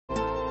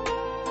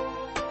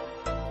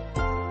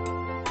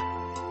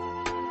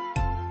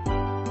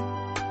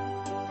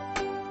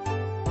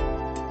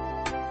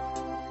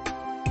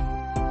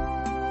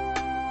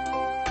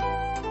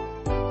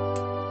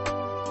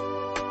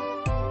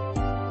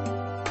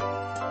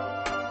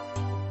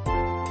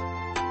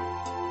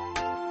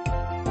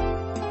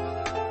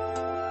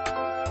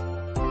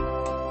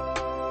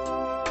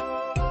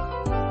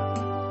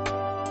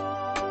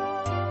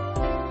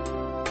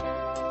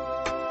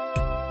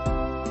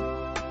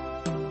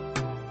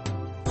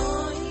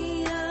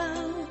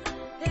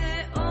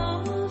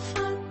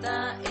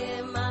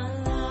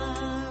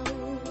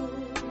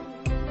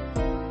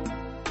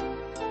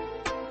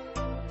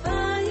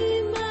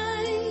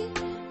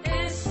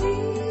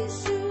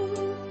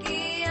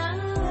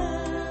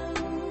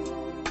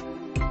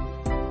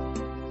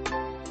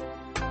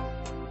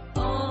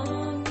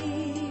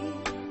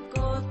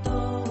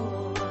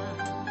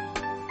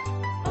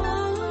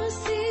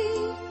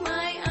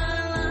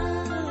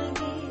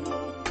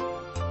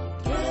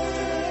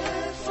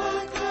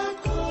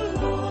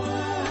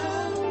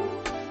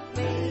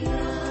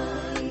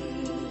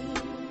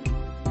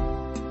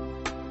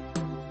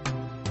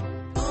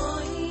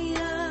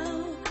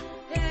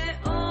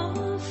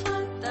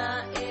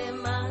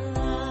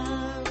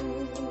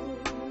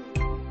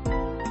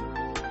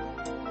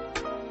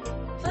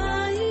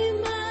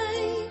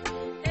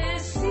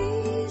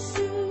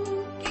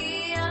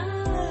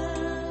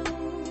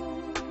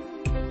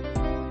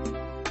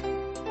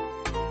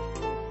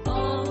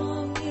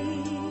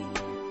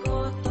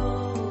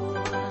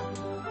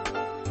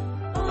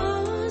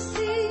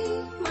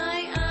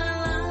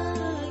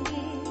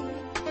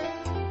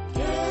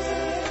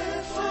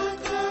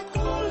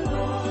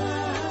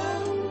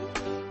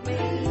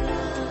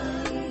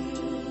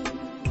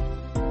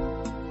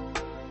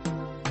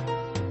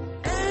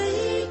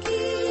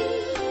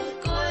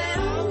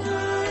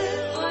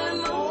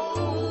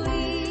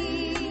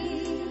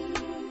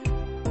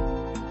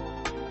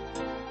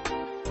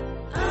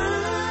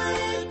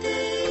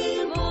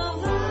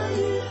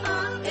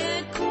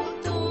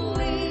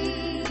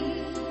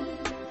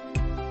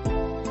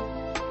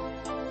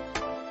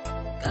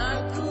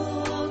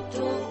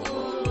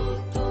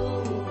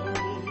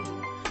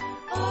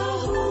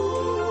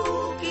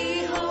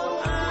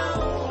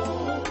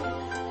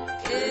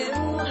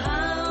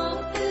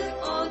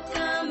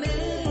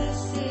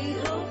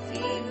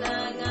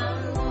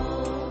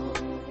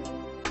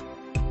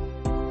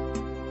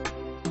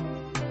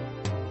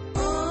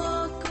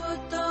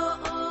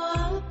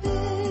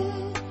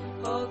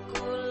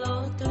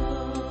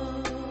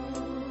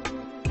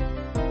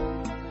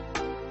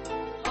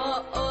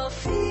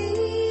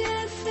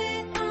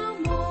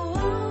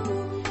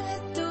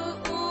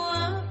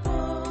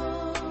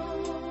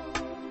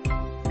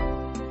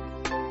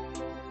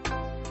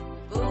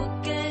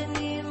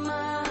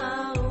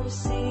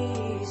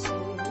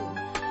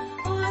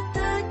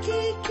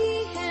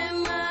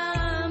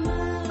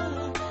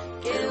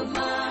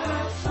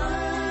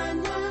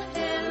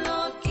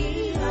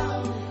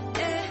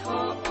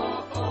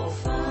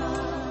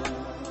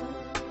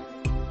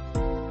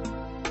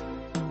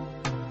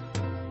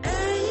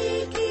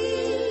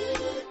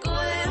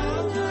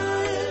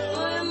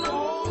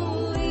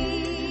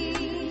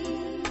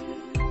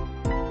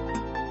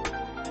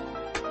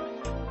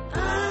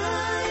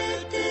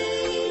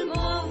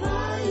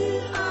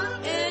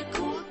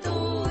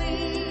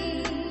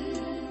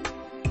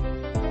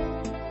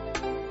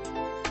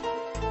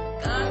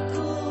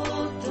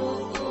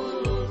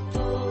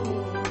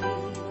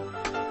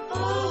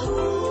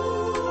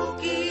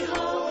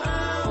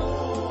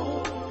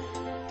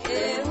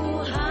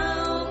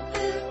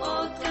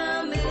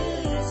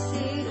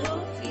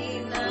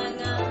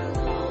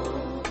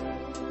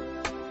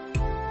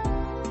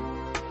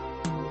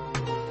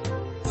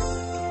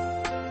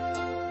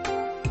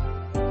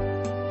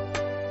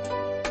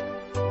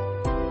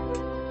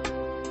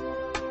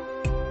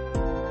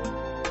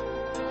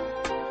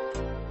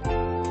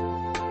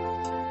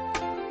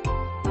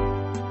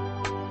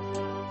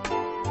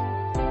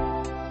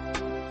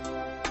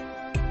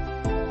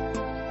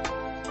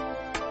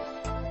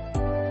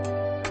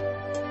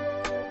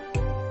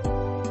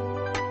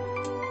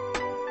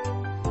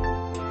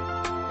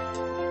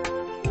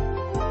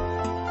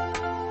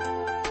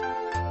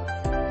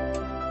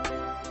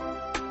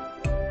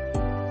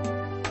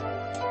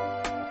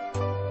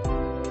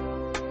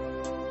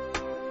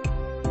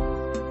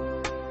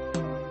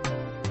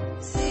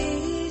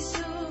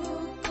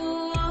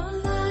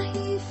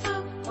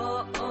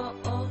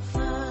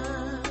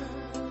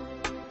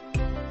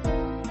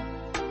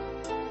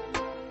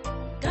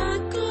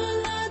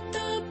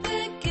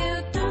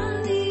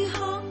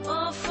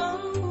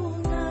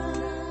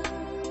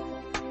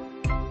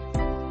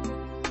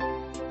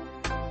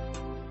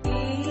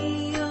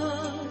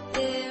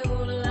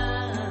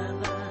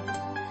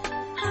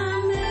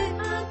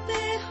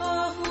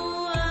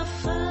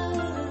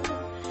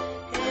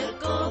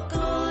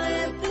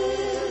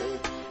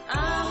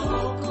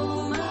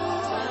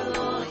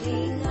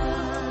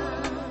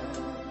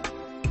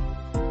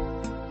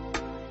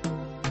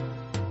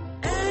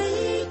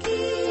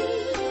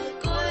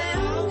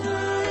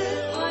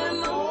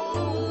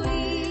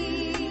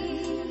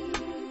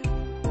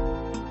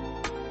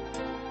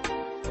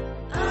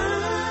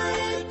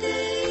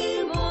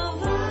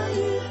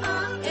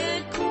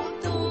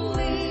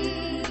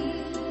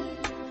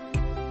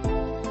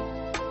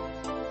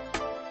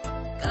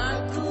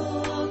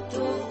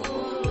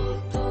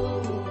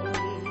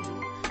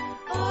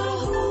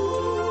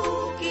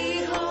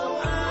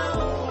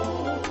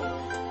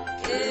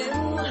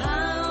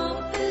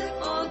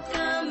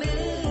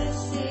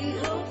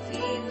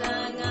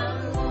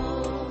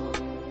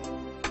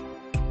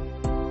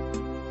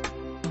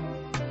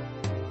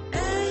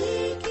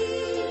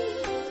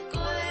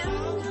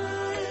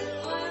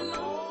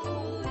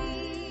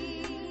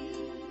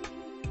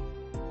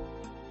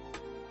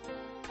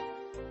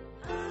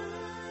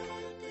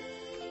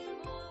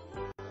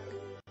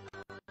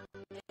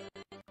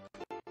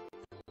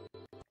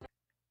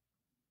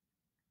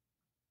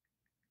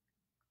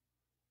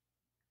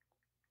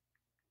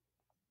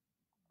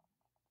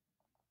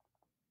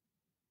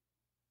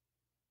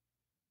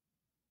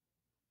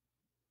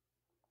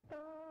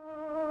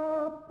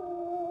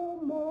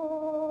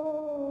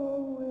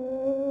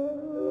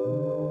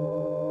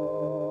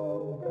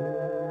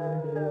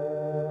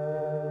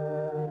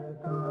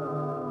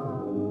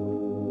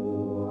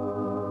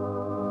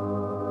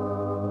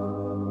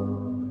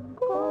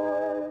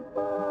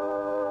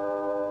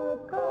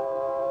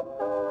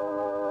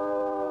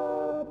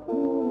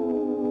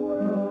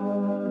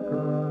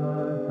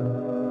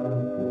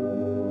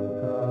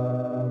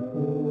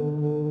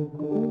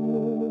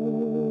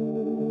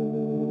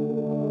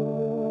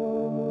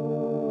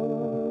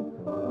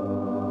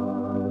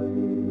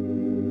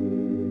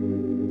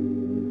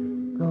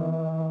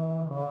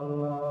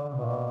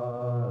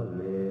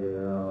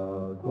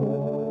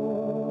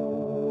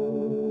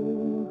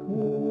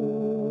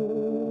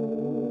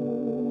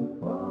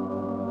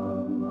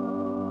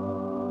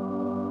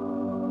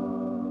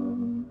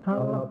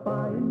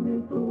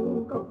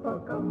tu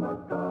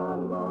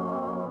kapakamatala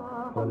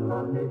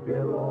Honani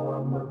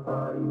keloa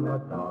mataina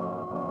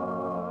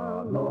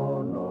ta'a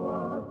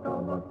Lonoa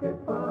tawa ke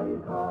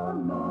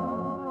paihana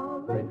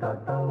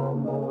Veka talo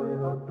moi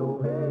rotu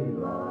hei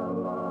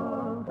lala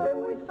He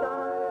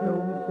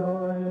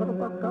wisai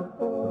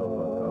Kapakapo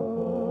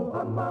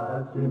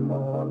Amasi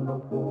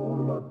mono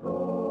kuloto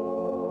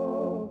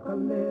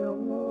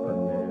Kaneongo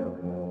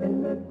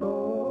Eneto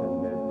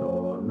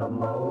Na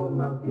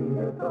maunga ki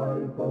e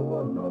kai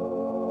pono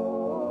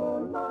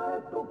Nae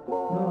tuko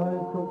E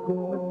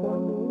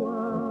ponua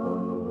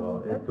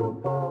E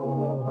tupo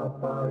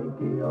hapai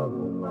ki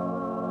olunga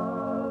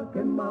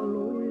Ke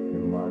malui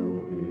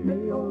Me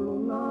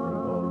olunga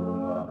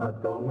A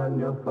Tongan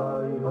ya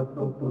whai o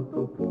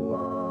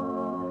tupua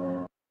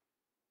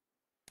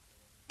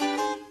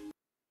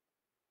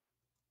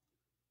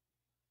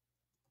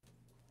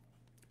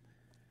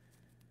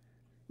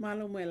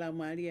Malo me la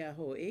Maria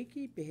ho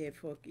eki pe he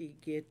foki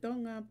ki e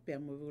tonga pe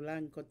mo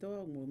vulang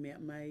kotoa mo mea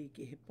mai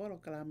ki he polo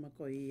kalama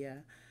ko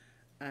ia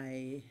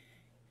ai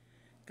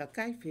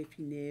kakai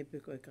whewhine pe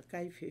koe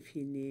kakai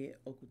whewhine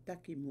o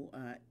kutaki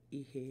mua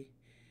i he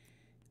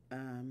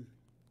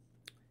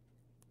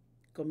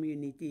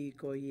community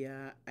ko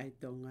ia ai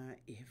tonga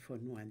i he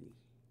whanuani.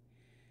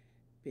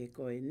 Pe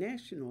koe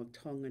National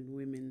Tongan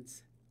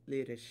Women's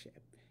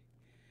Leadership.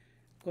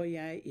 Ko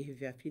ia i he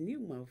whewhini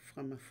mau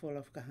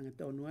whamawhola whakahanga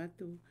tonu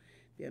atu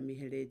pia mi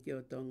he reti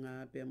o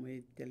tonga pia mo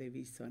he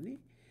televisione.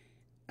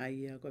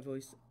 Ai koe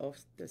Voice of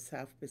the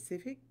South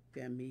Pacific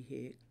pia mi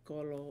he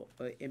kolo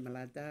o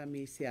Emeline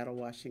mi Seattle,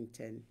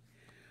 Washington.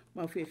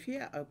 Mau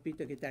whiwhia au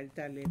pito ke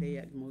taritale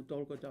rea ki mau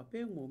tolko toa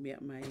peo mo mea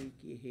mai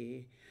ki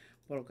he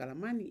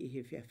polokalamani i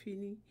he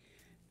whiawhini.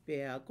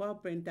 Pea koa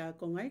Brenda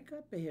ko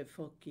ngaika pe he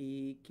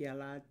whoki ki a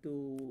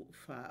lātu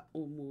wha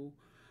umu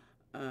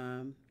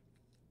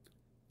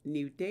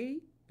New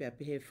Day, pea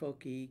pe he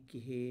whoki ki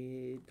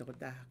he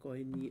tokotaha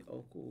koe ni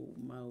o ku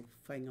mau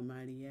whainga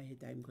maria he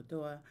taim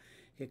kotoa,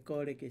 he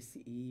kore ke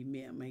si i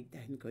mea mai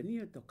tahin ko ni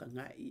o toka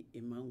ngai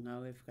e mau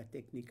ngau e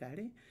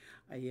whakateknikare,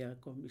 a ia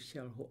ko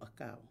Michelle ho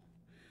akau.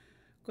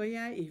 Ko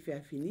ia i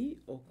whiawhini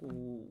o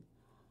ku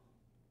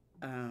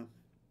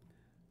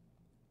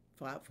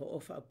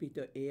whaofa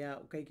apito ea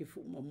o kai ke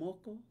fu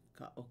momoko,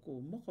 ka o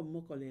ku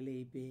moko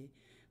lelei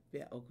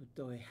pea o ku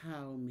toe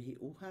hao mihi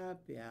uha,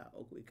 pea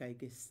o ku ikai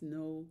ke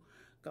snow,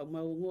 ka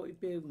mau ngo i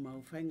pe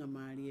mau whainga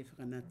maari e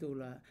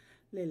whakanatula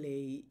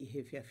lelei i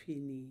he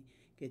whiawhini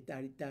ke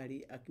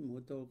taritari a ki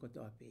moto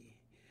kotoa pe.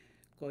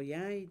 Ko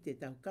iai te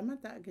tau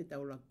kamata ke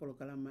tau lakpolo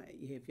kalama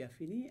i he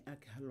whiawhini a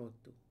ke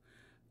halotu.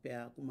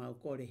 Pea ku mau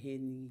kore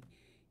heni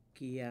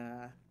ki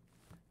a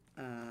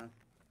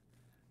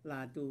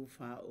lātu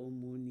wha o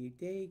muni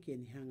te ke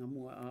ni hanga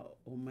mua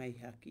o mai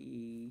haki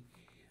i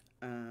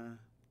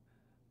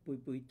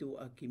pui tu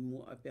a ki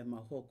mua pia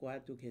mahoko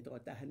atu ke tō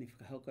tahani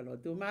whakahoko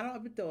lotu. Maro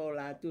apito o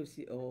lātu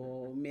si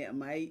o mea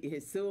mai i he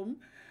Zoom.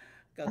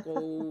 Ka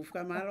kou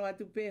whamaro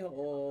atu pe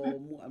o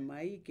mua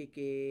mai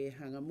ke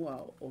hanga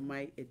mua o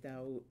mai e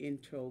tau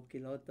intro ki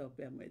loto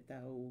pia mo e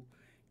tau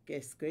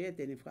guest koe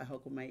teni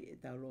whakahoko mai e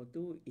tau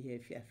lotu i he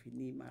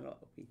whiawhini maro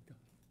apito.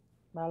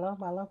 Malo,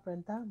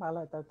 Brenda,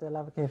 malo tau te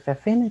lawa ke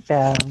whawhini,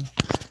 pia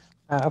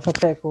apa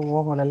pe ku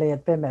wongo le lea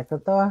pe mea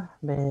katoa,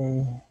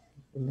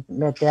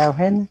 me te au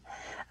hen,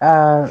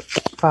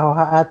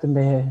 whahoha atu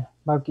me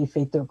mauki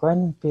whaitu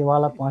koen, pi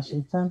Wallop,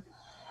 Washington.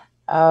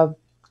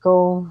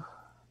 Ko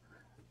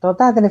tō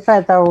tātene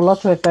whai tau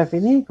lotu e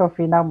whawhini, ko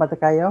whinau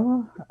matakai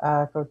ongo,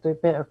 ko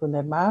tuipe o ku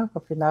ne mau, ko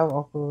whinau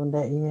o ku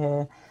ne i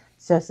he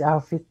siasi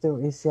au whitu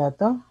i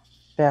Seattle,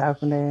 pia au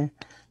ku ne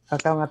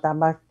whakaunga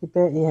tamaki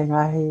pe i he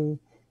ngahi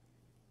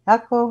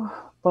ako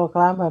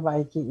proklama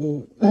mai ki i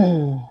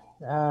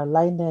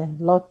laine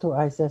lotu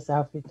ai se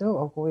sa fitu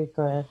o ku i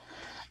ko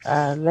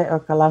le o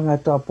kalanga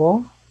to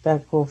po pe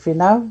ku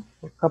final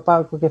ka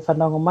pa ku ke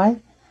whanonga mai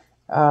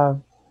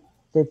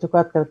te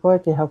tukat ka koe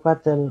te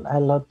haukat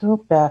ai lotu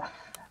pe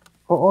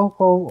ko o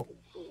ko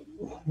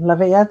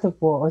lave atu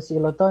po o si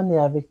lotoni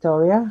a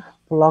Victoria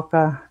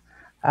Puloka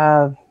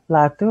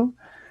latu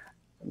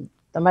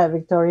tamai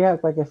Victoria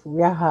ko ke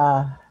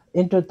fuiaha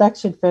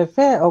introduction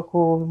fe o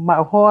ku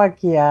mahoa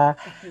ki a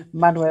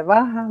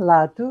Manuevaha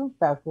latu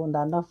pa ku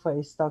nana for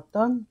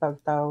Stockton pa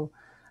tau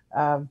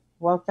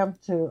welcome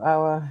to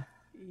our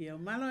Iyo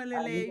malo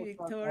lele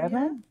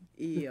Victoria.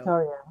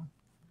 Victoria.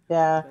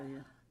 Ya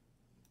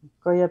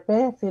ko ia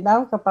pe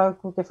final ka pa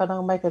ku ke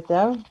whanau mai ka te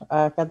au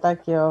kata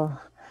ki o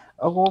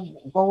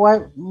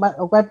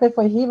wai pe fo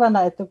hiva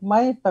na e tuk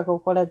mai pa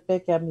ko kore pe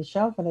ke a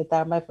Michelle ka ne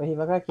tā mai fo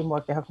hiva ka ki mua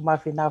ke haku mai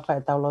final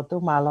whai tau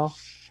lotu malo.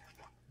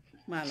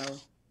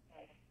 Malo.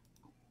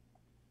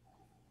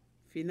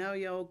 Finau,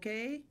 you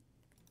okay?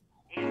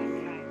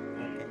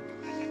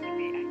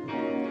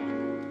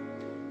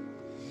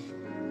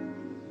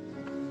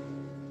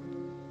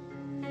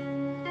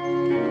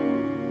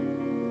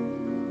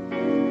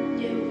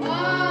 Yeah.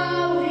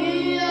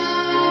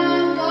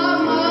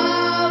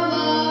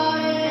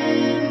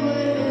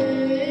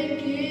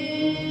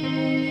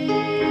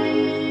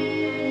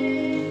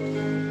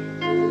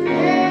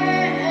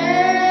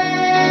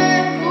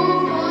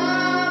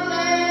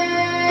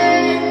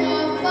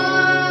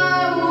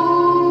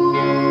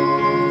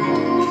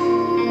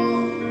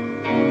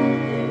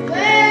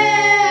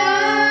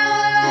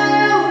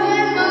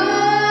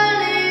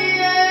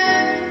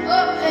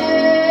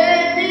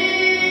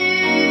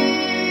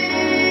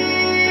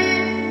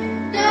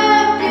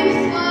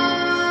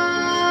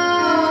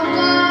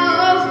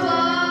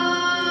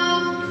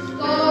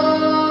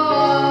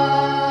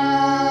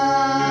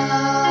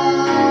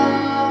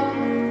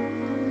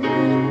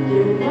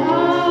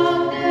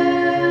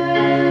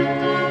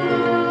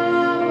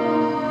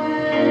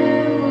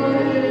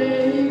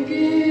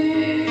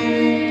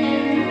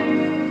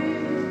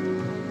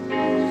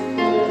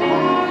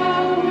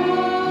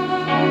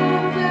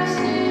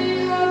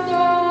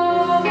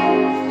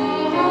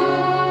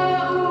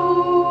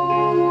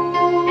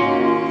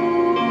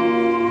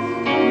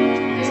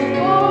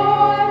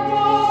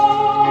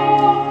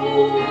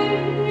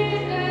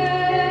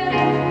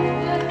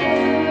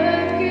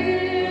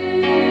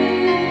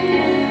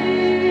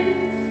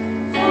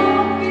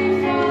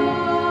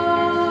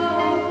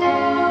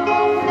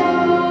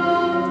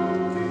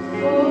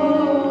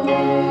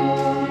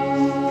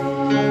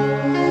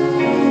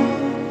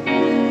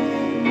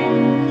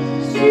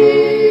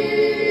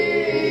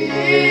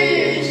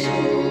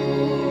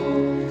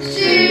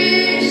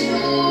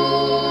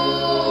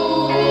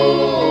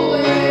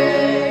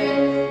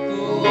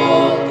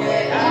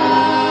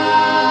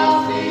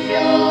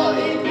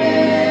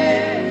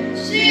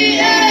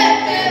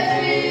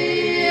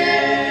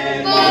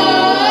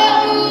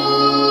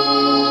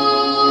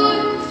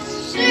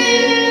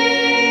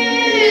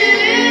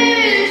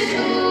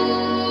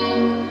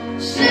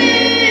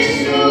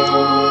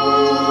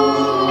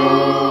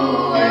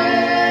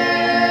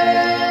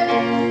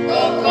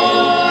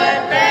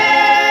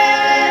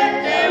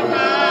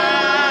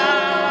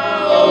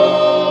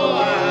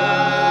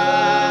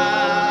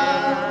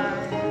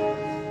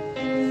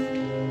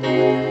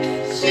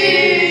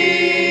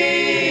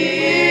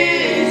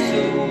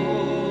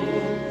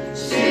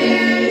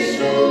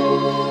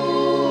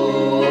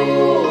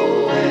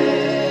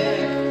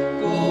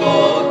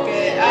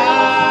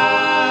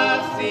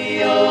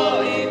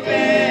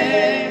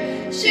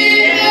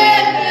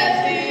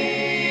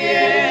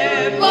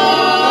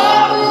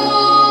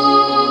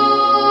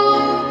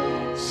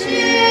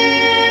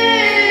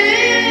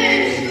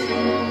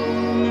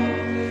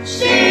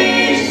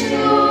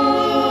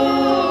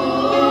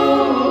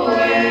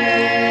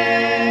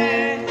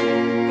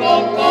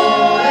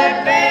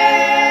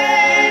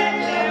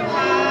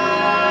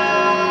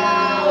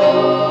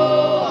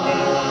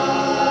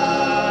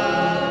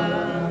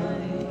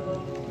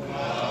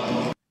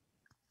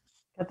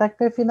 tak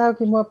pe final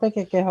ki mua pe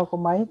ke hoko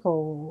mai ko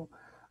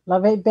la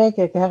vei pe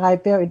ke ngai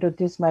pe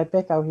introduce mai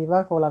pe ka hiwa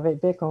ko la vei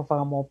pe ko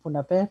fa mo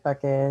puna pe pa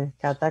ke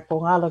ka tak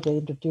ko ngalo ke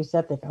introduce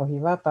te ka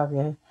hiwa pa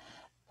ke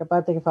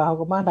pa te ke fa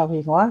hoko mai da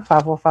hi ngoa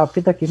fa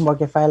pita ki mua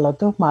ke fa lo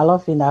tu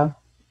malo final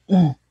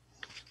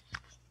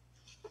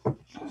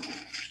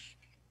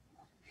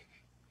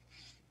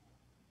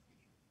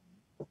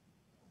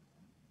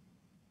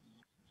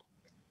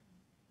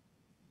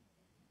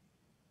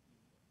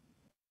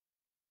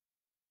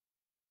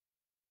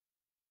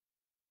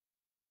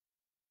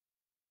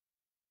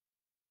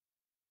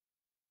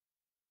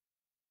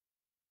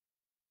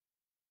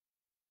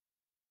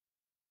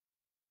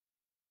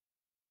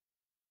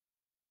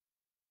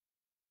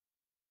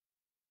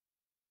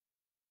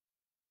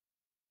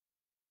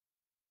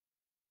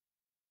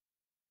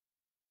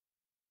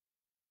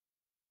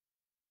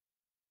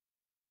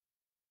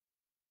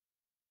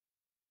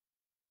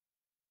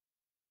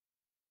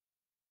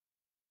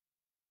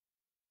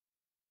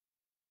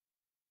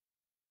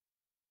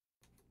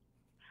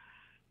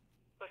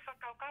Ko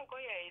whakaukau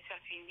koe e sa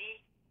whini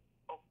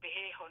o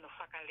pehe hono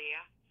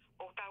whakalea,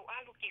 o tau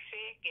alu ki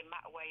whē ke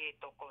maua e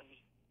tokoni.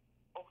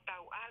 O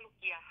tau alu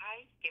ki a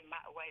hai ke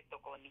maua e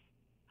tokoni.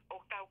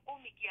 O tau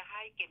kumi ki a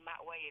hai ke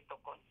maua e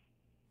tokoni.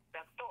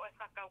 Pea to e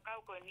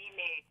whakaukau koe ni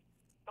ne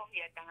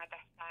tohi a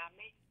tangata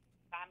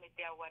sāme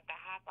te aua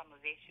taha pa mo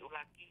vesi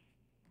ulaki.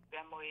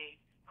 Pea mo e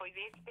hoi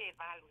vesi pe e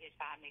walu he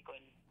sāme koe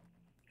ni.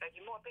 Ka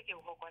ki mua pe ke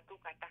uhoko atu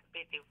ka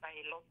takpe te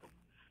uwhahe lotu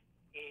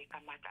e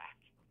kamata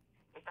aki.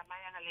 E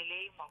tamaianga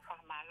lelei ma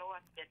whamaloa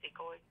kia te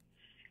koe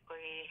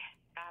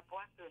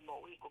tāpua koe mo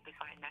ui ko pe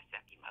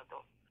whainasa ki mauto.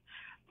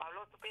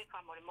 Maulotu pe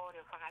whamore more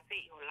o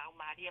whakatei o lau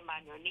Maria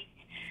Manioni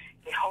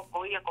e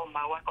hoko ia ko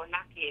mauako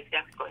naki e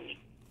whiaki koe ni.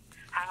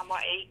 Hanga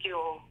moa eike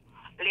o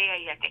lea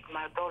ia te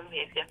kumautolu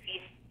e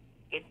whiakini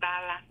e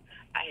tala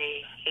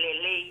e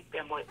lelei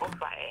pe mo e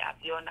ofa e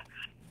apiona.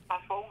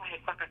 Whafonga he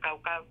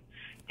whakakaukau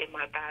te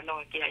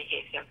mautanoa ki ai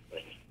he whiaki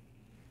koe ni.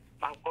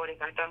 Mau kore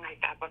katanga he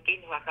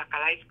tāpakini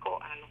whakakalaisko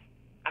alo.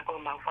 Ako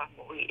mau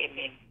whamu ui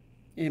amen.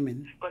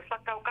 Amen. Ko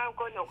whakaukau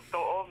ko no to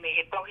o me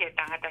he tohi e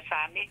tangata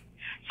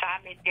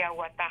sāme te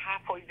aua taha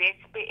foi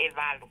vespe e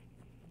walu.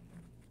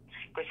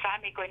 Ko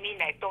sāme ko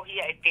nina e tohi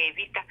e te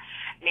vita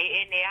me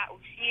ene a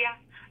usia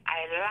a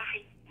e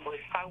lahi mo e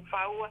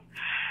whauwhaua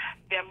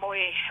pia mo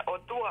e o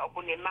tua o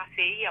kune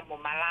mase ia mo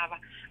malawa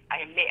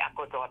a e mea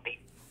kotoa pe.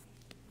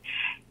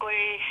 Ko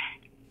e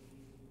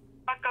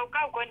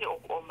whakaukau ko ni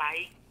o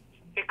mai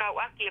e kau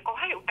aki e ko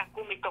hai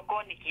utakumi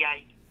tokoni ki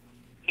ai.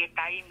 Ke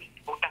taimi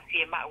o ta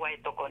fie maua e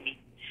tokoni.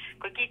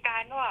 Ko ki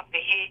tā noa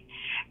pehe,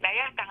 na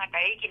ia tangata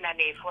eiki na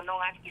ne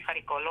whanonga ki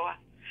wharikoloa.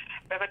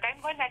 Pero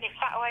taimi koe na ne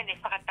whaoa ne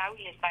whakatau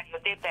i ne whari o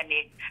te ne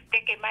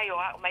teke mai o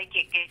au mai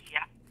ke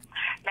kesia.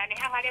 Na ne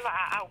hanga rewa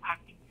a au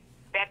haki.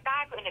 Pea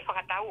tātu e ne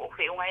whakatau o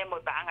whiunga e mo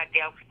taanga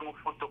te au whitungu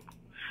futupu.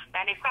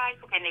 Na ne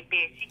whaifu ke ne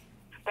pēsi.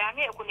 Pea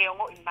nge o kune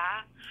ongo i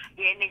maa,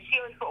 i e ne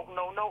sio i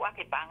wha nou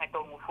ake taanga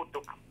tongu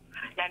futupu.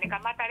 Na ne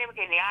kamata rewa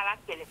ke ne ala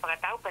ke ne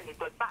whakatau pa ne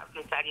toi pao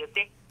ke sari o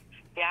te.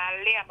 Pea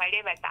lea mai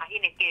lewa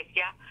tahine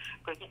kesia,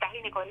 ko ki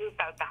tahine ko niu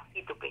tau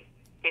tahitupe.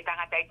 Te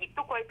tangata e ki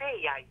tuko e pe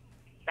iai.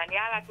 Na ni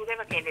ala tu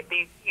lewa ke ne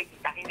pe ki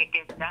tahine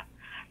kesia,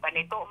 pa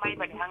ne to mai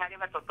pa ne hanga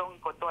lewa to tongi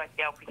ko toa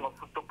te au pingo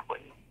futupu ko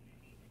niu.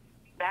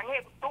 Pea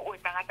nge tu e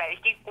tangata e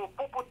ki ku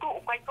pupu tu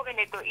u kai toke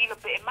ne to ilo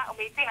pe e mao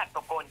me tinga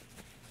tokoni.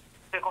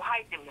 Pe ko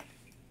haite me.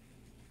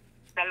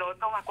 Na lo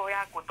tonga ko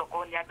ea ku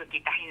tokoni atu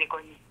ki tahine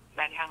ko niu.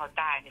 Na ni hanga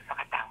tae ne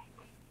whakatau.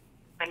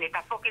 Pa ne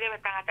tafoki lewa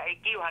tangata e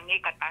ki u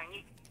hange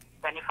katangi.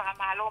 Tane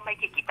whakamalo mai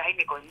ke kitai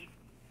me koni.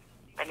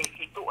 Tane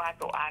situ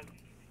ato alu.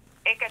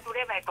 Eka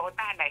turema e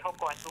tōtāna e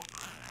hoko atu.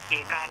 Ke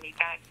kāni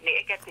ka, ne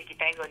eka te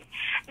kitai koni.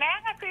 Na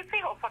anga tui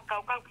whiho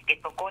whakaukau ki ke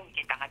tokoni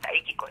ke tangata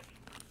eki koni.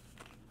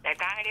 Na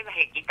tāna rewa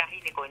he kitahi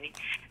ne koni.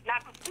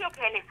 Nā tu tio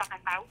ke le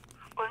whakatau.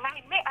 Ko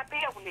ngai me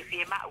apea une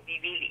whie mau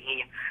vivili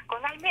hea.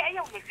 Ko ngai me aia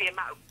une whie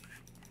mau.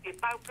 Ke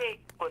pau pe,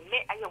 ko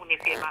me aia une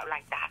whie mau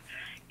lai taha.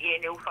 I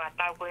ene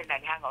uwhakatau koe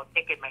nani hanga o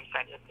teke mai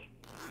sari o te.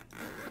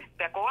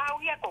 Pea ko au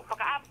ia ko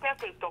whakaapea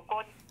ke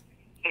tokoni,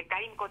 ke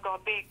taim ko tō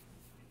pe,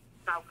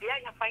 nau kia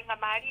ia whainga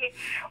maari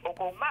o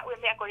ko mau e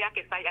mea ko ia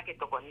ke whai ake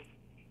tokoni,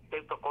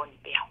 te tokoni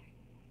pea.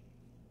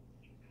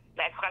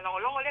 Na e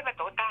whakalongolongo lewa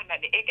tō tāna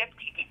ne eke atu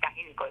ki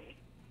tahini koni.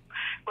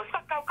 Ko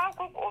whakaukau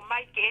koko o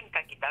mai ke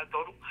enka ki tau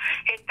toru,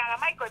 he tala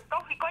mai ko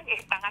tohi koni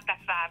e tangata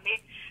sāme,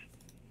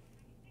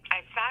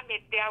 ai sāme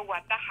te au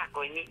ataha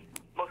koni,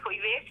 mo so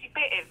iwesi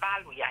pe e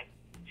valu iai.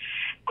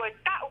 Ko e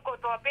tau ko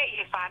toa pe i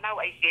he whanau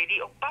ai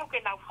seri o pau ke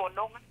nau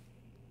whanonga.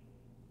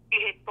 I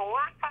he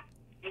toaka,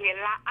 i he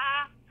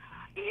laa,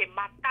 i he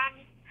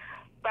matani.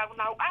 Pau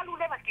nau alu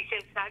lewa ki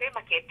se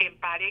sarema ke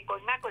tempare ko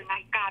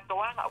ngai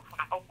kātoanga o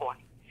whakahokoa.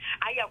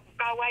 Ai au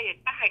kukau ai e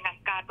taha ngai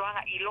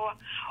kātoanga i loa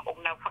o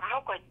nau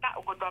whakahoko e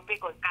tau ko toa pe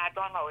ko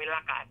kātoanga o e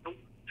laka atu.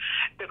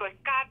 Pe ko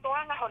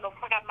kātoanga hono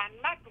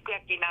whakamanatu kia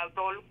ki nau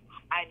tolu,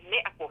 ai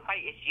ne ako whai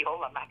e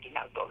sihoa ma ki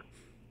nau tolu.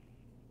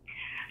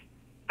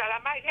 Tala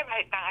mai lewa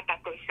he tangata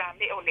ko i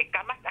sāme o ne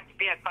kamata ki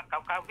pēr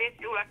whakaukau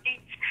vesi ulaki,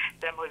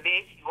 Te mo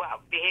vesi wa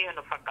te he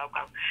no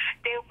whakaukau.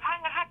 Te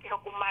whanga hake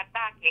hoku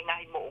mata ke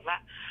ngai mounga,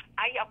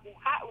 ai a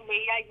puha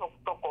unei ai hoku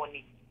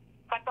tokoni.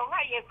 Whatonga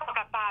i e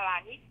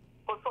whakapalani,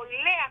 ko so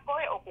lea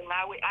koe o ku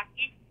ngawe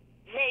aki,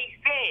 nei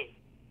se.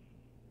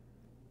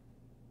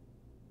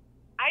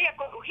 Ai a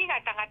ko uhinga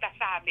tangata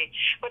same.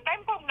 Ko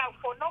taimpo nau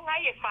whanonga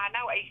i e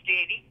whanau a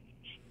Israeli,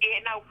 e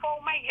nau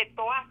whau mai he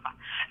toafa,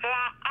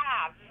 la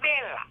a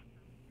vela.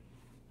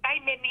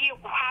 Taime ni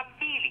uku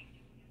habili,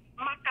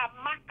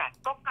 maka,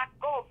 toka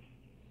kovi.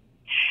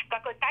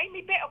 Kako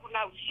taimi pe o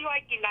nau sio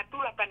ai ki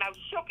natula pa nau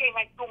sio ke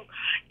ngai tung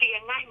ki e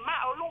ngai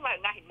maolunga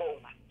ngai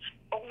mounga.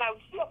 O nau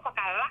sio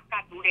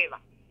whakalaka dureva.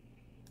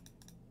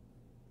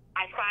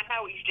 Ai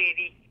whanau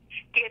Israeli.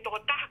 Ki e toko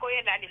tako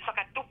e na ni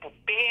whakatupu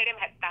pere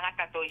me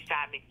tangata toi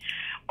same.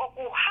 O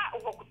ku hau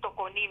hoku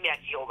toko ni mea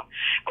siova.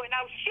 Ko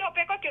nau sio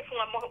pe ko ke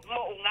funga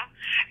mounga.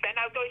 Pe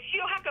nau toi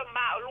sio haka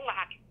maolunga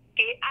hake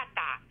ke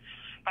ata.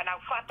 Pa nau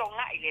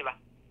whatonga i lewa.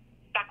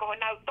 Tako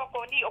nau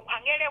toko ni o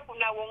pangere o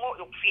kunau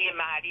ongo o fie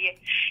maarie.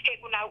 He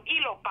kunau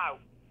ilo pau.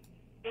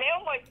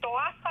 Neongo e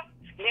toasa,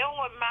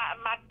 neongo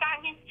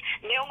matangi,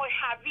 neongo e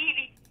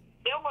havili,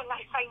 neongo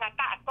ngai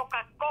whaingata a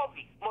toka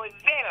kovi, mo e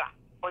vela,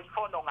 o e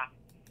whanonga.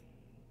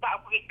 Pa o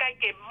kui kai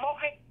ke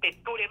mohe, te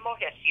ture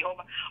mohe a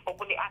sioma, o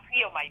kuni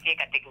afio mai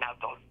veka te kinau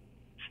tolu.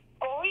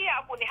 Ko ia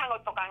o kuni hango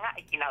toka nga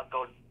i kinau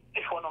tolu,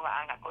 e whanonga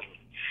anga koni.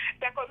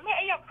 Tako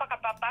me ia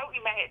whakapapau i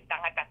mahe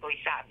tangata toi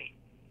same.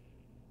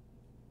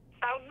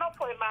 Tau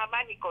nofo e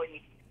maamani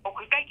koni, o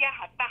kui kai kia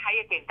hata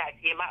hae te ntai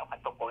siema o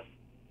hatokoni.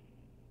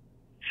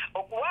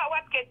 O kua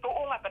wat ke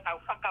tuunga pa tau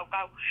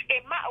whakaukau, e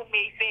mao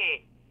mei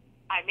se,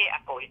 ai me a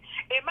koi,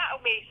 e mao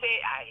mei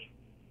se ai.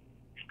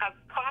 Ka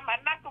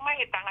whamanatu mai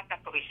he tangata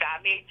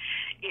torisame,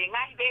 e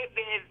ngai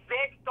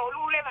ve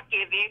tolu lewa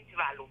ke ve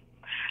tivalu.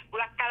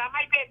 Ula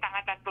kalamai ve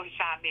tangata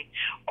torisame,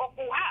 o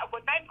kuha, o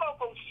taim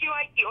ko sio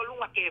ai ki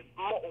olunga ke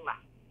mounga.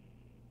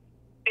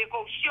 Pe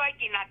ko sio ai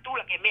ki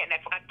natula ke mea na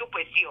whakatupu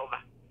e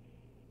sioma.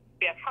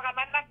 Pea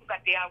whakamanatu ka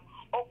te au,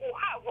 o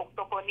kuha o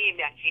toko ni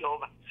mea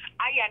sioma.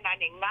 Ai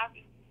anane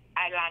ngawi,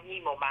 ai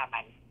langi mo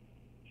mamani.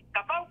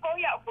 Ka pau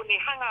koia o kune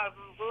hanga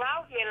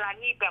ngawi e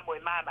langi pea mo e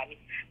mamani,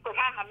 ko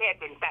haha mea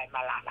tentai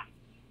malala.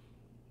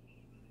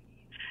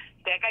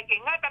 Pea kai ke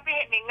ngata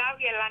pehe ni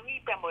ngawi e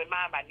langi pea mo e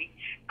mamani,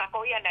 ka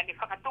koia nani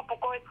whakatupu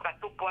koe,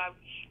 whakatupu au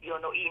i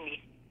ono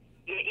imi.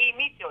 I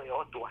imi te o e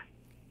otua.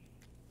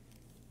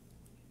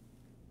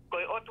 Ko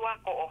e otua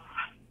ko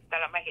ofa,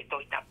 tala mai he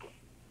toi tapu.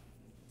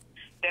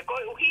 Te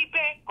koe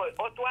uhipe, koe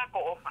otua ko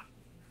ofa.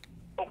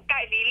 O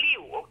kai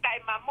liliu, o kai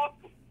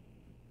mamotu.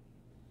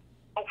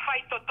 O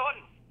fai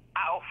totonu,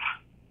 a ofa.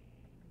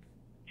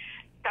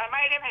 Ta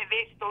mai reme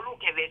ves tolu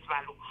ke ves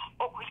valu.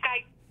 O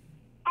kai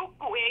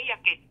tuku e ia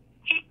ke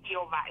hiki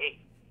o vae.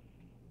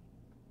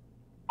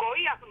 Ko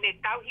ia kune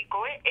tauhi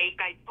koe e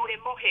kai ture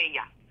mohe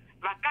ia.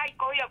 Wakai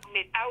ko ia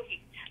kune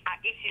tauhi a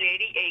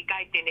isileri e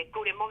kai tene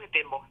ture mohe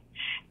te mohe.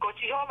 Ko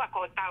sihova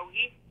ko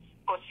tauhi,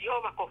 ko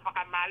sihova ko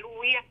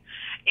whakamalu ia,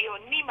 e o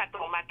nima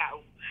tō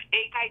matau.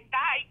 E kai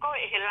tai ko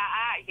e he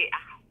laa i he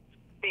aho.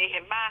 Te he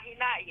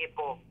mahina i he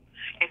po.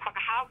 E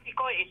whakahauki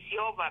ko e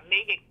sihova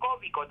me he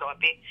kovi ko toa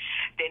pe.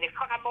 Tene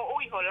whakamo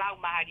ui ho lau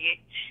mahari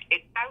e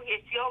tauhi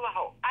e sihova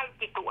ho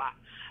alkitua.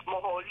 Mo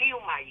ho liu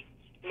mai,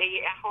 me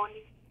e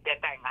ahoni te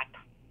tai ngata.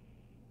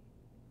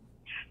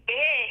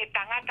 E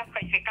tangata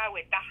whaifekau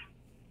e taha.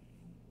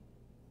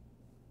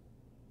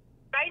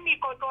 Taimi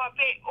ko toa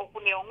pe o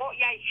kune ongo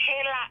iai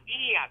hela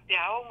ia te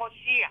aongo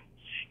sia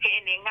he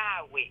ene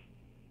ngāwe.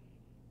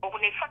 O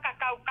kune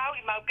whakakau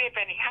i mau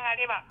pepe ni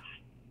hangarewa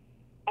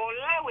o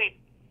lawe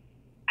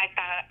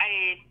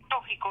ai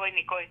tohi koe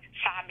ni koe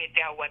sāme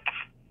te aua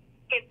taha.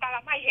 Ke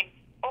tala mai hen,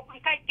 o kune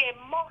kai te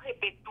mohe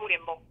pe ture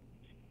mo.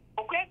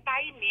 O kune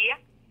taimi ia,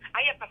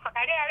 ai a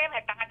whakarea rewa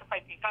he tangata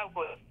whaifekau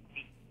koe.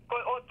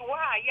 Koe o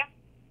tua ia,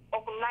 o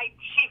kunai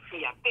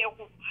sifia, pe o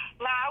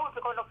ngā au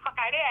pe kono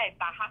whakarea e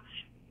taha,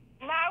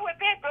 now we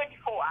pay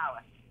 24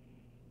 hours.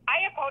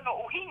 Ai ko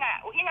no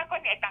uhinga ko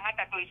ne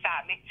tangata to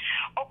isame.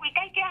 O ku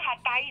kai ke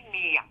hatai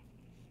nia.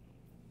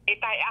 E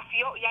tai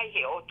afio ia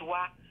he o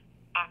tua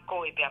a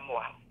ko e pe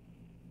moa.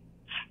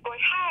 Ko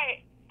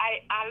hai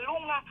ai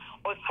alunga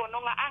o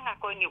fononga anga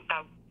ko ni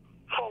utau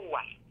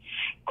fowai.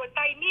 Ko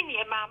tai nini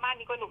e mama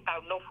ni ko ni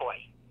utau no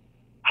foi.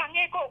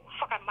 Hange ko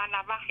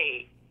whakamana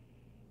wahe.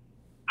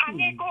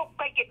 Hange ko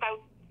kai ke tau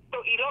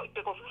to ilo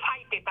te ko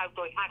fai te tau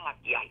to hanga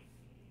ki ai.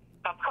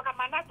 Ka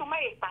whakamanatu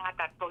mai e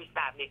tangata toi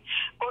same.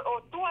 Ko o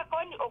tua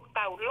koe ni o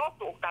tau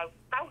lotu o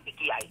tau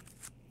hiki ai.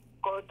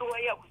 Ko o tua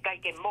ia kai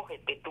ke mohe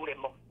te ture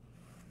mo.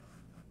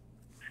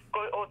 Ko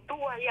o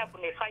tua ia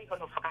kune whai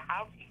hono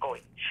whakahauki koe.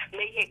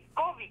 Mei he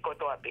kovi ko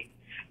toa pe.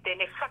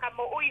 Tene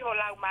whakamo ui ho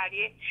lau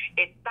marie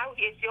e tau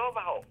hi e se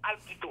ova ho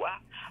alkitua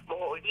mo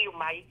ho liu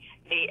mai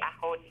me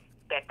ahoni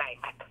pe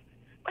taimata.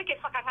 Koe ke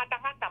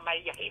whakangata mai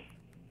ia he.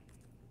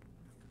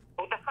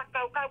 O ta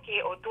whakaukau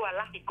ki o tua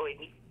lahi koe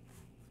ni.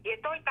 E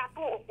toi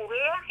tapu o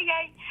kulahi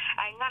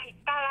ai ngahi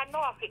tala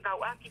noa whikau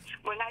aki,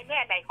 mo ngai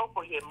mea nei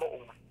hoko i e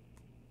mounga.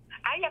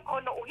 Ai a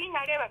kono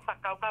uhinga rewa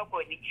whakaukau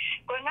koe ni,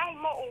 koe ngai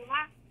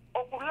mounga o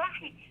o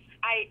kulahi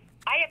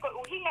ai ko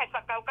uhinga sa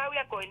kau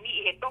ya ko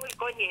ni he tohi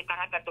ko ni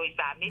tangata toi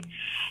sami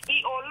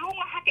I o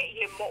lunga hake I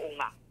he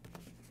mounga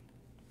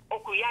o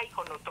ku yai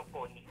hono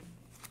tokoni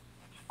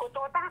ko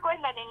to ta ko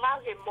na ne ngau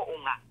he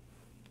mounga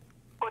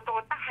ko to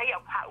ta hai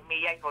au ha me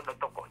yai hono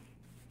tokoni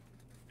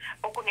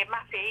o ku ne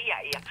mase ia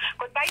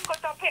ko tai ko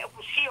to pe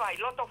ku sio ai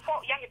loto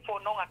fo ya he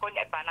fononga ko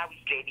ne bana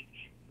wisledi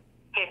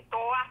he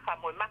toa fa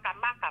mo maka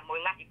mo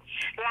ngahi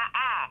la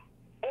a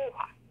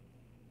oha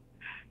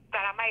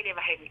tara mai le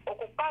vaheni o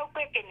ku pau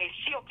pe ke ne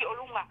sio ki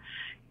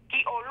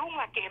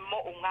olunga ke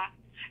mounga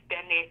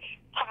tene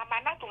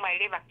whakamana tu mai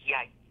lewa ki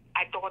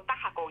ai toko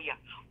taha ko ia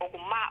o ku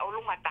maa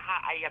olunga taha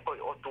ai a koi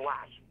o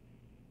tuai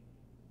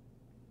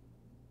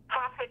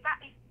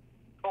whawhetai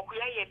o ku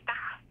iai e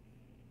taha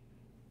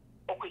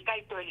o ku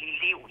ikai toi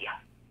liliu ia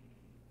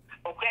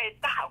o ku iai e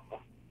taha o ku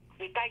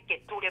ikai ke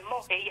ture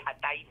mohe I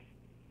hataimi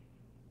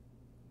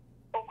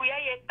o ku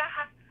iai e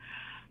taha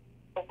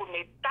o ku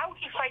ne tau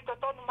hi whai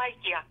totonu mai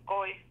ki a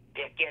koe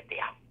te kia te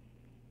au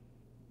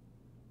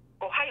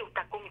o hai o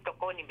takumi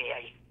tokoni me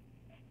ai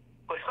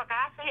ko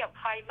whakaasa ia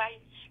whai mai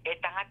e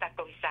tangata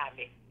tohi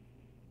sāme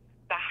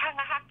ta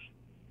hanga haki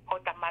o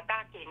ta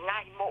mata ke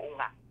ngahi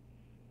mounga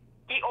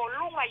ki o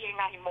lunga I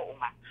ngahi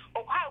mounga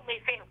o hau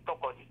me whehu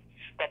tokoni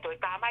ta toi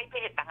tā mai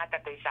pe he tangata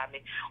tohi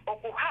sāme o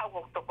ku hau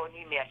o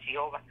tokoni me a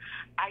siova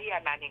ai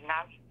anani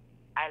ngawi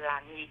ai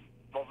langi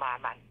mo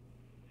mamani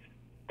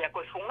pea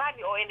koe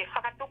fungani o ene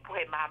whakatupu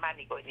he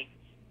mamani koe ni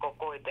ko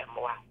koe pea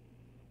moa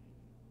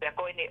pea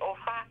koe ne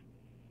ofa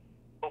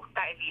o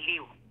tae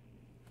liliu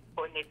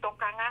o ne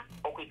tokanga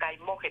o kui kai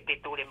mohe pe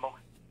ture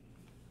mohe.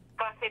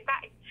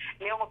 Whawhetai,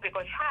 ne ongo pe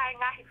koe hae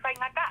ngahi whai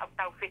ngata au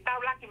tau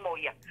whetau laki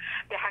moia.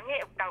 Te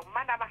hange au tau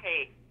mana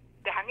mahe,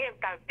 te hange au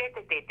tau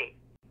tete.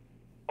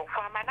 O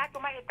whamanatu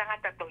mahe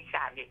tangata tohi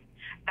sāme,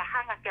 ta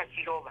hanga kia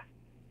sirova.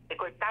 Te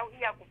koe tau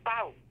hia ku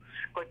pau,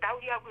 koe tau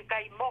hia ku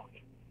kai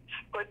mohe,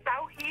 koe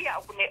tau hia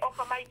au ne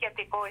ofa mai kia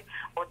te koe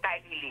o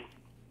tae liliu.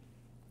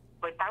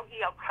 Koe tau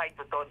hia au whai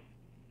totoni.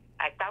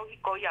 Ai tau hi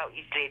koe au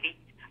Israeli,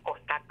 o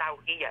tatau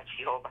hia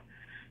Jehova.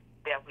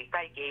 Pea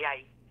wikai ke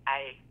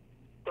ai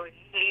toi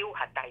liu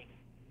hatai.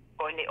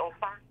 Koe ne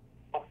ofa,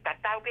 o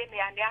tatau be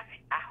me anea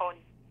ahon,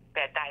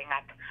 pea tae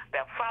ngata.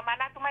 Pea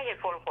whamanatu mai he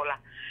wholofola.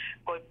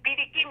 Koe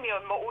pirikimi o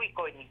mo ui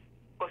koe ni.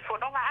 Koe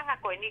whanonga anga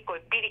koe ni, koe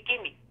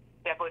pirikimi.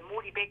 Pea koe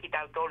muri be ki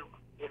tau tolu,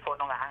 he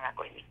whanonga anga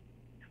koe ni.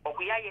 O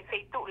kui ai e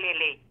feitu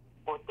lele,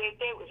 ko te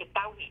he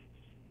tauhi,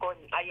 koe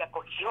ni ai a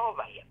ko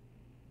Jehova ia.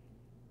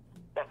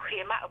 Pea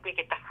whiema o pe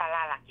ke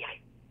tawhalala ki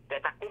ai. Te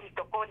takumi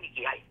tokoni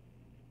ki ai.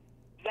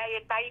 Ia e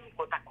taimi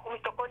ko takumi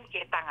tokoni ki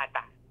e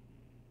tangata.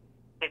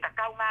 Te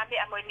takau ngā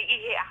mea mo ni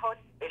ihe ahon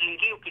e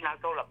liliu ki nā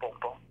tola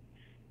pongpong.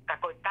 Ka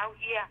koe tau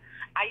hia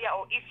aia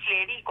o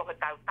Israeli ko he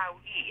tau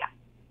hia.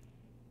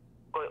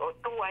 Koe o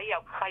tu aia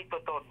o whai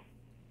totonu.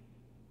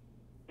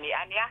 Ni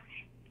anea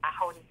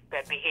ahon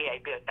pe pihe ai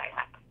peo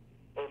tangata.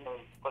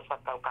 Amen. Ko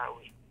whakau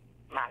kaui.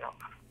 Malo.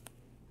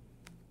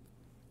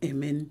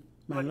 Amen.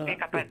 Malo. Ko te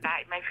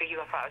kapatai mai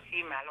whiwa whao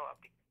si malo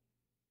api.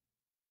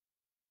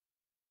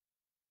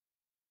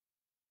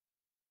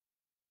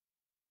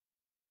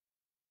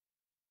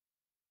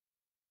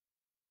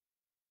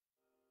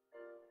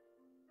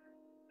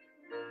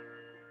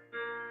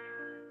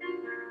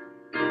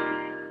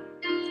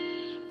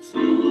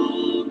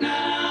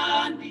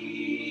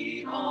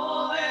 Fungani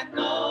o e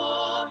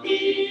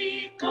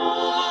tohi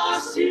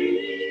kasi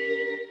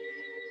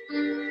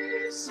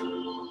Isu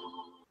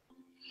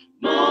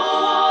mo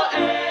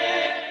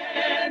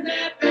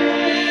ene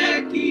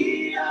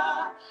pekia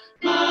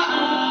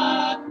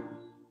ma'aku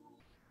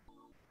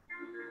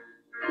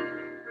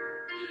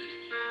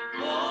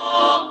o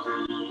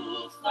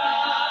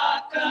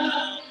kufaka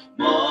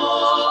mo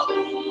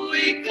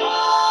ui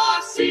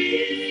kasi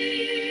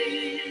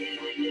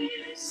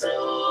So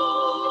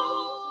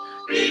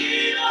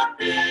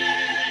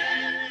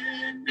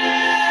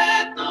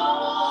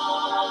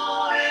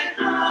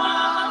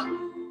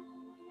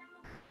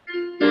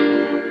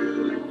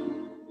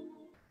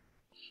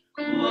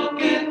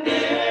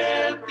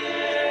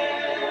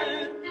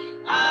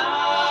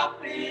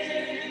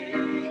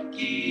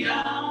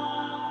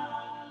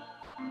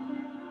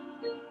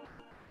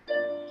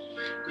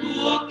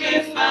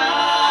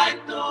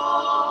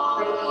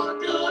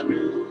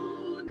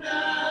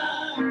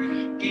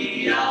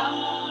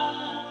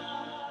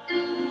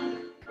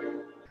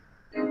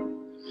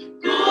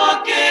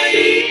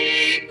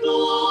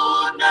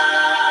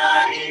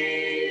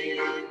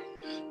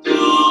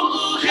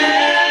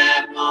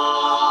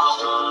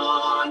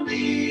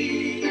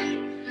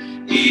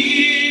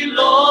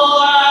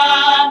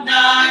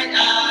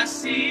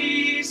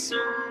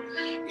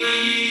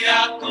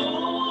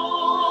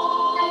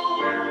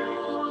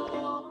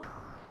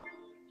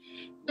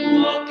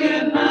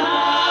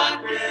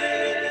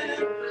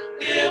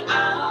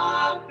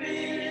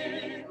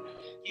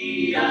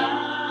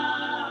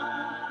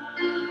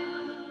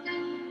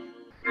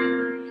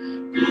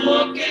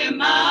que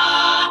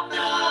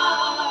mata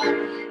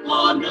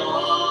o no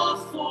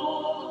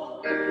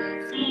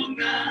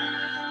funga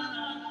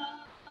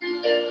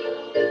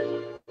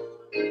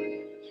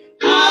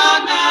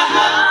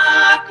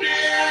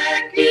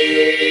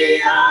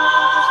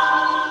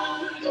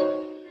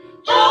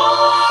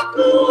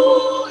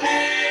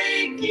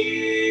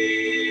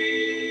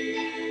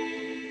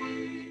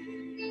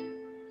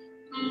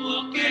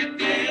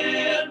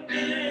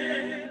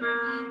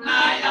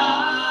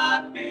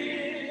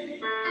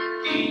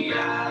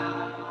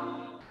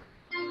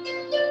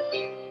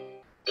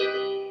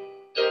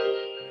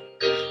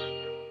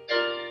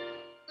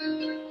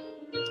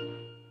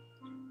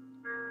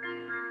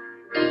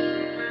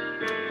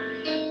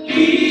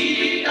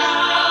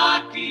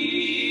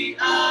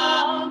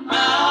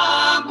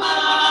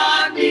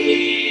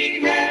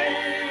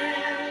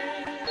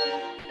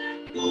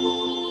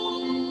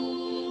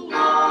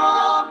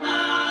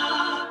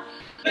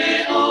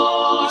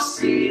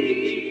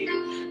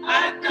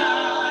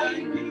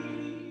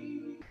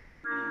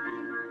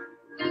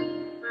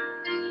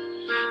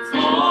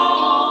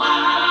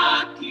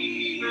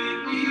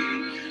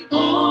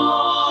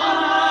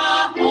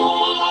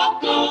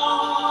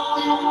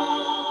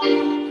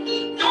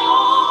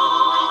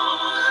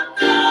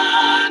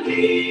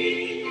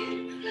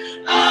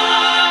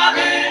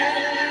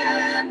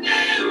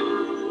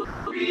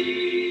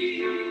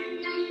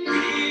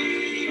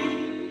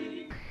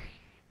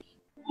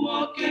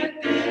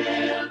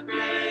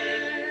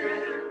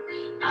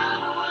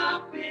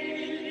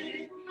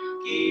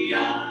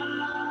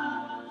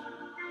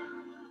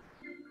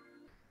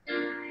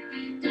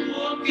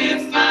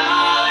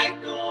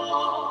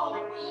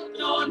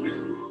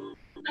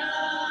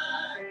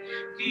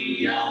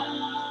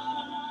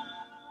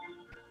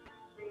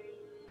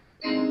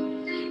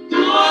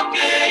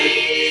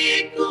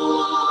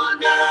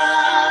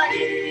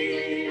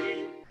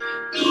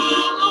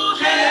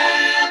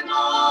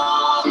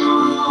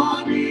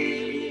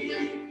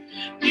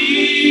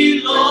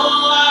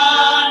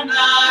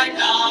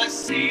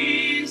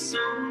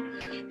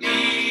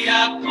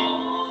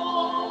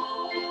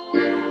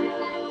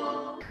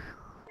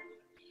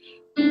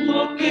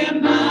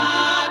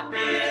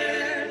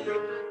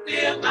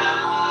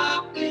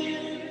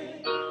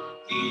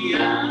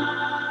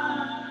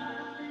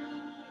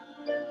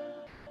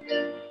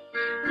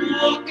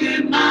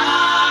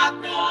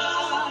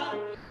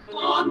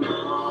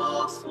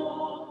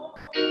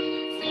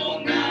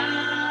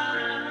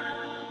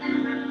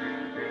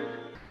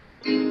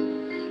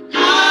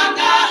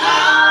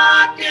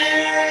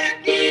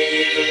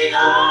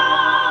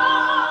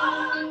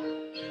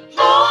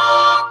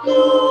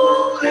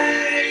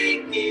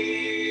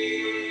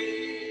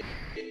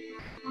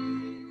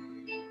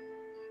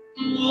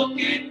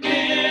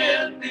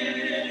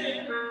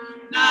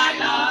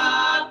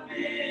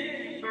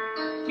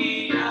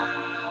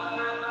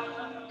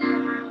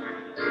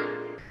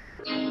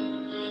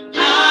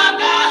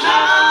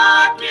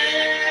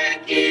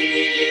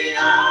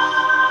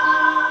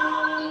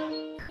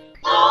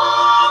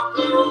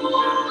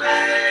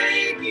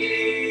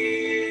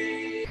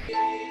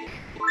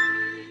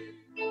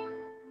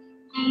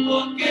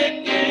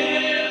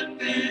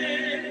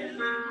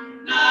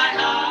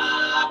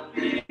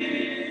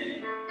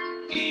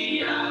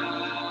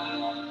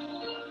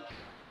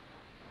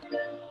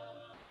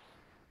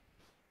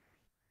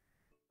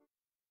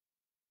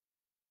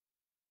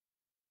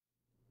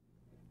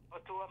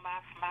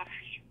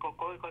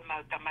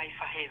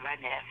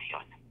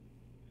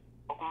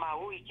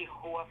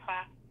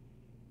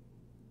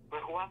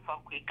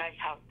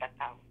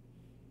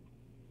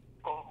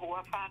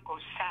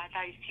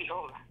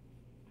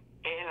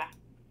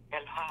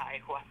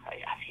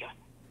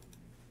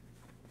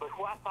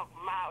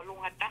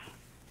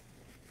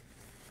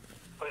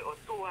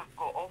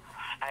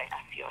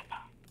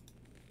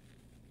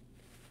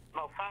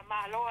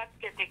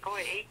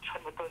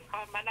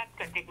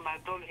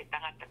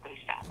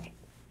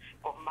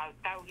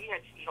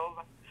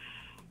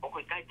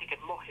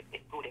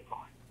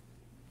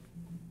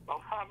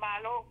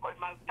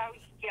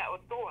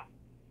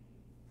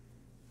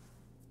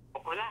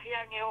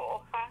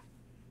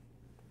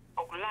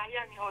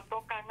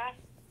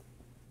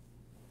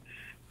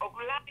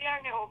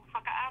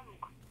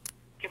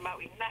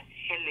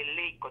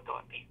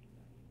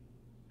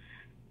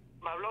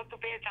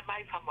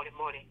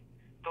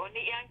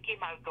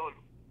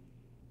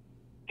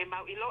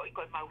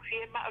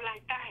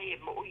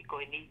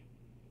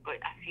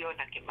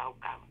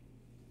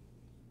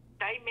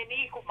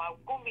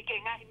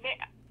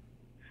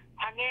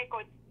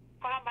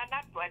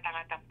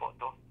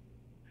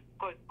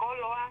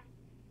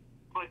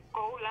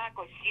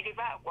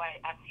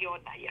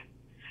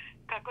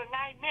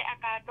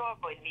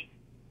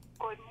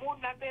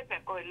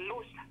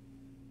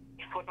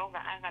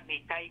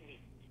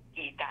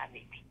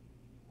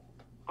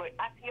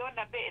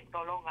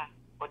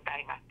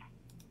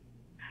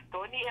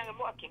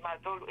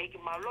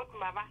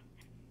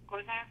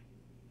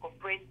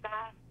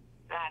Brenda,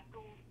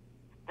 Ratu,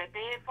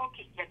 Bebe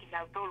foki ya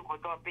kina tolu ko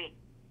tope.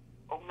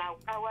 O na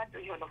ukawa tu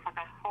yo no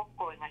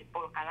whakahoko ngai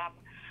Puloka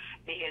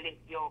me ele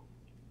yo.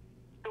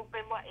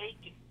 Tupe mo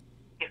eiki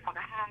ke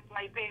whakahat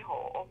mai peho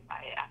o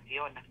pae a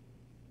Fiona.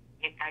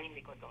 E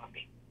kaini ko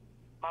tope.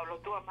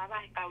 Maulotua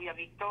mama he kau ya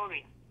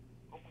Victoria.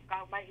 O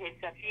kau mai he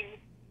Safini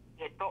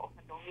he to o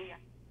katongia.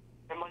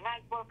 E mo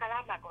ngai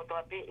Puloka ko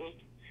tope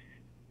eiki.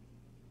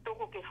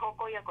 Tuku ke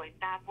hoko ya ko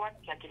itapuan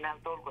kia kina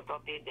tolu ko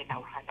tope de na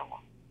uhanongo.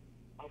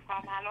 O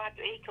whamalo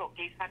atu eiki o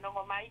ke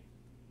whanongo mai.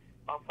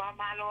 O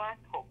whamalo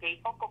atu o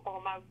ke hoko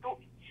ko mau tu.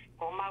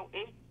 Ko mau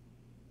eiki.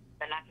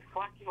 Tana ke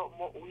whaki o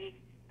mo ui.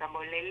 Na mo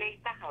lelei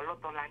taha o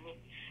loto lani.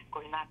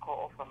 Ko ina ko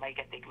ofa mai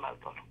ka teki mau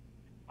tolo.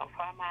 O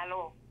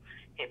whamalo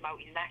he mau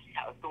inasi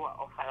a o tua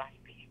o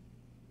whalaipi.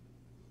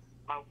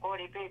 mau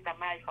kore pe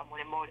tamai fa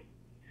mole mole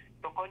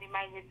to koni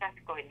mai ni tas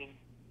ko ni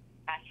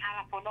ta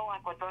sala fono a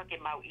ko to ke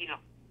mau ilo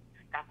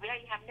ka via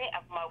I hamne a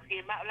mau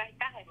firma la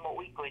ta he mo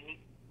I ko ni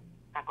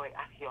ka ko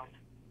action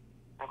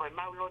ka ko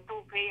mau lo tu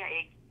pe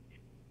e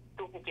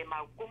tu ke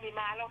mau kumi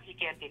malo hi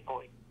ke te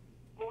ko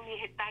kumi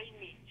he tai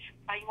ni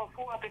pai ngo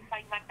fu a pe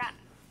pai mata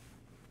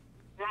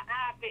la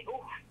a pe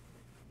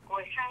ko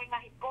sai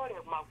ngai ko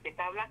le mau te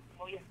tabla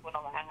mo ya ko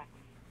no hanga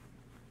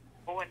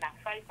o na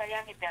sai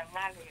yang te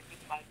ngale ni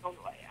pa to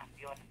ai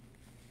action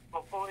ko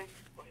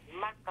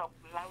maka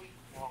lawi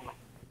wonga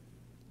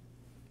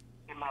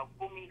e mau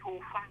kumi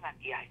hufanga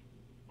ai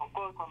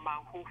ko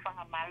mau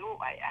hufanga malu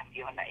ai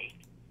afiona e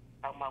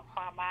tau mau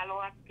fa malo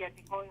akia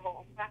ti ko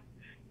hoka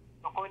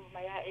ko ni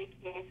maya e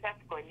ke sa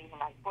ko ni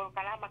ngai ko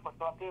kalama ko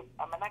to pe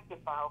amana ke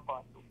pa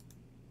ko tu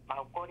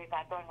mau ko de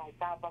ta to ngai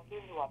ta pa ki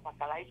wa pa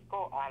kalai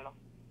ko alo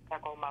ka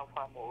ko mau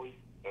fa moi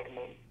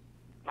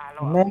malo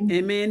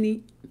Emeni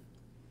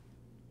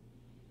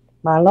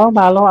Malo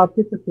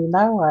api tu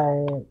sina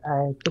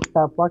ai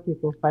kita pagi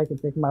ku fai ke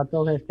tek mau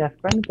to he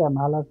Stefan ke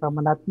malo ka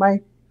manat mai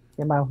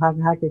ke mau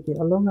hang ha ke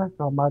olonga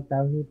ka mau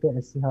tau hi pe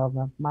si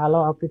hava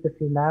malo api tu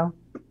sina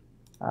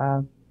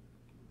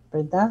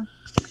Brenda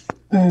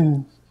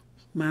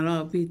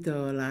malo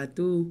pito la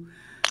tu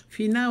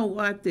finau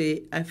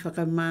ate ai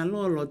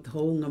whakamalo lo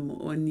tohunga mo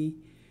oni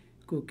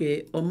ko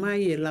ke o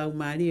mai e lau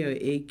mario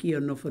e ki o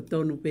no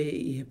fotonu pe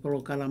I he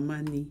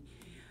polokalamani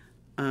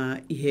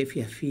I he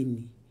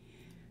fiafini.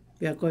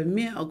 Pea koe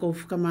mea o kou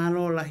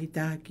whakamalo lahi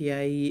tāki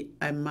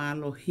ai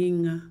malo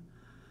hinga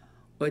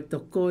o e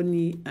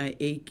tokoni ai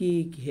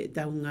eiki ki he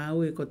tau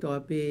ngau e kotoa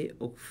pe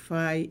o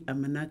whai a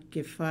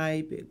manake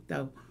whai pe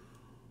tau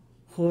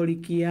hori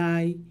ki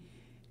ai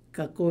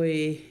ka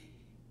koe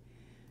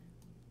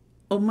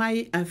o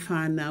mai ai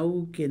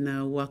whanau ke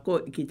na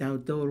wako ki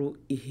tau toro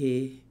I he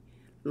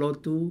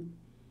lotu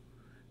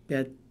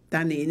pea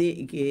tane ine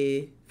I ke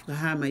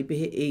whakahamai pe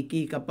he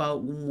eiki ka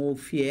pau mo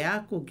fie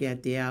ako ke a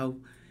te au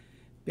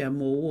pea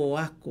mo o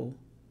ako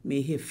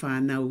me he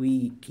whanau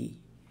iki.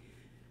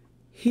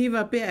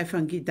 Hiwa pe ai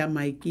whankita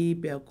mai ki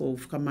pea ko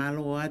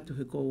whakamalo atu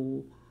he ko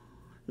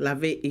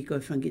lawe I ko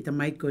whankita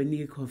mai ko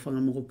ni ko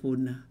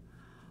whangamokopuna.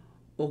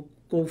 O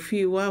ko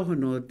whiwa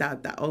hono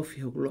tata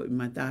ofi ho loi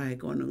matahe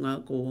kono ngā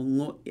ko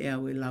ngō e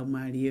au e lau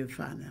maari e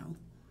whanau.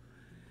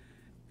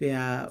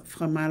 Pea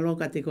whakamalo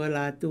ka te koe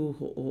lātu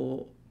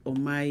o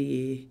mai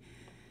e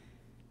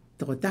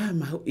toko taha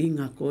mahu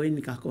inga ko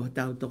ni ka ko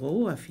tau toko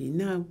ua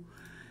whinau.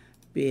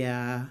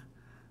 Pea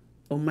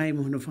o mai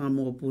mohono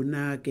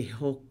whangamokopuna ke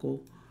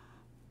hoko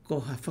ko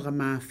ha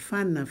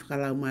whakamawhana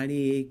whakalau maari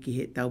e ki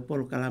he tau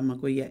polo kalama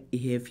ko ia I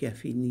he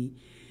whiawhini.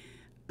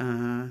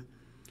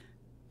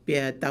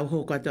 Pea tau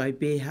hoko ato ai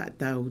peha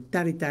tau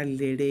taritari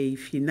le rei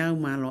whinau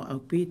malo au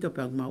pito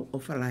pea mau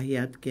ofalahi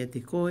atu kia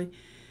te koe.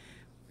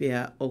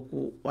 Pea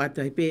oku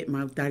ato ai pe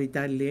mau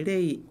taritari le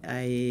rei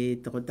ai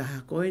toko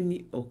taha koe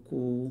ni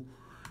oku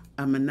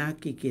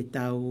amanaki ke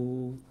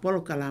tau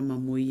polo kalama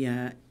mo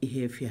ia I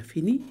he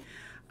whiawhini.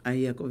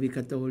 Ai ako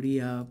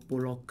vikatoria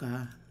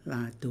Puloka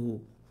lātou.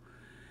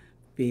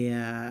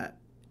 Pea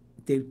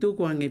te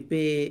tuku ange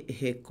pe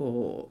he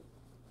ko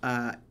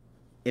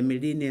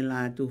Emeline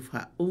lātou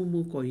wha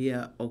umu ko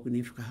ia o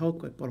kuni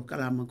whakahoko e polo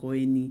kalama ko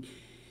eni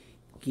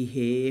ki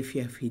he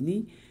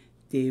whiawhini.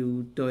 Te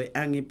toi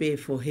ange pe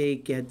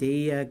fohe kia te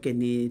ia ke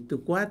ne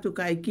tuku atu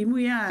ka kimu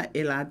ia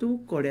e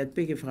lātou ko rea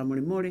pe ke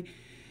whakamore more.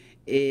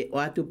 E o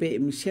atu pe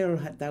Michelle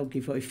hatau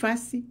ki foi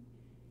fasi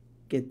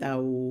ke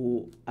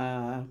tau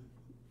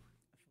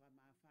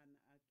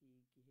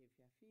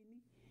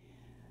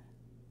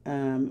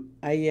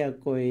aia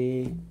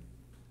koe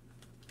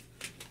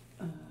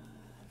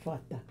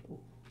whatapu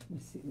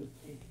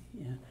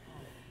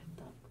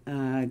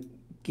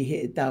ki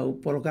he tau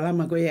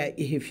polokalama koe I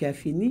he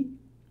whiawhini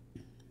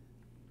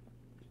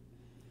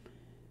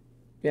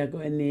pea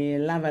koe ne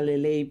lava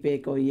lelei pe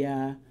ko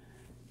ia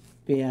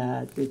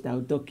pea te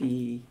tau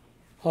toki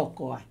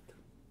hoko atu.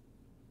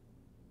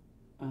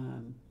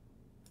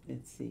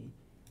 Let's see.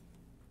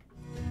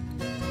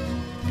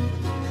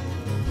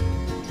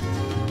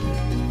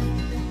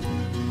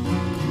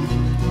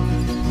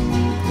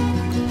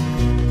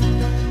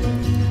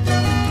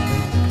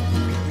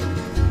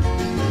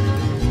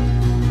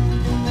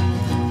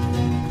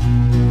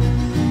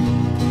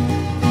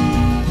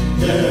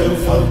 Eu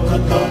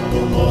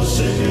whakatato no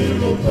se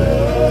hilo pē,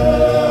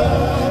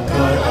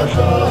 kai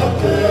ata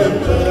te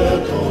pē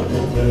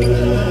tono pē.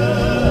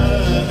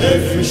 E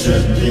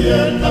whisendi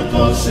e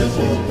nako se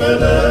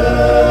pupere,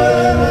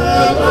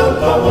 lau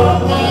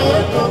pawama e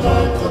tona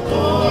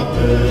kotoa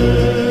pē.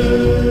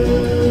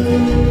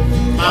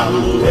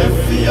 Alu e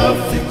fia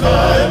fika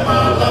e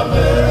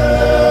malame,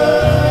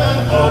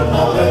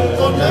 ono e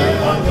kone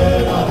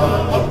angera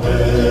hapa pē.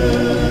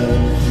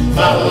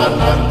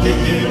 Valanaki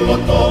ilo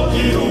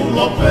toki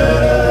ulo pe,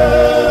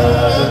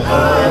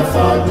 ai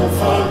whagu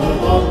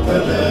o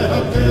pele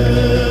hake.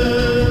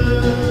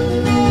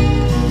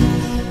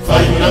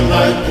 Whaina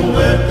ngai tu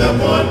e te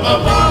moe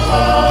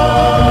mamaha,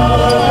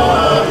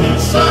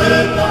 isa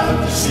e na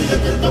kisi e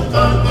te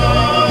tokanga.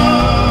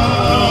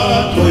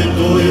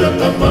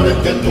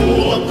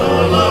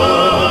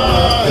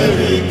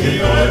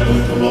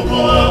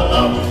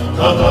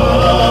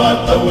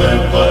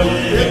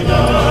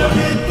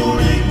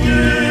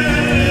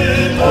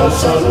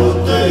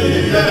 i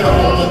e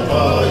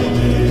halapai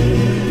ni.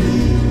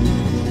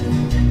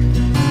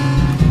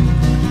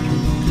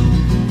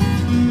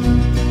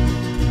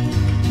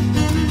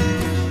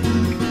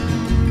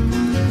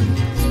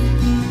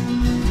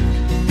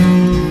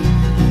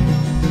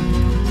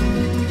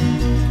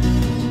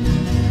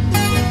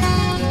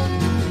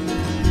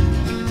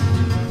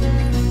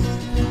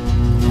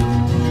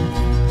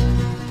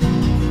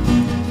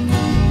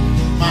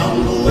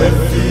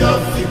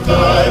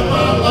 Fikai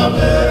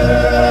malame,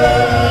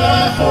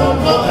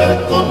 homo e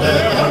kone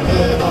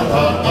ane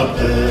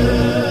haraate.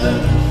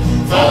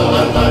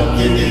 Fala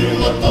laki ni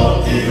loto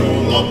i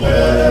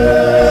ulope,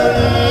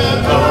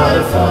 kai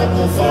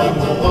whamu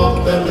whamu o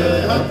pele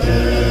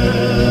ake.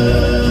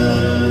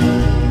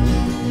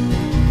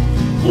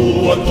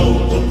 Kua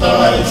tuku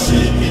tai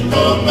si ki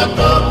tonga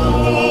taku,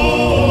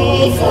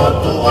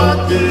 fotu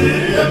aki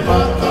e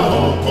maka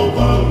hoko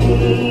wangu.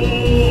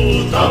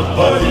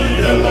 Tapai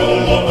e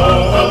lolo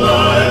ahala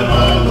e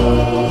manu,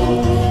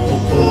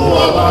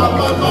 kua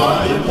lama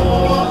mai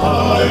moa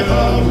ai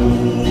haru.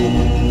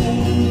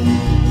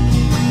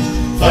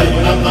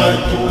 Whaina mai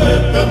tu e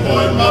pe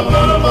moe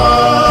mawama,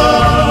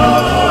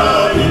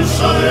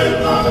 isa e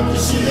ngā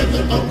kisi e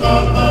te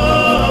tokana.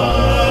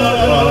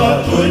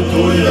 Tui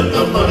tui e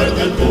tamare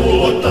ke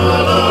kua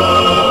tara,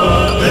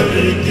 e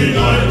riki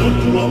ai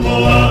uturo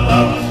moa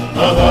a,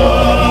 aha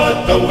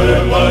tau e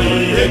mai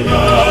e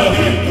ngā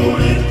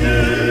hiturike.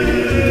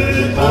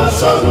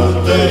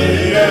 Salute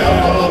e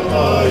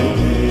halapai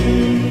ni.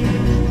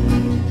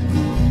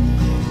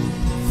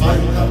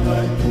 Whaina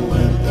mai tu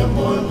e te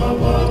moe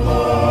mawama,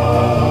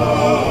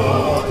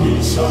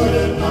 isa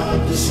e ngā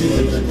kisi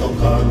e te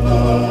tokana.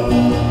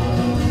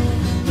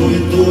 Tui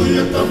tui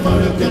e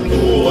tamare ke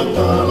tua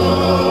tara,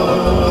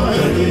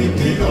 e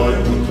riki ai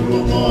uturo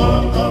moa,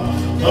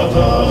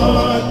 aha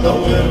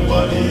tau e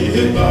mai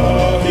e ngā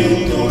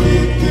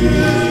hituriki.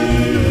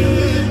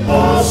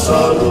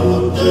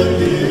 Salute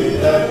e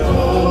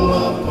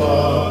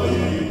halapai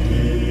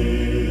ni.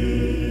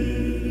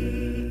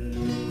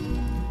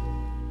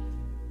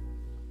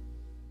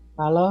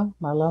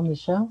 Malo,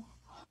 Michelle.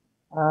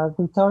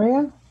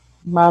 Victoria,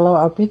 malo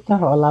apita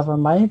o lava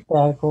mai te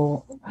ako.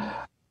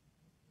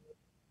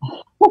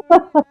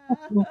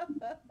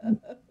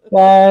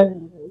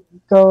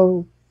 Ko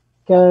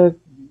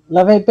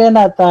lave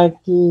pena ta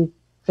ki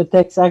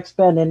Fitex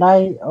Expert e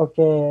nai o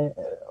ke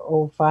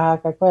o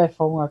whahaka koe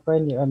whaunga koe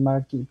ni o ma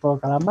ki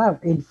programa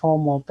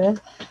informal pe.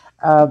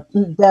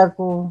 Te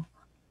ako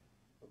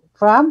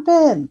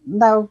whaampe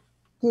nau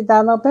ki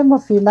tāno pe mo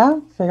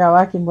whina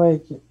whekawaki moe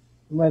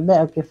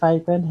mea o ke whai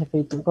koe he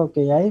whituko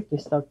ke iai ki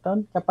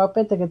Stockton. Ka pau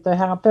pe te ke toi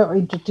hanga pe o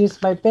introduce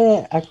mai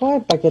pe a koe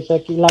pa ke toi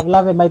ki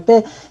lave mai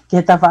pe ki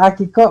he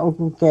tawhaaki ko o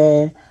ku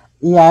ke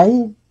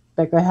iai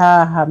pe koe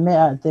ha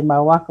mea te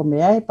mawako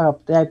me ai pa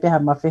te ai pe ha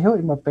mawhihu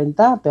i mo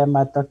Brenda pe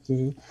ma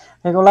toki.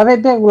 He ko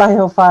lave pe ulahi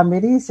ho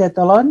whamiri se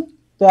toloni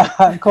pe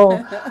ko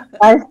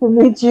nice to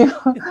meet you.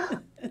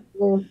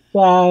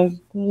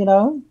 You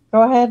know,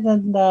 go ahead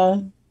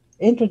and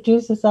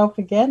introduce yourself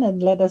again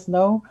and let us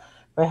know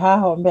pe ha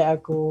ho me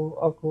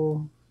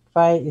aku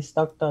whai i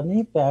Stockton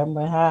ni pe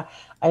me ha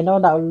I know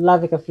na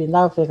lave ka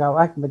finau pe ka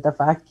waki me ta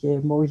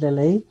whaaki mo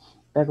ilelei.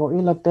 Pero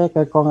ilo pe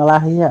ka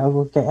kongalahi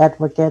o ke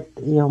advocate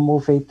I ho mo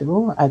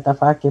feitu ai ta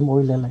whaake mo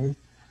ilelei.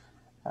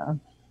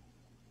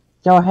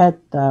 Go ahead,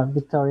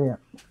 Victoria.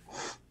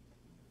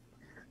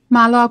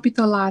 Malo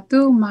apito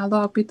latu,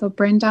 malo apito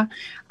Brenda.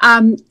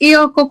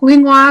 Io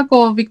kokuhingoa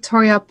ko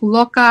Victoria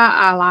Puloka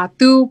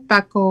latu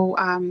bako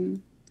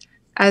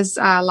as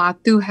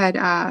latu had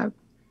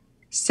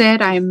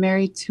said, I am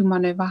married to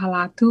Manevaha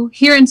Latu.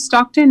 Here in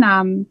Stockton,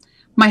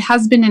 my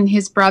husband and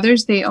his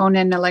brothers, they own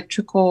an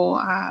electrical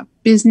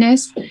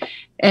business.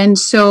 And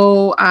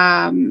so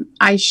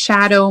I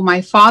shadow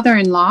my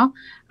father-in-law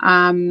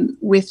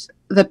with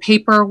the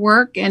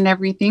paperwork and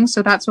everything.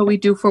 So that's what we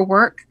do for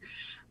work.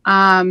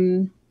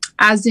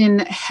 As in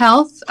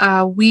health,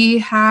 we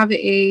have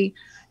a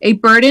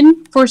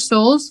burden for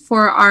souls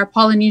for our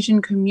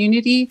Polynesian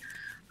community,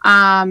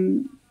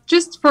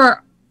 just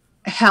for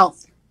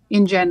health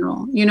in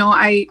general. You know,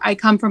 I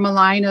come from a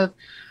line of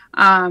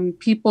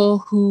people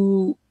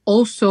who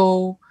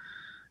also,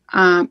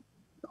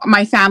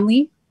 my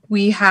family,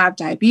 we have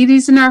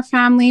diabetes in our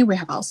family, we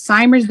have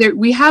Alzheimer's,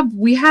 we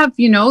have,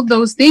 you know,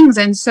 those things.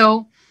 And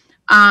so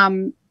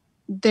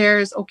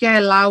there's,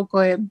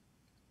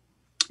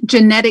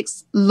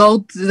 genetics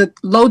loads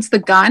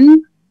the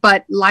gun,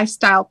 but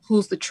lifestyle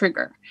pulls the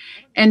trigger.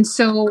 And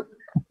so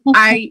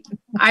I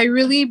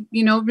really,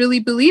 really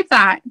believe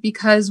that,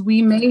 because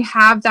we may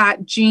have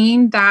that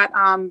gene that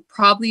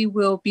probably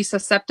will be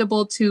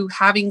susceptible to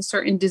having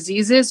certain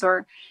diseases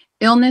or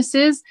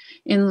illnesses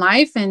in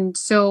life. And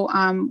so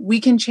we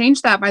can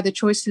change that by the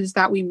choices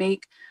that we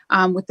make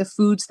with the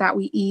foods that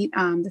we eat,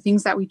 the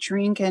things that we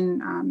drink,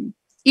 and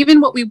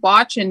even what we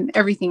watch and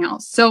everything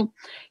else. So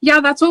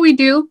yeah, that's what we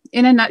do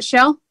in a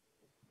nutshell.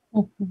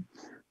 You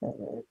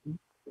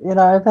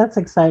know, that's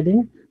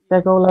exciting.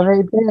 Te ko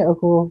lawe te o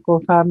ko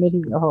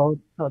family o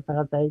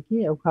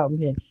tangataiki o ka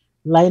ume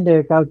lain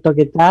de kau to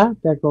kita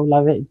pe ko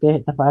lave pe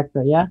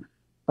tafakto ya.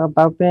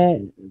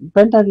 Pe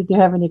Brenda, did you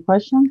have any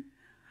question?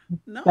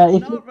 No, If you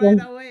not right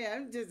can, away.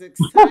 I'm just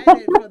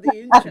excited for the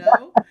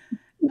intro.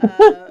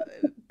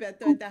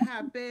 Beto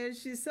Tahape,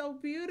 she's so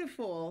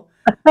beautiful.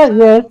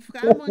 yes.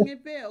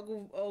 Framongepe,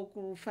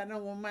 oku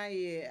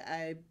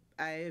fanongomai,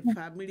 I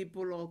family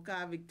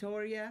Puloka,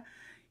 Victoria.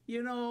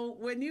 You know,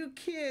 when you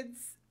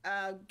kids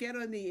get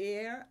on the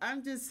air,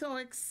 I'm just so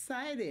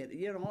excited.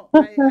 You know,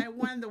 I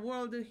want the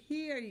world to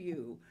hear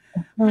you.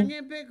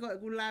 Hangepe ko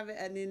gulave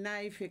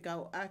aninai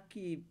fikau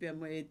aki pe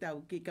mo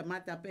etau ki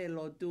kamata pe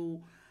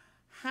lotu.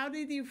 How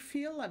did you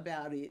feel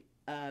about it,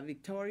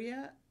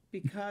 Victoria?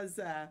 Because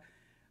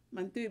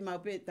mantui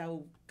maupe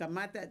tau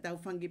kamata tau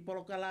fangi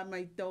polokala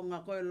mai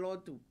tonga koe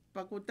lotu.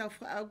 Paku tau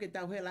au ke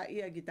tau hela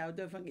ia ki tau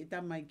tau fangi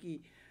tamai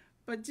ki.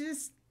 But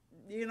just,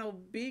 you know,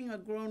 being a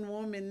grown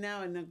woman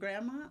now and a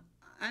grandma,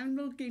 I'm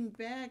looking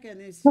back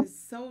and it's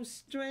just so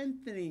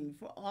strengthening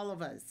for all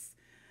of us.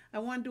 I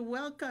want to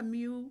welcome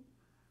you.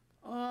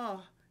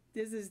 Oh,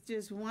 this is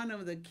just one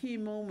of the key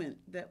moments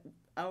that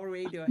our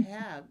radio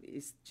have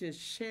is just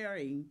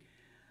sharing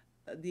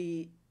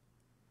the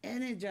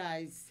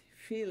energized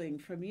feeling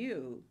from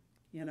you,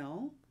 you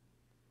know.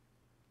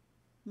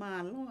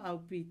 Malo au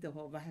pito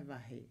ho vahe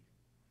vahe.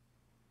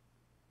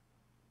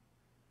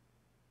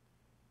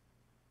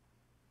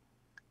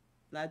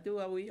 Latu,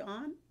 are we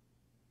on?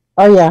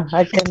 Oh yeah,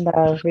 I can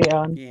be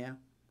on. Yeah.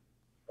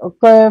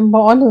 Okay,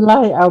 mo only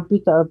lai au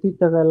pita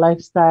the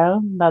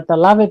lifestyle na ta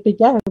lave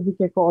pika he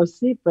ke ko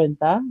osi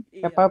Brenda.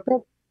 Yeah.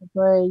 Kapapa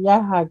ko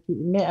ya ha ki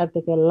me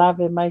ate ke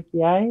lave mai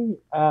ki ai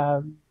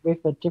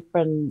with a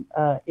different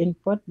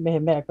input me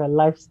ko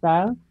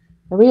lifestyle.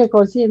 We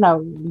ko si na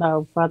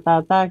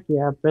patata ki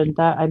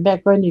Brenda ai me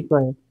ko ni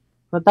ko.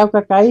 Ko tau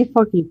ka kai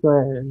fo ki ko.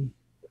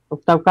 O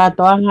tau ka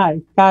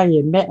toanga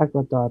kai me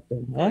ko to pe.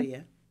 Oh,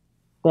 yeah.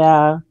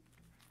 Te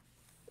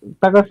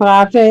pa ko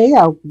fa fe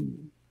ya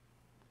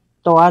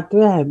to atu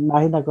e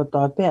mai na ko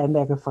to pe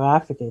me ko fa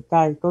fe ke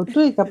kai ko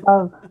tu ka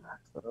pa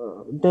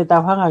te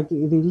tau hanga ki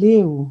i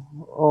liu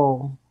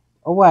o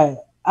wai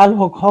al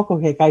hok hoko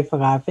ke kai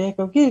fa fe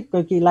ko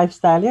ki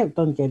lifestyle ya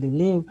ton ke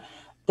liu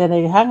te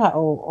nei hanga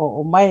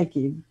o mai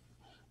ki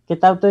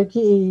tau to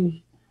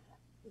ki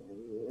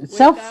Wake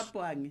self up,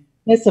 Wang.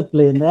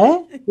 discipline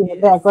ki me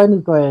Yes. ko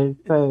ni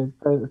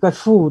ko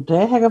food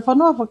he ka fa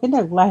no fo ki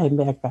na la he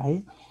me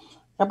kai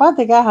ka pa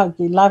te ka ha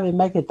ki lave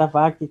me ke ta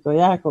fa ki ko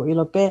ya ko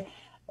ilo pe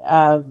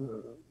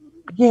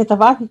Ge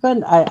tawaki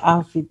kon ai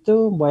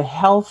awhitu mo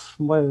health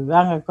mo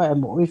ranga ko e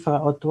mo uiwha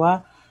o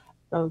tua.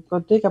 Ko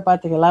tui ka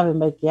pate ke lawe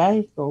mai ki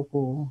ai ko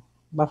ku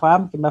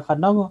mawhaam ki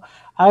mawhanongo.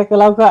 Hai ka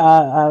lau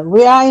ka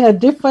we are in a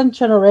different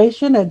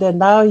generation and then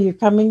now you're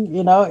coming,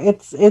 you know,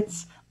 it's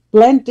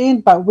blend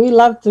in but we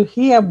love to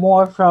hear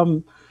more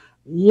from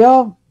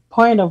your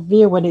point of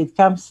view when it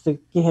comes to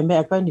ki he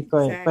mea koe ni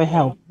koe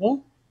health.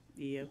 Exactly.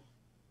 Yeah.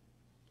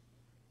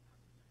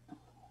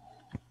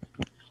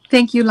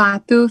 Thank you,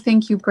 Latu.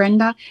 Thank you,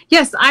 Brenda.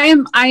 Yes, I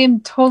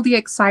am totally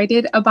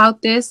excited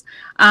about this.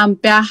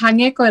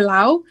 Beahange ko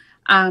lau.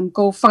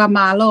 Go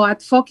whakamalo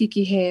at foki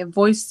ki he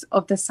Voice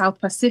of the South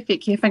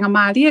Pacific. He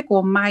whangamari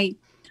ko mai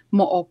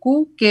mo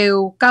oku ke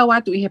u kau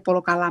atu i he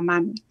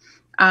polokalaman.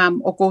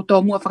 O ko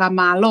tō mua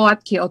whakamalo at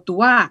ke o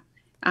tua.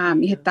 I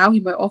he tau hi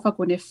mo ofa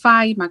ko ne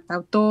whai, mak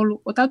tau tolu.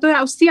 O tau toi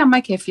au sia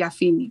mai ke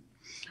whiawhini.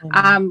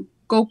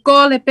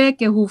 Ko le pe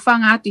ke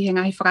hufanga atu he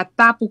ngahi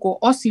whakatapu ko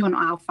osi hono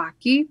au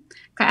whaki.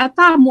 Ka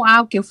ata mu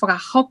au ke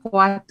whakahoko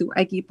atu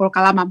ai ki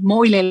polokalama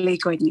mo i lele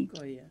koe ni.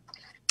 Oh, yeah.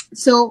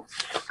 So,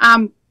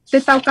 te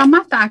tau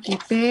kamata aki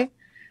pe,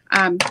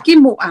 ki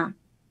mua,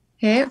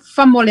 he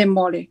whamole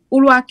mole.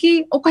 Ulu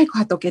aki, o kai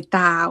kohato ke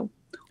tau.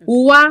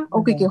 Ua,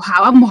 o ke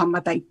hawa moha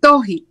mata i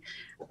tohi.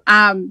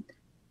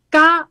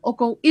 Ka o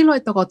ko ilo e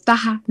toko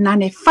taha, na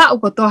ne whao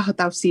ko toa ho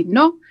tau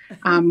sino,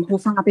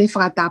 hufanga pe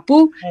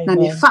whakatapu, na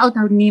ne whao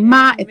tau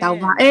nima, e tau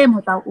wae,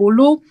 mo tau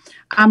ulu.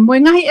 Mo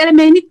ngahi ele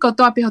meni ko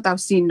toa pe ho tau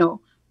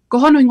sino. Ko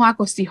hono ingoa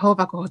ko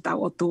Sihova ko ho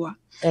tau o tua.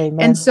 Amen.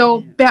 And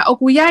so, pea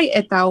oku iai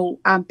e tau,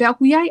 pea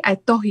oku iai ai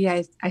tohi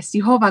ai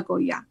Sihova ko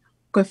ia,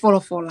 ko e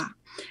wholofola.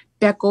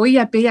 Pea ko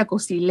ia pe ia ko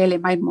si lele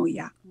mai mo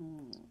ia.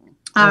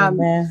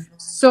 Amen.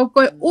 So,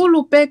 ko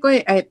ulu pe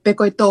koe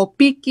tō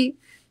piki,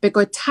 pe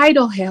koe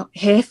title he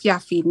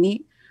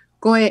whiawhini,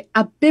 koe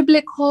a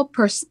biblical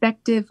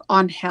perspective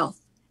on health.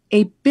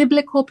 A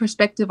biblical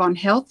perspective on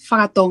health,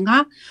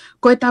 whakatonga,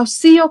 koe tau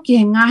sio ki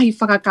he ngahi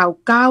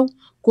whakakaukau,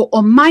 ko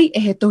o mai e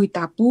he tohi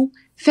tapu,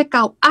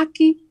 whekau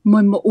aki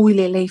mo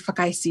uilelei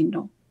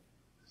whakaisino.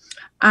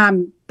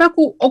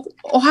 Paku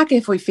o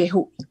hake foi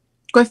whehui,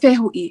 koe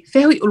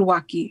whehui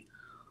uluaki.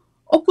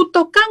 O ku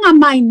tokanga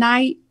mai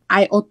nai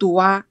ai o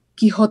tua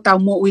ki ho tau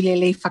mo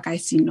uilelei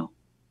whakaisino.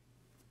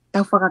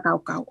 Tau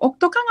whakakaukau. O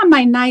tokanga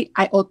mai nai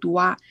ai o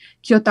tua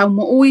ki o tau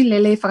mo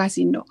uilelei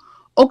whakaisino.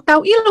 O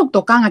tau ilo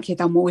tokanga ki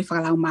tau mo ui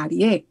whakalau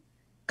mari e.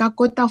 Ka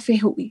koe tau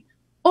whehui.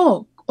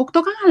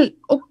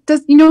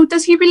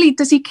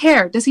 Does he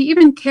care? Does he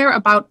even care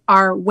about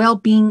our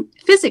well-being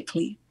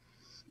physically?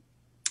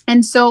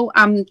 And so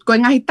ko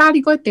ngahi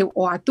tali ko te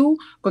o atu,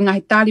 ko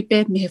ngahi tali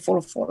pe me he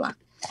folofola.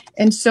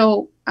 And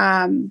so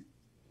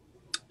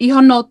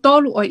ihono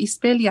tolu o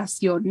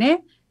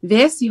espeliacione,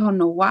 vesi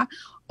hono wa,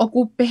 o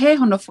ku pehe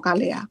hono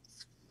whakalea.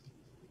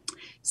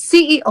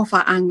 Sii o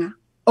whaanga,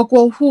 o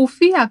ko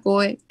huwhia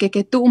koe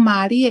ke tu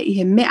marie I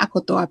he mea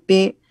kotoa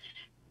pe,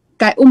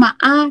 kai uma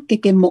a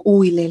ke mo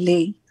ui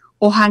lelei,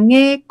 o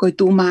hange koe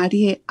tu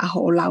marie a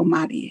ho o lau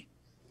marie.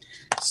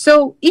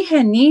 So,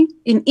 iheni,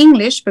 in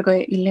English,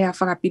 because ilea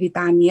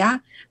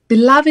whakapiritania,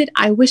 beloved,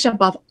 I wish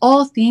above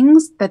all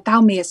things that thou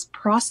mayest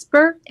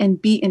prosper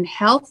and be in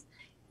health,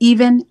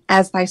 even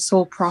as thy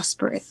soul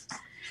prospereth.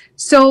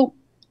 So,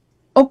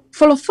 o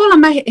wholofola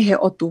mai he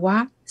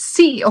otua,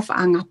 si of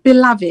anga,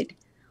 beloved,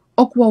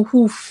 o kua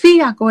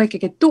huwhia koe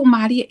ke tu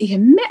maria I he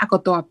mea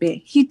kotoa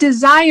pe. He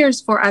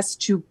desires for us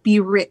to be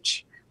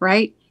rich,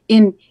 right?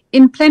 In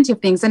plenty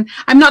of things. And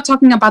I'm not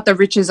talking about the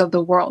riches of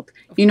the world.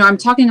 You know, I'm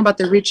talking about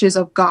the riches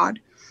of God.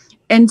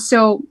 And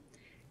so,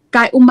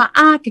 kai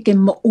umaa ke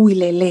mo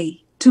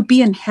uilele, to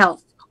be in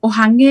health. O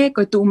hange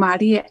ko tu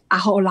marie a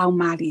ho lau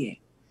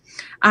marie.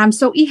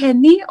 So ihe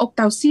ni o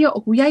tau sia o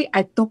kuyai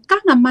ai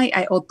tokanga mai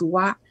ai o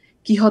tua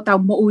ki ho tau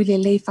mo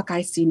uilele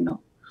whakai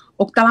sino.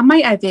 O tala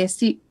mai ai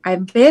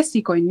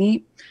vesi ko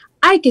ni,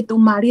 ai ke tu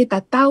marie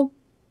ta tau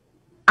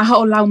a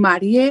ho lau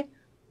marie,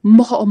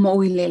 moho o mo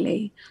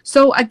uilele.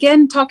 So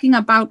again, talking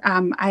about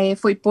I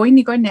foi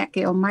poini go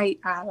neke o mai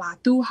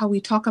latu, how we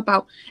talk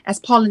about as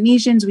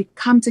Polynesians we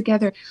come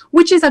together,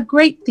 which is a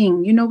great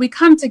thing. You know, we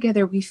come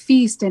together, we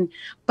feast,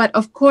 but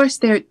of course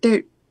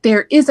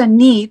there is a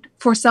need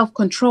for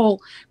self-control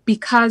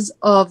because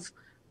of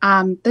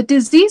the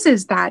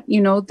diseases that you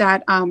know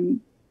that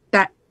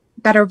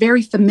are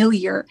very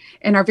familiar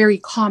and are very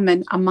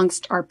common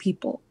amongst our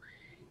people.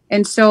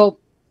 And so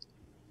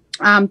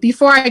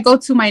before I go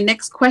to my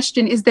next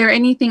question, is there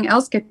anything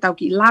else,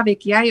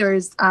 or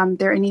is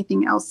there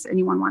anything else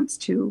anyone wants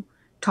to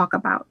talk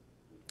about?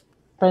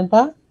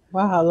 Brenda?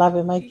 Wow,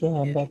 love mai ke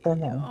he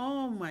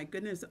Oh my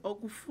goodness. O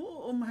fu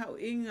hau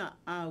inga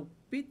au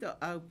pito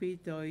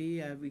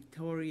I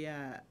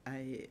Victoria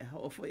ai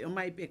o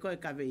mai pe koe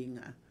ka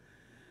inga.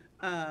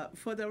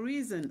 For the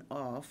reason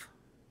of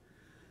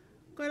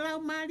ko lau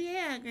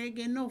maria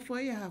ke no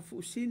foi ha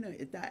fusino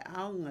e tai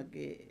aunga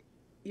ke,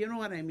 you know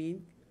what I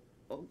mean?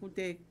 O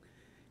kute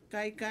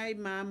kai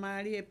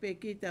maria pe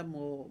kita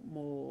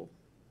mo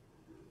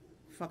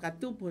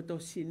whakatupu to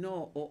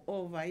sino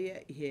o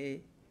vai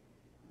he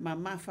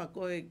mamafa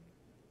koe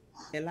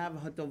e lava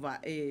hoto wa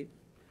e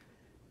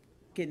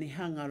ke ni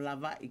hanga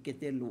lava I ke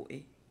te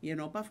lue. You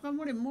know, pa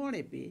more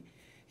pe.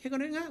 He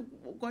kore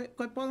koe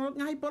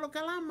ngai polo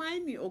kala mai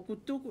ni o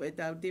kutuku e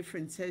tau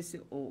differences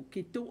o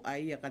ki tu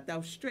ai ka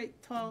tau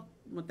straight talk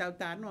mo tau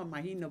tanoa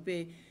mahino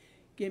pe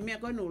ke mea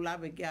koe no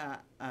lava ke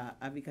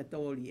a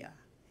Victoria.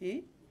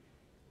 He?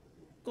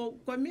 Ko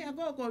mea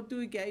ko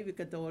tui ke a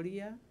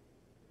Victoria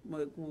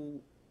mo ku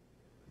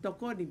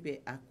tokoni pe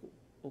aku.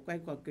 O kai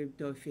ko ke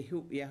to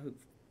whihu I ahu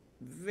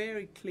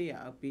very clear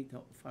a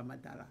pito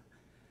whamatala.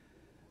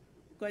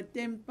 Ko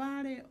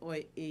tempare o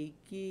e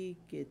ki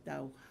ke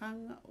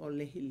tauhanga o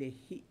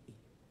lehi.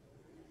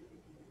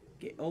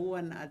 Ke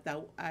oana a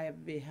tau ai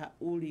veha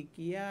uri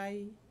ki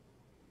ai.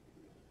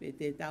 Pe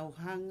te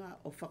tauhanga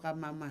o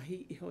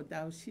whakamamahi I ho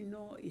tau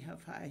sino I ha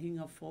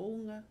whaahinga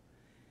whaunga.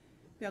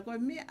 Pea koe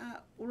mea,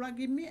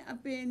 uraki mea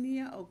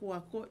pēnia o kua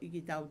ko I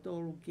ki tau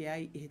tolu ki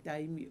ai I he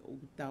taimi o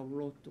tau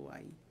loto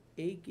ai.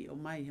 Eiki o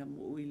mai ha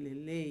mo ui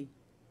lelei.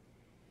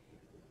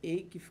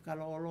 Eiki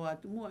whakalolo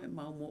atu mua e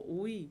mau mo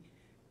ui.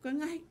 Ko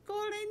ngahi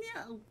kore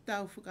nia o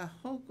tau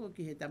whakahoko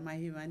ki he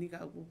tamahi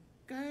manika o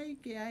kai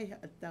ke ai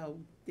a tau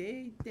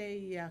te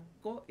ia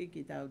ko I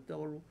ki tau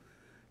tolu.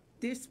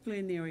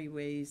 Disciplinary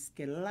ways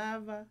ke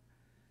lava,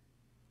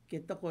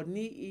 ke toko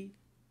nii,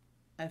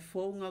 ai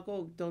whaunga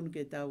ko tonu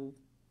ke tau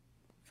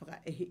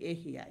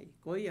whakaehi ai.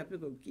 Ko ia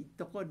piko ki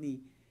toko ni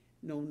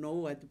no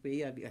atu pe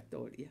ia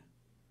Victoria.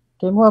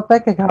 Ke mua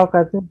peke ka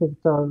hoka te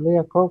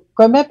Victoria. Ko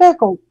me pe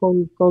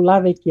ko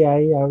lave ki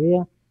ai au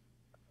ia.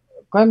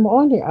 Koe mo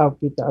oni au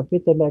pita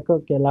me ko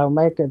ke lau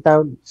mai ke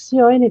tau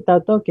sio ini tau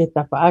to ke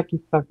tapaaki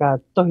whaka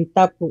tohi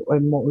tapu o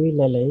mo ui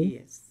lelei.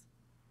 Yes.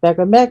 Pea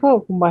koe me ko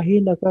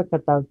kumahina ko ka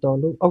tau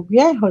tolu. O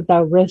kiai ho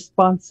tau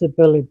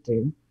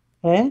responsibility.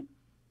 He?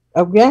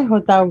 O kiai ho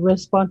tau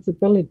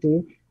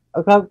responsibility.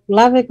 O ka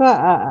lave ko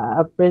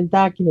a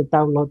Brenda ki he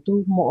tau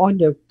lotu. Mo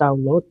oni o tau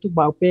lotu.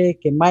 Mau pe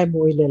ke mai mo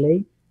ui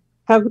lelei.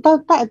 Ka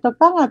tau tae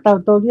tokanga tau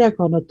tolia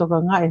kono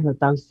toka ngai ho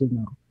tau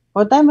sino.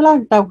 O taime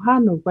lang tau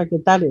hanu kwa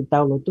ke tali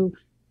tau lotu.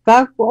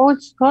 Ka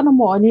kono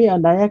mo oni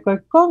anaya kwa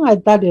konga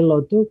tali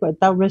lotu kwa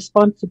tau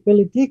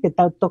responsibility ke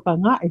tau toka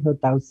ngai ho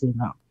tau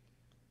sino.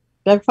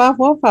 Pea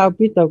whawha au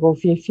pito ko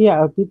fia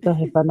au pito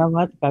he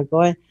whanau ka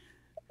koe.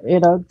 You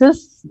know,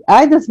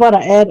 I just want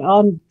to add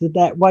on to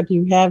that what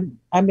you have.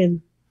 I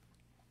mean,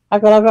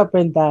 Akalaga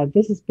Brenda,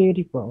 this is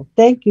beautiful.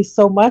 Thank you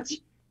so much.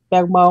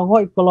 Pea mau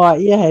hoi koloa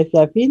ia he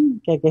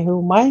whiapin, ke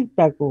hu mai,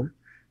 pea ko.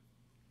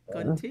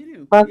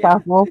 Continue.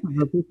 Pita.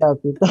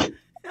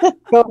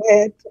 Go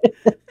ahead.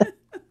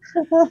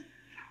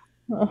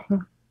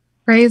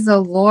 Praise the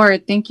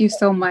Lord. Thank you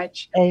so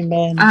much.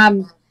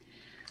 Amen.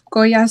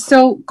 Goya,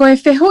 so goe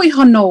feho I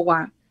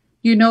honoa,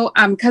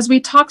 because we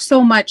talk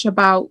so much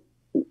about,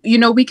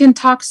 we can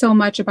talk so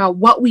much about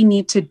what we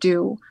need to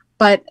do,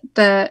 but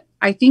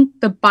I think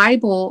the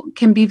Bible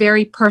can be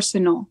very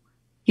personal.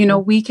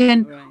 We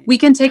can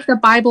take the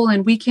Bible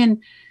and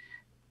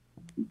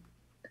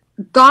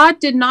God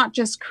did not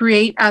just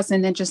create us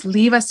and then just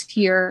leave us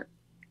here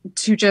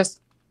to just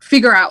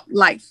figure out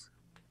life.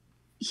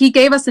 He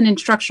gave us an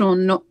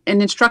instructional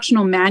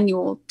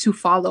manual to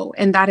follow,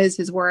 and that is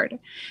his word.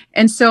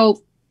 And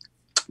so,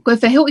 koe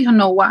wheheu I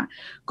honoa,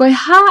 koe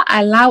ha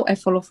ai lau e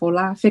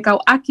wholofola,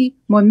 whekau aki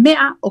mo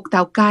mea o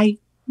tau kai,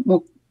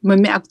 mo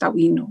mea o tau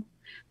inu.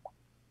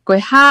 Koe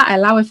ha ai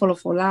lau e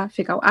wholofola,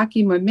 whekau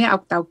aki mo mea o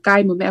tau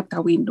kai, mo mea o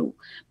tau inu.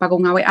 Pako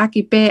ngawe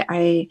aki pe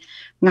ai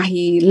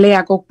ngahi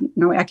lea ko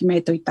ngawe aki me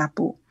toi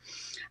tapu.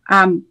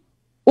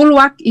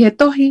 Uluak I he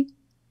tohi,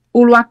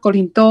 uluak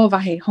kolinto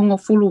vahe hongo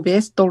fulu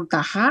ves tolu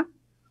taha,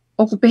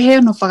 o ku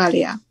pehe no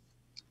whakalea.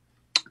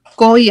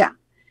 Koia,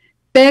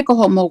 pe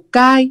koho mo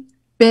kai,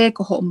 pe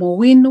koho mo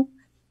winu,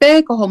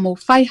 pe koho mo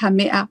whai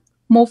hamea,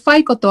 mo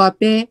whai kotoa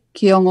pe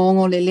ki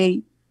ongo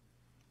lelei.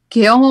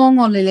 Ki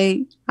ongo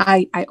lelei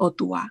ai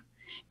otua.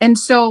 And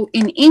so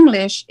in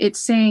English, it's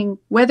saying,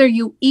 whether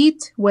you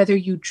eat, whether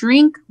you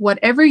drink,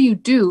 whatever you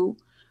do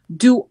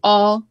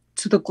all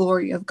to the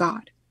glory of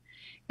God.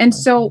 And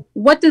so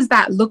what does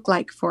that look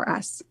like for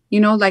us? We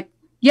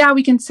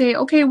can say,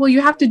 okay, well,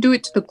 you have to do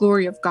it to the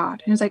glory of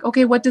God. And it's like,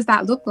 okay, what does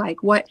that look like?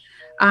 So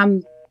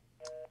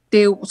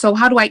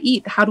how do I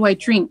eat? How do I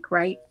drink?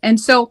 Right? And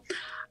so,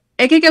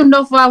 no, I'm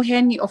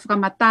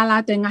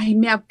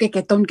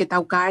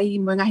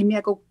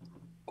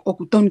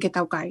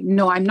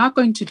not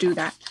going to do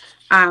that.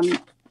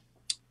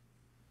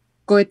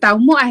 Ko tau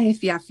mo ahe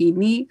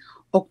fiafini,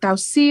 o tau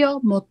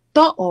sio mo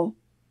to'o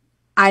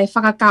ai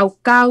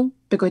whakakau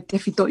peko te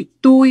whito I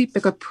tui,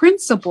 peko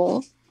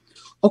principle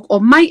o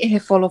mai e he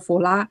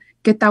wholofola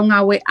ke tau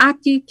ngawe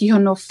aki ki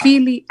hono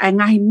fili ai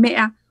ngahi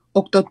mea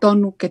o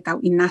totonu ke tau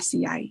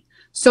inasi ai.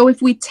 So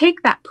if we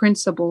take that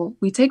principle,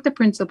 we take the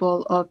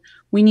principle of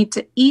we need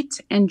to eat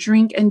and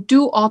drink and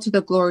do all to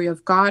the glory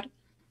of God.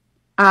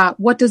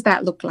 What does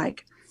that look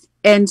like?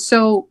 And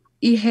so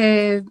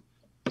ihe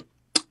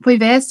poi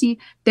vesi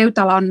teu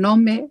tala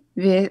nome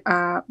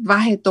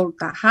vahe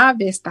toltaha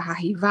vestaha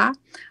hiva.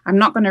 I'm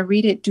not going to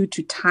read it due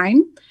to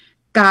time.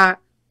 Ka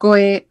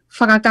koe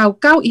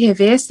whakakaukau ihe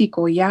vesi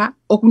ko ia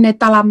o kune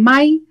tala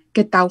mai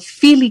ke tau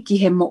fili ki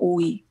he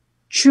mo'ui.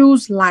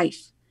 Choose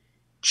life.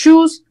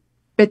 Choose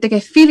pe te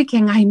ke fili ke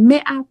ngahi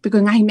mea, pe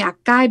koe ngahi mea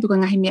kai, pe koe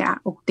ngahi mea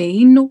o te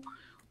inu,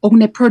 o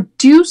kune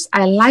produce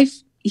a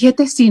life ihe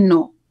te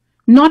sino.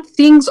 Not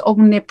things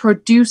ogne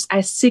produce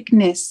a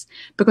sickness,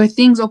 because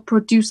things will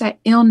produce a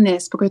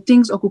illness, because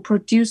things will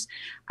produce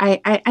a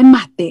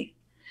mate.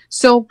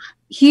 So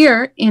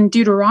here in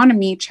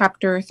Deuteronomy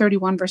chapter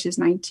 31 verses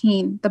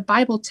 19, the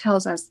Bible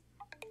tells us,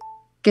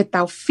 "Get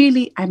thou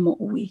fili ai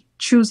mo'ui,"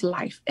 choose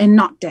life and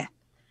not death.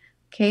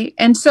 Okay,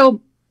 and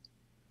so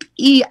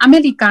I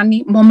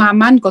Amerikani mo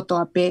maman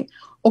kotoape.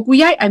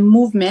 Okuyai a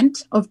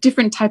movement of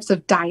different types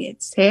of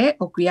diets. He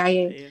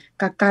okuyai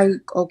kakau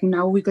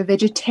okunaui go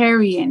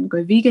vegetarian,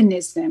 go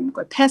veganism,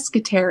 go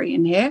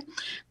pescatarian. He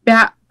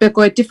be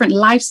go different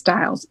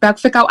lifestyles. Be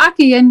whekau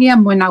aki enia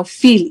mo nau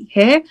fili.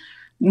 He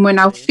mo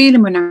nau fili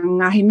mo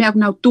ngahi mea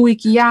nau tui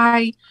ki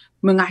ai,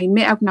 mo ngahi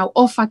mea nau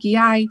ofa ki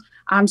ai.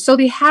 So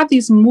they have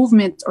these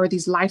movements or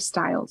these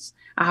lifestyles.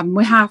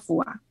 Mo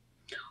hafua.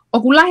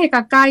 Okulahe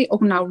kakai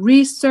okunau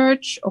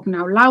research,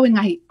 okunau lau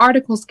ngahi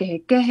articles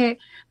kehe.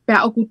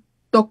 Pea oku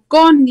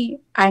tokoni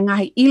ai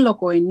ngahi ilo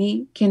koe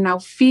ni ke nau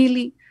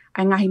fili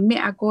ai ngahi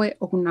mea koe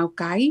oku nau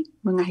kai,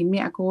 ma ngahi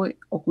mea koe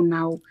oku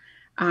nau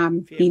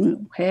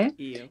inu, he?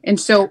 And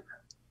so,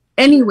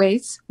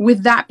 anyways,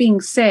 with that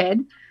being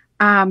said,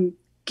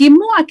 ki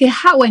mua ke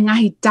hau ai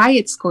ngahi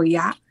diets ko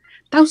ia,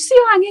 tau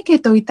sio ange ke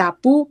toi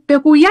tapu, pe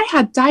ku iai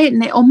ha diet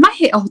ne o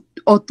mahe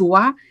o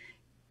tua,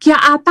 kia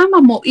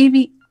atama mo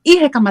iwi I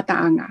he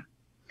kamataanga.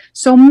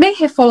 So me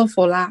he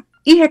wholofola, I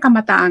he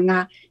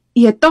kamataanga, I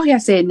he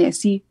tohia se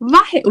nesi,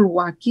 vahe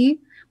uluaki,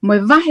 mo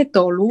vahe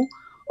tolu,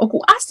 o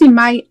ku asi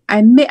mai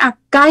ai mea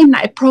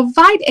kaina e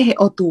provide e he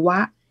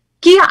otua,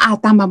 kia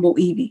atama mo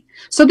iwi.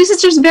 So this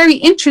is just very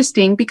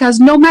interesting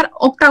because no matter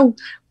o tau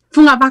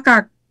funga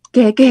waka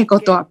ke he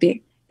kotoa pe,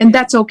 and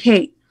that's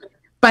okay.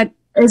 But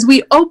as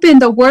we open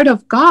the word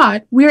of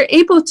God, we're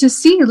able to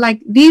see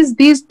like these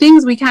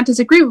things we can't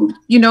disagree with.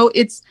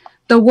 It's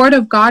the word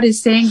of God is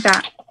saying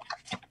that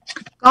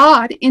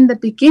God in the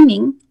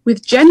beginning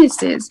with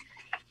Genesis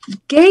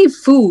gave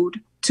food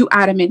to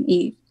Adam and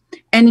Eve.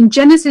 And in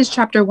Genesis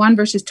chapter 1,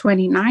 verses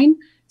 29,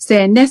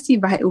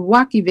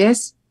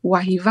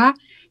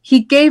 he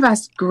gave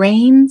us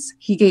grains,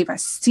 he gave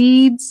us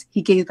seeds,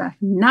 he gave us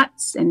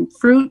nuts and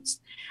fruits.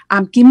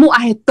 And then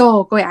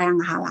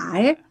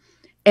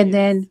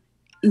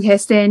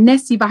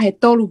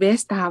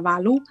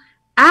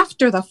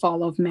after the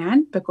fall of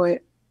man, because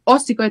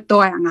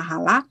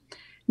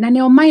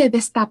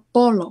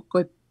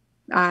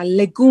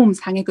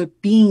legumes hange ko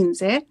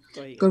beans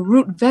ko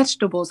root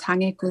vegetables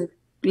hange ko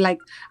like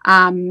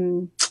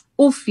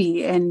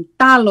ufi and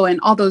talo and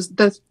all the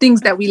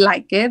things that we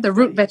like the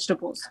root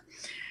vegetables.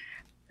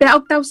 Pe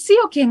au tau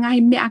sio ke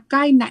ngai me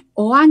akai na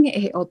oange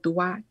e o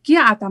tua kia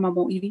atama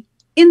mo iwi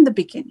in the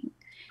beginning.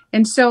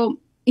 And so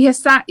ihe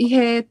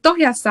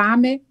tohia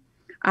same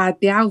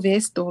te au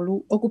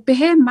vestolu o ku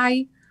pehe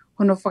mai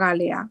hono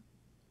whakalea.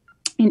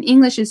 In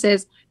English it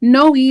says,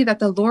 know ye that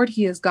the Lord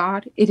he is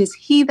God, it is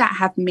he that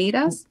hath made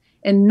us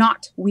and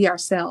not we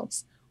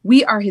ourselves.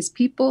 We are his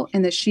people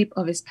and the sheep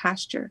of his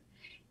pasture.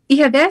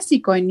 Ihe vesi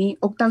koe ni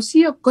o tau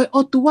sio koe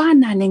o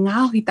tuana ne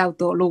ngao hi tau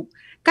tolu.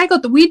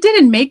 We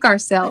didn't make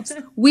ourselves.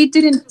 We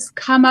didn't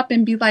come up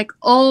and be like,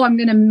 oh, I'm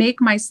going to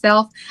make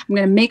myself. I'm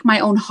going to make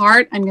my own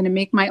heart. I'm going to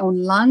make my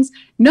own lungs.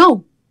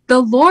 No, the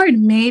Lord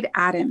made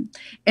Adam.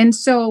 And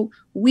so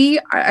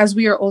as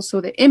we are also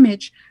the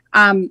image,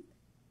 how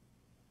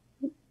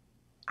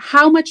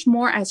much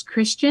more as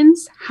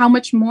Christians, how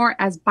much more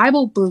as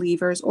Bible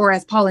believers or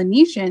as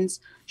Polynesians,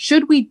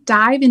 should we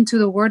dive into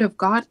the Word of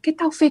God? Ke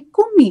tau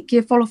whekumi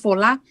ke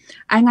wholofola,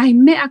 ai ngai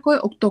mea koe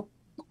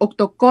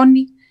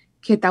oktokoni,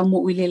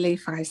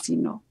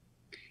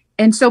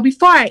 and so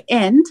before I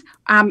end,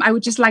 I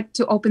would just like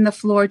to open the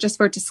floor just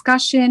for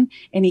discussion,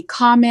 any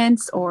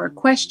comments or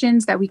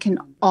questions that we can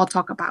all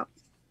talk about.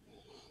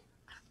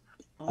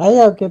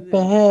 Ayaw ke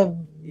pehe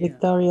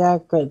Victoria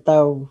ke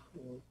tau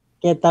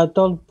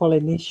tol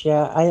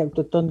Polynesia, ayaw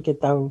tutun ke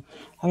tau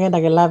hangin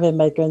nage lave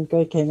mai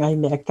koe ke ngai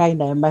me akai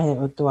na mahe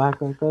o tua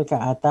koe ka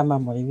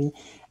atama mo iwi.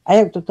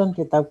 Ayaw tutun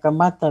ke tau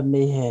kamata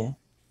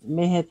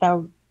mehe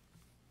tau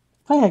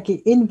Kaya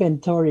ki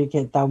inventory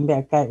ke tau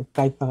mea kai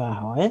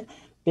paraho,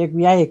 Pek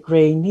wiai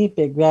grainy,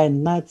 pek wiai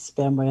nuts,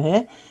 pe mo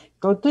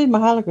Ko tui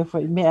mahala ke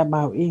fo mea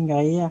mau inga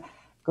ia.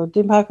 Ko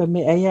tui mahala ke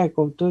mea ia,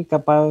 ko tui ka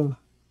pau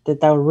te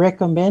tau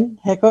recommend.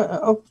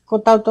 Ko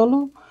tau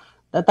tolu,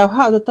 tau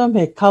hao te tom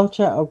he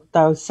culture of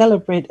tau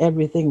celebrate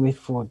everything with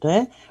food,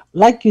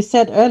 Like you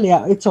said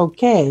earlier, it's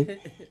okay.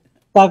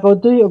 Ta ko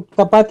tui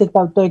ka pau te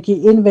tau toi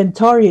ki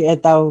inventory e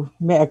tau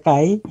mea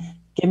kai.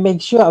 Ke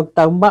make sure o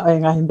tau mao e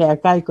ngahi mea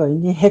kai ko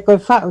ni he koe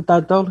wha o tau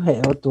tolu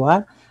he o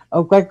tua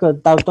o koe ko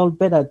tau tolu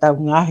pera tau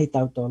ngahi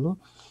tau tolu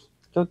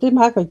ko te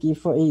maha ki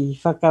fo i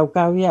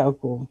whakaukau ia o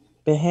ko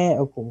pehe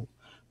o ko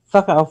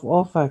whaka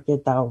ofa ke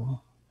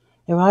tau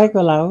he wahe ko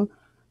lau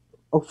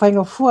o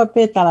whaingo fua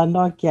pe tala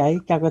noa ki ai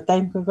ka ko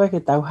taim ko koe ke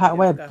tau how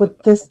I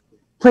put this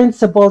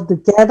principle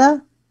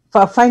together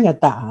wha whainga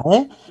taa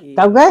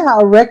tau gai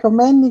ha o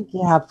recommend ni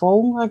ki ha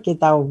whaunga ke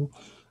tau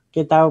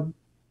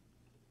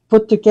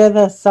put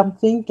together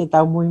something ke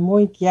tau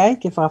mui ki ai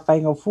ke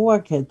whawhainga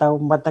fua ke tau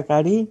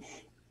matakari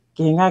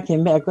ke ngā ke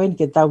mea koe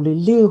ke tau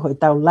liliu hoi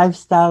tau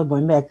lifestyle mo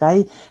mea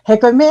kai he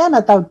koe mea na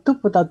tau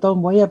tupu tau tau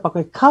mo ia pa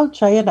koe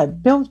culture ia na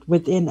built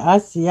within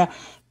us ia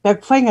pe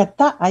whainga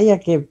ta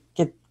ia ke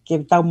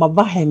tau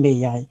mawahe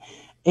me ai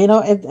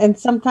and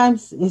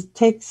sometimes it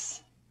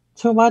takes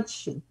too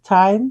much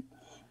time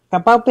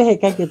ka pau pehe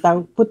kai ke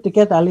tau put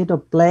together a little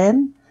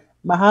plan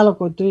mahalo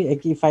ko tui e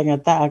ki whainga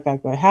taa ka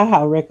koe.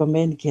 Haha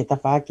recommend ki he ta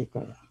whaaki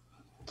koe.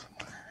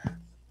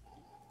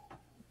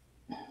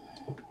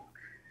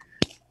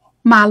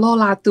 Malo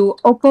latu.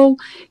 Oko,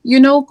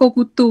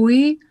 koku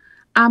tui,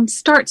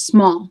 start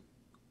small.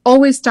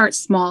 Always start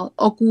small.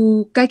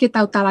 Oku kai ke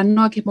tau tala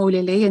noa ke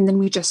maulele, and then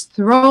we just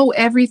throw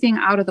everything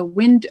out of the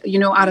window,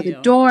 out of the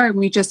door, and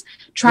we just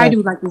try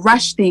to like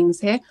rush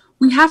things,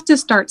 We have to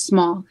start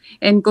small.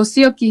 And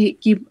Gosio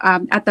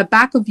at the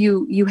back of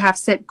you have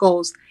set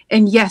goals.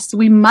 And yes,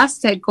 we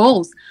must set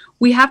goals.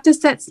 We have to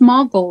set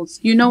small goals.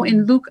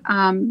 In Luke,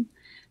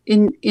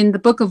 in the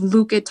book of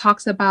Luke, it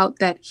talks about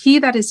that he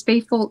that is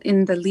faithful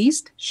in the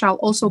least shall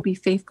also be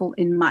faithful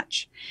in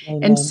much.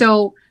 Amen. And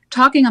so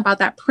talking about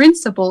that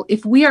principle,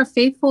 if we are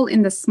faithful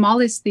in the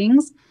smallest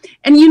things,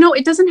 and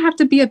it doesn't have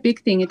to be a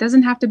big thing. It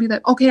doesn't have to be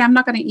like, okay, I'm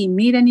not going to eat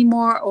meat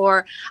anymore,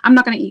 or I'm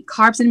not going to eat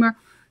carbs anymore.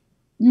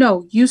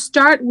 No, you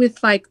start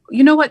with like,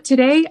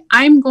 today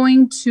I'm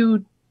going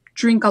to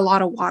drink a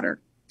lot of water.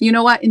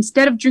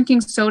 Instead of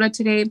drinking soda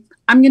today,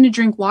 I'm going to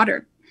drink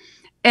water.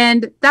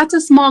 And that's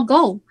a small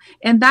goal.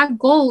 And that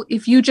goal,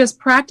 if you just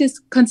practice,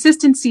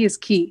 consistency is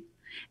key.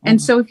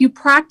 And so if you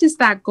practice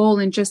that goal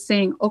and just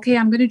saying, okay,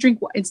 I'm going to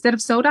drink, instead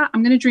of soda,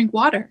 I'm going to drink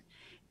water.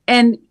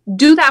 And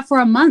do that for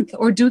a month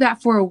or do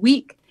that for a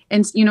week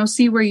and,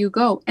 see where you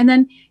go. And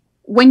then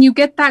when you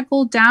get that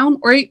goal down,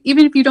 or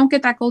even if you don't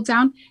get that goal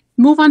down,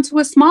 move on to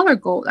a smaller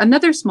goal,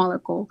 another smaller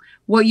goal.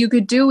 What you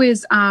could do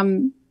is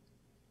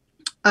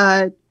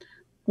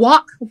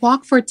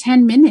walk for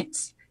 10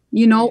 minutes,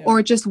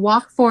 or just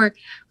walk for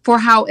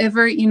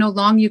however,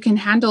 long you can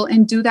handle,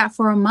 and do that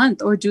for a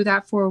month or do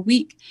that for a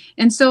week.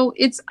 And so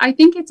I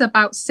think it's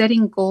about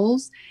setting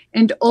goals,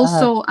 and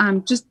also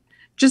just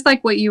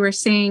like what you were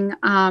saying,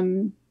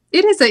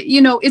 it is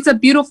it's a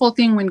beautiful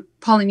thing when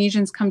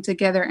Polynesians come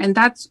together, and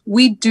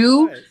we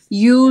do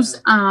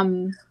use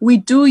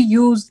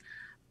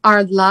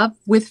our love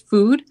with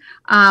food.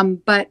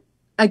 But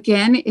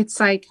again, it's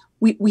like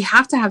we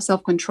have to have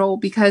self-control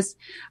because,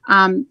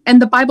 and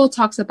the Bible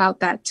talks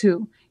about that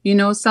too. You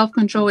know,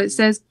 self-control, it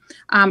says,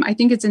 I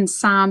think it's in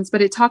Psalms,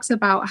 but it talks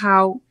about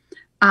how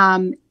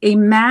a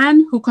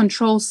man who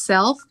controls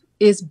self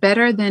is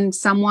better than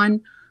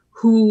someone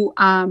who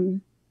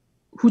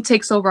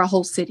takes over a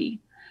whole city.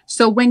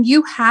 So when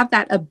you have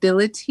that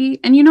ability,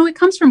 and you know, it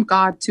comes from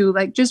God too,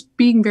 like just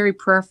being very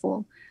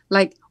prayerful.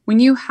 Like when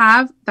you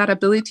have that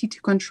ability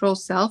to control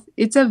self,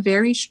 it's a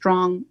very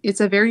strong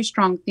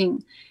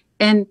thing.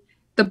 And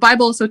the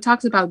Bible also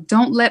talks about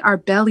don't let our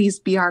bellies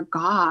be our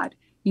God.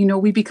 You know,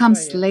 we become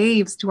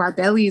slaves to our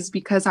bellies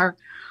because our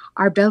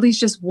bellies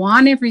just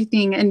want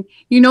everything. And,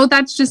 you know,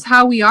 that's just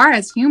how we are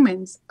as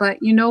humans.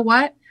 But you know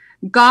what?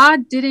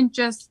 God didn't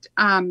just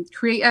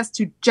create us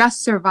to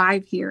just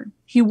survive here.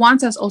 He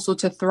wants us also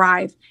to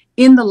thrive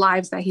in the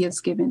lives that he has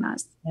given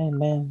us.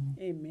 Amen.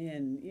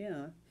 Amen.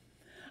 Yeah.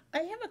 I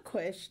have a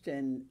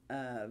question,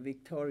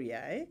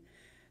 Victoria.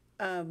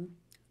 Ko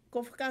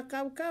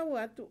whakakaukau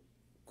atu,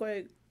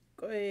 koe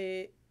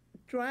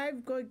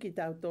drive koe ki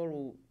tau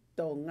tolu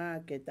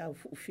Tonga ke tau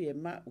fuwhia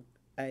mau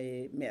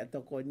ai mea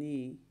toko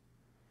ni.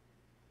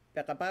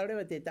 Peka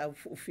paurewa te tau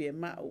fuwhia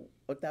mau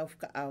o tau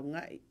whakaau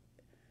ngai.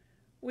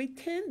 We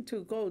tend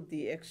to go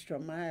the extra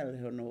mile,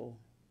 hono,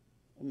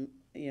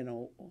 you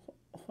know,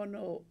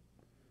 hono,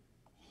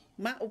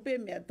 ma upe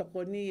mea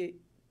toko ni,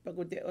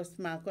 pako te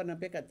osma kona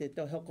peka te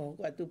to hoko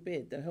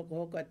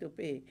hoko atu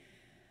pe,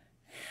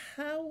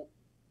 How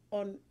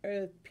on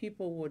earth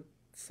people would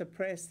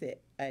suppress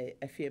it, I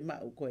fear ma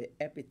uko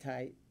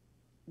appetite,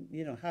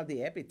 you know, how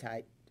the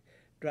appetite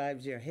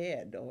drives your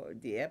head, or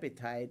the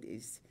appetite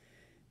is,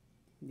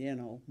 you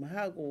know,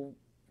 mahago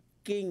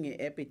king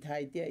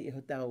appetite ya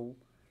iho tau,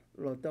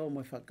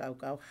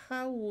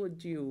 how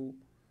would you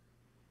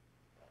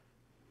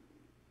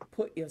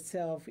put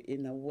yourself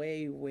in a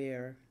way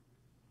where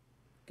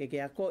ke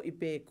ako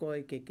ipe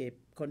koe ke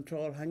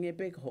control hange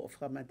pe ko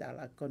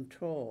whamatala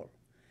control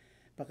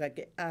paka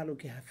ke alu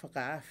ke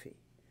whakaafi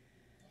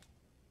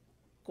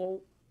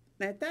ko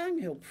na tang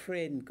help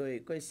friend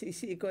koe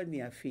si ko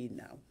ni a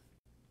finau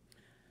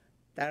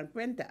tan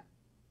Brenda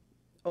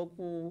o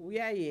ku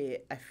ia e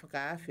a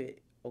whakaafi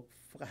o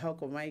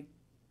whakahoko mai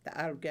ta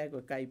alu ke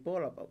ko kai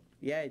pola ba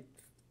ia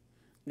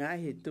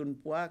ngahi tun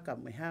puaka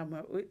me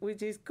hama,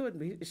 which is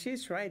good.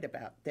 She's right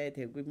about that.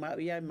 You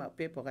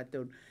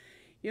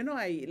know,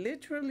 I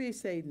literally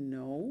say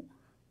no,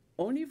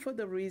 only for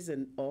the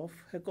reason of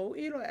I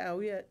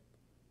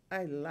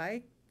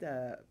like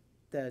the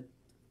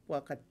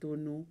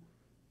wakatunu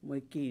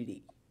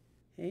moikiri.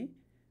 Eh?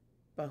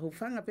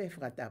 Bahufanga pe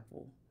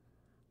whakatapu.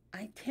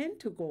 I tend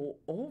to go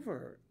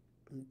over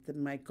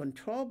my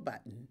control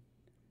button.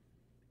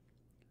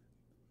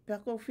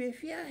 Pako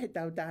whiawhia he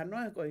tau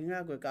tānoa ko i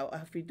ngā koe kau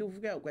awhitu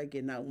whia o koe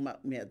ke nā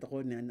umak mea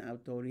tōne nā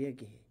autoria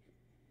ke.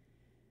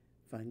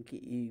 Whanki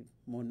I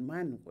mon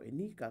manu koe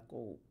ni ka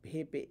ko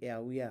hepe e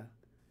au ia.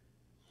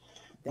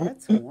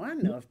 That's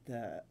one of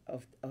the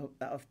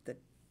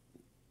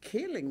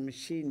killing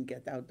machine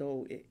ke tau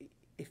tō.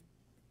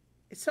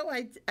 So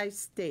I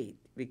stayed,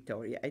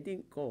 Victoria. I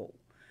didn't go.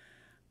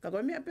 Ka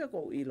koe mea pia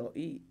ko ilo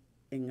I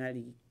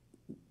engari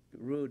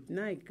rude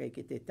nai kai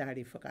ke te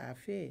tari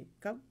whakawhe.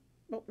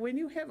 But when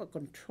you have a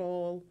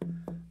control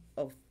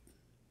of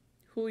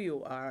who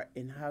you are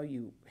and how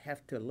you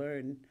have to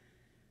learn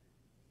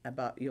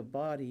about your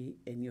body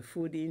and your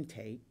food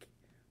intake,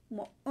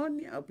 you're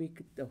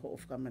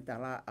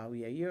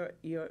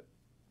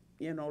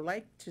you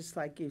know, just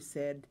like you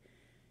said,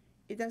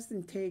 it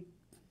doesn't take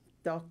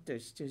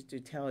doctors just to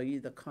tell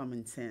you the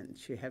common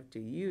sense you have to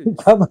use.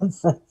 Common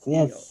sense,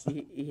 yes.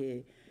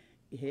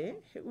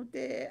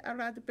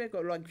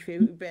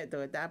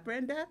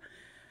 Brenda,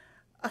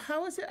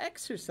 how was your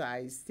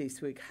exercise this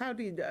week?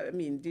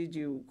 Did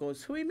you go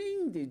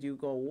swimming? Did you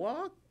go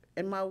walk?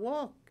 And my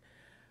walk,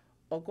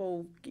 o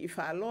go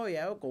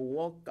kifaloya, o go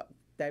walk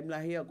time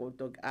lahi, o go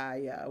tog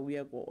aya, we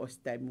go os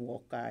time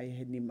walk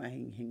ay ni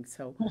mahing.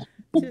 So,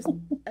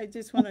 I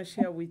just want to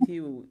share with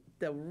you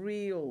the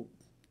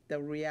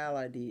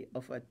reality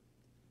of a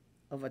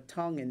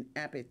Tongan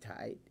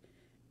appetite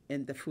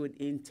and the food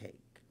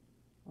intake,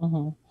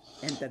 and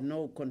the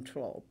no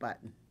control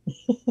button.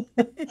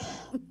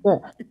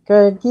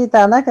 Ki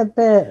tāna ka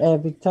te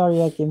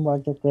Victoria ki mua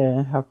ke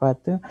te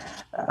hapatu,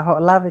 ho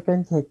lawe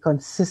kon te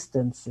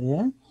consistency,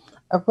 eh?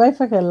 A koe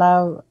whake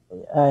lau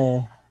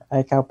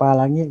ai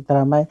kaupalangi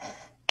tara mai,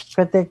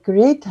 ko te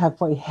create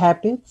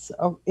habits,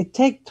 it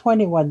take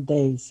 21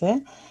 days, eh?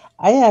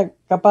 Aia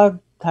kapau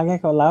tange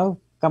ko lau,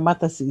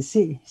 kamata si,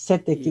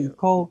 sete ki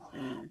ko,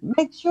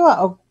 make sure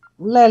o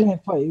lel he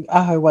foi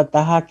ahoi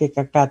wataha ke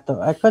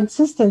kakato. A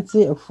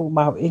consistency o fu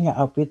mahu inga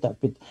au pita.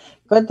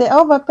 Ko te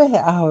awa pehe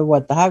ahoi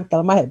wataha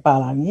talma he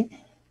palangi.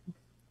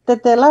 Te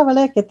lawa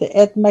le ke te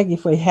et magi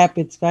foi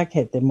habits ka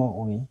ke te mo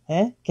ui.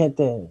 Ke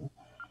te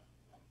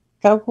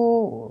kau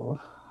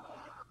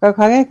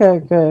kange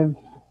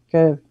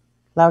ke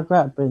lau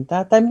kwa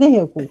Brenda. Taim ne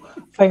he ku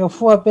whainga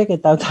fua pe ke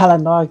tau tala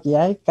noa ki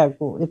ai.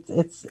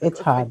 It's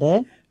hard,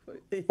 eh?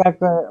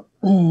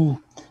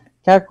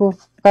 Kaku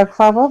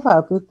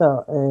whawawha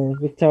puto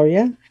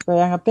Victoria. Ko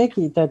anga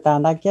peki te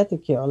tāna kia tu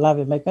ki o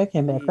lawe me kai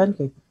ke mea kon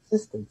ko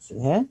consistency,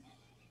 he?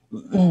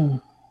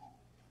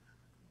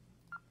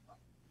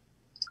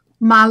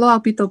 Malo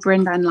apito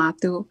Brenda and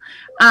Latu.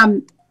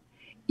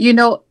 You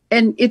know,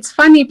 and it's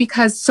funny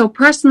because so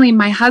personally,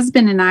 my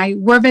husband and I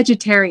were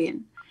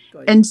vegetarian.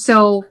 And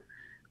so,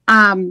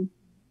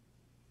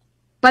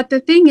 but the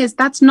thing is,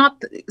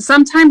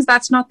 sometimes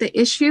that's not the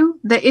issue.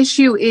 The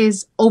issue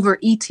is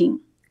overeating.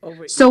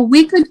 So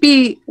we could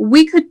be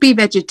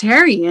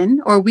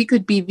vegetarian or we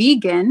could be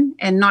vegan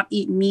and not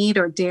eat meat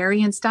or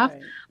dairy and stuff,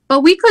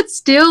 but we could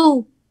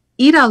still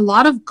eat a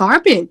lot of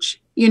garbage,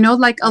 you know,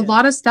 like a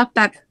lot of stuff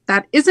that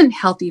isn't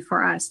healthy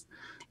for us.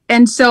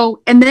 And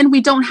so, and then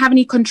we don't have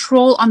any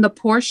control on the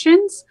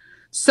portions.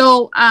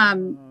 So I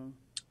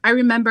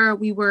remember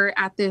we were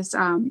at this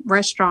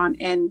restaurant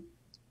and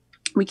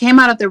we came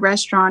out of the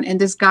restaurant and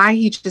this guy,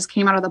 he just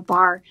came out of the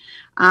bar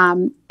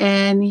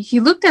and he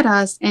looked at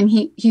us and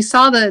he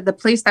saw the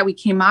place that we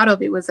came out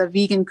of. It was a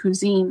vegan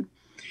cuisine.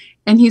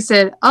 And he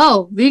said,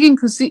 "Oh, vegan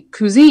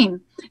cuisine."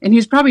 And he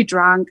was probably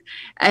drunk.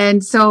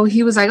 And so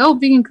he was like, "Oh,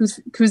 vegan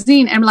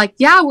cuisine." And I'm like,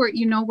 "Yeah,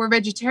 we're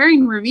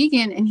vegetarian, we're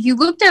vegan." And he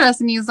looked at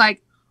us and he was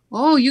like,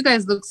 "Oh, you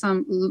guys look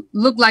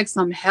like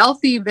some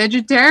healthy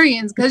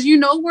vegetarians." Cause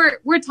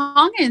we're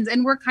Tongans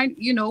and we're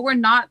we're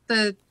not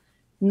the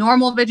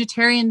normal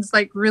vegetarians,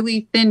 like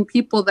really thin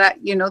people that,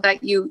 that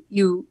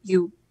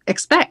you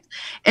expect.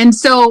 And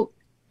so,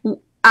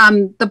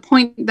 the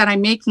point that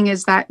I'm making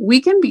is that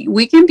we can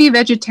be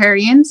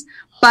vegetarians,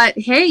 but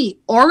hey,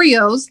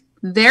 Oreos,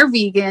 they're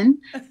vegan.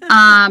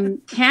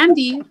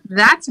 Candy,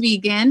 that's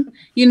vegan.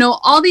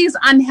 All these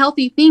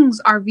unhealthy things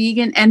are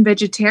vegan and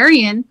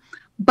vegetarian,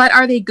 but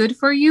are they good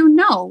for you?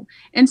 No.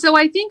 And so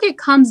I think it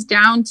comes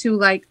down to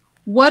like,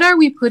 what are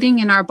we putting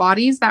in our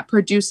bodies that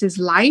produces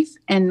life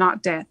and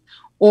not death?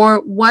 Or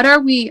what are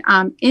we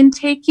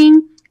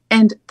intaking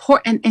and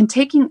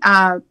taking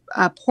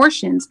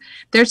portions?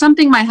 There's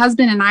something my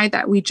husband and I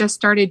that we just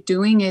started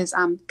doing is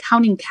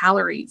counting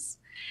calories.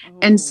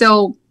 And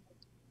so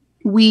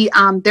we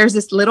there's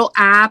this little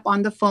app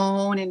on the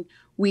phone and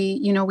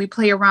we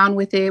play around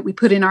with it. We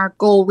put in our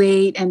goal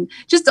weight and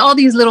just all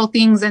these little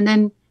things. And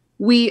then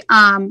we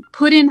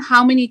put in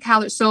how many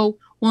calories. So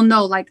we'll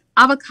know like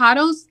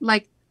avocados,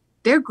 like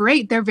they're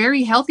great. They're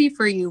very healthy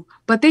for you,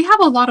 but they have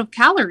a lot of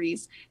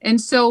calories.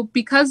 And so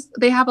because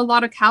they have a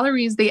lot of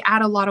calories, they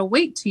add a lot of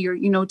weight to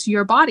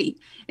your body.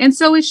 And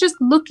so it's just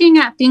looking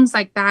at things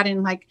like that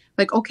and like,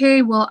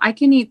 okay, well, I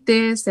can eat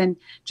this. And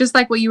just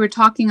like what you were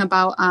talking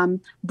about,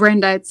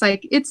 Brenda, it's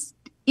like, it's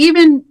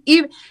even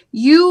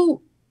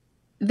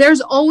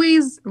there's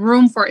always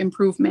room for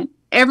improvement.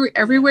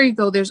 Everywhere you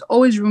go, there's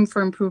always room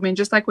for improvement.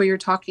 Just like what you're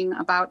talking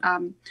about,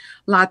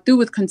 Latu,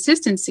 with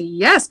consistency.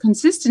 Yes,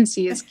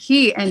 consistency is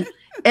key, and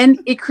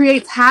it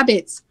creates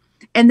habits,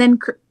 and then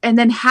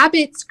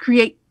habits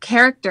create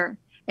character,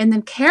 and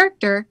then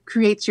character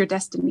creates your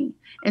destiny.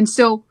 And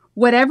so,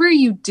 whatever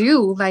you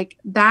do, like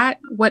that,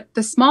 what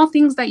the small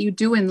things that you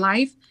do in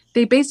life,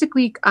 they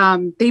basically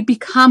they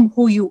become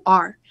who you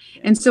are.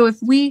 And so, if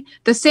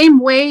the same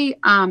way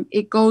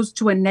it goes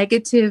to a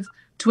negative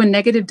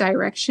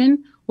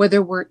direction.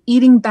 Whether we're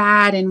eating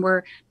bad and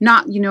we're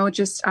not,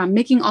 just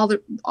making a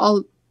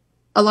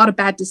lot of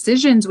bad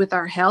decisions with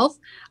our health,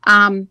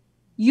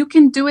 you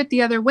can do it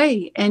the other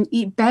way and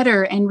eat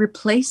better and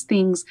replace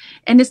things.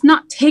 And it's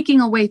not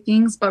taking away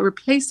things, but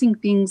replacing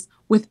things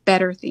with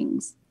better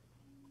things.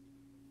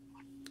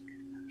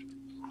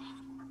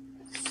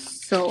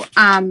 So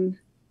I'm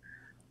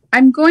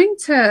going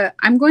to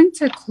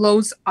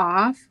close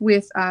off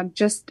with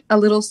just a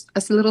little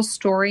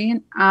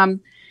story.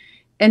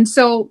 And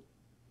so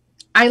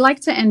I like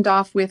to end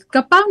off with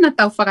kapau na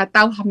tau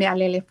whakatau ha mea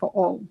lele for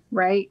all,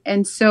 right?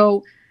 And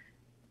so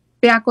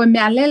pea koe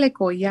mea lele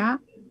ko ia,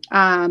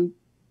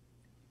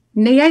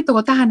 nei ai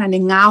toko tahana ne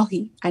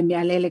ngauhi ai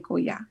mea lele ko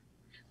ia.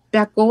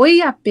 Pea koe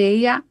ia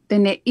peia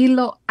tene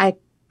ilo ai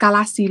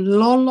kalasi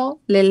lolo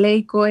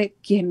lelei koe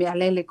ki he mea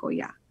lele ko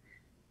ia.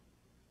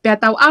 Pea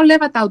tau au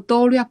lewa tau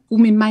tōria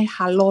kumi mai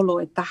halolo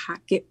e taha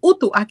ke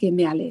utu ake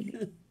mea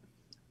lele.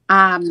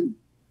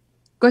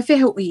 Koe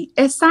whehui,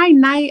 e sai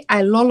nai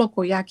ai lolo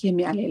ko ia ki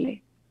mea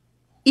lele.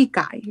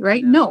 Ikai,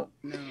 right? No.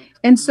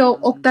 And so,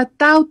 o ta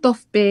tau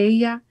tof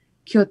peia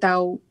ki o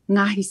tau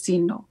ngahi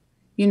sino.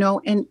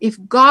 And if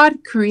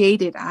God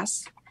created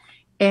us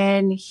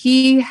and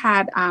he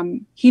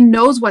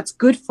knows what's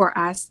good for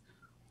us,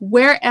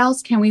 where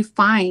else can we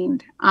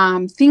find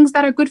things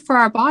that are good for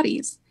our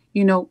bodies,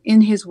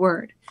 in his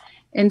word?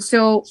 And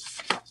so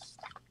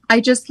I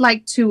just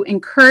like to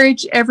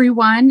encourage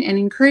everyone and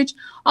encourage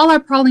all our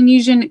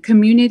Polynesian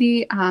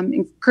community,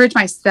 encourage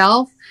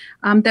myself,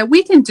 that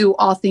we can do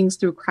all things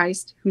through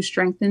Christ who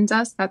strengthens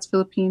us. That's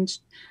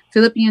Philippians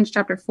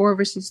chapter 4,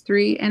 verses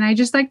 3. And I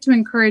just like to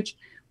encourage,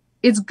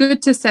 it's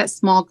good to set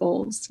small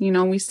goals.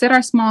 We set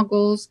our small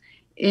goals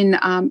in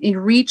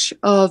reach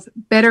of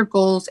better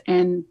goals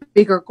and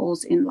bigger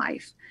goals in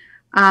life.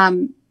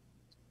 I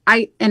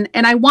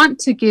want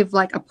to give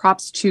like a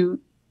props to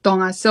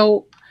Tonga.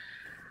 So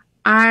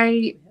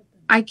I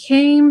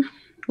came,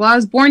 well, I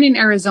was born in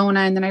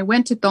Arizona, and then I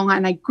went to Tonga,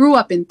 and I grew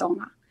up in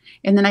Tonga.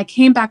 And then I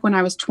came back when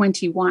I was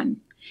 21.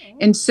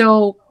 And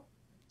so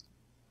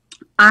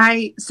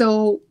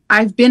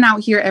I've been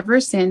out here ever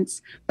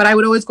since, but I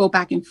would always go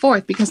back and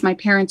forth because my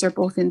parents are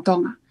both in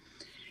Tonga.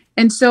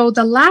 And so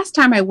the last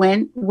time I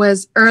went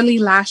was early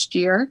last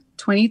year,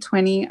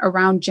 2020,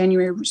 around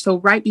January. So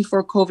right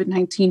before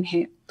COVID-19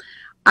 hit.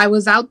 I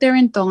was out there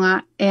in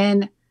Tonga,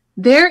 and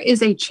there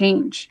is a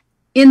change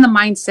in the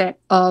mindset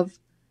of,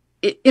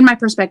 in my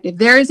perspective,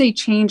 there is a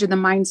change in the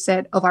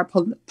mindset of our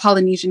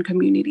Polynesian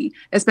community,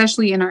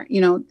 especially in our,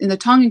 in the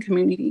Tongan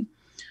community.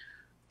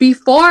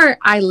 Before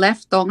I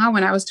left Tonga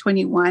when I was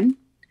 21,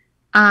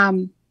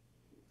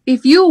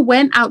 if you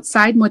went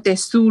outside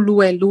motesu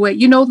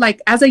lue,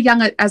 like as a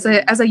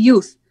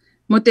youth,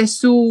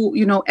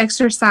 motesu,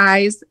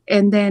 exercise,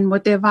 and then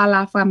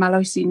motevala fa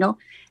malosino,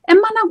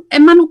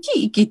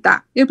 emanuki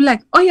ikita. You'd be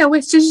like, oh yeah,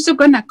 wait, she's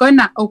gonna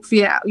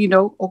okfia,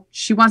 or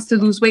she wants to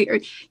lose weight, or,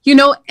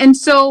 and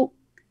so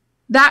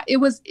that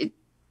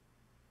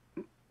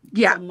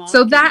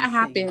so that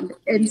happened,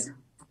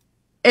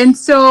 and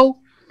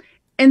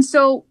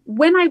so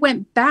when I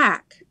went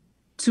back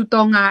to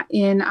Tonga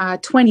in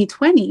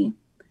 2020,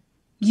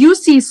 you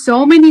see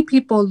so many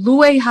people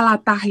lue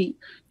halatahi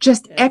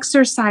just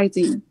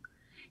exercising,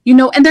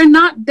 and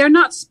they're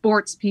not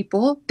sports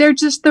people. They're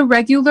just the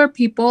regular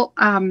people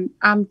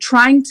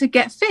trying to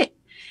get fit.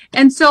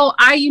 And so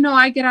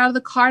I get out of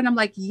the car and I'm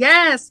like,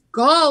 yes,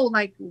 go,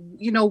 like,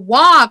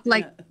 walk,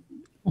 like,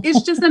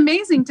 it's just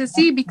amazing to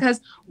see,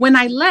 because when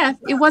I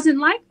left, it wasn't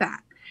like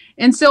that.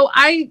 And so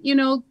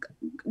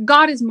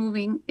God is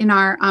moving in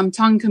our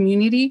Tongan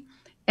community,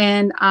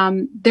 and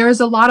there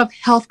is a lot of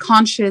health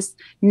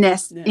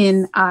consciousness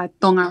in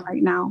Tonga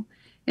right now.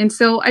 And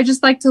so I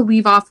just like to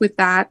leave off with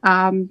that.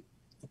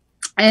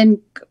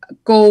 And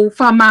go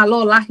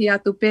whamalo lahi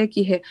atu pe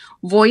ki he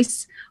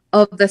voice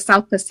of the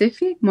South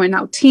Pacific, mo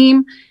nau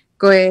team,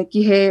 ko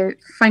ki he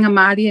whainga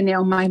Māori e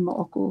neo mai mo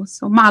oku.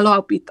 So malo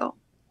au pito.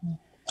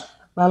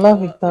 Malo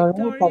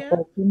Victoria, ka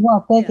ki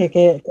mua pe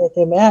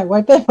ke mea,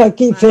 wai pe pa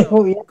ki pe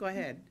hui. Go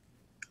ahead.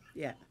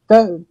 Yeah.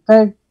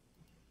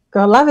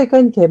 Ka lave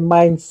kon ke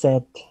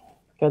mindset.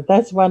 Because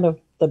that's one of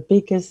the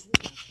biggest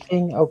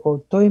thing o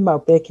ko tui mau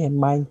pe ke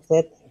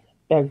mindset.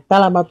 Ka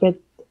tala ma pe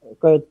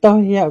ko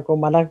tohia ko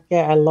manake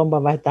a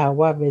lomba vai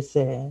tawa me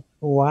se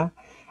ua.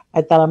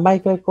 Ai tala mai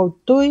ko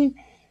tui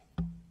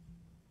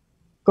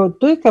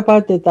ka pau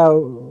te tau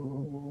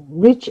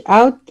reach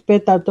out pe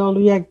tau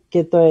tolu ia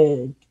ke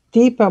toi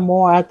tipa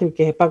mo atu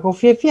ke he pako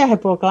fia he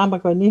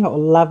proklama ko ni ho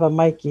lava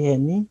mai ki he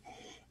ni.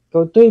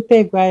 Ko tui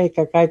pe guai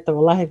ka kai tō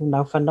lahi ku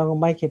nau whanonga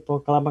mai ke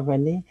proklama ko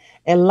ni.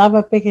 E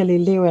lava pe ke li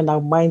liu e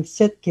nau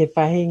mindset ke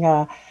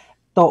whahinga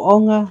tō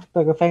onga,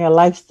 pe ke whahinga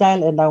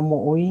lifestyle e nau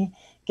mo ui.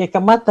 Ke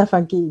kamata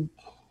whanki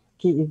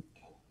ki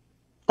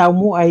tau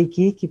mu ai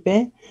ki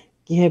pe,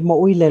 ki he mo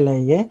ui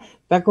lele ye.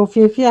 Pe ko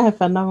fia he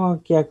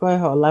whanonga ki a koe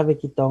ho lava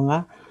ki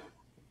tonga.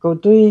 Ko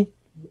tui,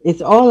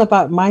 it's all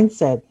about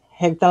mindset.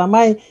 He tala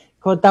mai,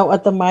 ko tau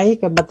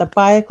atamai, ko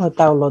matapae, ko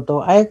tau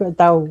loto. Ai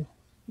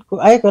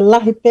ko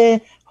lahi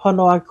pe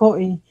hono a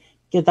koi,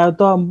 ke tau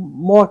toa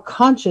more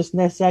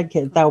consciousness ya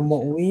ke tau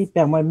mo ui,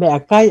 pe mo mea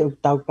kai o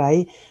tau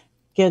kai,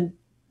 ke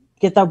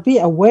tau be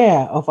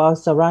aware of our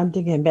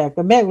surrounding he mea.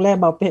 Ko mea ule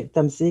mau pe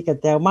tamsi ka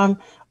tau mam,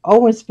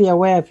 always be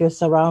aware of your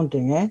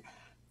surrounding, eh?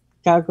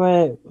 Ka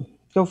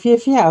ko fia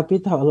au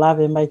pito o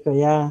lave mai ko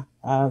ya,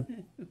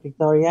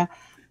 Victoria.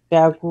 Pe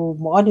aku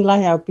mo oni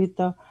lahi au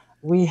pito,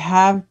 we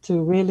have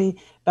to really,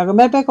 pa ko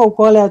mea pe ko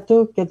kole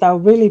atu, ke tau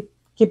really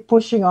keep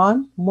pushing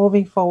on,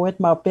 moving forward,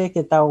 mau pe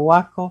ke tau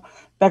wako.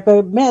 Pe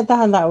ko mea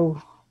taha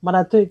lau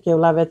manatu ke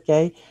ulavet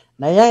kei,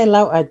 na ia e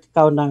lau at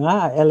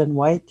kaunanga a Ellen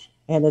White,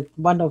 and it's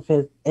one of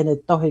it, and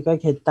it tohi ko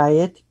ke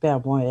diet, pe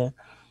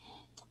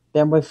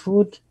mo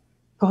food,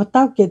 ko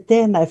tau ke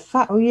te na e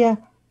whau ia,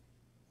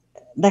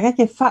 na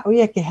ke whau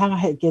ia ke hanga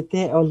he ke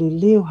te o li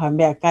liu ha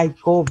mea kai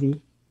kovi,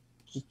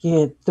 ki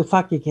he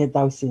tufaki ke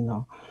tau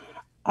sino.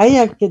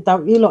 Aia ke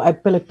tau ilo ai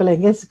pele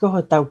ngesi ko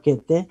ho tau ke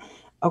te,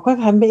 o koe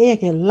ka mea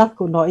ke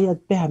laku no ia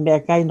peha mea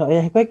kai no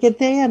ia, koe ke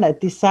te ia na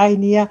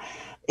design ia,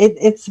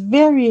 it's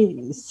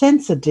very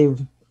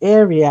sensitive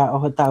area o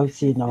ho tau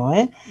sino,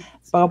 eh?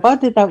 Pagapau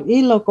te tau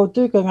ilo ko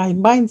tui ko ngai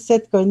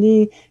mindset ko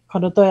ni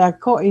kono toi a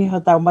koi ho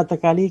tau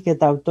matakali ke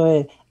tau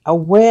toi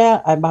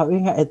aware ai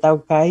mahuinga e tau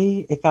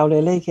kai, e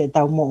kaulele ke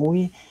tau mo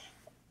ui.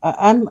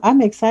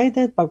 I'm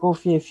excited pa ko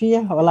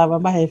fia o lava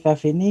mahe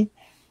whawhini.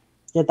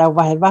 Ke tau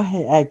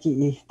wahe ai ki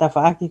i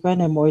tawhaaki koe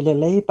ne mo i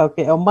lelei, pau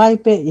ke o mai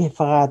pe i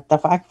whaka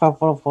tawhaaki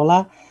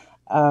whawholofola,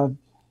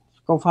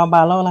 ko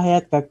whamalo la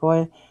heat ka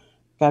koe,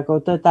 ka ko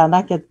te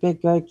tānake pe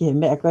koe ki he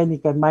mea koe ni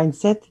koe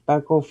mindset, pa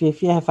ko fia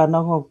he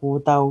whanongo ku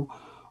tau,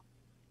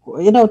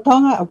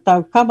 Tonga,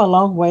 tau come a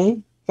long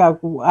way, ka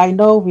ku, I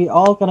know we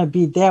all gonna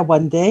be there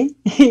one day,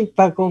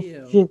 pa ko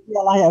fia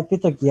la hea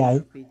pito ki ai.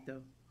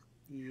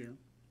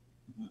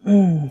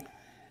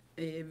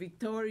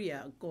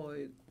 Victoria, ko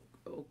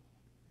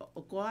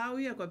au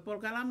ia ko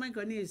polkalama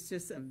ko ni is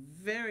just a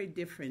very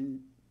different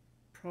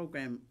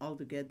program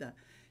altogether.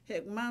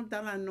 He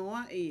mautala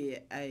noa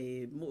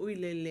ai mui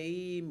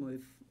lelei mo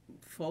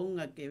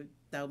fonga ke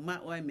tau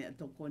maoi me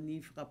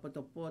tokoni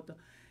whakapotopoto.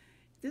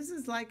 This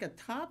is like a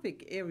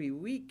topic every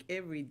week,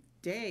 every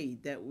day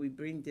that we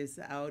bring this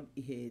out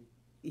i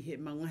he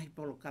mangahi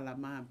polo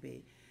kalama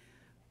pe.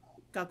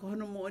 Ka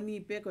kohono mo ni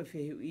pe ko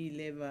whehu I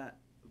lewa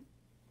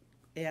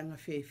e anga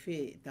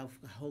whewhe tau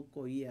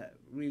whakahoko ia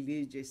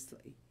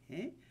religiously.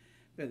 Pe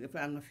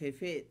anga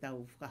whewhe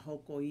tau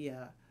whakahoko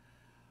ia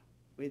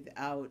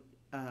without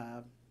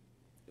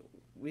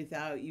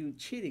you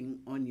cheating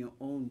on your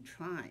own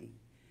trying.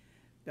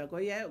 Pea ko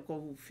ia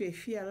ko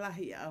whewhia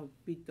lahi au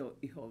pito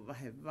I ho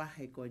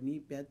vahe ko ni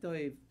pea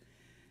toi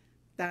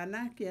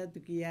tāna ki atu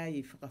ki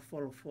ai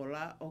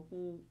whakawholofola o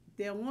ku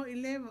te ongo I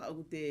lewa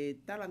o te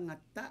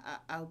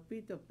talangata au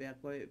pito pea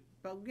koe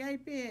pau gai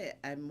pe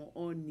ai mo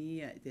o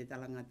nia te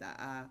talangata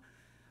a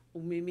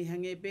umimi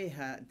hange pe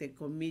ha te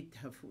commit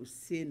ha fu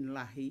sin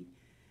lahi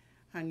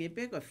hange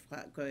pe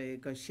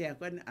ko share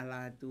kon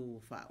ala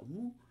tu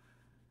whaumu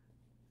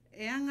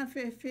e anga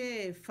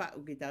whewhe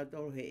whau ki tau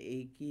toro he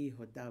eki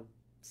ho tau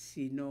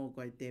sino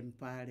koe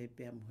tempare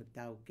pe mo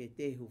tau ke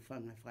te hu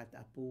whanga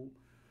whatapu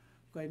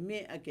koe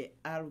mea ke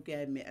aru ke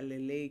ai mea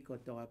lelei ko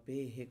toa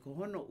pe he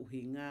kohono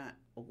uhinga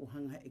o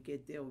kuhanga e ke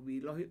te o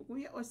wilohi o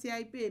kuia o se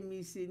ai pe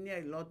misini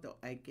ai loto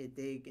ai ke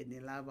te ke ne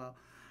lava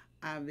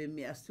ave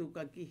mea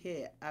suka ki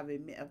he ave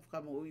mea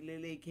whakamo ui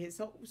lelei ki he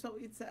so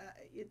it's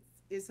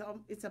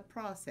a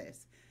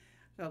process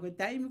ko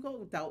taimi ko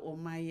utau o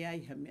mai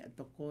ai ha mea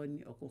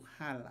tokoni o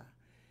kuhala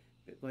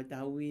ko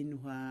tau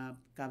inuha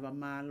kawa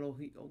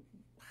malohi o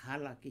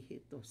hala ki he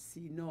to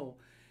sino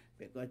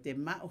ko te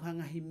mau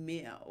hanga hi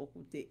mea o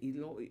ku te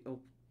iloi o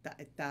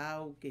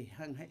tau ke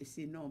hanga I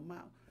sino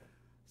mau.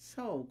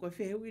 So, ko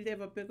whehu I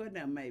lewa pe ko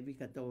na mai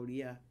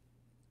vikatoria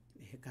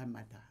he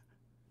kamata.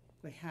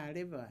 Ko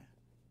harewa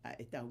a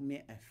e tau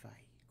mea e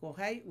whai. Ko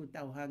hai u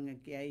tau hanga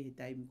ki ai he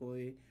taim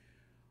koe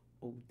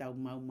o tau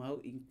mau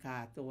in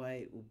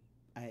kātoa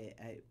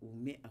ai u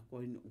mea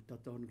koe no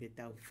utotonu ke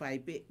tau whai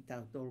pe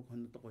tau tolu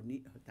kono toko ni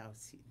ho tau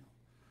sino.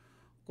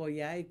 Ko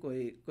iai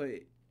koe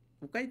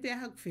ukai te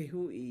hak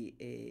whehu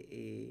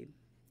I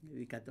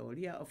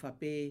vikatoria o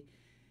whape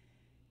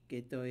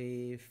ke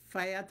toi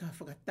whai atu ha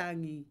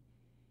whakatangi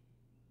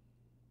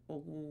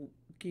o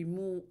ki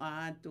mu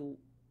a atu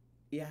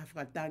I ha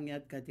whakatangi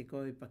atu ka te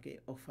koe pa ke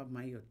ofa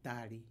mai o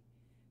tari.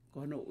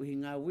 Kono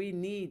uhinga, we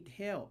need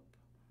help.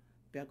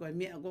 Pea koe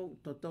mea ko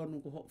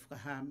totonu ko ho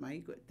whakaha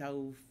mai koe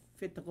tau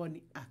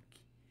whetakoni aki.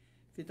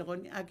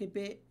 Whetakoni aki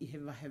pe I he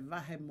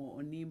vahe mo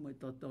o ni mo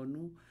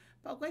totonu.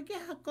 Pa koe ke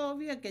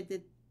hakovia ke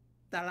te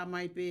tala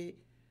mai pe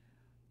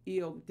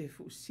I o te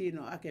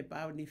fusino ake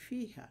pao ni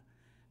fiha.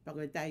 Pa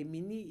koe tai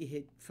mini I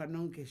he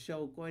whanong ke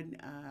show koe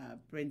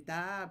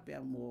Brenda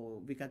pea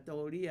mo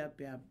Victoria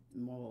pea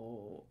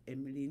mo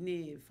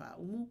Emeline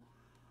whaumu.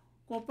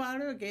 Ko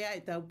paro ke ai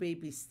tau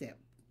baby step.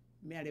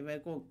 Mea rewa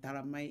ko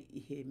tala mai I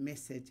he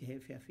message he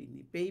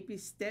whiawhini. Baby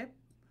step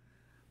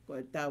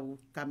ko tau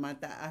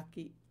kamata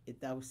aki e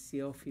tau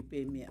siofi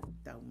pe mea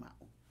tau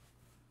mau.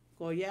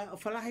 Ko ia o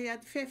whalahi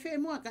atu whewhe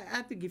mua ka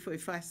atu ki foi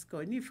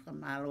whasko ni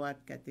whakamalo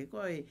atu ka te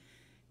koe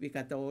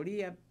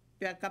Victoria.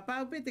 Pea ka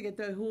pau pete ke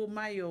toi hu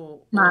mai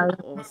o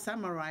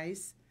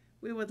summarize.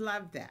 We would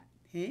love that.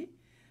 He?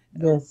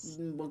 Yes.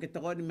 Mo ke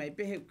tokoni mai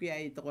pehe ki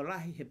ai toko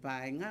lahi he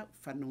paenga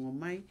whanongo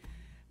mai.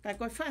 Ka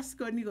koe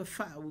whasko ni ko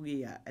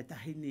whaugia e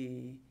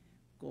tahine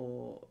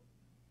ko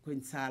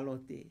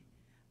insalote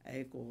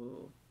e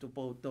ko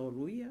tupo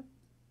toruia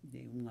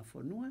ne unga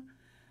whanua.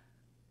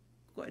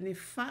 Ko ne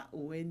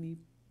whau e ni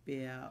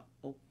pea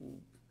oku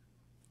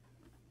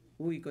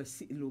ui ko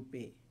si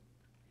lupe.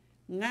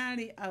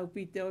 Ngari au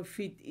pite o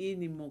fit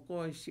ini mo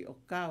koe si o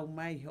kau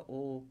mai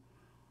o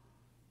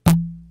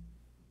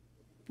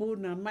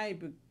puna mai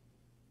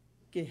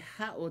ke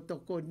ha o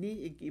toko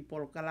ni I ki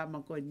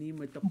polokalama ko ni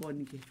mo toko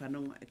ni ke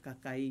whanonga e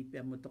kakai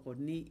pea mo toko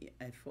ni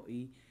e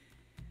foi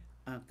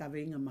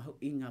kawenga mahu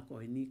inga ko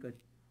ni ko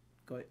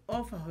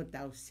ofa ho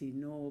tau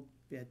sino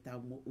pea tau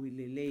mo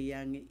uilele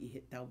yange I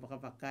he tau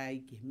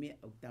wakawakai ki mea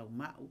au tau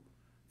mau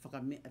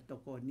whakamea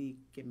toko ni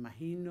ke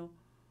mahino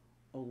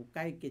o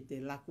kai ke te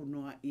laku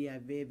noa ia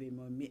veve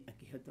mo mea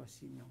ki hoto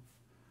sino.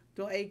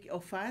 To e o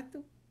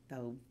whātu,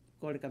 tau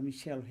koreka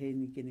Michelle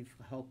Heni ke ni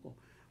whahoko.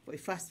 Po I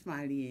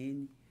whasmari e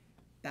ni,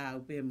 tau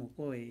pe mo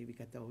koe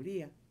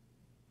vikatauria.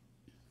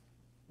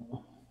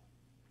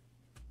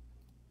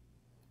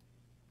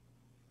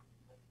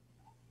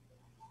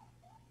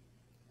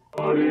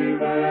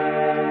 Orive,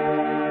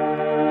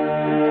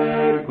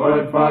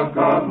 koe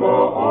whakamo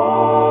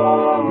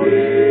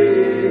omi,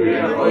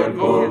 koe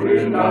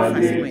korina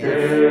ni te,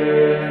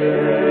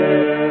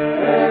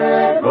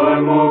 koe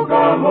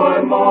moka moe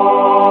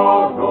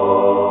moto,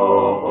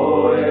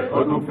 oe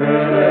kotu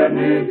where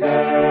ni te,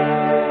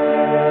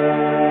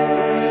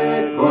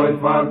 koe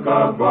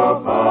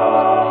whakapapa,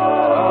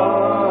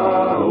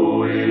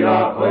 uia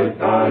koe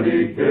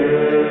tarike,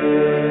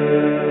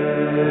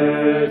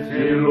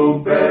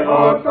 silupe o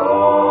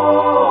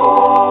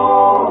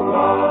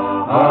tonga,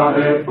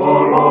 are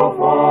polo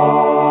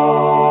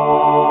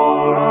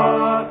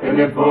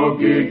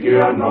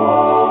kikiano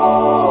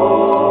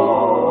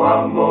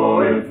amo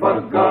e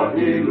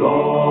whakailo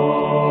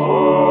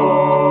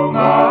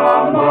ngā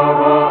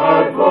mara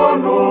ai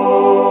pono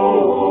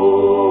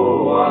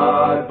a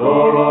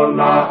toro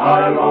na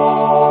alo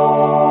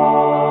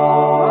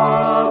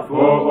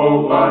fo o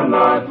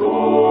ana tu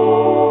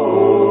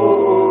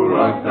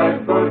rakai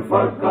toi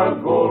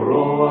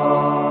whakakoroa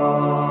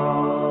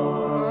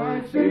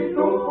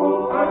sito o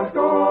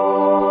ato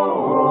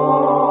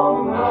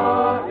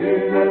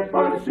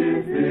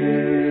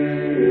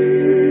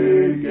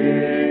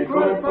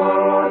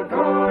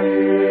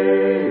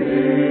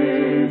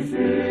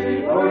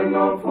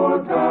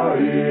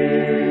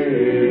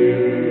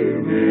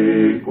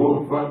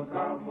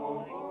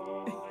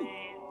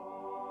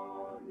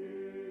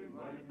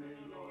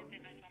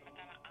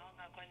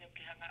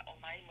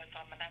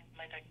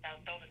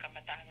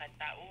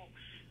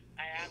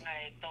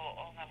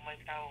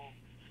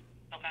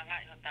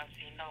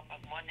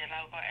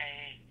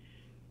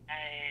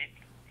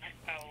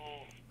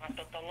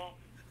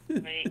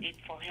You eat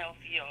for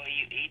healthy or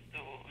you eat to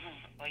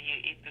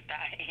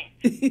die.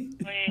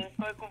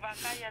 Koe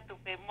kuvakaya tu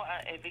pe mo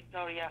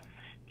Victoria.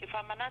 Ki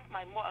whamanat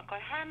mai mo a koe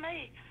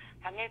hanai.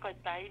 Hange koe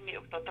taimi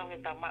o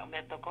totonge tau mau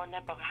mea toko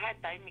ne pa hai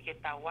taimi ke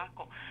tau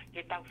wako,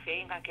 ke tau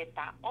whenga, ke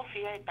tau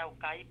ofia e tau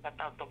kai pa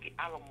tau toki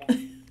alomo.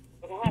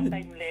 Ruha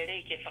taimi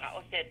lere ke whaka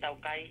ose e tau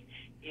kai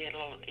i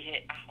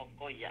he aho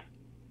koia.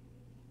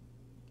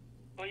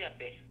 Koia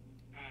pe.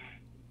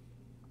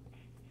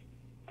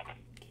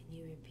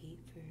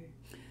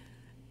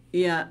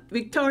 Yeah,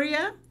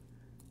 Victoria,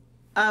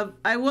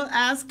 I will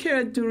ask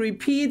her to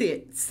repeat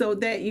it so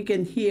that you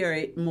can hear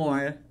it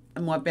more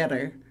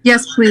better.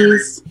 Yes,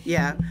 please.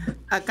 Yeah.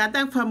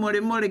 Kata whamore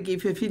more ki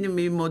whiwhine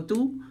mi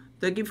motu,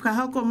 to ki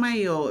whakahoko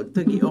mai o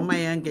to ki o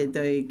mai ange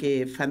to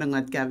ke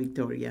whanangat ka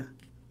Victoria.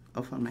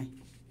 Ofa mai.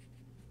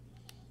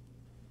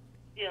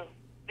 Yeah.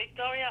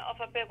 Victoria,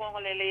 ofa pe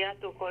kongolele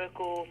atu koe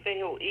ku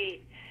whehu I.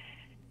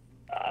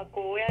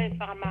 Ko ea e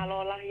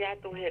whakamalola hi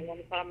atu he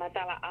ngoni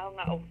whakamatala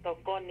aunga o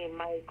tokoni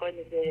mai koe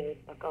ni te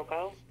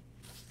whakaukau.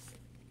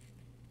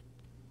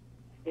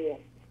 Yeah.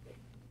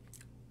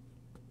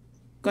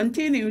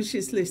 Continue,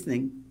 she's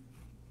listening.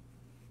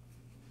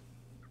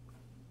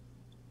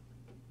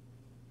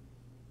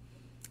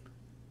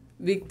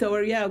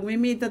 Victoria,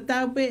 mimi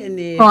tataupe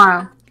ene.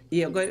 Wow.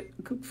 Ia ko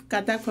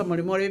kata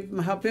whamore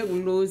mahape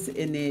ulus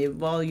ene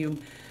volume.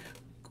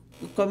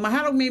 Ko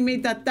maharo mimi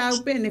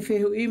tatau pe ne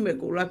whehu I me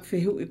ko lak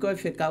whehu I koe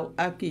whekau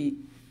aki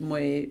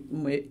moe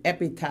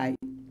appetite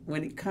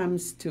when it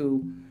comes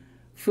to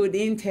food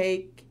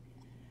intake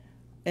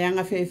e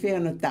anga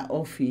whewhea no ta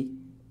ofi,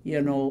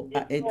 you know,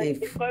 e te...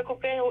 Koe ko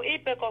whehu I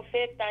pe ko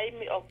whe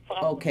taimi o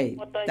whakamu. Okay,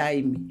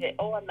 taimi. E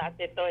oa na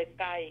te toi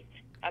kai,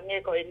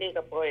 ange ko I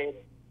nika poe,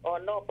 o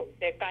no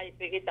te kai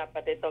pigita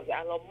pa te toki,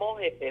 alo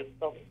mohe pe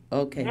toki.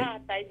 Okay. Nā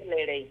taimi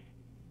lerei,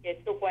 ke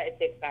tukwa e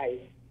te kai.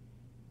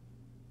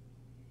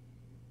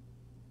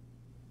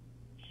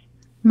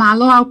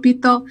 Malo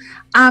Alpito.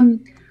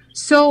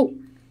 So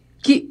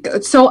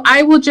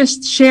I will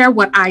just share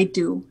what I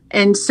do.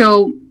 And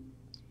so,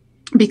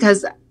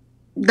 because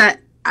that,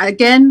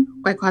 again,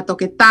 but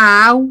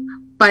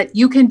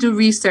you can do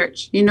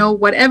research. You know,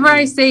 whatever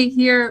I say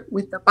here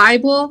with the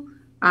Bible,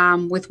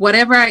 with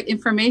whatever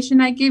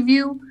information I give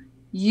you,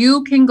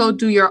 you can go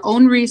do your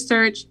own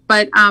research.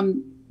 But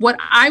what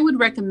I would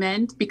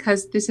recommend,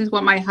 because this is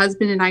what my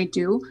husband and I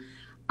do,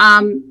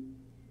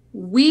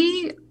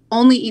 we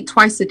only eat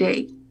twice a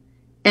day.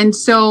 And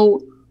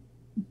so,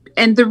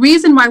 and the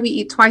reason why we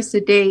eat twice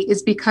a day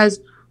is because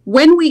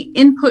when we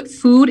input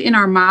food in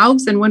our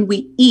mouths and when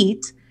we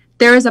eat,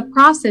 there is a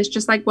process,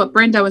 just like what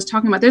Brenda was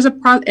talking about. There's a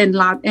and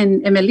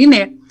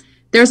Emeline,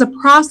 there's a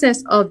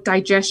process of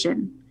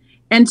digestion.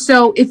 And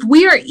so if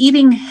we are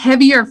eating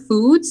heavier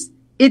foods,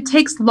 it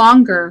takes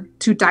longer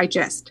to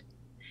digest.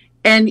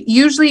 And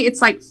usually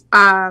it's like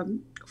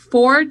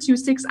 4 to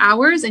 6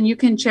 hours, and you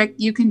can check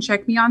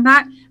me on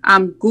that.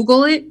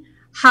 Google it.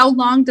 How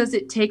long does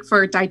it take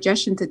for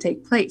digestion to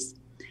take place?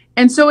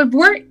 And so if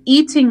we're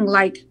eating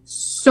like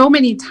so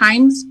many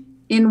times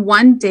in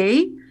one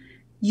day,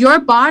 your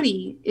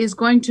body is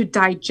going to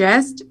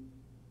digest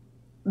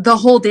the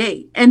whole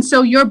day. And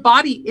so your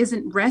body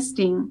isn't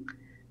resting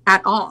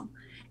at all.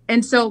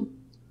 And so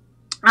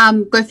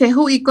like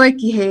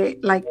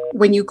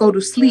when you go to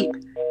sleep,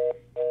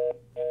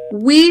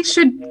 we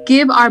should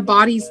give our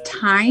bodies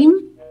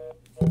time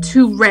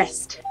to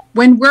rest.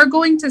 When we're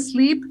going to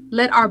sleep,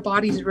 let our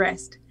bodies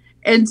rest.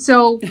 And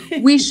so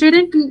we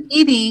shouldn't be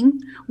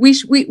eating. We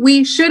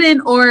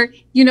shouldn't, or,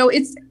 you know,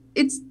 it's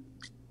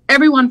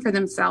everyone for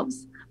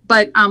themselves.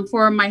 But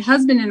for my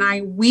husband and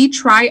I, we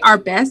try our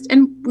best,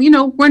 and, you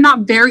know, we're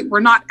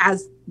not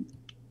as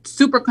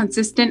super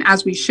consistent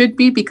as we should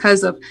be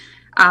because of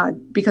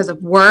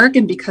work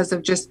and because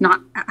of just not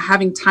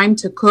having time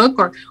to cook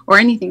or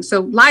anything.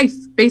 So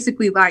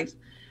basically life.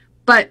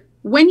 But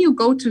when you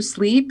go to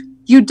sleep,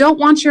 you don't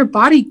want your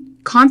body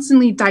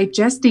constantly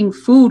digesting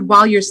food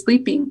while you're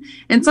sleeping.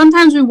 And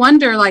sometimes we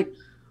wonder, like,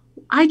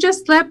 I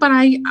just slept, but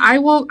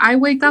I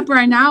wake up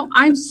right now.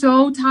 I'm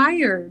so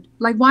tired.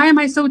 Like, why am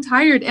I so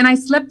tired? And I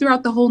slept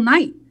throughout the whole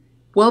night.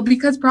 Well,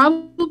 because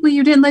probably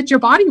you didn't let your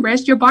body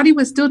rest. Your body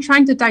was still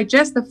trying to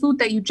digest the food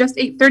that you just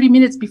ate 30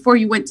 minutes before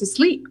you went to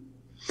sleep.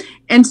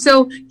 And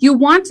so you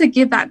want to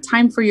give that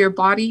time for your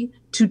body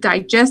to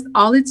digest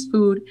all its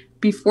food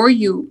before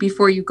you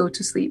go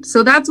to sleep.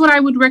 So that's what I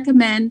would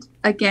recommend.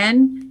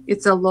 Again,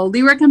 it's a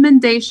lowly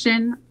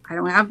recommendation. I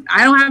don't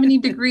have any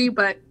degree,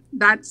 but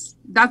that's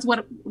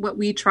what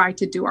we try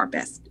to do our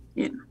best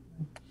in.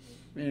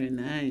 Very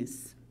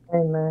nice.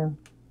 Amen.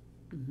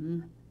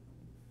 Mm-hmm.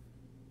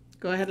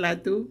 Go ahead,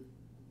 Latu.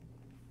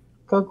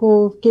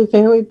 Ko ki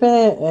fehui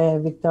pe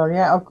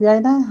Victoria o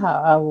kuaina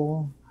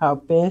how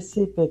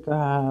pesi pe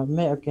ka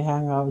me o ke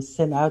hanga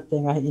send out the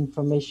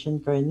information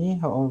ko ni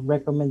or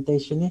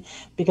recommendation ni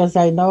because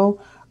I know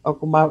o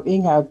ku mau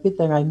inga o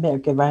pita ngai me o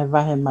ke vai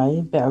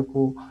mai pe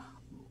aku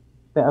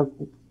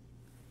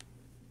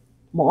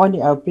mo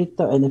oni au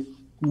pito e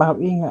mau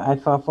inga ai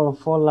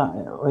fola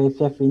o e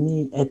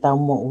fefini e tau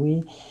mo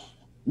ui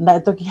na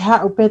to ki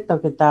ha upe to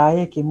ke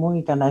tae ki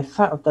mui kana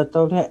fa o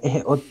tatore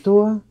e o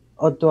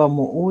tua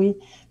mo ui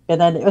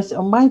pena ni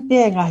o mai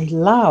te ngai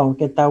lao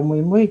ke tau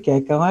mui ke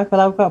ngai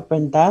kalau ka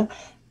Brenda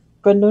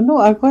ko nunu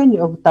a ko ni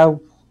o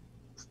tau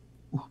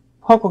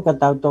hoko ka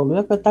tau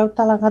tolu ko tau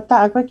tala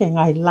kata ko ke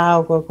ngai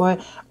lao ko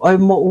o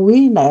mo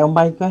ui na o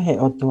mai ko he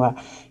o tua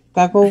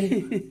ka ko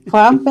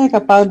fampe ka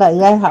pau da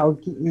ia ha o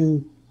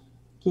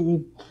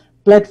ki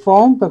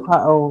platform pe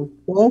ka o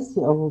yes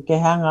o ke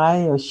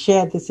hanga o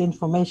share this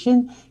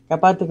information ka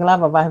pa te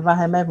lava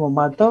vai me mo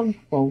mato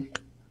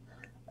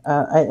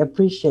I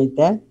appreciate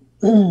that.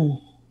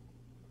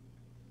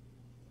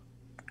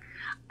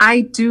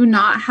 I do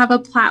not have a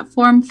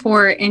platform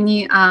for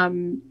any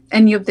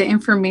of the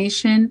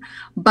information,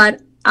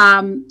 but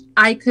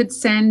I could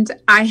send.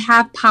 I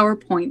have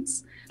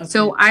PowerPoints, okay.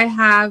 So I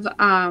have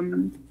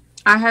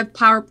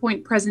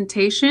PowerPoint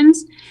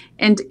presentations,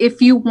 and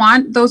if you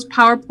want those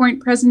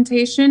PowerPoint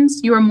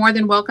presentations, you are more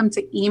than welcome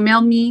to email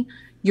me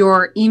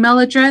your email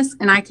address,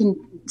 and I can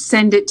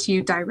send it to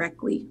you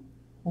directly.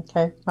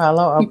 Okay,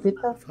 hello,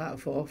 Apita.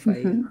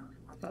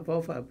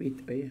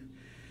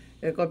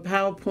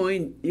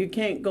 PowerPoint, you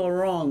can't go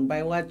wrong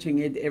by watching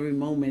it every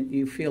moment.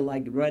 You feel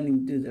like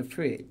running to the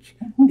fridge.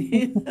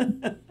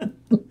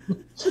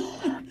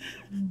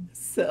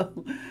 So,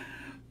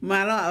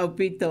 malo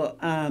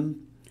Apito,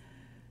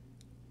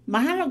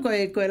 mahalo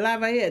ko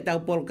lava e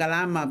tau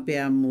polkalama pe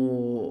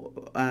mo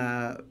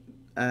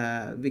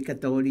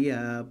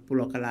Victoria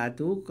Puloka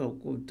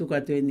ko tuka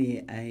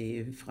tuni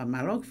ai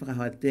whamalok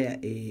whakahotea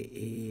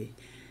e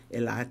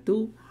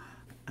latu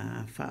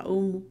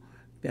whaumu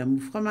pia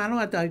mu whamalo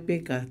atau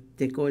peka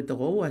te koe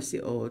toko asi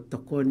o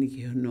tokoni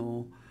ki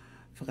hono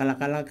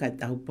whakalakalaka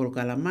tau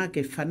Pulokalama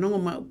ke whanongo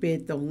mau pe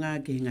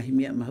tonga ke ngahi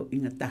mea mahu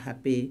inga taha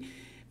pe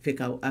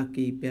whekau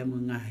aki pia mu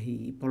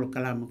ngahi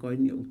Pulokalama koe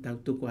ni o tau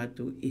tuku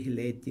atu i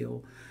hileti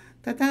o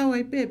tatau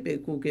ai pepe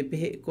ku ke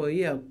pehe ko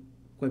ia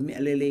ko me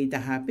lele I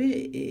taha pe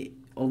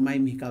o mai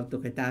mi kau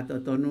to ke tato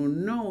tonu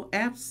no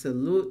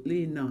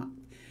absolutely not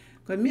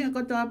ko me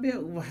ko to ape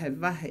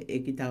vahe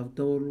e ki tau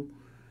toru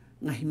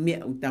ngahi me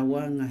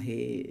utawanga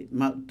he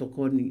ma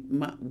tokoni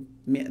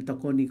me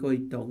tokoni ko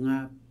I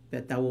tonga pe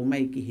tau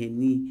mai ki he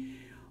ni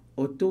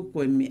o tu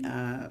ko me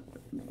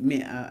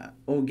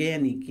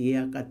organic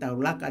ia ka tau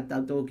laka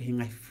tau to ki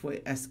ngai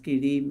foi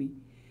askirimi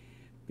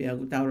pe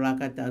tau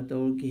laka tau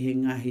to ki he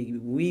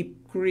ngahi whipped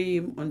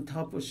cream on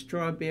top of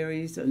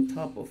strawberries, on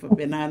top of a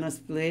banana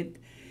split.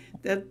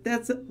 There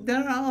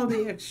are all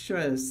the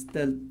extras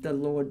that the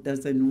Lord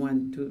doesn't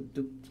want to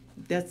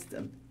that's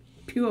the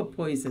pure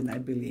poison, I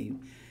believe.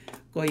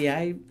 Ko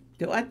iai,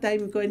 te o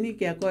time ko ni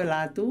ke ko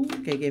latu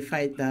ke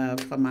fight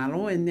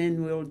famalo, and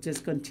then we'll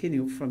just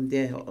continue from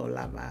there o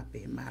lava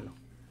pe malo.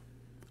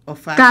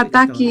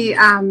 Kataki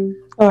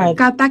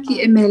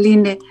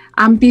Emeline.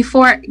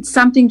 Before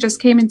something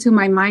just came into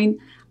my mind.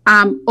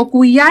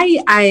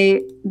 Okuyai,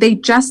 they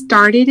just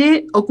started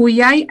it.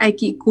 Okuyai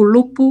Aiki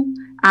Kulupu.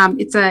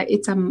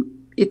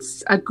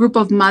 It's a group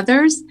of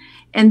mothers,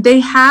 and they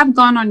have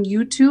gone on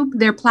YouTube.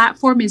 Their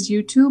platform is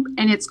YouTube,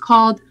 and it's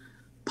called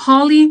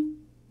Poly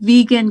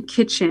Vegan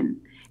Kitchen.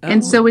 Oh.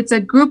 And so it's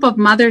a group of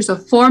mothers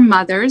of 4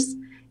 mothers,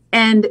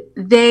 and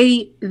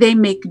they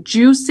make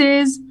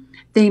juices,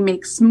 they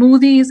make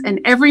smoothies, and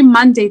every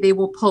Monday they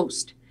will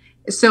post.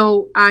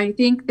 So I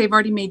think they've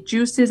already made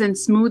juices and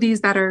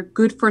smoothies that are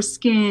good for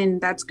skin,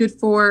 that's good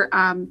for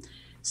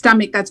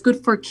stomach, that's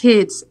good for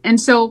kids.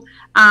 And so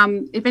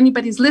if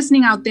anybody's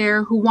listening out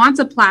there who wants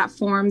a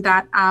platform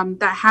that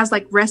has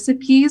like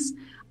recipes,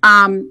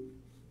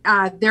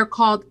 they're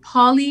called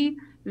Poly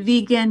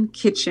Vegan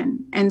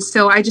Kitchen. And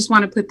so I just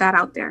want to put that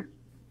out there.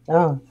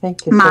 Oh,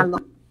 thank you. Malo.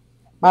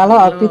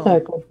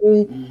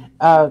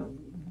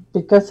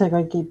 Because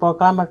I keep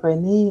programa ko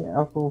ni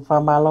aku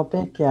famalo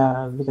pe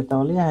kia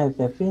Victoria he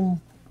fefin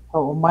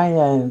o mai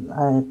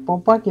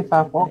pompa ki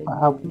fa pompa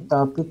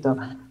apito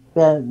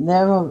pe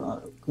never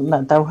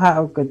na tau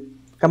ha o ke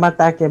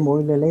kamata ke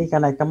mo lele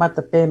kana kamata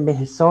pe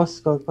me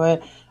sos ko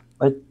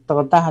o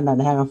toko taha na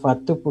hanga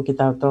whatupu ki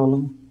tau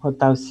tolu ho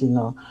tau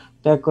sino.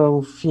 Pea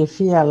ko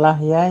fia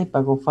lahi ai,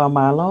 pa ko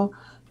whamalo,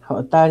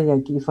 ho tari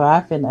ki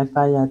whaafe na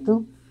whai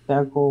atu,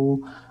 pea ko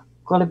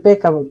le pe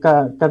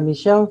ka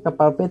Michelle, ka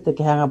paupete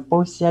ki hanga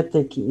post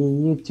te ki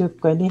YouTube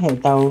ko ni he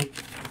tau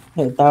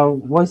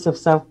Voice of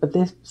South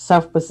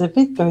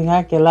Pacific, ko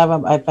hinga ke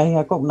lava ai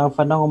pahinga ko na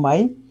whanongo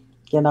mai,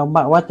 ke na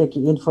wate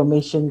ki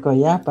information ko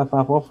ya, pa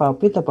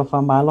whapita, pa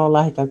whamalo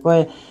lahi ka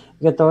koe,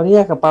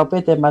 Victoria ka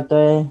paupete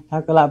matoe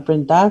hakala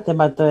Brenda te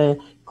matoe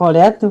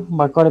kole atu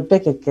ma kole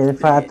peke ke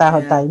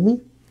whaataho taimi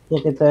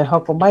ke te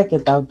hoko mai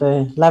ke tau te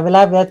lave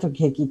atu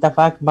ke ki ta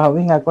whaak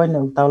mawinga koe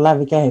ne tau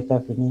lave ke he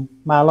pewhini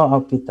malo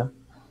au pito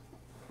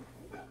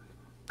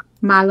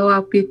Malo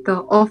au pito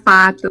o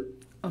whaatu.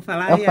 O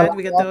whalahi atu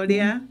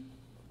Victoria.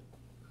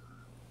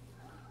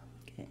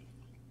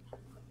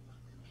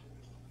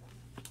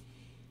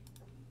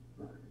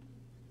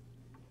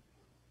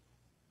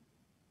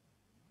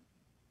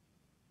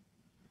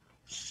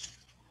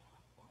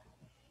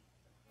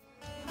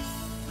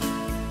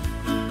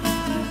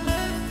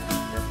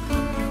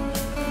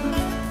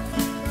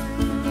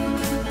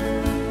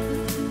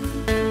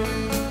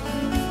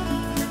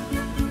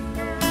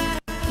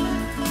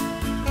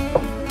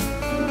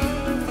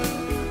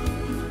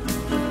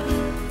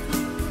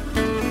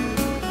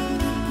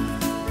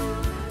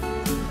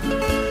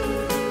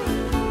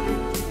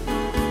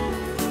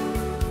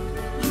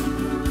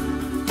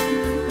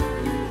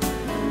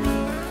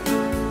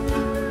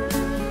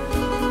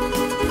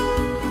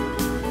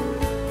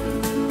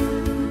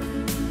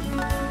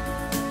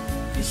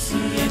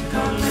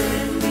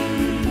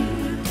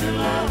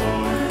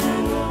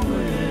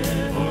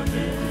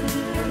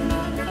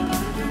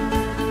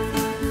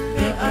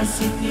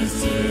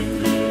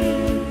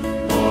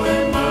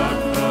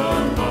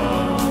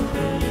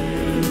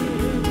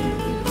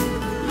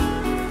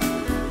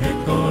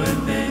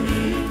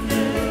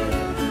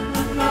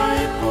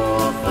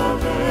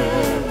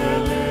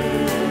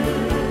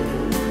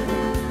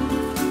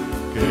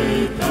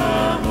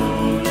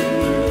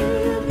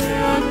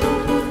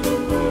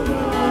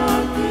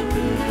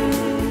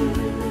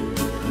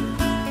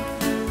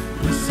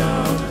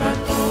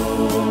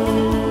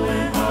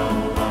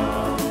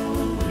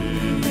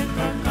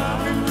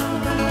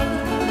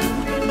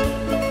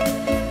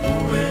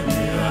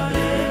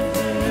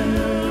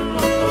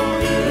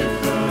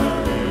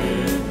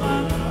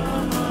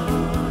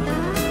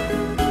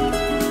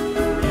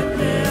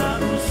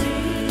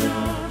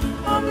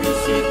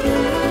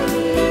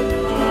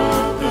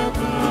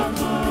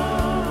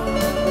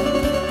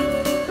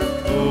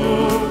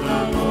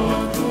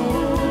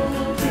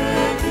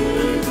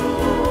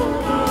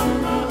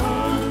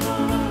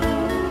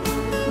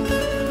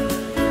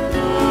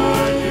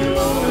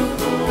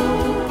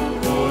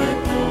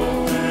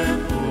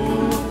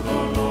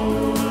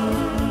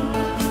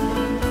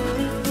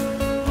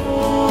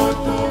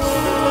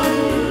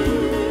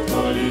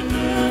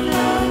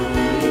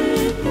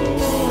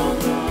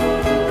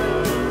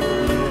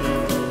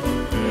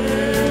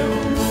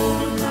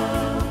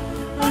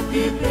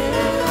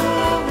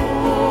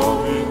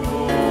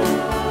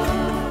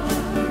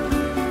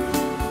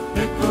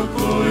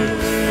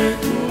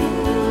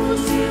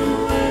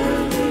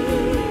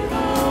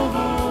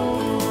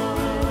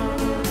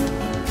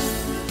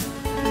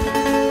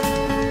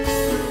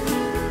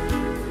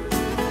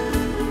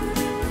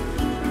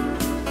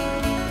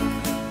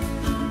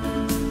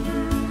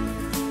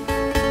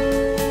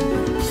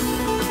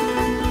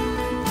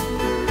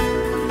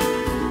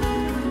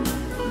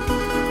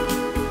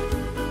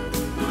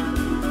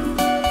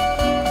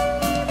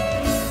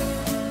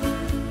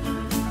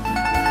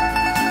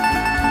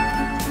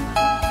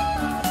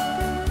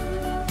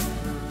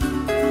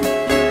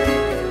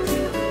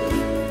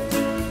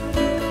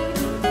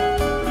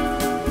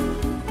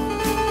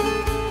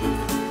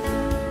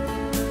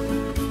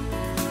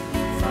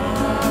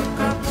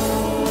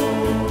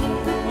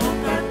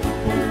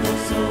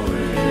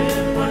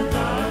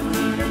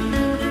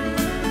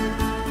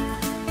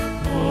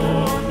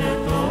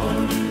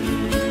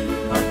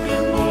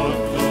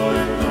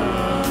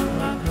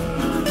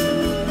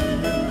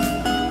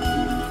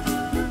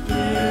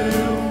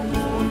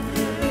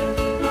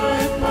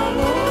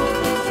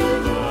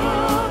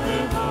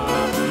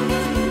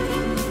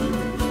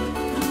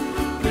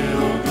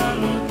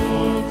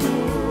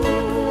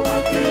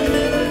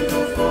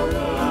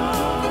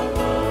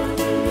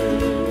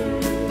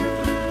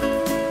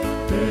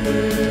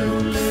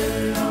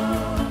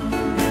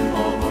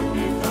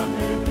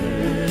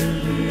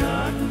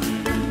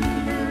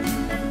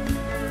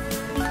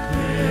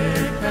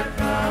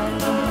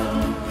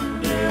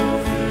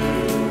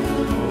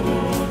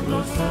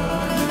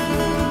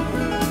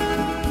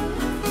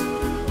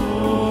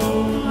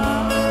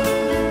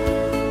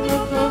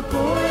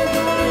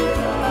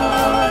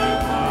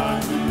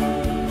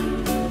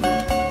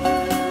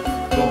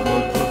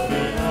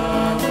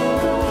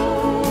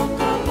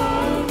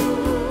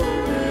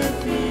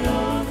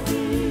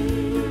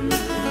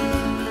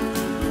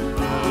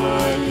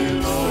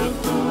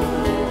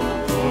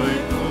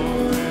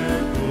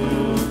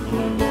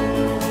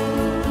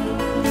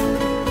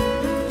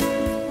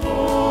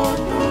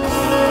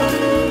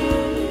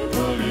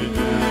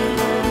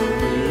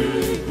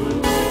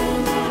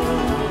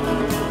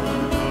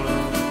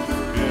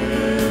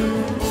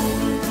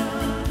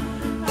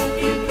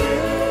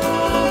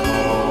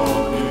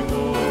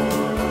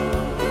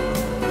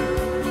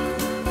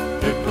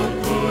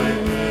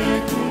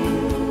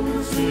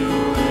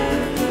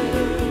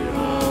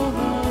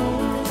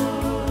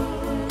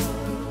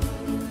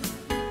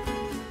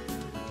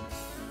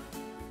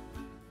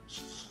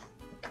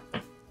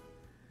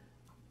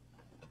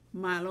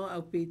 Malo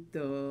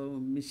Alpito,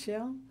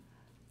 Michelle.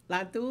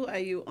 Latu,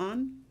 are you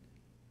on?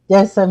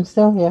 Yes, I'm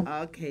still here.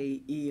 Okay,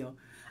 iyo.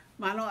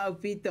 Malo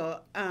Alpito,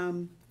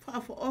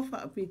 whaafo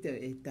ofa Alpito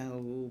e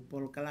tau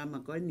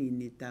polokalama ko ni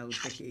tau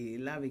toki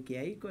lawe ki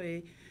ai ko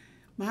e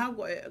maha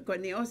ko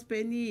ni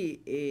ospeni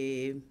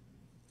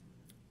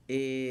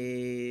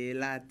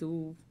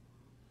latu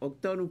o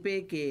tonu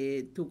pe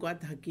ke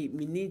tukuata ki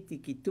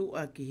miniti ki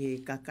tua ki he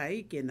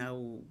kakai ke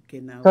nau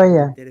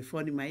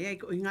telefoni mai ai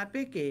ko inga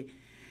pe ke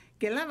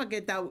lava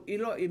ke tau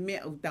ilo i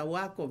mea u tau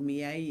ako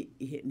mi ai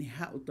i he ni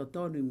hau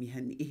totonu mi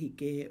hani ihi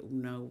ke he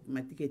unau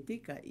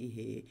matiketika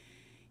i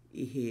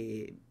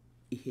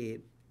he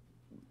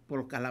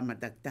polokalama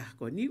taktah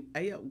ko ni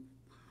ai au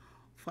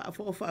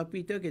wha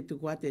apito ke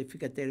tukuata e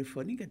whika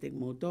telefoni ka te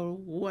motoro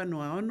ua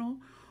noa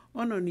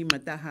ono ni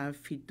mataha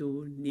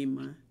fitu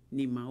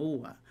nima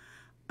ua.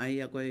 Ai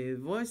a koe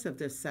Voice of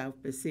the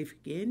South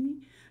Pacific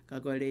eni, ka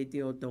koe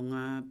reiti o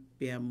tonga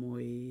pia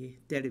moe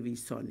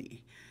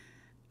televisioni.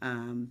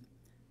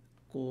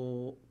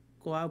 Ko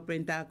au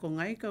Brenda ko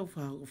ngai ka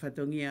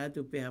whatongi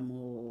atu pia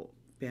mo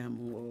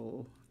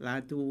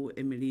latu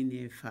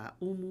Emeline wha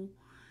umu,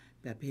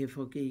 pia pehe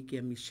whoki ki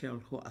a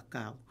Michelle ho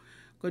akau.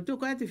 Ko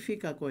tuku atu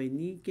whika koe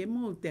ni, ke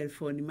mo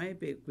telefoni mai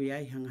pe kui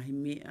ai hangahi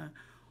mea,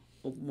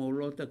 o mo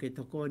loto ke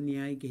tokoni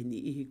ai ke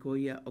ni ihi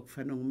koia o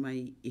whanong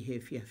mai i he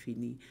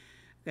whiawhini.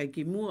 Kai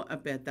ki mua a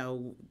pia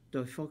tau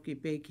toi whoki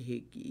pe ki he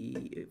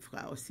ki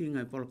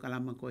whaosinga i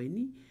polokalama koe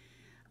ni.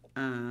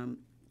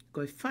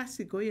 Koe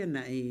whasi koe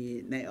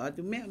nei o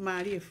atu mea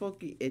maari e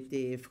whoki e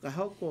te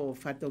whakahoko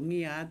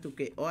whatongia atu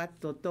ke o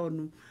ato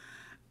tonu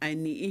ai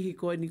ni ihi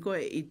koe ni koe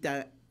i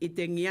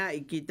te ngia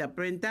i ki ta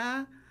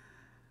Brenda.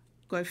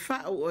 Koe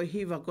whau o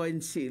hiwa koe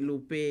nsi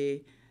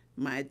lupe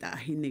ma e ta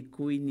hine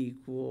kuini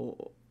ko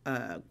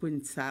Queen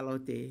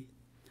Salote.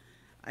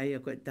 Ai a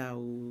koe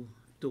tau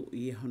tu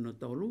i hono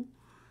tolu.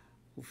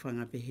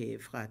 Ufanga pehe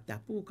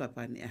whakatapu ka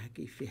pane a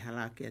ki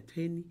whihalake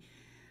atuheni.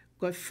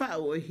 Koe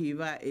whau o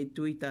hiwa e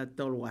tuita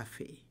tolu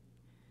awhi.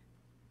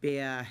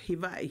 Pea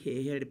hiwa i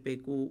he here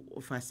peku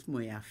o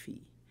whasmoe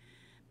awhi.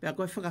 Pea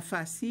koe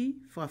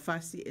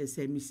whakawhasi e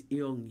se mis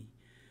iongi.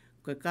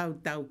 Koe kau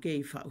tau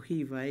kei whau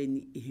hiwa e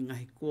ni i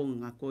hingahi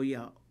kuonga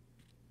koia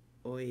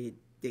o e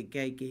te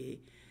kei ke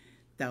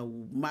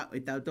tau mau e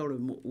tau tolu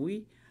mo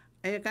ui.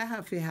 E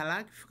kaha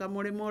whihalake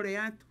whakamore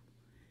atu.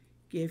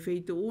 Ki he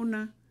wheitu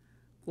una.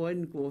 Ko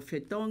en ko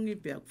fetongi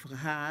pe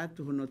whakaha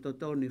atu hono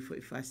totoni fo i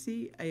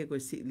whasi, ai ko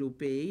si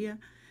lupe ia.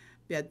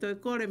 Pea toi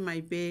kore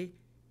mai pe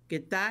ke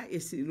tā e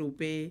si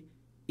lupe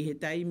i he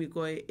taimi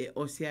koe e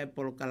osea e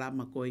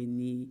polokalama koe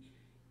ni,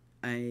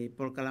 ai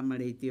polokalama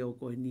reiti o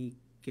koe ni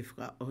ke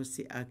whaka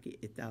ose aki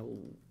e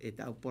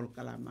tau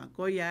polokalama.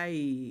 Koe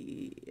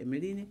ai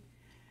Emeline,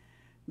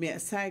 mea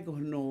sai ko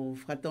no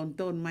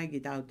whakatonton mai ki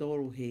tau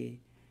toru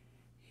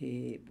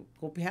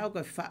ko pehau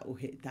koe whau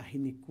he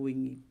tahini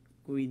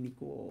kuini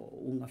ko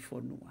unga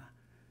whonua.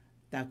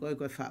 Tā koe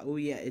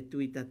whauia e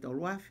tuita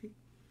toluafi,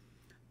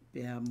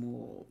 pea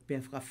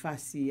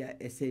whakawhasia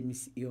e se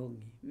misi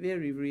iongi.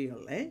 Very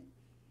real, eh?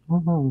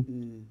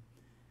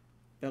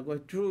 Pea koe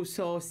true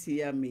source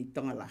ia mi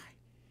tongalahi.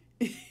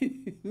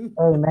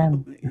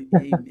 Amen.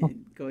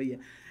 Amen. Koia.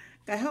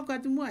 Kai hoko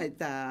atu mua e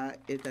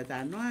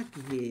tā noa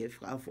ki he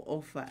whakawho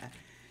ofa.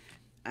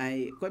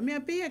 Ai, koe mea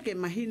pia ke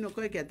mahino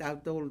koe ke tau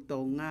tolu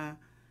tō ngā,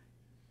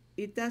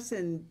 it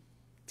doesn't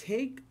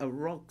take a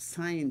rock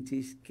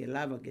scientist ke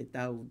lava ke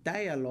tau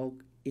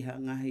dialogue i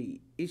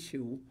hangahi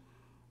issue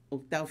o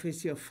tau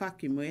whesio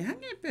whaki mo e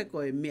hange pe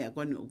ko e mea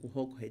kone o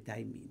kuhoko he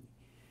taimini.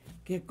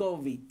 Ke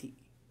COVID.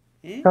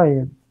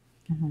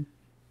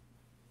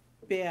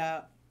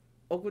 Pea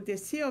o ku te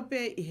sio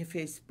pe i he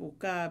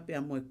Facebooka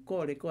pea mo e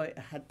kore koe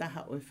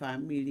hataha o e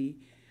whamiri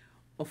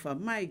o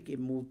whamai ke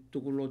mo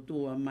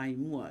tukulotua mai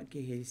mua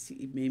ke he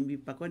si membi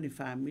pa kone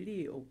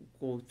whamiri o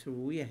ko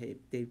through ia he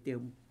te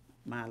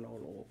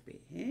malolo pe,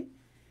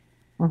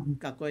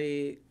 Ka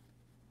koe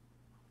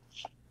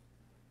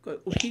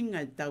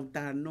uhinga tau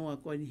tānoa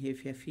koe ni he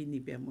whiawhini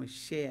pia mo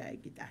share e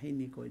ki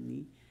tahini koe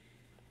ni.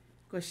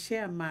 Ko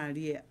share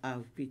maarie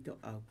au pito.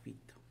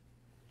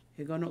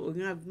 He kono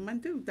unga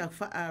mantu tau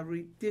wha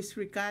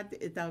disregard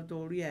e tau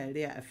tōria e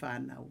rea e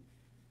whanau.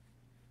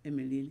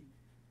 Emeline.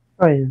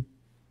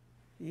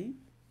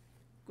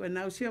 Koe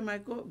nau sia mai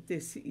ko te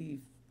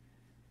si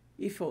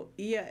ifo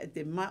ia e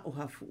te mao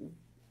hafu.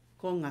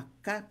 Ko ngā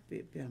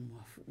kape pia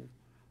muhafu.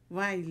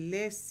 Vai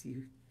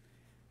lesi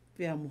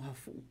pia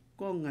muhafu.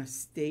 Ko ngā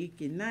steak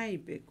nai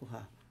pe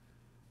koha.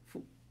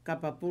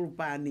 Kapapuru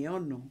pāne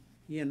ono,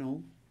 you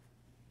know.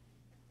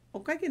 O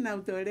kaike nau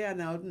te rea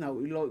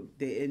nau ilo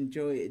te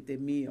enjoy the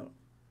meal.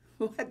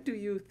 What do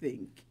you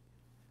think?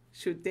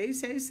 Should they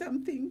say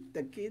something,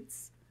 the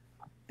kids?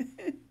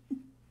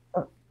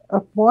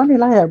 Puani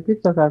lai a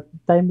pito ka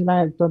taimi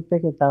lai ton pe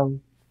ke tau.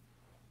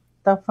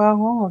 Tau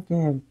whangongo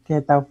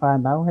ke tau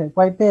whanau. He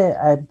kwai pe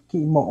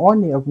ki mo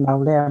oni o nau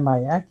lea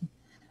mai aki.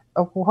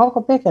 O ku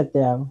hoko pe ka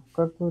te au.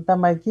 Ko ku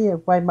tamai ki o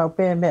kwai mau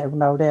pe me o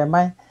nau lea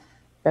mai.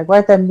 Ka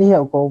kwai tam nihe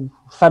o ko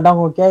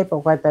whanongo kei pa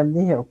kwai tam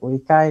nihe o ko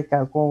ikai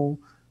ka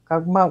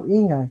các mau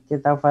inga ke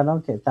tau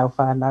whanau ke tau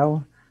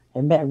whanau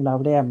he mea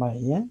unau rea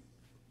mai,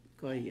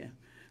 Ko ia.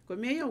 Ko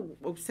mea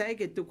o sai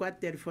ke tukua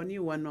telefoni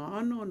wano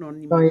ano no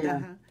ni Ko ia.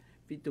 mataha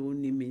pitu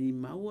ni mini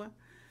maua.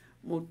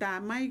 Mo tā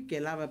mai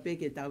ke lava pe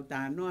ke tau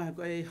tānoa.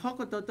 Ko e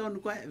hoko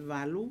totonu koe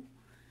walu.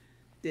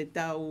 Te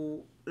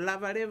tau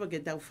lava rewa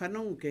ke tau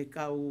whanau ke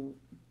kau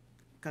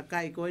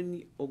kakai koe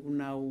ni o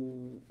kunau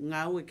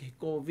ngau e ke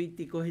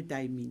COVID ko he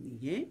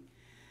taimini, he?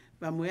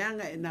 Pa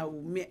moeanga e nau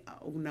mea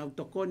o kunau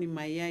tokoni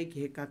mai ai ke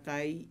he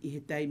kakai i he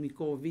taimi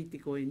COVID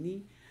koe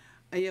ni.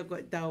 Aia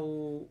koe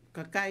tau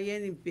kakai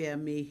eni pia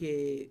me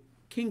he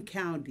King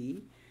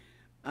County,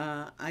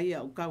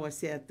 aia o kawa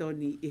sea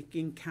toni i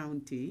King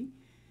County,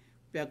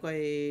 pia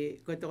koe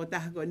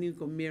tokotaha koe ni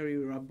ko Mary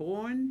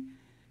Raborn,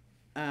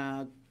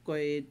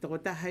 koe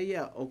tokotaha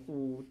ia o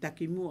ku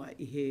takimua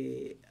i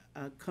he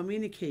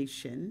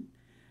communication,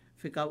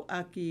 whikau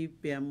aki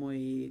pia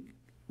moe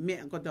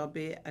mea kotoa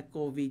pe a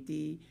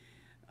COVID,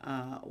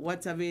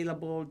 what's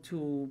available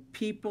to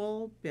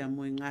people, pia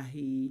moe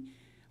ngahi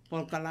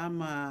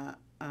polkalama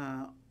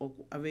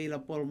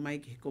available mai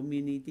ke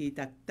community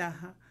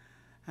taktaha,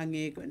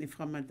 hange ko ni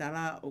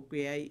whamatala o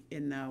ke ai e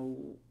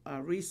nau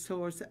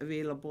resource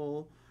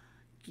available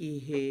ki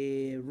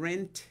he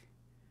rent,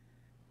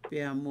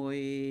 pia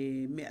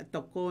moe mea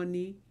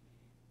tokoni,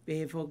 pe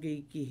he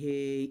whoki ki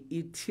he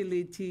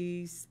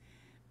utilities,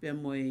 pia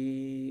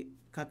moe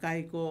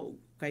kakaiko,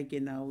 kai ke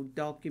nau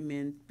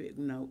document, pe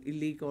nau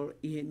illegal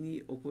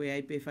iheni o koe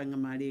ai pe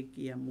whangamare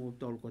ki a mō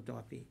tolu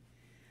kotoa pe.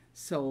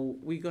 So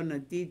we're going to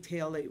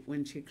detail it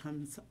when she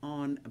comes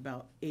on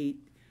about 8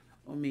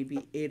 or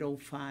maybe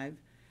 8:05.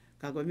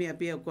 Ka koe mea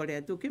pia kore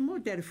atu, ke mō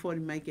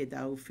telefoni mai ke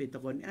tau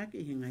whetokoni, ake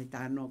hingai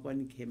tānoa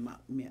koni ke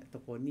mea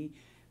tokoni,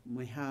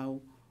 moi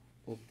hau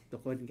o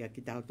tokoni ka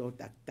ki tau tō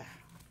takta.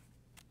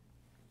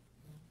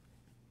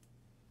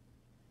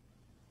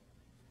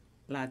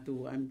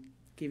 Latu, I'm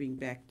giving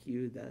back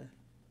you the...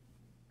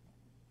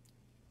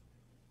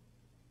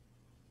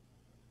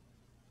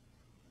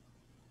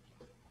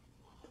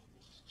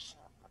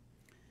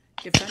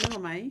 Ke whanau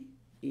mai,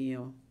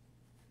 io.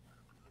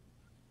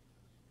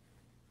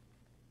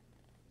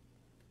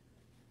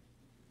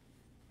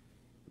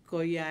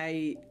 Ko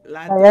iai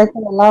latu... Ai ka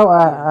lau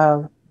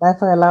dai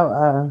fa lau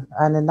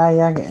ane nai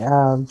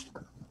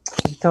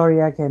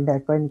Victoria ke mea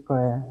koe ni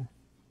koe.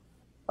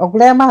 O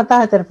kulea maha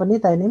taha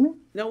telefonita ini me?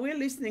 No, we're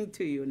listening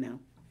to you now.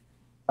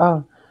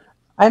 Oh,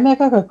 ai mea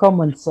kaka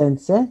common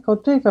sense, Ko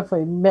tui ka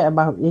whai mea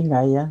mahu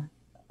inga ia.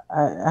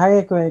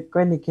 Hai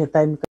koe ni ke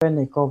taimi koe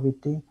ni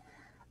COVID.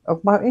 O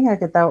mahu inga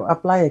ke tau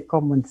apply a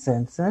common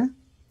sense,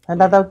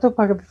 Hana tau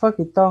tupa ke pifo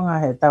ki tonga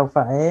he tau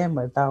whae,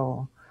 mo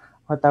tau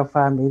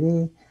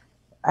whamiri.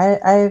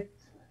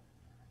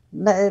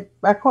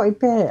 Ako i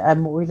pe ai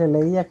mo uile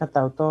le ia ka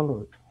tau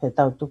tolu he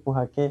tau tupu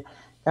hake.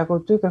 Ka ko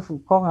tui ka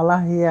konga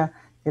lahia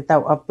ke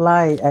tau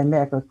apply ai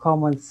mea ka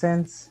common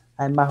sense,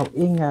 ai mahu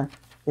inga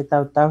ke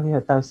tau hi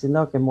he tau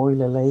sino ke mo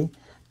uile lei.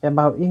 Pe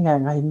mahu inga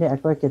ngahi mea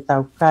koe ke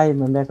tau kai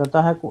me mea ko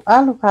toa haku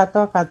alu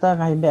katoa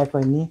ngahi mea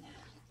koe ni.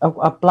 O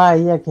apply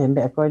ia ke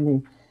mea koe ni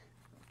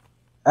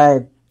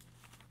ai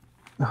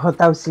ho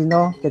tau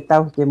sino ke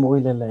tau ke mo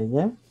uile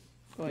lei,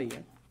 Oh, yeah.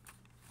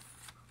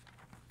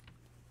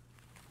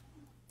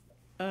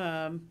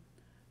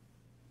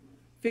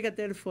 Whika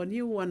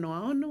telefoni wano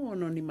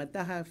ono ni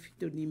mataha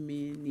fitu ni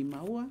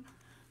maua.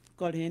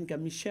 Call hen ka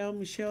Michelle.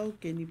 Michelle,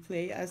 can you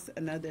play us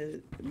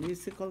another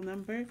musical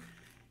number?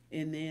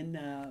 And then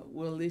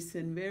we'll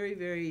listen very,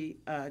 very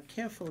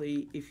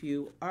carefully if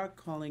you are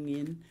calling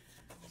in,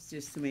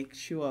 just to make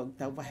sure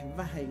ta wahe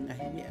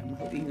ngahi mea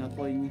mahu inga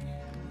koe ni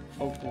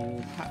o ko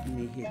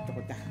hapni he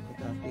tokotaha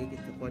kotoa pege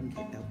tokoni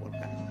he tau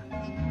polkana.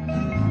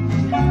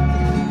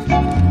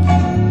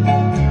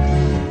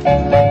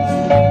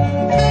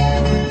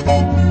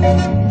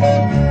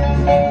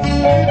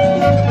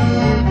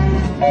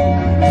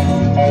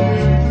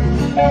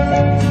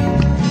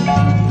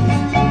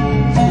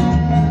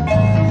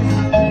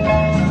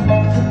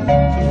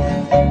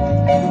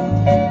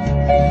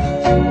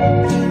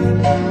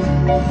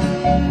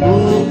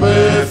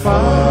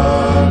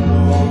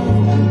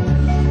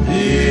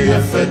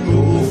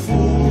 Fetu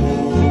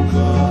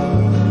fuka,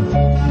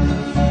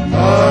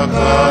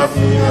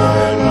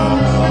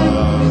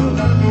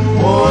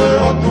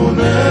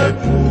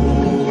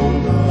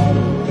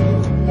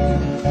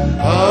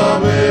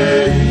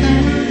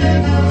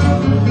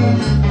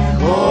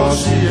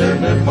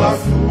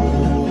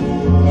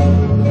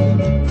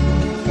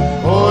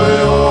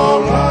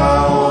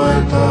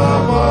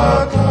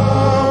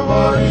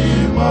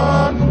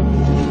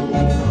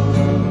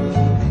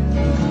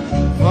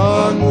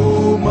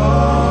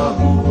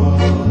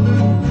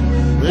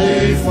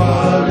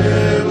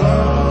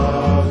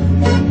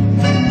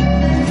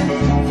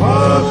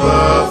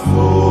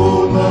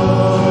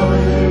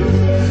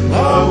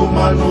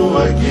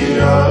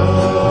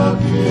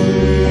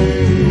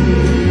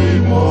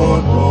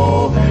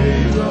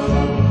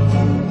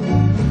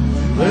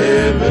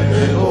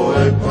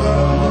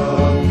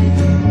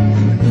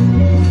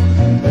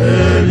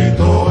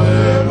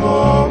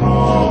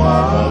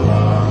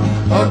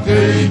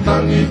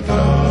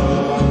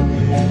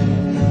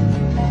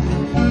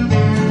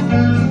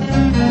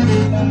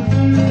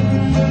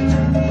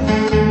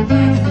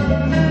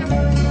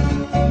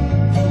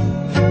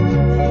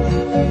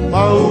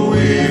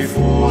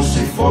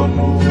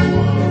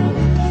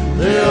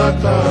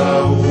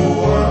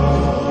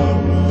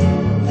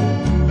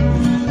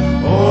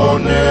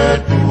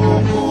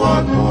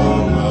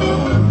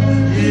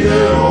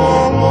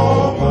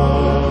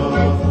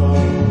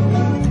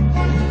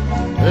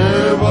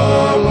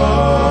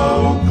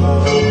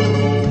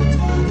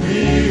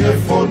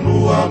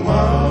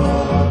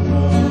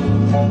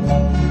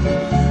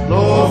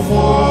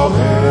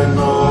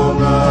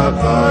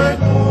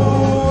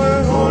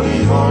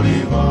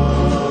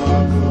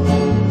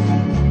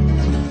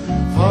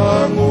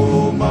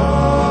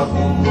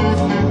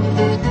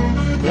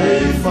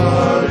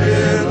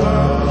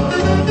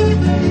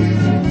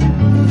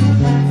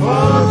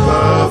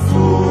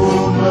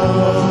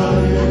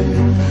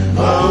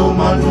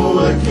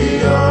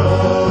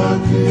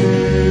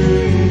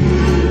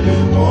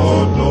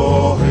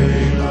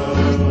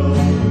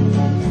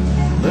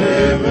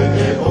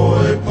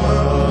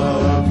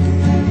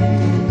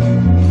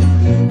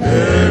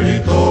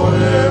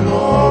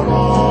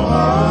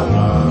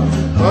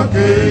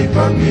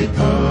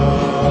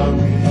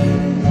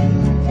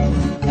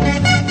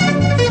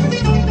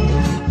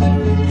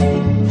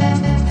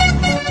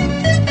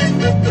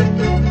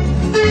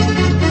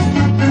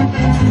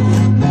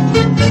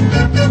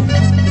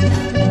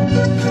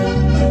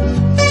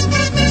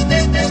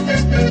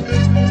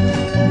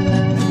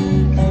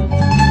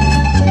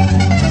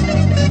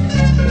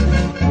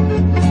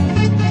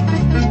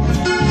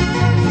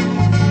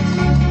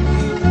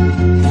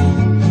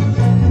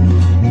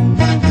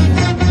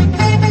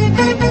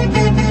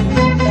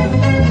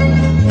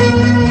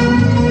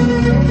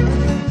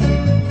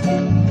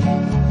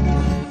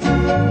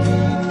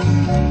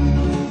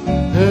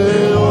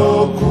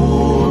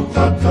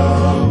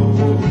 kakau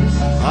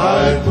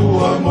ai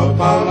tua mo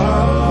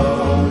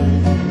palai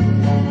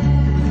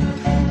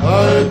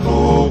ai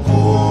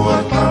tuku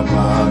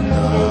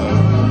atamana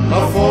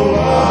a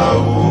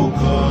folau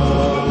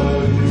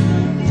kai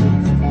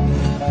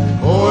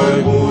oi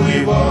buri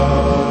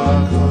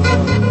waka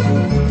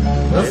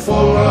e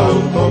folau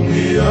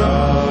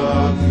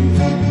tongiaki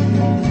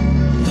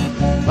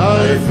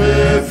ai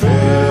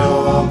fefe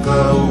o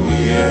kau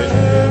ie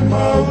e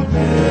mau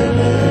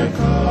tele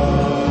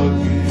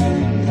kaki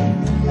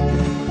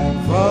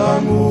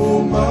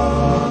Vangu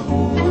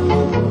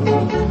mahua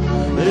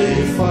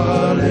ei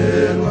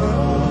whalela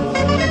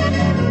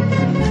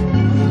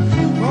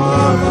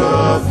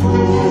Makafu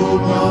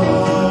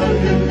mai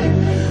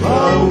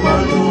Lau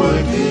manua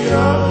ki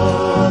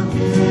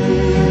aki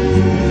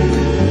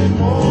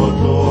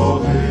Moto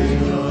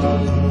heila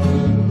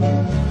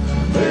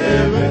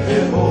Bebe e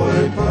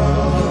moe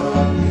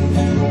pani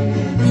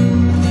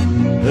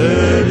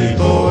Eli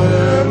to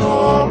e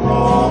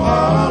loro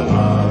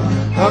ala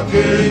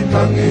Hake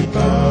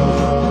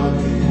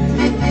tangitani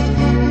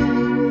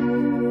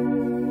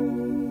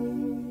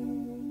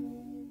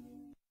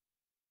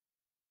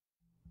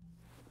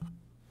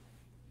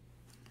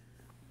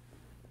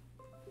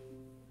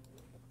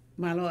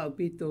Malo au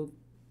pito,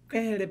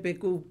 kehere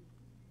peku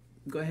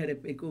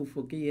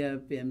fokia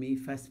pe mi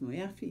fas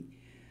moiafi.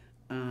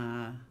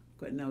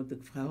 Ko nau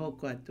tuk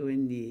whahoko atu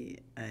ni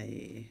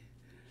ai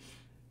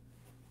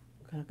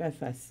kakai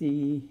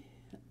fasi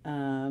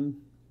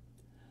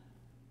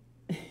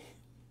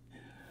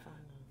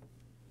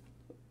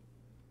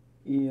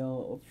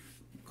io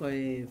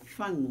koe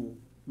whangu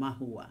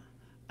mahua.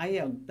 Ai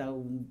au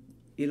tau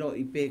ilo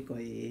i pe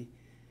koe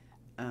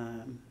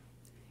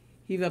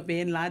hiwa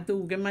pen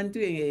lātu ke mantu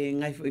e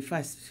ngai fo i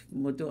fas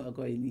moto a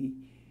koe ni.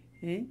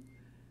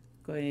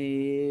 Koe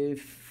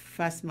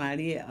fas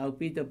maari au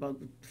pito pa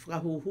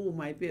whahuhu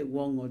mai pe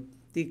wongo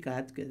tika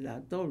atu ke la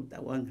tolu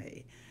ta wanga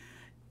e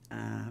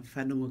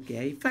whanongo ke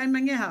ai. Whai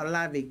mange hao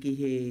lawe ki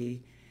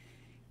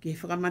he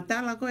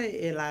whakamatala koe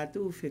e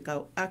lātu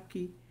whekau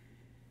aki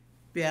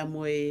pea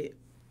moe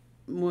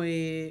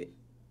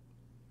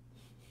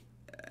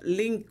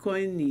link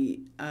koe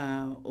ni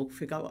o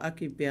whekau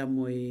aki pea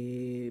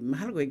moe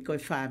mahalo koe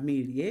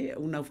whamiri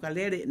unau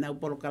whakalere nau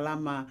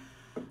porokalama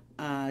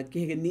ki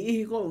heke ni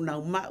ihi ko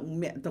unau mau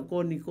mea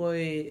toko ni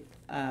koe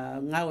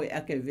ngau e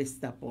ake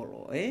vesta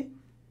polo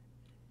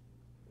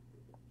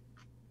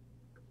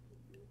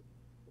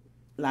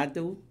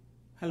Lātu?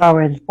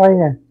 Awen,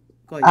 koia.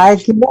 Koe. Ai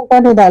ki mo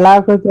kani da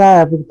lau ko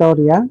kia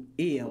Victoria.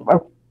 Iyo.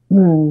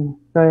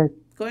 Koe.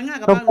 Koe ngā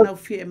kapau nau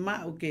whie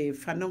mau ke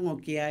whanongo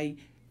ki ai,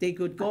 they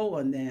could go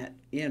on that,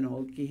 you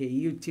know, ki he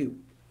YouTube.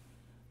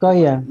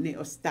 Koia. Ni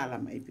o stala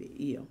mai pe,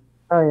 iyo.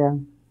 Koia.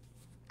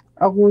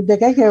 Aku te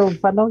kai ke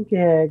whanong ki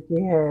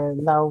he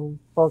lau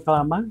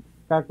pokalama.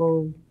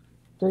 Kako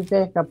tui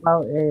pe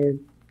kapau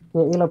ke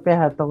ilo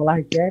peha toko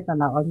lahi ki ai,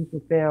 tana ori tu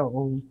pe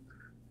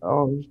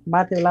o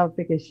mate lau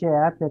pe ke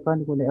share, pe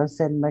koni kune o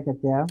send me ke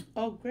te au.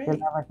 Oh, great. Ke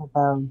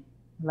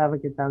lava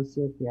ke tau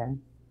share ki ai.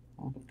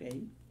 Okay.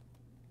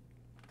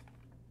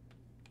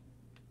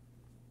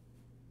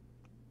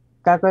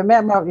 Ka koe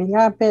mea mau i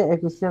ngā pe e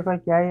kusio koe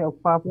ki ai o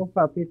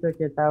whapofa pito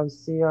ke tau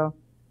sio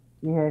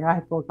i he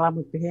ngahi po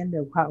klamu pe hende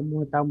o ka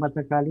umu tau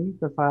matakali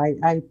ko whai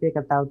ai pe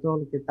ka tau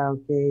tolu ke tau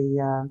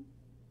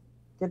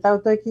ke tau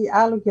toi ki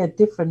alu ki a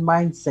different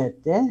mindset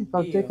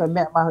ko tui koe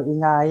mea mau i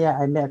ngā ia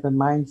ai mea koe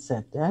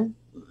mindset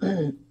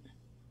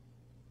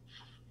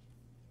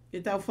Ke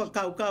tau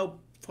whakau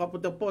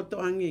whapoto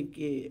angi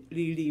ke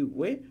ririu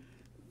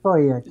ko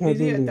ia ke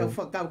ririu ririu tau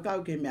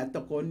whakau ke mea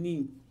toko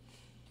ni.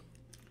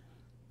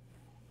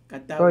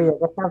 ko ia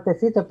ka tau te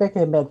whito pe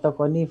ke mea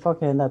toko ni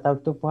whoke na tau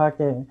tupu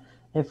hake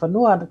he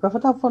whanua, ko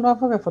whatau whanua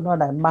whoke whanua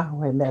na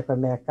mahu he mea koe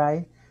mea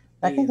kai.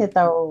 Nake ke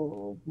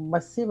tau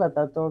masiva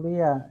tau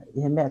tōria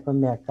i he mea koe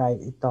mea kai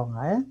i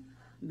tonga,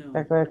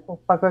 Ka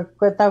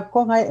koe tau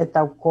kongai e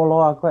tau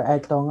koloa koe ai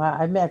tonga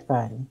ai mea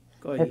kai.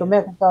 He ko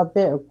mea ka tau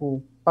pe o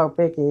ku pau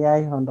pe ke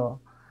iai hono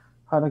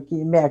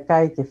ki mea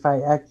kai ke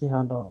whai aki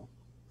hono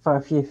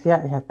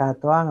whawhiawhia i ha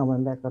kātoanga mo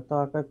mea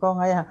katoa. Koe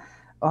kongai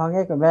o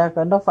hange ko mea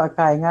koe no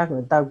whakai ngā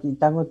koe tau ki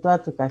tangutu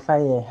atu kai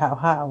whai e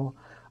hao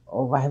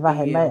o wahe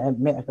mai ai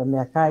mea koe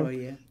mea kai.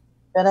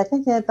 Pera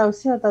ke ke tau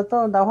sio tau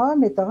tō tau hoa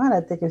mi tonga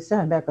na te ke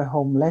sio mea koe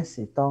homeless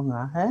i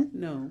tonga, he?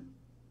 No.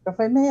 Ka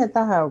whai mea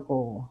taha o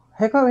ko.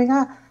 He koe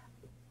winga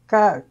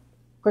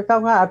koe kau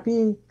ngā api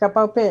ka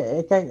pau pe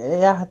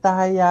e aha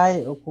taha i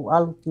ai o ku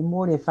alu ki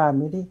muri e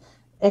whamiri.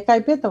 E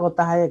kai pe toko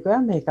taha e koe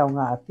ame kau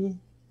ngā api.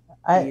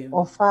 Ai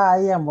o wha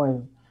ia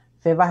moe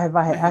whe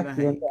wahe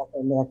aki e mea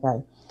koe mea kai.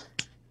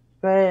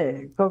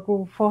 Koe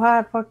ku whoha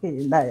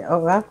whoki nai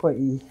o ako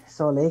i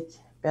Salt Lake.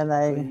 Pea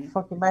nai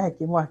whoki mai he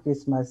ki mua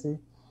Christmasi.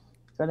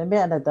 Kone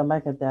mea nai ta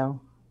mai ka te au.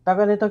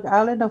 Tako ne toki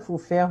aule na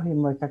fuwheo hi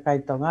moe ka kai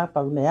tonga.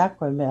 Pau ne a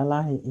koe mea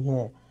lahi i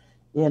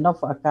he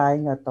nofo a ka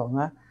inga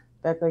tonga.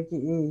 Pea koe ki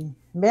i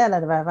mea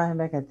nai wahe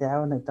mea ka te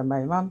au nai ta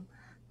mai mam.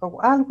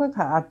 Koku alu koe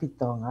ka api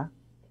tonga.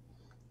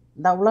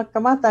 Na ula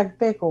kamata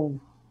pe ko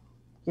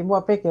ki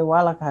mua pe ke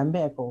wala ka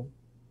mea ko.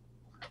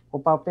 ko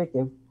paupe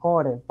ke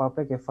kore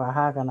paupe ke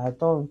fahaga na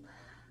to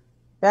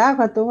pe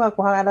a tunga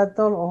ko hanga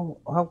to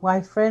o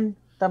my friend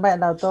tabai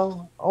na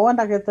to o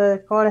na ke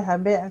te kore ha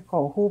me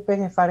ko hu pe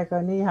ke fare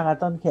ko ni hanga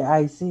ton ke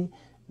IC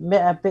me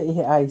a pe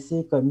he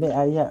IC ko me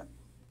a ya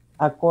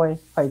a koe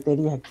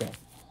faiteri hake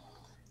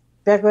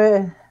pe ko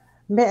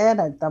me e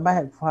na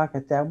tabai fa ke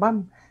te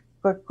mam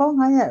ko ko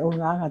nga ya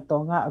unga nga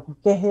tonga ko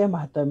ke he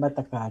ma to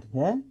matakari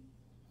he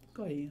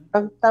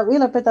tau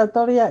ila pe tau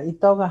toria i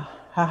tonga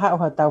haha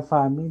o tau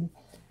family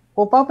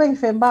ko pape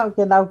fe ma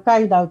ke nau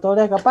kai nau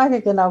toria ka pa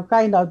ke nau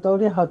kai nau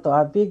toria ho to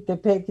abi te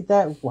pe ki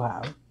ta u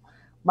ha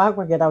ma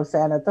ko ke nau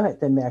sa na to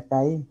te me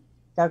kai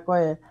ka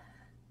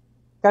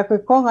ko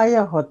konga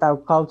ia ho tau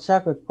culture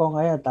ko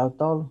konga ia tau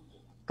tol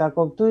ka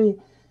ko tui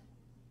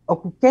o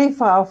ku ke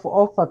fa of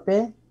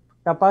pe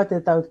ka pa te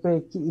tau ko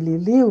ki li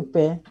liu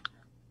pe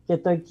ke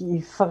to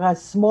ki fa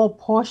small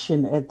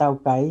portion e tau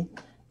kai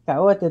ka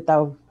o te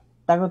tau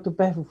tango tu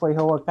pe foi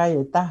ho kai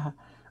e taha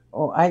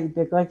o ai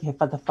pe ko ke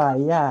fata fa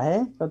ia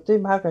ko tu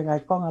ma ka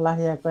ngai konga la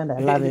ia ko na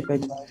la be ko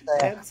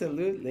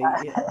absolutely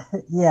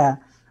yeah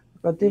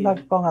ko tu ma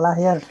konga la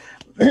ia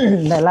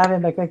na la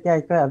be ko ke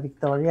ai ko a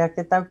Victoria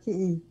ke tau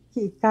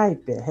ki kai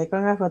pe he ko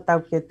nga ko tau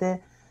ke te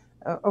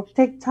o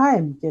take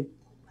time ke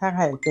ha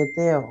ke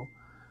te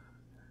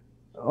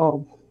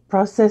o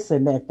process e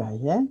me kai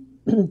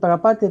para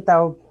pa te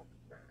tau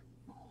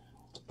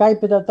kai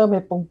pe tau me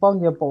pong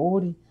pong yo po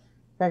uri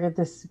ka ke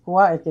te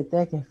sikua e ke te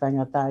ke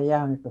whangata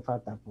ia me ko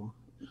whatapo.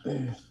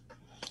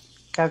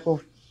 Ka ko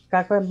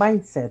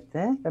mindset,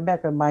 ka mea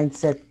ko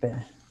mindset pe.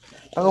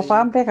 Pako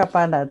whampe ka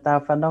pana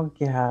ta whanong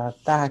ki ha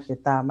taha ke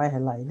tā mai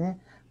he lai ne.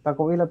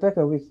 Pako ilo pe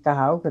ka wiki ka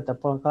hau, ke ta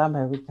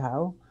proklama he wiki ka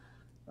hau.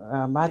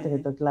 Mate ke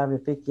to kilawe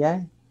piki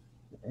ai.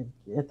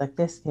 E ta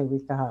kes ke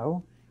wiki ka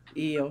hau.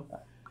 Iyo.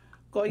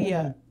 Ko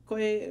ia,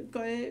 koe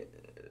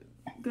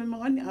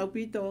mangani au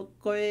pito,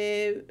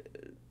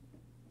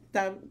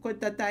 ko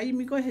ta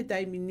taimi ko he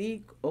taimi ni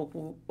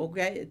o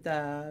kai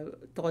ta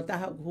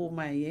tokotaha ku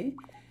mai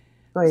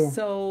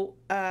so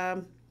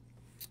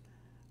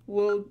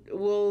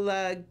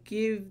we'll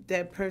give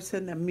that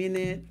person a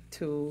minute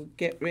to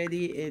get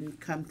ready and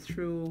come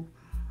through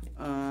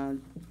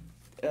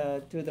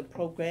to the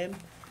program.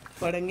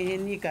 Korangi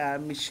ni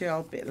ka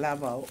Michelle pe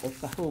lava o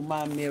ka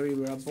huma Mary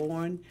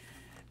Reborn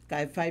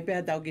kai fai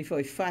pe tau ki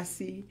foi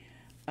fasi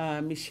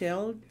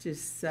Michelle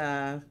just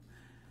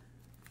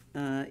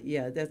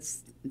yeah,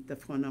 that's the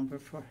phone number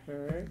for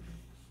her.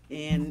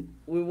 And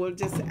we will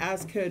just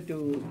ask her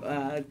to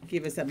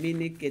give us a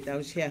minute, get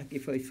our share,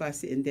 give her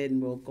fast, and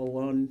then we'll go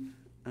on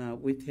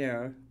with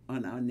her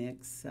on our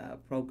next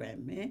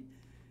program.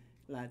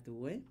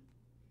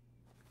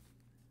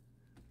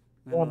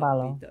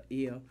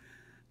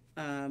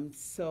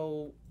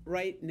 So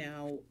right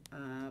now,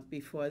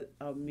 before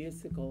our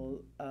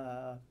musical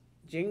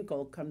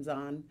jingle comes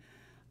on,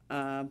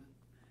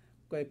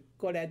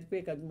 ko le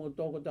pe ka mo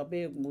toko to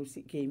pe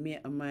musiki me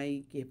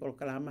mai ke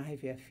programa he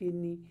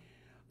fini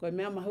ko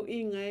me ma hu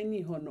inga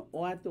ni hono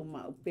o atu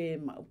ma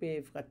upe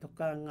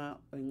whakatokanga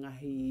o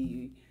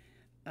ngahi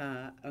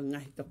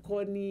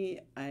tokoni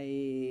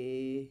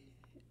ai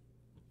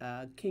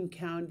King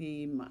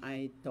County ma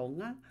ai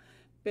Tonga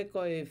pe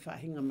ko e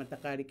whahinga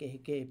matakari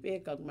ke pe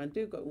ka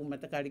mantu ko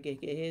matakari ke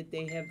he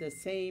they have the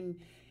same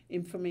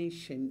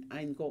information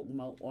ain ko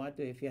ma o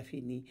atu e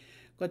fini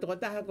ko toko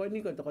taha ko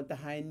ni ko toko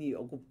taha ni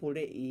o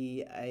kupure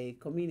I ai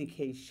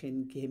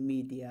communication ke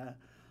media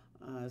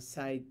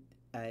side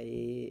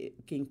ai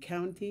King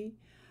County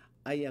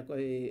ai ko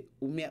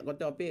umea ko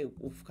to pe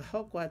ufka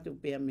ko atu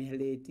pe me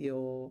le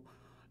tio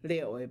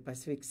leo e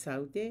Pacific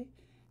South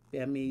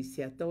pe me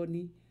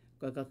Siatoni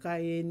ko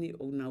kakai ni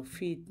o na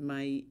feed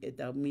mai e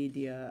ta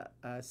media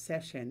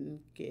session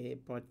ke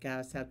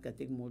podcast at ka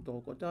ting mo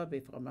to ko to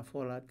pe from a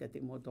fola ka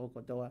ting mo to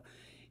ko to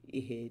I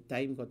he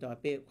time ko to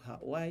pe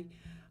Hawaii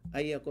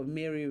ai ko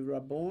Mary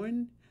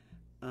Reborn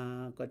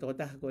ko to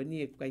ta ko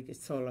ni kai ke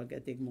sola ke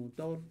te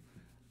motor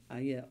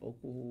ai o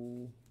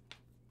ku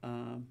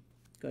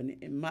ko ni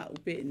ma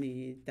upe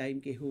ni time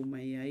ke hu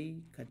mai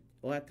ai ka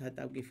o ta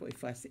ta ke foi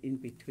fast in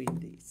between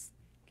these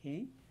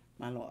okay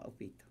malo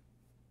upito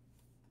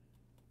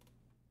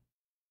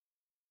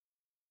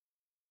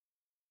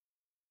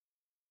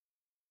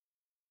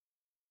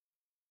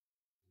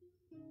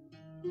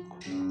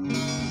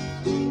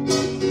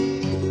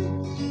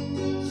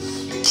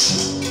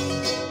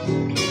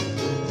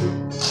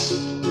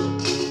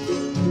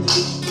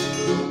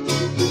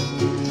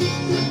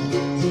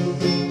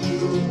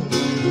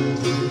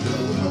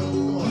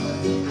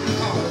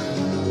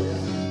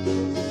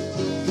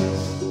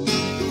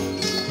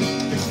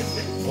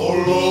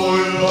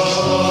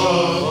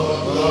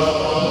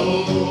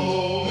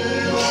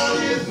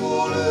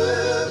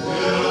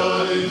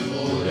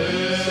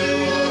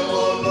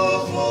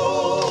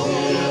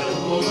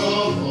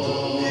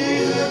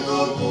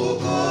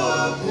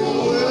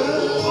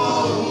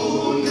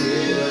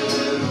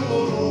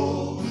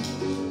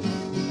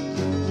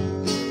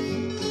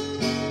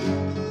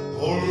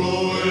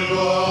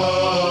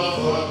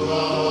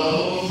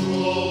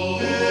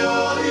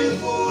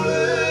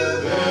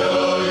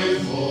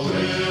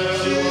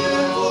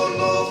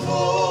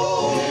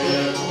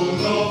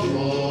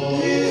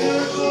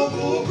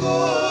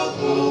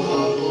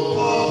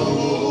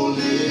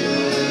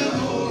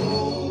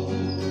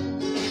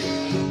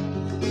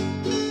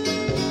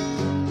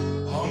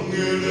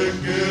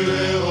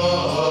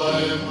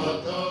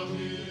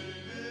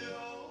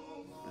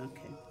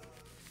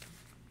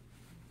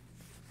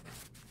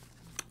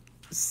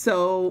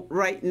So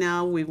right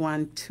now we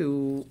want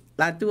to,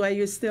 Latu, are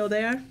you still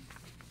there?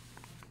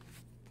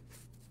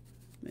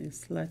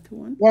 Miss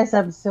Latu? Yes,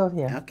 I'm still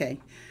here. Okay.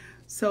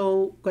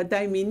 So,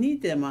 kodai mini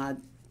tema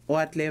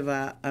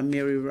oatleva a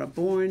Mary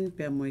Raborn,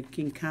 pe mo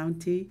King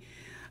County,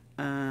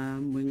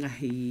 mo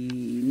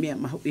ngahi mea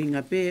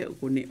mahuinga pe,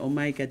 kune o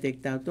mai ka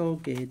tek tauto,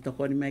 ke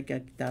tokoni mai ka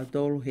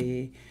tauto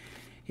he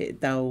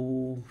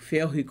tau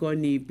whiohi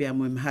koni pe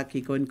mo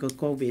mahaki koni ko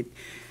COVID.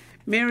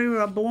 Mary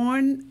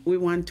Raborn, we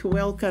want to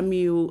welcome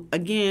you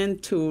again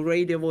to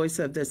Radio Voice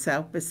of the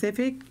South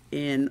Pacific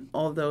and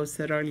all those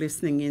that are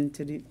listening in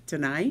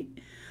tonight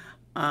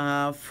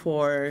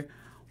for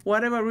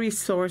whatever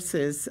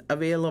resources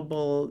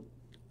available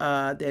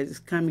that is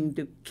coming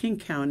to King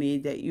County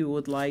that you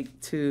would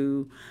like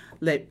to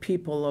let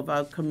people of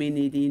our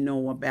community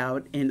know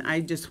about. And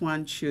I just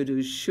want you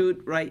to shoot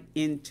right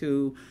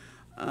into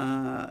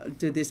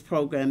to this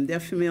program. They're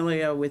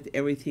familiar with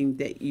everything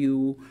that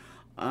you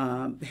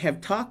have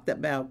talked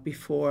about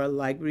before,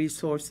 like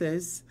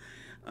resources,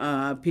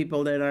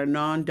 people that are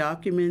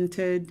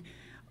non-documented,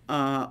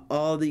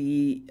 all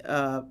the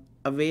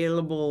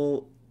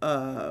available,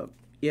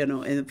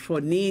 and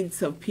for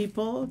needs of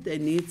people that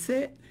needs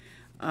it.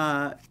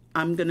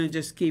 I'm going to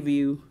just give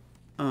you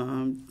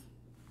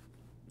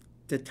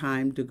the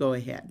time to go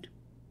ahead.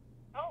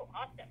 Oh,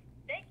 awesome.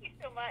 Thank you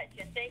so much,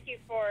 and thank you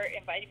for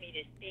inviting me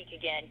to speak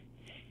again.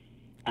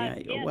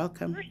 You're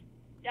welcome. First,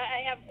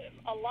 I have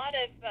a lot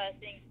of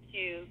things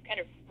to kind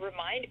of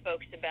remind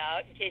folks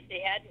about in case they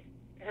hadn't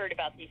heard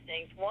about these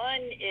things.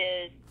 One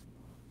is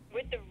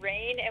with the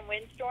rain and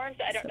windstorms,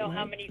 I don't know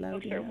how many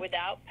folks are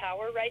without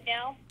power right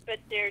now, but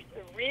there's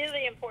a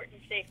really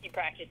important safety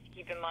practice to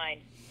keep in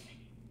mind.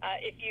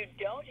 If you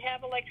don't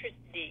have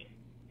electricity,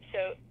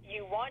 so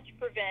you want to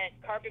prevent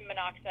carbon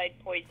monoxide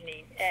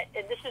poisoning.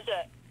 And this is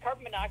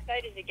carbon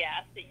monoxide is a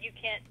gas that you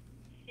can't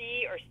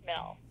see or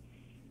smell.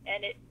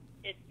 And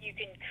you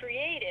can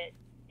create it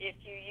if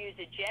you use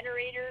a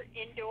generator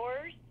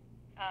indoors,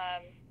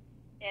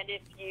 and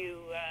if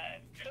you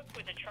cook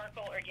with a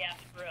charcoal or gas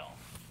grill.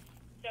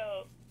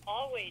 So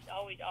always,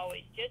 always,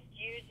 always just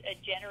use a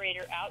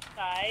generator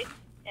outside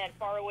and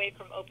far away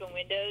from open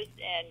windows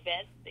and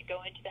vents that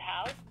go into the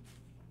house.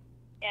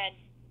 And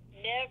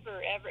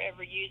never, ever,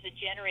 ever use a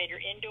generator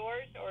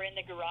indoors or in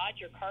the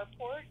garage or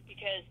carport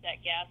because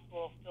that gas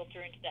will filter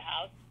into the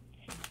house.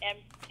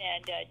 And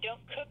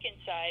don't cook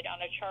inside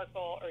on a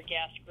charcoal or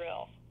gas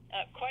grill.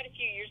 Quite a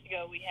few years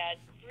ago, we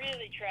had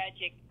really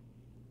tragic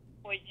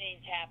poisonings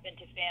happen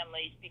to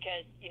families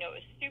because, it was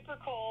super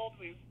cold,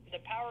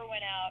 the power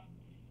went out,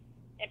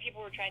 and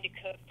people were trying to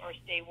cook or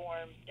stay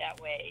warm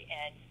that way,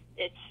 and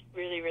it's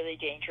really,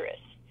 really dangerous.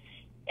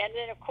 And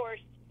then, of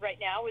course, right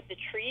now with the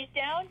trees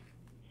down,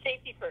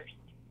 safety first.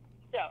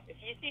 So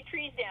if you see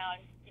trees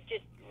down, you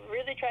just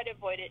really try to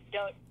avoid it.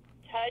 Don't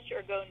touch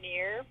or go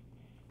near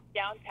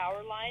down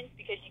power lines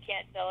because you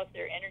can't tell if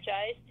they're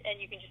energized, and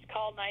you can just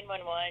call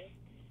 911,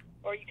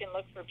 or you can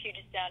look for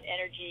Puget Sound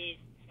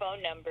Energy's phone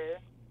number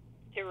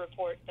to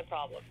report the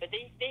problem. But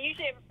they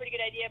usually have a pretty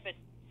good idea, but,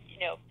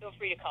 feel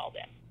free to call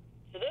them.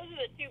 So those are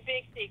the two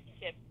big safety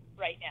tips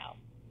right now.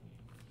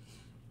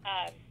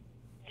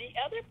 The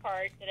other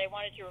part that I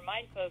wanted to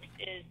remind folks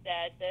is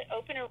that the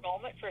open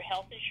enrollment for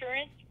health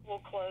insurance will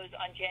close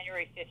on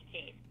January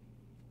 15th.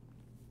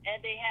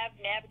 And they have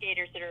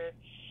navigators that are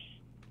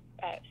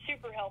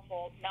super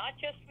helpful, not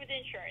just with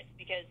insurance,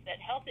 because that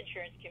health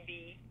insurance can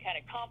be kind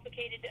of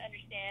complicated to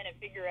understand and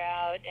figure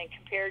out and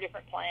compare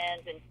different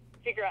plans and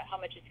figure out how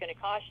much it's going to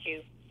cost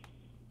you.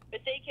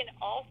 But they can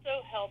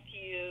also help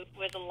you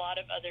with a lot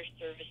of other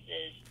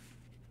services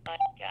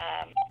like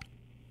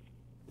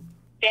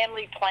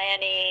family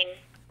planning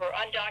for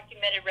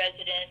undocumented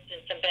residents and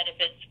some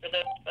benefits for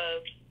those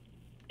folks,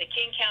 the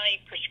King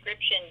County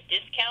Prescription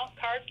Discount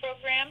Card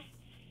Program,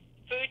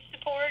 food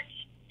support,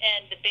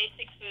 and the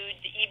basic food,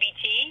 the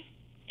EBT,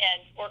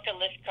 and Orca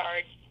Lift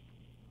cards,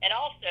 and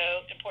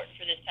also, important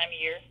for this time of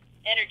year,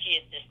 energy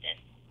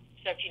assistance.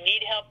 So if you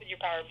need help with your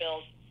power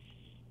bills,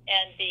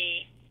 and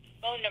the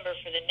phone number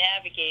for the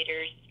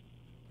navigators,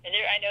 and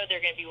I know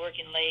they're going to be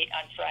working late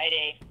on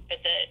Friday, but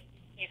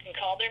you can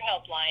call their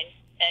helpline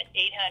at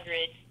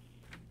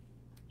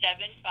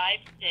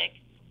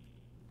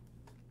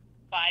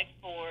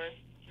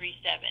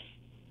 800-756-5437.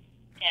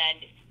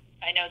 And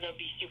I know they'll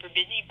be super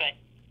busy, but,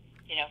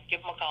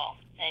 give them a call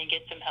and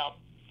get some help.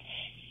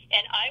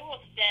 And I will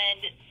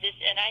send this,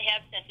 and I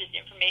have sent this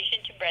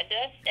information to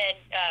Brenda. And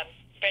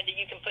Brenda,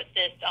 you can put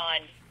this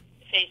on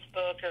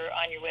Facebook or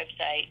on your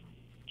website,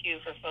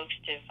 too, for folks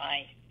to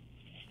find.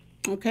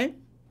 Okay,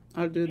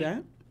 I'll do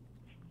that.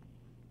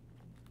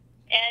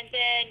 And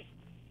then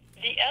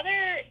the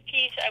other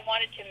piece I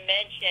wanted to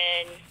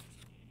mention,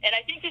 and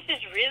I think this is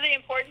really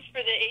important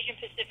for the Asian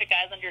Pacific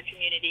Islander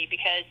community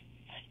because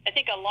I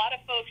think a lot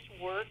of folks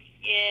work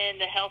in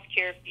the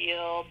healthcare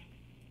field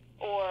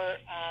or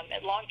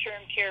at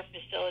long-term care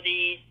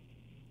facilities,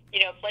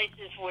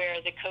 places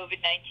where the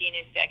COVID-19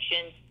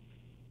 infections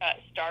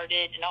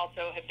started and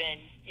also have been,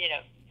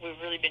 we've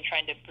really been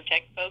trying to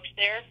protect folks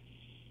there.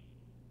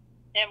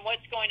 And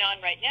what's going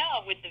on right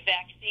now with the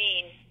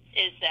vaccine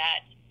is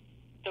that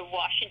the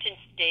Washington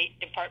State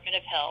Department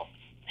of Health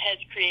has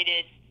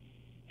created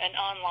an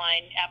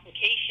online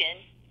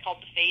application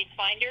called the Phase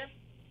Finder.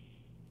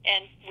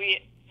 And we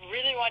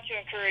really want to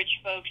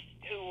encourage folks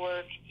who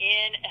work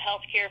in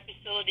healthcare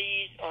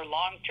facilities or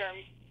long-term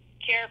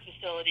care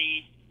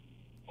facilities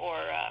or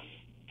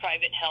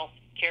private health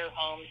care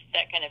homes,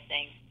 that kind of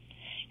thing.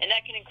 And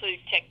that can include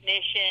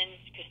technicians,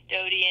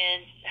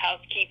 custodians,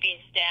 housekeeping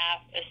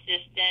staff,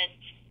 assistants,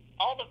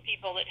 all the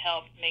people that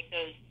help make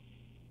those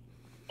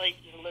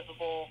places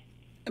livable.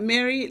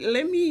 Mary,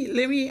 let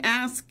me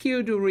ask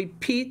you to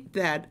repeat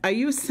that. Are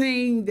you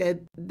saying that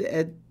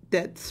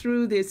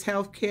through this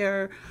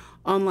healthcare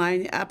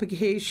online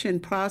application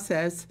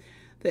process,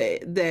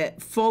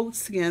 that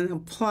folks can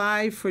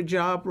apply for a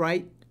job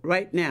right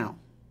now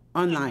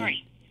online?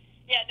 Sorry.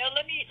 Yeah, no,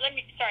 let me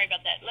sorry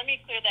about that. Let me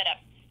clear that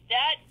up.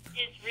 That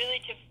is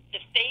really the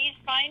Phase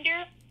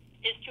Finder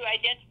is to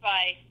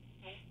identify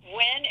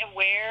when and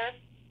where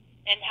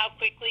and how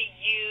quickly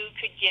you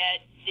could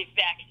get the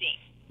vaccine.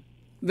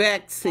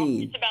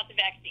 Vaccine. It's about the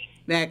vaccine.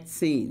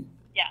 Vaccine.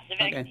 Yeah, the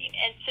vaccine. Okay.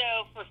 And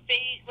so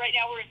right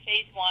now we're in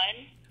Phase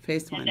 1.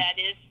 Phase 1. And that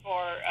is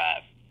for,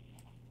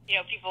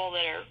 people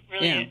that are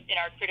really in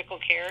our critical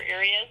care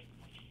areas.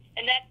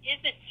 And that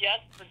isn't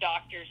just for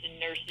doctors and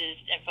nurses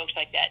and folks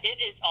like that. It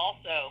is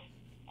also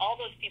all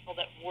those people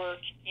that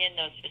work in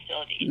those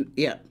facilities.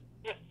 Yeah.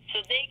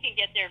 So they can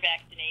get their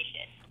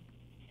vaccination.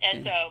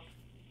 And so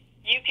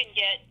you can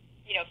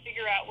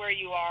figure out where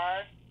you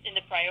are in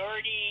the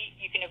priority.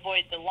 You can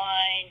avoid the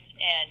lines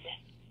and,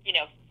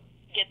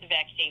 get the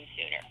vaccine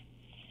sooner.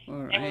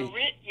 All right. And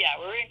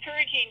we're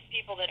encouraging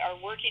people that are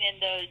working in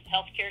those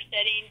healthcare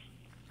settings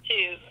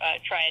to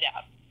try it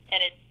out.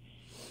 And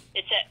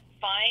it's at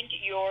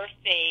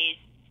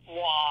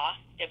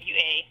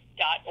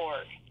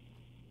findyourphasewa.org.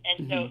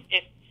 And so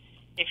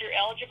if you're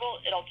eligible,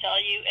 it'll tell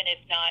you, and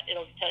if not,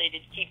 it'll tell you to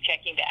keep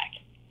checking back.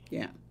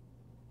 Yeah.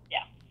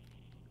 Yeah.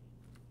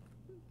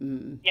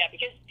 Mm. Yeah,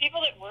 because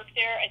people that work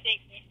there, I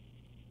think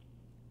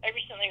I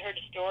recently heard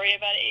a story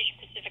about an Asian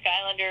Pacific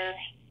Islander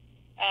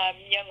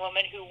young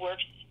woman who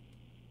works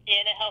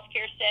in a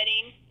healthcare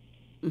setting,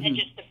 and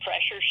just the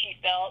pressure she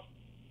felt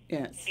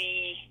to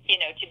be,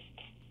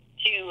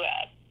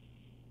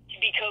 to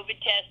be COVID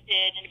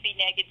tested and to be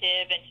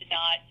negative and to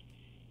not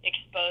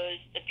expose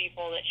the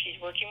people that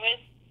she's working with.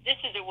 This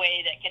is a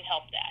way that can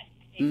help that.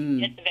 You can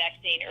get the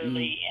vaccine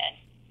early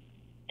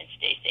and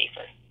stay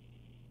safer.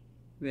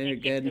 Very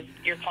good.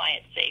 Keep your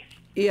clients safe.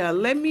 Yeah,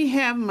 let me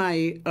have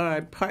my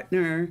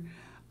partner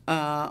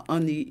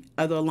on the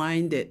other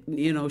line that,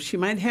 she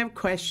might have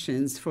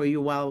questions for you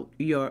while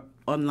you're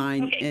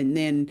online. Okay. And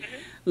then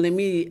let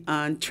me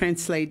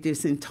translate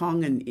this in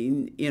Tongan,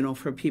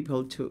 for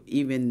people to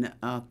even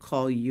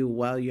call you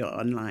while you're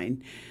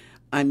online.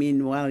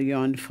 While you're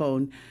on the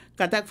phone.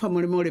 Katak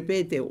whamore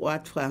pe te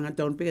wat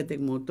whangatonu pe te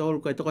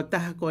motol ko toko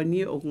taha ko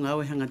ni o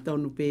ngawe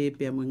hangatonu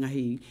pe mo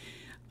ngahi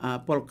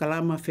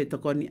polkalama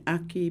whetokoni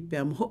aki pe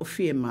am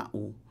ho'ofie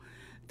ma'u.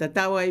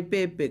 Tatawa I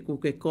pe ku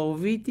ke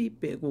COVID,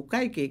 pe ku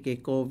kai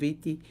ke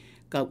COVID,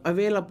 ka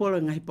avela pola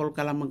ngahi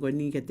polkalama ko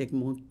ni ke te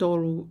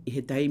motolu I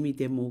he taimi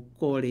te mo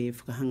kore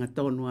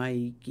whakahangatonu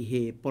ai ki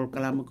he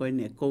polkalama ko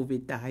ni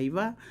COVID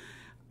tahaiwa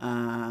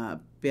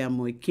pe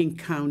mo I King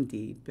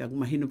County, pe aku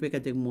mahino pe ka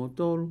te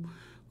motolu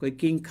ko I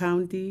King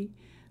County,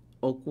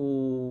 o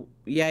ku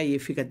iai e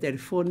whika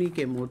telefoni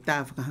ke mo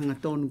tā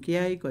whakahangatonu ki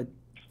ai, ko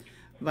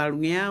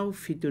walungi au,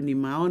 fitu ni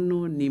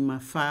maono, ni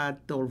mawha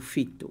tolu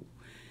fitu.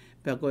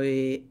 Pea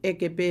koe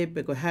eke pe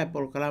koe hae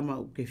polokalama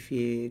u ke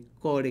whie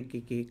kore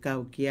ke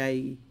kau ki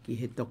ai, ki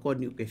he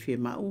tokoni u ke whie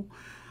mau.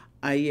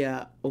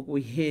 Aia o kui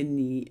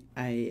heni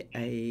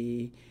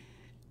ai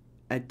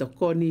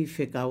tokoni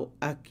whekau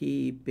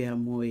aki pea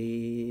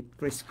moe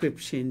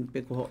prescription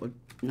pe ko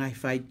ngai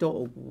whaito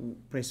o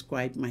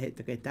prescribe mahe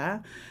take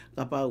tā.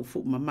 Ka pau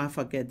fu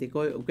mamafa ke te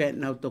koe o ke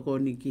nau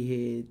tokoni ki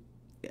he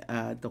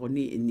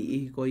tokoni ni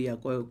ihi koe ia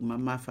koe o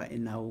mamafa e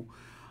nau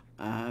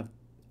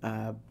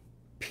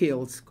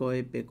pills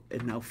koe pe e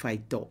nau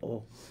whaito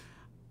o.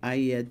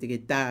 Aia te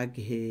ke tā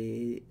ki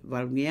he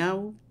walungi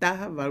au,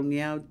 taha walungi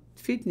au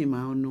fit ni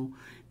maono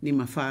ni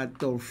mawha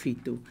tolu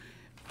fitu.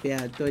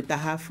 Pea toi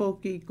taha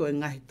foki koe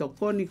ngahi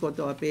tokoni ko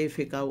toa pe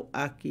whekau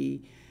aki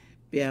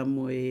pea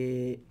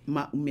moe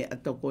mau mea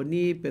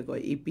tokoni, pe koe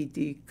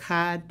EPT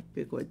card,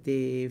 pe koe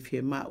te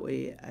whie mau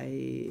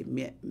ai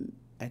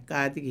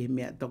kāti ki he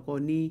mea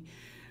tokoni,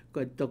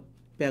 koe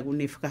pea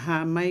kune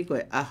whakaha mai,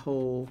 koe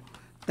aho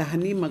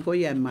tahani ma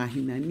koe ai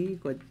mahinani,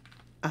 koe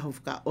aho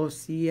whaka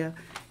osia,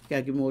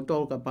 kia ki mō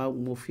tolu ka pau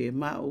mō whie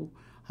mau,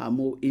 ha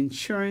mō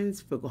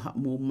insurance, pe koe ha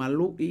mō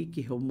malui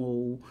ki ho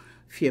mō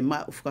whie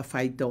mau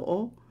whakawhaito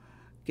o,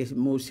 ke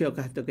mō sio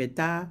kato ke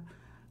tā,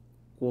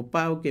 ko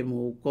pau ke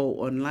mo ko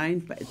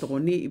online pa to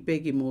ni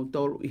ipe ki mo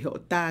tolu I ho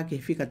ta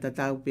ke fika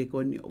tatau pe ko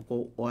ni o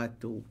ko o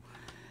atu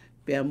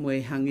pe mo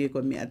hange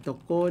ko me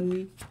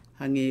atokoni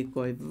hange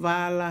ko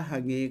vala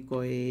hange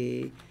ko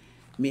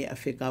me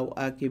afekau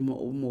a ke mo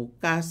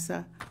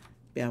kasa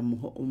pe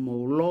mo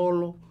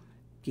lolo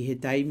ki he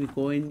taimi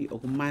koeni o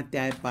ku mate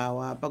ai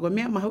pawa. Pa ko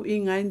mea mahu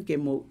ingain ke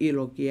mo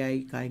ilo ki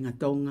ai ka inga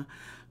tonga.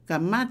 Ka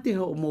mate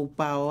ho mo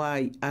pawa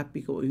ai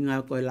api ko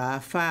inga ko la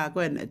wha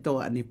ko e to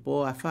ane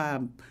po a wha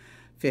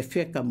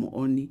whewheka mo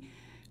oni.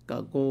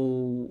 Ka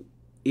ko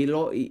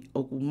ilo i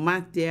o ku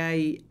mate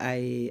ai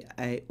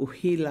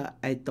uhila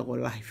ai toko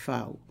lahi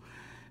whau.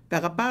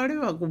 Ka paure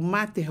wa ku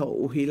mate ho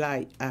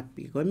uhila ai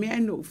api. Ko mea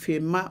inu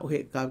whema o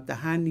he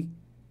kautahani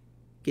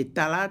ke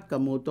talat ka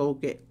mo tō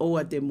ke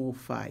oa te mo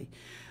whai.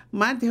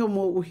 Mate ho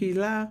mo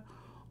uhila,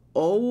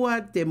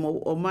 oua te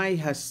mo o mai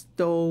ha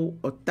stou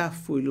o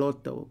tafu i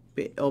loto.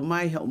 Pe o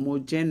mai ha o mo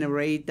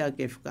generator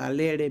ke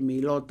whakalere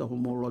mi loto ho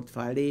mo loto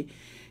whare.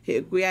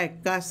 He kuia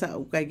e kasa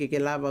o kai ke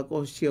lava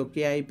ko sio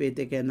ki ai pe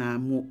te ke nā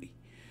mui.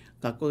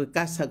 Ka koe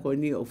kasa ko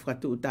ni o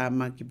whatu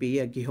utama ki pe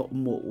ia ki ho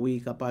mo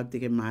ui ka pau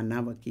te ke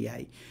mānawa ki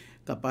ai.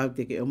 Ka pau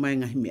te ke o mai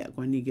ngahi mea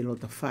ko ni ki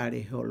loto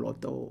whare ho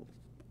loto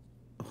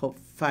ho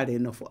whare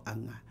no fo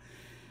anga.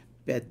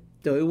 Pe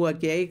to ua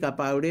ke ai ka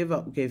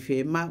paurewa o ke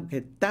whema o ke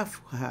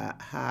tafu ha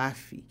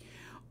afi.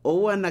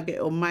 Oua na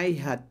ke o mai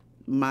ha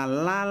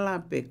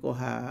malala pe ko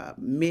ha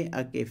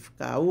mea ke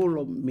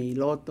whakaulo me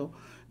loto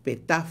pe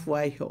tafu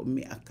ai ho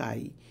mea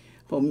kai.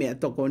 Ho mea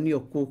toko ni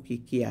o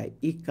kuki ki ai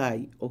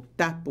ikai o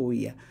tapu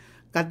ia.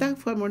 Ka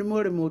taku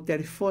whamore mo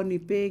telefoni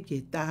pe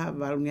ke taha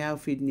walungi au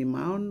whit ni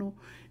maono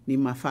ni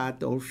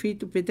mawhāto o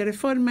whitu pe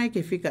telefoni mai ke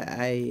whika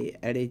ai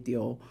areti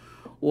o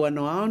ua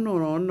no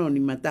ono ni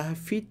mataha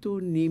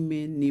fitu ni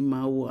me ni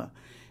maua.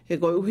 He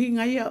koe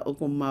uhinga ia o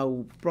ko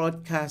mau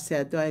broadcast e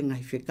atoa e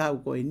ngai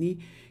whekau koe ni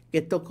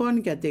ke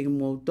tokoni ka te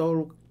mo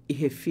tolu i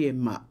he whie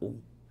mau.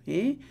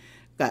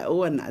 Ka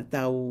ua na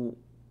tau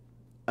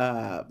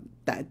ta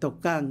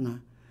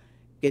tokanga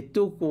ke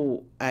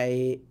tuku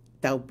ai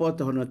tau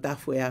poto hono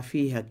tafu e a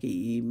whiha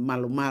ki i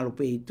malu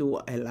pe i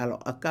tu e lalo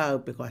akau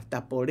pe koe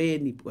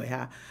taporeni pe koe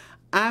ha.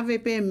 Ave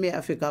pe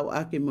mea whekau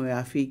ake mo e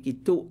a whi ki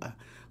tua.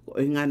 Ko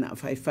ingana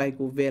whai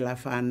ku vela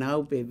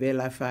whanau pe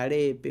vela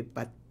whare pe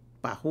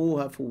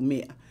pahuha fu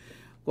mea.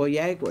 Ko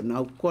iai ko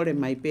nau kore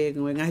mai pe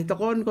ngoi ngahi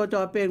tokon ko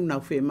toa pe nau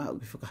whemau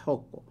ki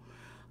whakahoko.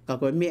 Ka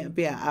koe mea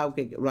pe au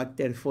ke rak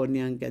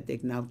telefonian ke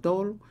tek nau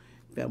tolu.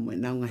 Pe mo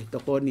nau ngahi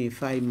tokoni e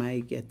whai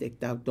mai ke tek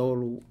tau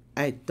tolu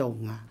ai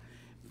tonga.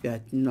 Pe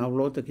nau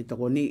loto ki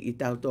tokoni i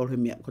tau tolu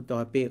mea ko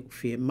toa pe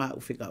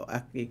whemau whikau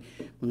ake.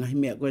 Ngahi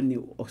mea koe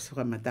ni o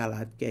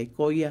whakamatala at ke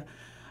koia.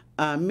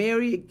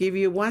 Mary, give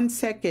you 1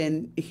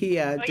 second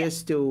here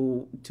just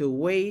to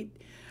wait.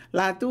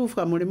 La tu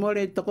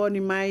whamore tokoni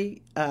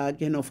mai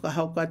ke no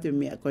whakahauko atu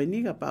mea koe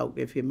ni ka pau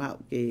ke whemau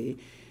ke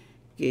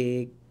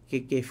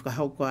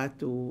whakahauko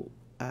atu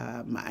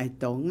mai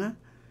tonga.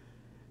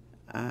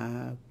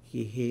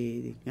 Ki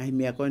he ngai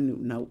mea koe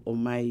na o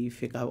mai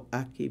whekau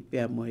aki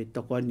pia mo he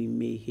tokoni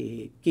me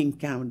he King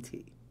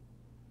County.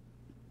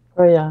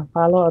 Oh yeah,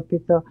 palo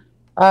apito.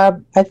 I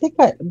think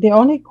the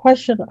only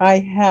question I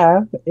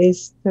have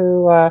is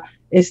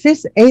is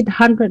this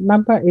 800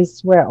 number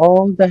is where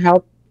all the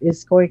help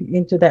is going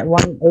into that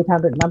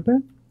 1-800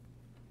 number?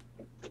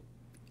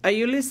 Are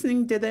you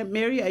listening to that,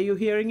 Mary? Are you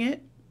hearing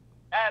it?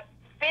 I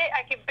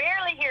can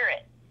barely hear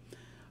it.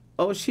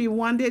 Oh, she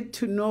wanted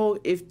to know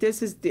if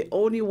this is the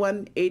only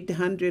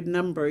 1-800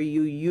 number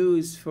you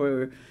use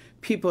for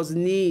people's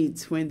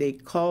needs when they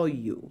call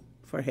you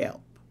for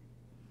help.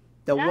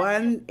 The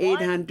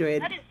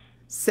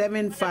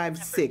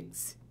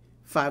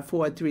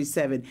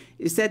 1-800-756-5437.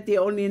 Is that the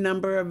only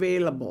number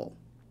available?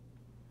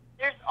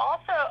 There's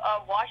also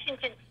a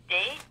Washington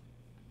State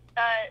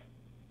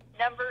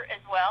number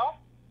as well.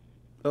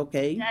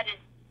 Okay. That is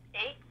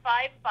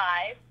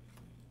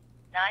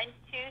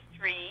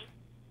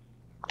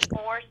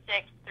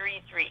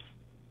 855-923-4633.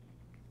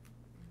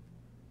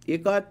 You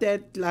got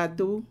that,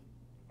 Latu?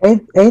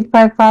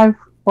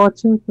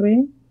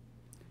 855-423?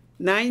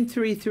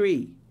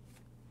 933.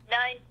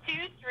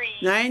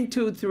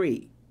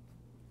 923.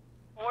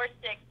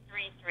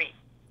 4633.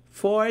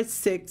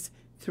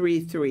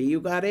 4633. You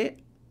got it?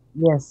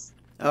 Yes.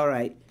 All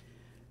right.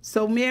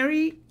 So,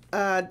 Mary,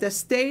 the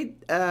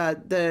state,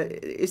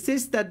 is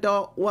this the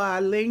 .wa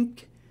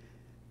link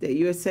that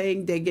you're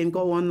saying they can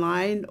go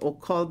online or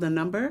call the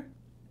number?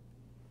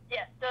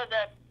 Yes. So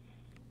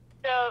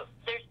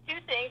there's two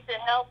things: the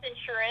health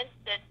insurance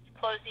that's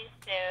closing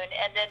soon,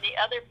 and then the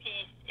other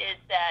piece is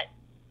that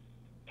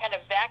kind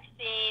of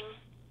vaccine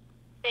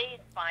phase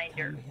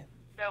finder.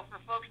 So for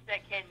folks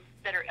that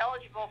are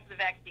eligible for the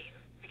vaccine,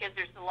 because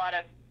there's a lot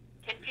of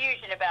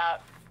confusion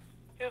about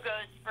who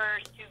goes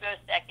first, who goes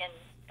second,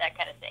 that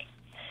kind of thing.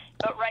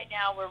 But right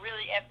now we're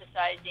really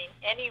emphasizing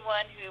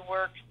anyone who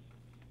works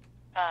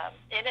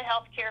in a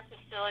healthcare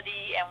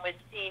facility and with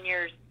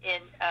seniors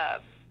in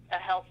a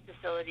health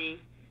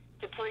facility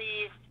to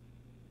please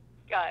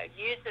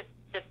use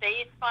the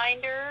phase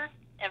finder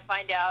and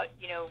find out,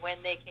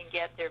 when they can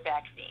get their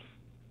vaccine.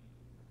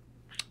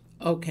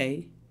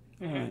 Okay.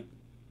 All right.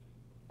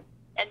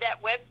 And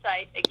that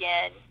website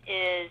again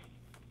is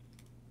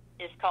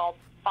called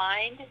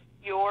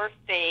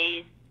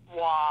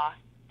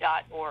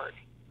findyourphasewa.org.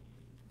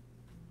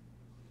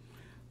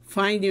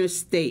 Find your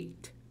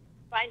state.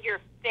 Find your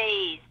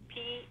Phase,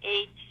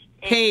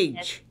 P-H-A-S-E.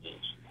 Page.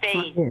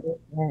 Phase.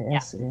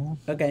 Yes, yeah.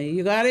 Okay,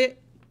 you got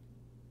it?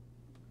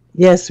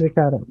 Yes, we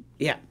got it.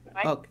 Yeah.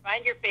 Okay.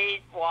 Find your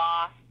phase,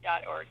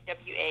 wa.org,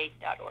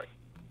 W-A.org.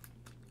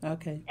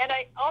 Okay. And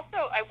I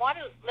want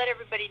to let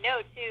everybody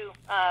know too,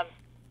 on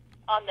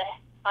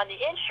the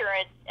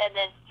insurance and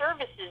then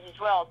services as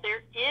well.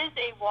 There is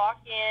a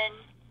walk-in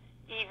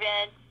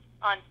event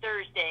on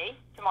Thursday,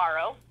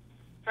 tomorrow,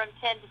 from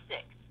 10 to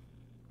 6.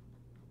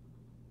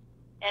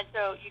 And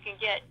so you can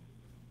get,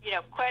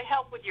 quite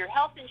help with your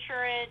health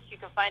insurance. You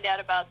can find out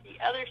about the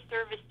other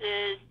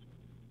services.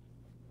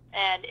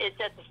 And it's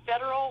at the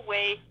Federal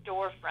Way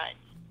storefront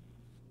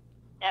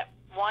at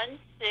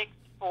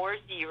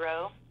 1640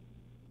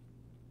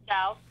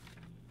 South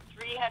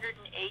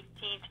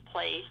 318th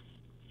Place,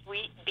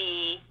 Suite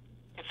B,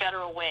 in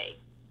Federal Way.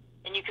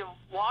 And you can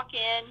walk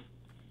in,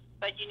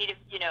 but you need a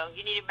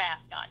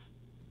mask on.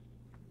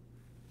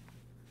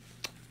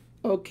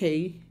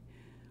 Okay.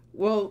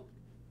 Well,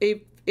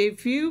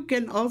 if you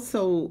can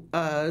also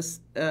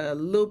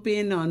loop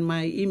in on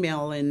my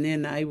email, and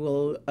then I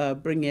will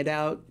bring it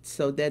out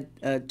so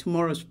that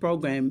tomorrow's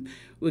program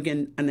we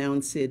can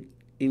announce it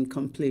in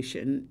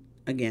completion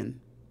again.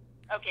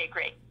 Okay,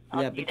 great.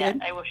 I'll do that.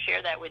 Good? I will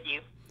share that with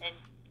you. And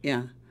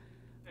yeah.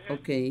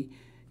 Okay.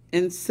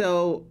 And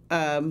so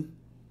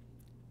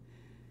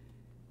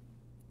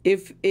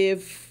if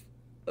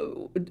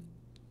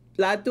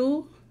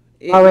Latu.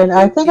 And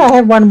I think I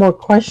have one more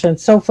question.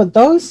 So for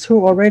those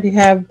who already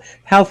have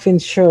health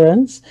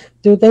insurance,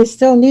 do they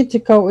still need to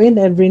go in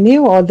and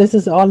renew, or this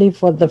is only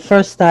for the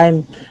first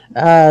time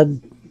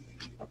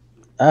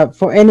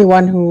for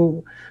anyone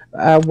who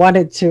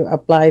wanted to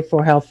apply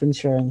for health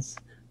insurance?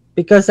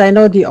 Because I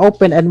know the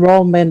open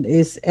enrollment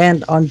is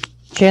end on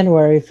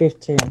January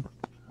 15th.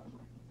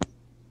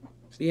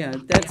 Yeah,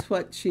 that's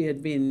what she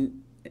had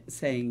been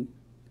saying.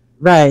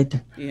 Right.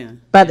 Yeah.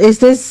 But is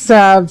this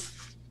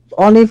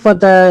only for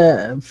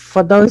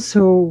those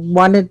who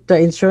wanted the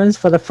insurance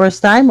for the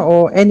first time,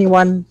 or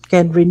anyone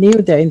can renew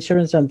their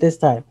insurance on this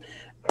time,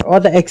 or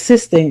the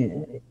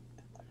existing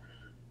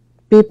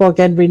people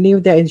can renew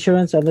their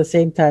insurance at the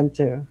same time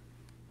too?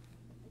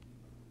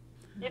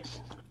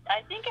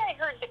 I think I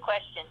heard the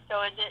question.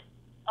 So is it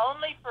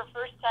only for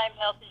first-time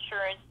health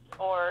insurance,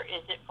 or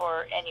is it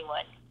for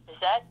anyone? Is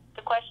that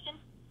the question?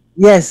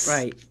 Yes.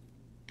 Right.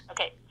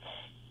 Okay.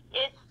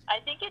 I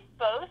think it's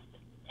both,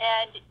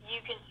 and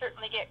you can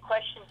certainly get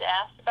questions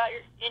asked about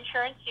your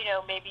insurance.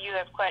 Maybe you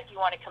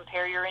want to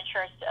compare your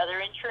insurance to other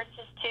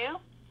insurances too.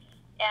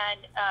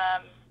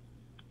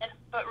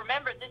 But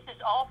remember, this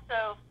is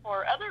also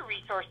for other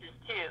resources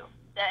too,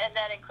 and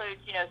that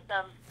includes,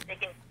 they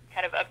can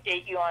kind of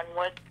update you on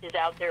what is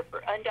out there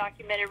for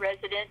undocumented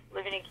residents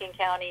living in King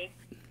County,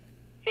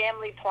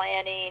 family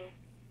planning,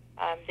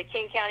 the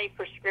King County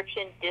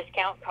prescription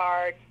discount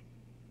card,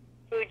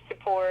 food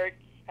support,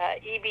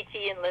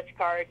 EBT and list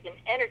cards, and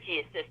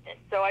energy assistance.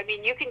 So,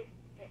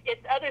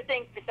 it's other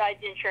things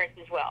besides insurance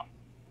as well.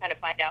 Kind of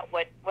find out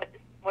what's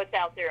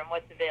out there and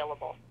what's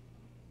available.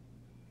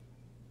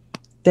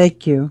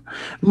 Thank you.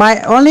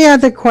 My only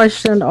other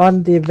question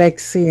on the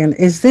vaccine,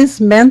 is this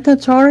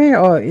mandatory,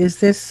 or is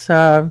this,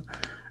 where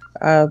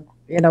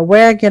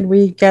can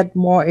we get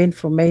more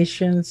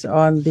information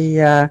on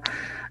the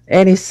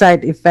any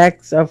side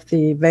effects of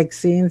the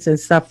vaccines and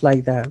stuff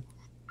like that?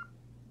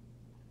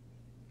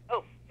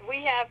 Oh,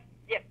 we have,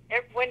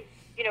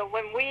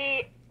 when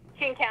we,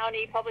 King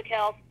County Public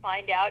Health,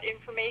 find out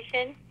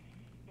information,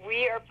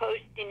 we are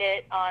posting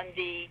it on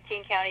the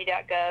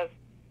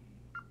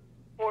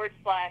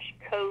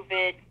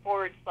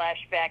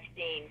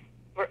kingcounty.gov/COVID/vaccine.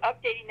 We're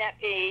updating that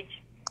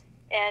page,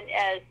 and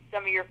as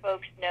some of your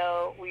folks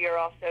know, we are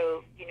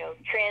also,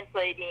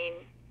 translating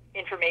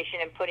information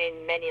and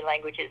putting many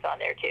languages on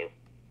there too.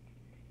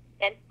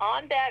 And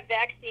on that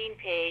vaccine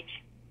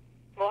page,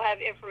 we'll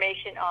have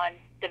information on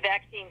the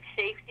vaccine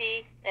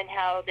safety and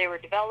how they were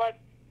developed,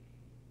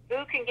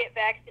 who can get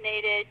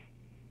vaccinated,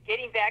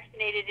 getting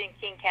vaccinated in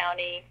King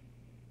County,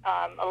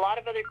 a lot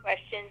of other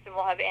questions, and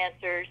we'll have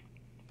answers.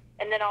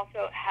 And then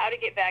also how to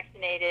get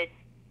vaccinated,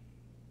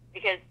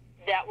 because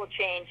that will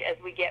change as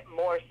we get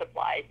more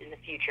supplies in the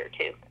future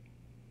too.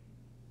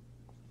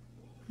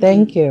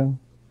 Thank you.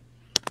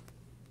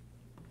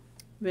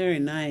 Very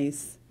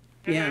nice.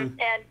 Yeah.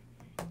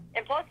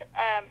 And plus,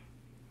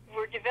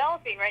 we're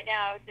developing right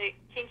now the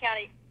King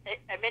County.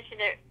 I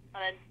mentioned it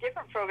on a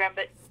different program,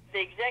 but the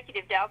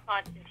executive Dow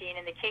Constantine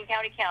and the King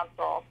County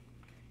Council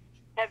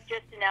have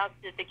just announced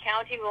that the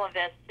county will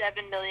invest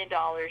 $7 million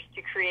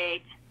to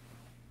create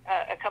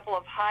a couple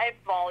of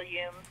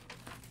high-volume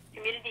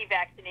community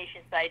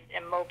vaccination sites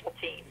and mobile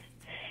teams,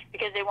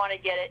 because they want to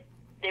get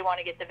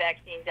the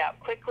vaccines out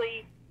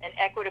quickly and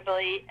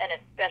equitably, and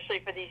especially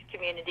for these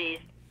communities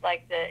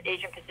like the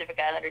Asian Pacific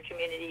Islander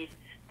communities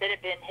that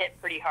have been hit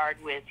pretty hard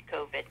with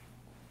COVID.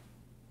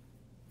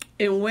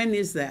 And when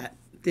is that?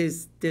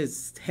 This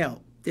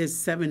help? This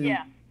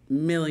 $7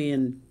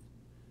 million.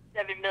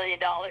 $7 million.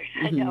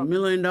 I know. $1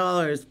 million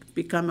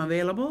become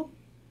available?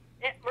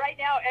 right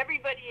now,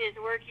 everybody is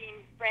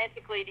working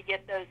frantically to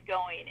get those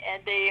going,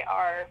 and they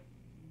are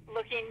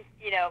looking,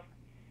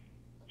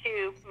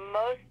 to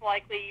most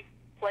likely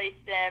place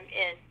them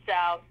in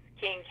South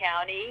King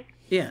County.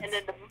 Yes. And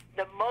then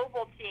the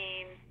mobile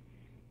team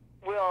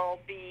will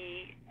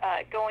be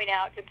going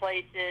out to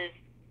places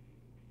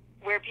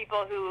where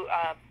people who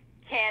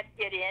can't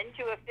get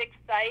into a fixed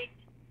site,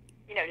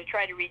 to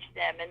try to reach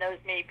them. And those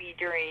may be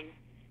during,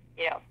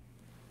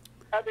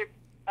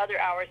 other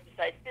hours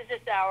besides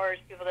business hours,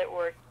 people that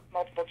work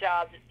multiple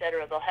jobs, et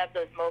cetera. They'll have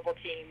those mobile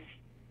teams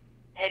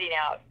heading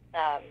out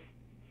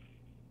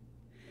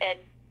and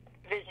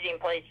visiting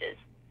places.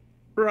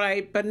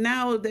 Right, but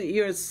now that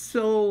you're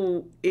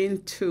so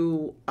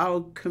into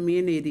our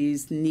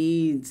community's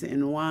needs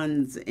and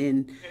wants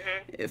and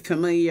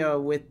familiar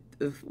with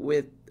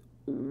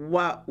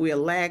what we're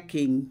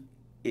lacking,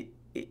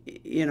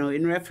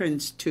 in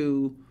reference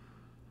to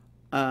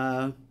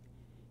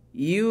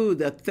you,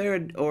 the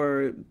third,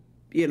 or,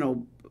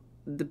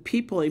 the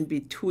people in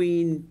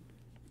between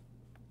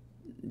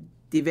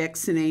the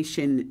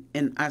vaccination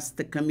and us,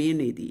 the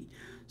community.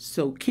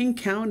 So King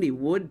County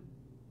would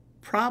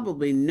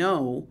probably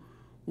know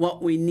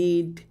what we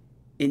need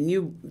in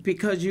you,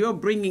 because you're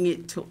bringing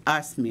it to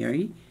us,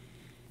 Mary.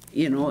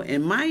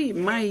 And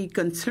my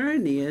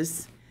concern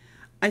is,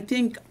 I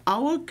think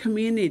our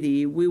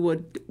community, we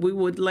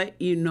would let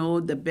you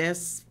know the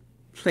best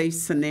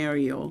place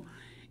scenario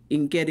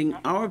in getting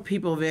our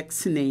people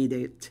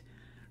vaccinated,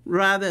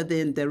 rather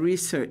than the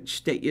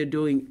research that you're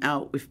doing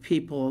out with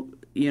people,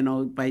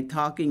 by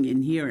talking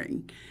and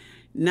hearing.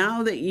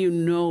 Now that you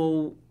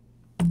know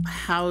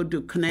how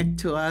to connect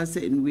to us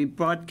and we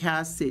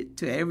broadcast it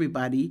to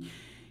everybody,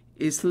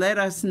 is let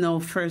us know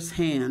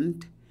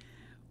firsthand,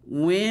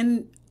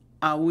 when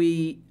are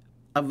we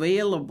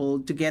available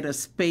to get a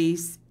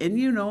space.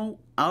 And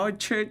our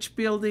church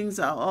buildings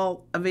are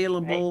all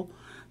available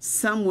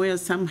somewhere,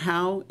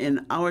 somehow,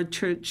 and our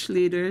church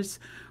leaders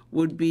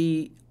would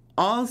be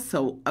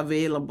also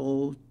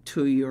available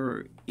to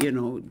your,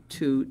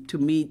 to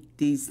meet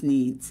these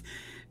needs.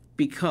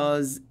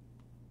 Because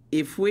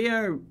if we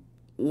are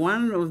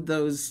one of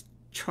those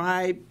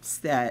tribes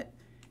that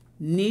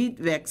need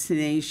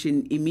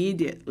vaccination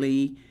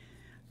immediately,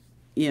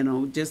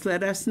 just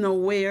let us know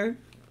where,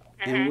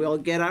 and we'll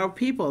get our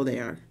people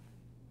there.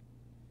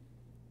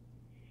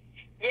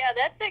 Yeah,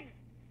 that's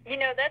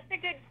a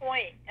good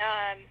point.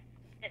 And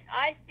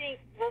I think,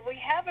 we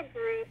have a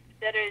group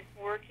that is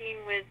working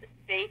with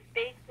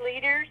faith-based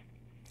leaders.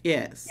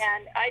 Yes.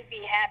 And I'd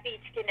be happy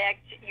to connect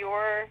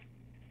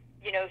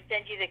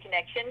send you the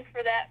connection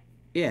for that.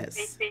 Yes.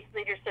 Faith-based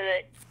leaders, so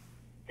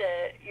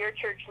that your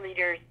church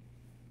leaders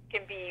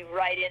can be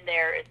right in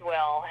there as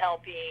well,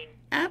 helping.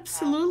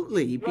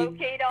 Absolutely.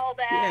 Locate all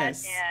that.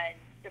 Yes. And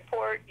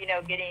support,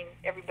 getting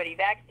everybody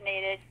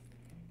vaccinated.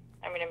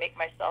 I'm going to make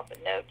myself a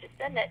note to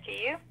send that to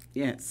you.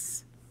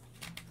 Yes.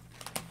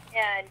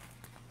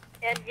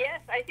 And yes,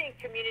 I think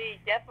communities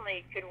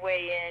definitely could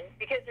weigh in,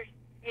 because there's,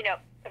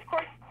 of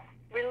course,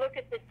 we look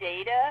at the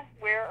data,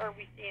 where are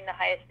we seeing the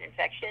highest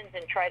infections,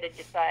 and try to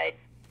decide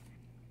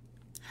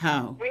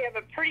how. We have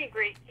a pretty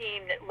great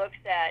team that looks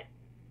at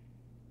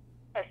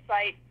a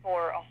site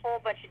for a whole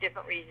bunch of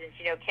different reasons.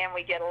 Can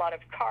we get a lot of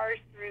cars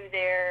through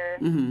there,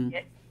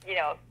 get,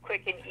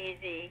 quick and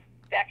easy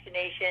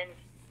vaccinations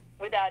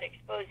without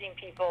exposing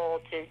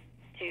people to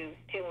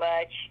too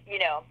much,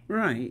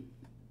 Right.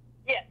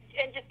 Yeah,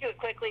 and just do it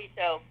quickly,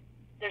 so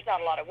there's not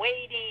a lot of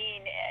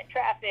waiting and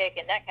traffic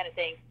and that kind of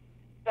thing.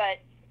 But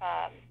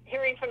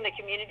hearing from the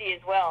community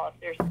as well, if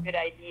there's good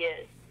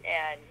ideas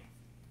and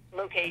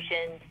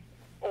locations,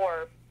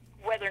 or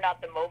whether or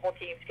not the mobile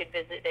teams could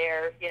visit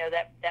there,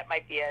 that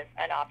might be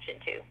an option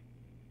too.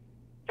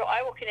 So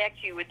I will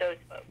connect you with those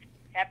folks.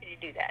 Happy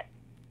to do that.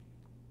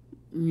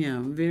 Yeah,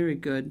 very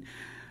good.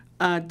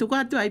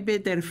 Tukato ai pe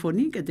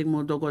telefoni ke te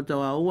motoko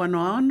toa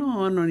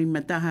ano ni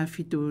mataha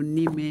fitu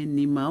ni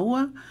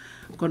maua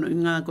kono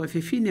inga ko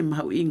fefine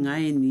mau inga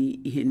ni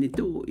hene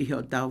tu I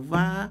ho tau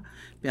va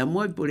pe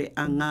moi pure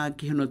anga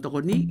ki hono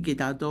tokoni ki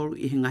tau tolu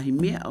I ngahi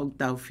mea o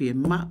tau fie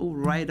mau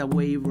right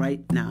away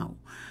right now.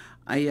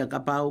 Ai a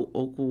kapau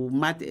o ku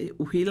mate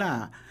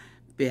uhila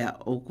pe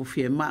o ku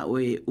fie mau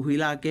e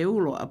uhila ke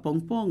ulo a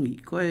pongpongi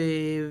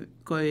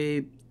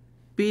koe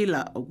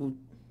pila o ku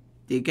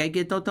te kai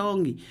ke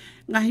totongi.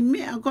 Ngahi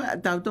mea koe a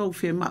tau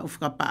whea mao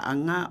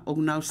whakapaanga o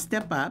nau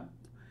step up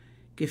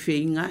ke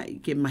whenga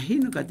ke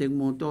mahino ka te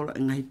motora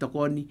ngahi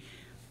tokoni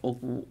o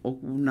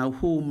nau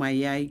hū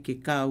mai ai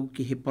ke kau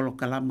ki he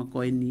polokalama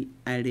koe ni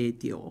a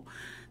retio.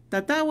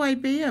 Tata wai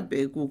pea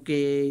pe ku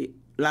ke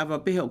lava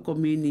pe o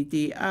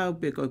community au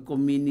pe koe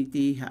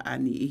community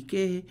haani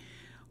ike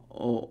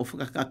o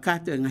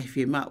whakakakato ngahi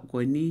whea mao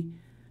koe ni.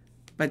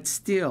 But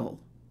still,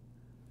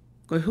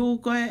 koe hu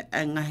koe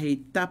a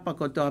ngahi tapa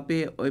ko toa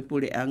pe o e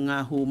pure a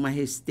ngā hu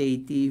mahe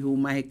state, hu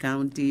mahe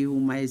county, hu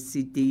mahe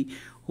city,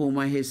 hu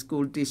mahe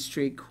school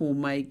district, hu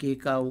mai ke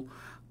kau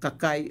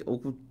kakai o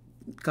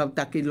kau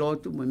taki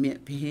lotu mo mea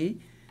pehe.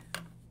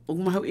 O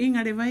mahau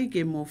inga re vai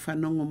ke mo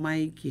whanongo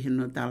mai ki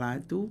heno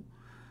talatu.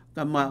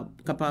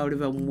 ka paore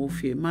wa mo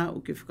fie ma o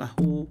ke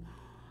whakahu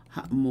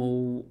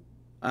mo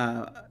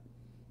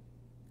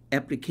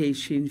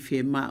application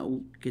fie ma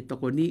o ke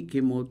tokoni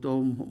ke mo tō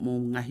mo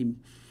ngahi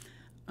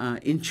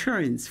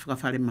insurance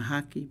whakawhare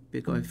mahaki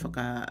pe koe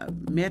whaka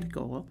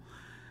medical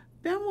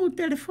pēr mo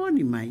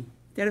telefoni mai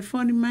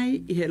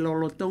i he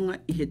lolotonga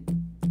i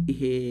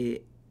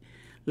he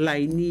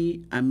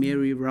laini a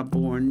Mary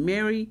Raborn.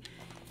 Mary,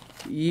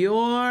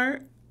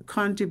 your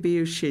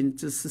contribution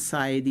to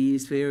society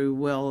is very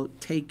well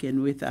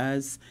taken with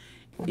us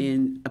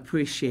and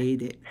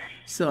appreciated.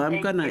 So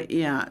I'm gonna,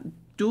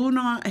 do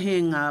not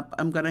hang up.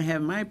 I'm gonna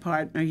have my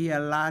partner here,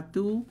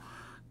 Latu,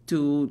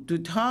 to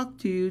talk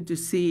to you to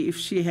see if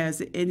she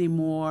has any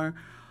more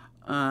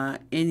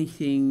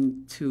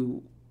anything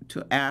to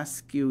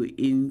ask you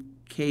in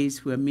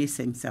case we're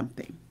missing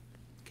something.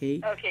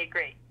 Okay? Okay,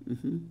 great.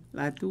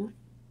 Latu?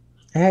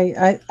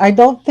 Hey, I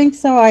don't think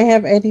so. I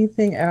have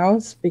anything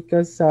else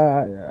because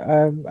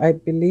I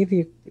believe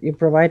you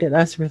provided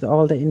us with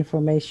all the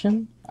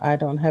information. I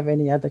don't have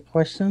any other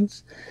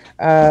questions.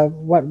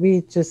 What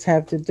we just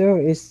have to do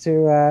is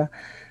to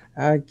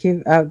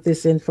give out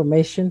this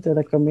information to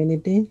the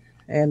community,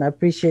 and I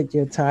appreciate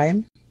your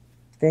time.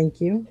 Thank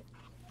you.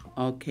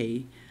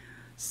 Okay.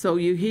 So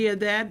you hear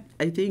that?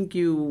 I think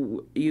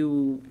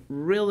you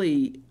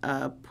really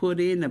put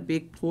in a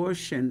big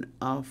portion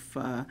of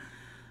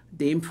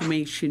the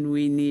information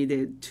we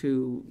needed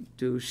to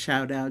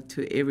shout out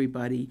to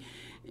everybody.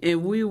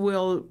 And we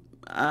will,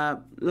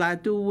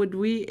 Latu, would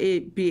we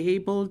be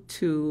able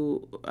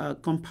to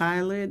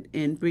compile it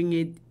and bring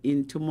it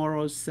in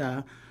tomorrow's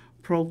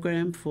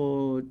program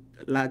for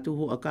Latu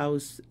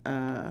Huakau's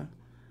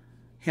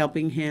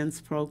Helping Hands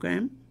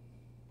program?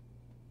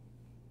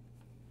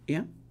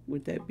 Yeah,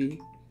 would that be?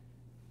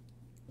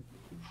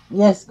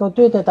 Yes, go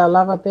do that. I'll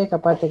love a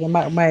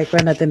kapag my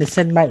friend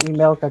send my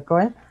email ka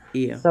ko.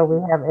 Yeah. So we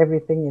have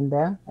everything in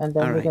there, and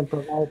then All we right. can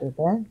provide it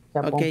there.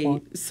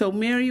 Okay, so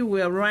Mary,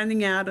 we're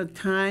running out of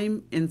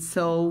time, and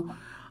so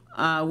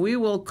we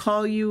will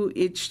call you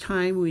each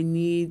time we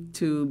need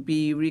to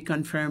be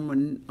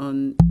reconfirmed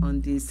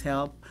on this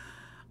help.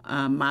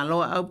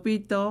 Malo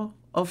aupito,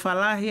 o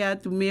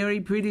falahia to Mary,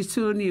 pretty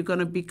soon you're going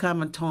to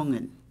become a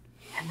Tongan.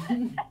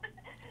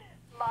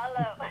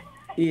 Malo.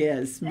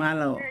 Yes,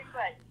 Malo. Very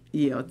much.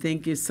 Yeah,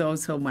 thank you so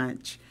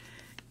much.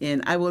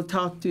 And I will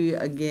talk to you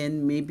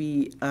again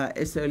maybe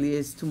as early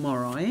as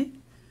tomorrow, eh?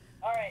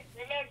 All right.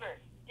 Remember,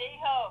 stay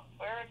home,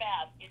 wear a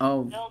mask. It's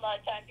Oh. still not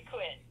time to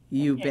quit.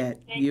 You Okay, bet,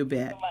 thank you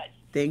bet. so much.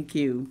 Thank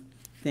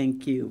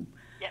you.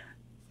 Yep.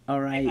 All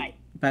right.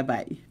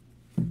 Bye-bye.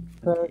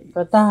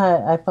 Ko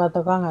ta ai pa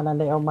to ka ngana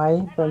le o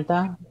mai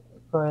Brenda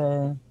ko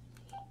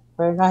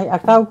ngai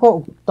akau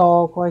ko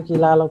to ko ki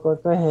lalo ko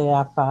he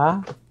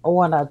apa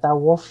o ana ta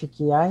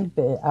wofiki ai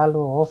pe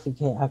alo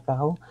wofiki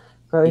akau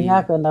ko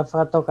inga ko na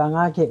fa to ka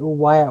nga ke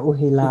uwaya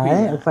uhila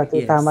fa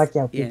te tama ki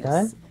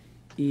apita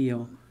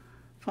Io.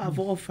 Fa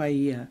vo fa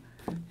ia.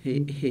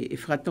 He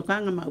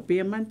whatokanga ma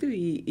upea mantu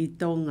i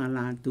Tonga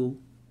Latu.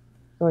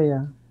 ko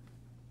ya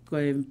Ko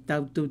e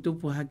tau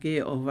tutupu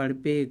hake o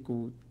warpe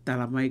ko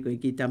talamai ko i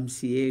ki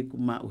tamsi e ko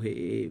ma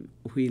uhe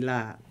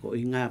uhila ko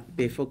i ngā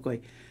pe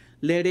whokoi.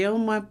 Le reo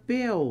ma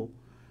peo.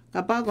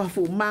 Ka pako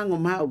hafu mango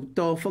ma u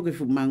tō whoki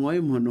fu mango i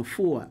mono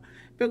fua.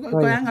 Pe ko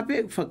anga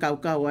pe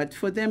whakaukau at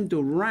for them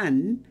to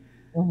run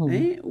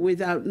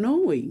without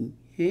knowing.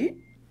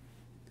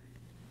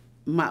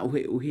 Ma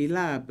uhe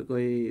uhila pe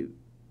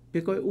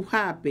ko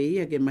uha pe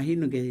ia ke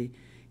mahino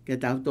ke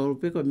tau tolu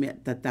pe ko me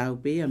tatau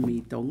pe a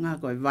mi Tonga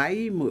ko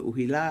vai mo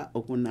uhila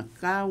o kuna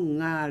kau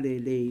ngā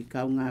lele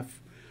kau ngā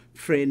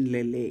friend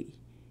lele.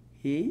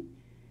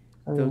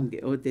 Tonge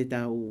o te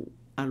tau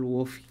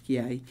alu ofiki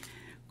ai.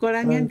 Ko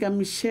rangen ka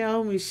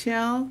Michelle,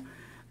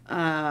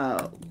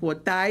 ko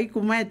tai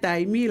ko mai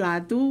tai mi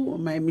Latu,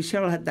 mai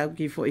Michelle hatau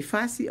ki fo i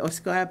fasi, o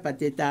skoa pa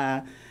te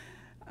ta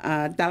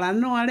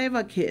talano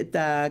alewa ke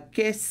ta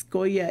kes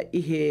koia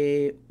i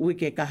he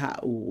wike kaha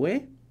u,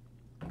 e?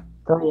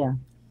 Koia.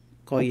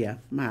 Koia,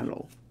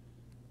 malo.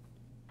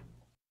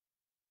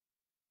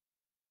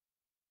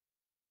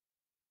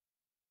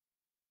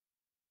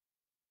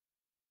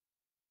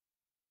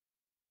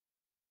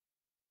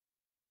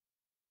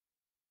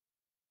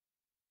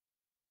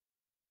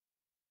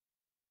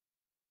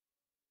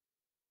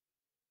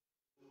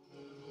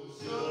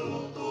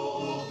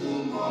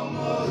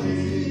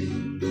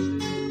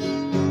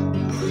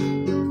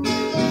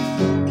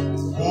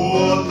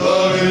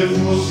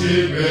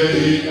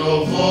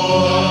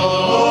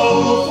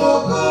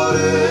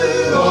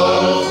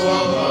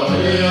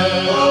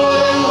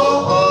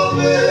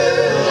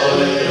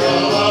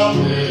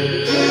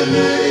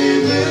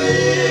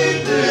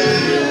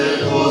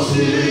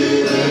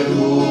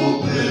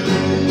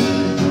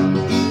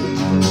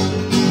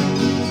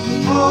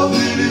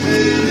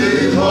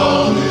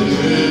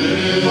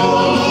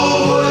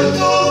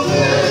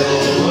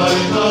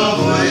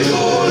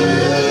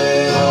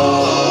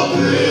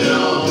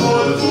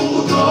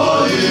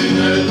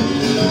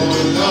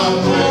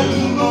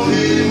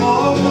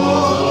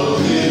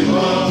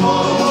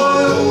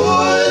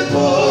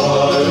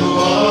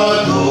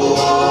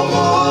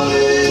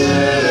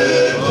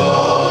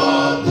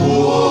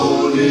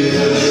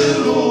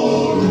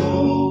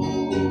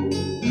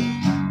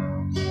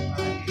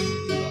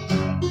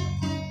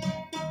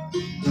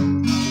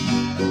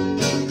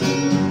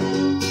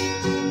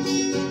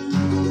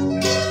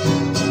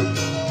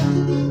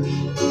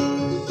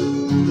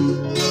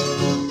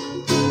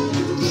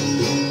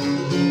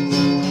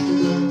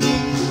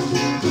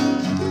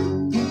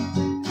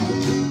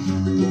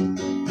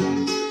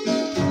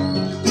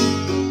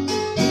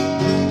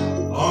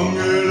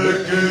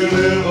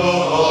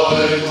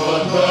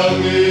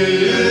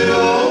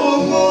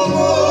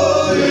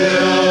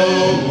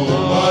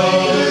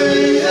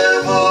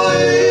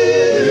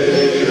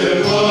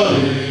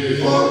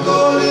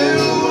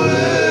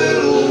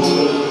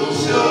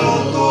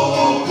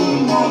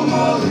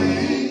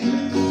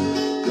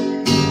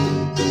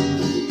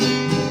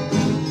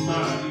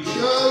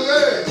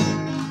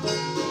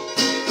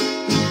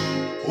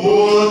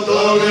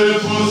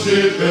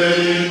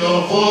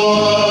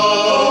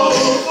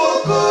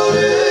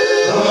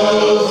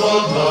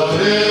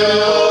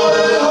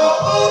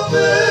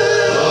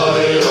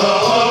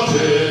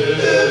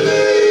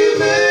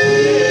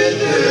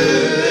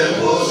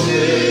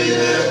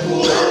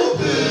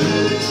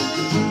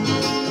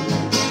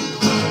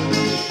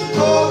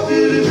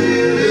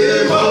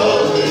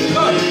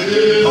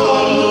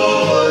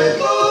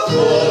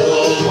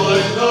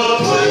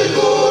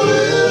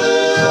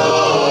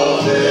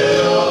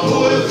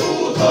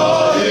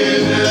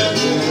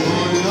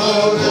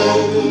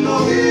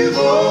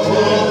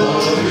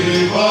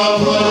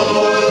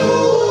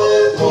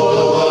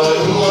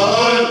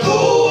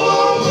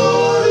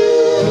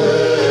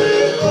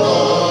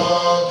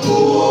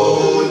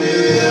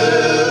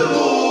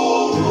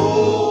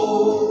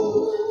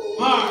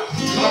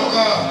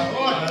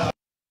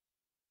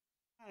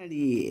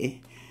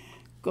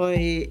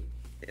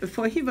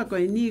 Fohiva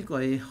koe ni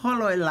koe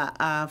holo e la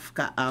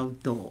afka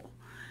auto.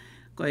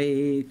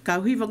 Koe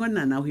kauhiva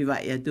kona na hiva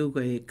ia tu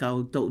koe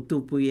kau tau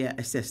tupu ia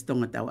assess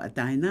tonga tau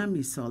ataina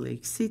mi Salt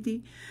Lake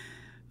City.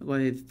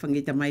 Koe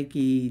whangita mai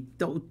ki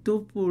tau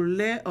tupu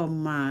le o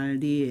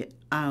maari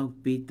au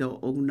pito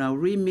o ngau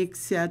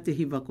remix ia te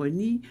hiva koe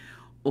ni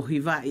o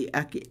hiva i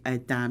aki ai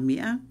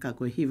tāmia ka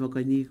koe hiva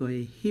koe ni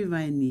koe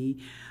hiva ni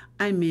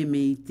ai me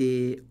i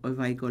te o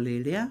vai ko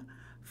lelea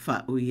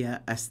wha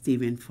uia a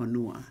Stephen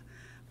Fonua.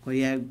 Ko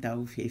ia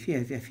tau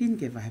whia fin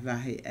ke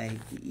vahe ai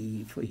ki i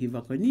hiva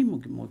ko ni mo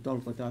ki mo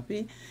tol ko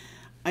tape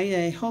ai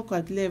ai hoko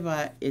at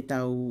leva e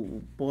tau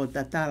po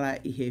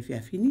tatala i he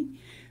fini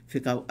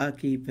whikau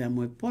aki pe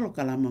mo polo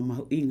kalama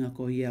mahu inga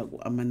ko ia o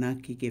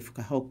amanaki ke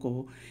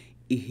whakahoko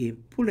i he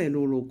pule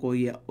lolo ko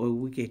ia o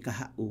wike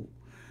kaha u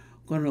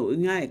kono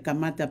inga e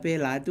kamata pe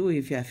la tu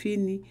i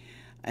fini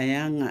ai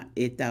anga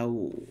e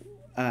tau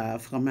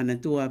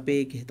whakamanatua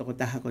pe ke toko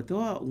taha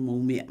kotoa o mo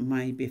mea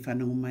mai pe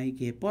whanau mai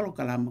ke polo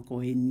kalama ko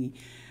ni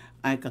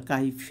ai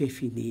kakai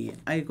whewhini.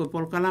 Ai ko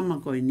polo kalama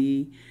ko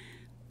ni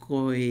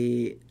ko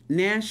e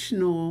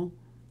National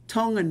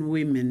Tongan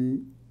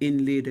Women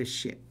in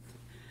Leadership.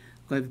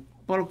 Ko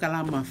polo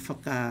kalama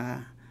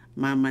whaka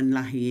maman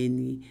lahi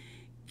ni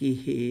ki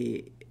he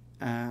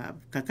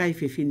kakai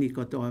whewhini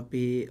kotoa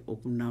pe o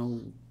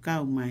kunau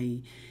kau mai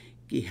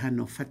ki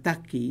hano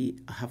whataki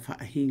a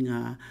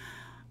hawhaahinga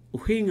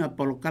uhinga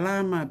polo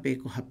kalama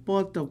pe ko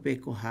hapoto pe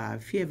ko ha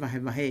fie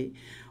vahe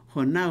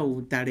ho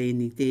nau tare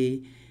ni te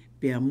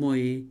pe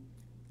moe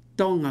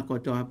tonga ko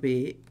toa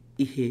pe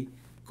ihe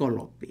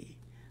kolope.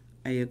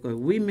 Ai ko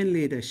women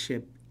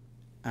leadership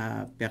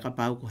pe ka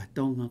pau ko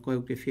tonga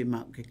ko ke fie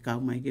ma ke kau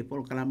mai ke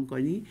polo kalama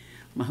ko ni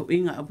ma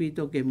inga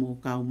apito ke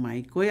mo kau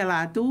mai ko ya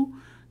la tu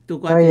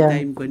ko te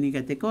time ko ni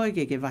ka te ko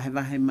ke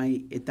vahe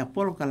mai e ta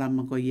polo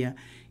kalama ko ia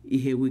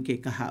ihe wike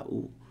ka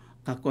hau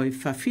ka ko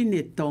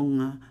fafine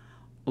tonga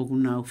o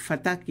kunau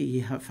whataki i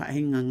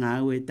hawhaenga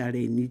ngā ue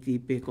tare niti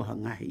pe ko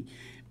hangahi.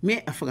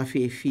 Me a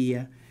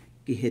whakawhiawhia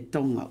ki he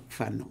tonga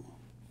whanau.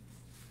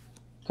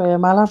 Ko e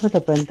malapu te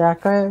Brenda,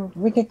 ko e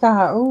wike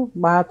kaha u,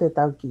 maa te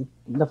tau ki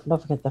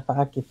nof ke te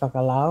whaaki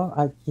whakalao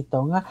a ki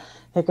tonga.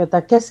 He ko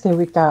ta keske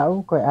wika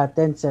u, ko e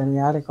attention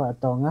i are ko a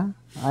tonga.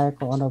 Ai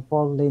ko ono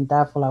Paul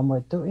Linda fula moe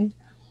tui.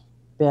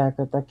 Pea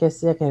ko ta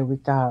kesia ke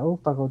wika u,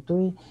 pako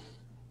tui.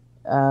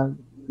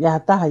 Ia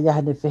taha ia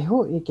hane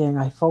whehu i ke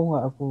ngai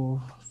whaunga aku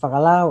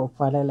whakalao o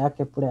whalele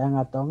ake pure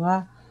anga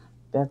tonga.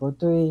 Pea ko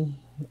tui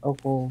o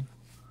ko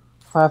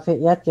whawhi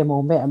iat ke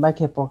mō mea mai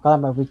ke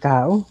pokalama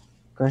wika u.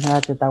 Ko ngā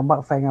te tau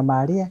mak whainga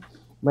Maria.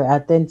 Mai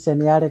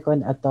attention i are ko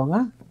ni a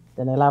tonga.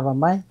 Tene lava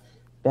mai.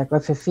 Pea ko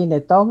whiwhine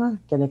tonga.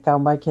 Kene kau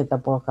mai ke ta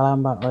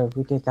pokalama o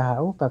wike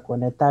kaha u. Pea ko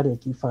ne tari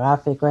ki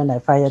whakawhi ko nei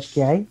whaiat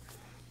ki ai.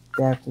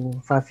 Pea ko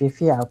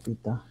whawhiwhia au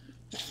pita.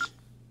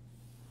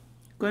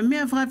 Ko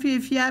mea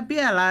whawhiwhia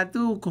pia la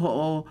tu ko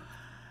o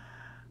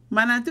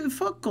mana tu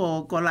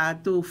whako ko la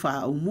tu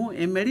whaumu,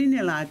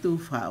 Emeline la tu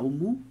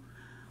whaumu.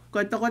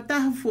 Ko toko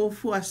taha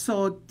fuafua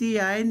so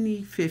tia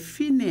eni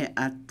whewhine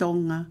a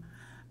tonga,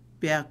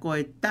 pea ko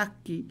e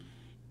taki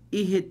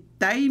i he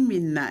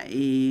taimina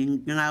e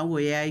ngā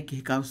ue ai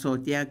ki kau so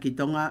tia ki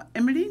tonga.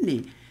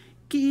 Emeline,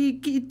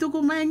 ki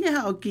tuku mai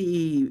ngeha o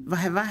ki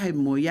vahe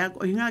mo ia,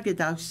 o hinga ke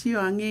tau sio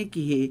ange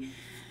ki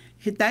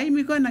he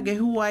taimi ko na ke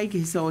huai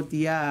ki so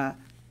tia.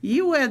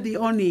 You were the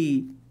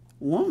only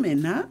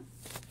woman, huh?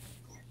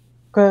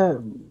 Ko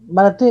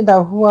maratui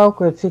tau huau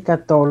ko e whika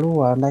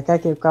tōlua, nei kai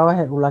ke kawa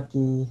he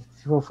ulaki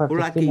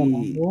fuwhawhawhine na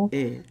mu.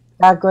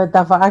 Ka ko e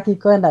tawhaaki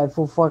ko e nei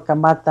fuwhua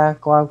kamata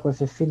ko au ko e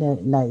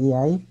whiwhine na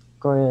iai,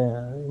 ko e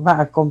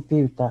waa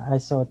computer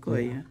ai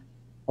sotia.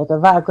 E ko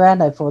waa ko e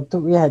nei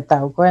fuwtu ia he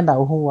tau ko e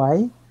nau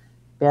huai,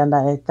 pia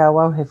na e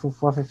kawau he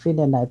fuwhua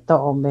whiwhine na e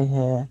to'o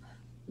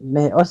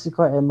me osi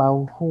ko e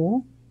mau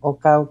hu, o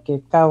kau ke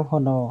kau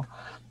hono.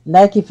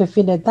 Nai ki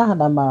whiwhine taha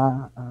na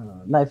ma,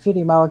 nai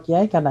whiri maua ki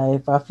ai, ka nai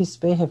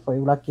whawhispe he fo i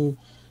ulaki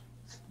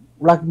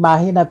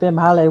mahina pe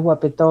mahala e hua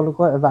pe tolu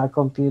ko e wā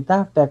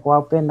computer, pe ko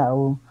au pe na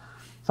u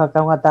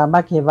whakaunga tā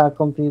maki e wā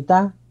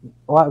computer,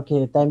 o au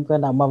ke time ko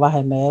na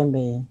mawahe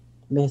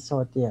me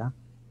sotia.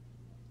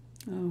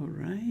 All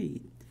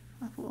right.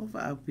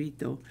 fa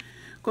apito.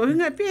 Ko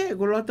inga pe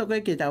ko loto ko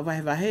ke tau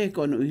vai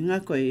ko no inga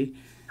ko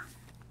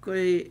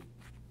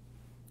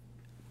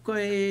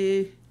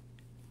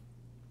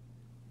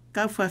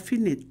ka fa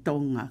fine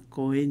tonga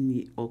ko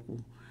eni oku.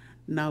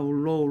 Nau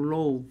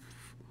lo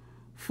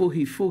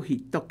fuhi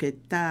toke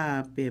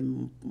tā pe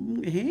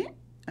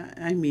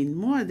I mean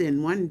more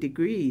than 1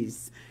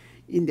 degrees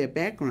in the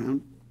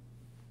background.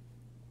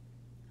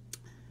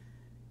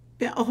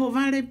 Pe oho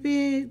vare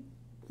pe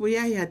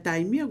kuia ia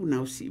taimia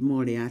unau si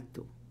more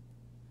ato.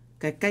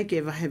 Kai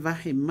ke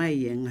vahe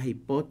mai e ngahi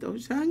poto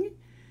sangi.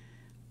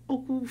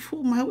 Oku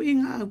fu mau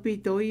inga au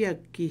pito ia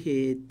ki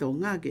he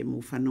tonga ke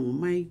mu whanonga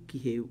mai ki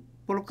he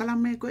polokala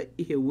mai koe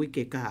i he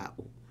wike ka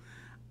au.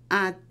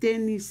 A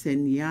teni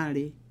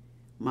seniare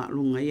ma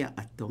lunga ia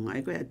a tonga.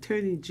 E koe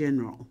Attorney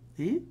General.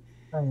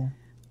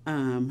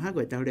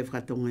 Hago e tau re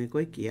whatonga e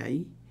koe ki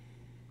ai.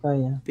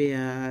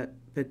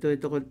 Pe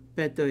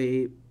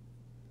toi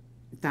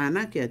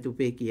tāna ke atu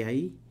pe ki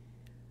ai.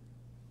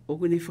 O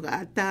kuni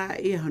whakaata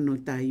e hano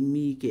tai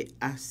mi ke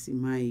asi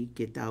mai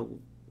ke tau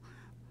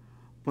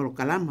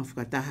polokalama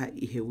whakataha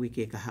i he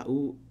wike ka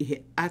hau i he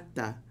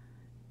ata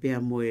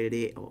pea moe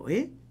reo,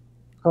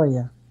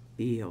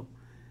 Iyo.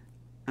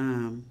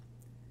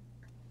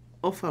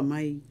 Ofa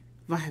mai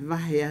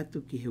vahe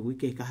atu ki he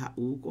wike ka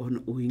hau ko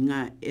hono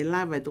uhinga e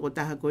lawa e toko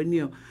taha koe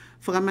nio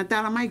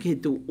whakamatala mai ke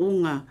tu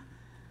unga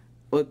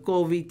o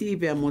COVID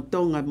pea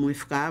motonga mo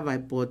whakaawa e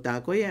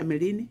pōtā koe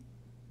Emeline?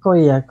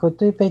 Koia, ko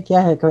tui pe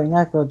kia he ko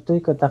inga ko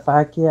tui ko ta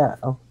whaakia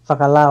o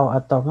whakalao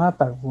a tonga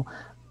pa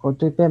ko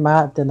tui pe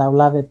maa te nau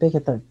lawe pe ke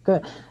ta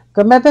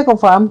ko me pe ko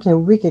whaam ke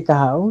wike ka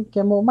hau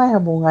ke mo mai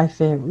hamu ngai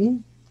whewi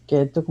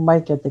ke tuku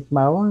mai ke te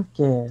maua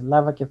ke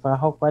lawa ke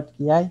whahoko at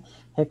ki ai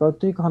he ko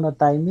tui ko hono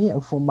taimi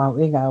o fu mau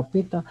inga au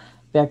pito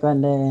pe ko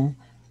ne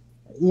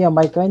ia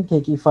mai koen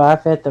ke ki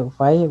whaafeta u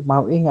whai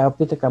mau inga au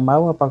pito ka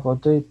maua pa ko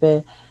tui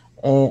pe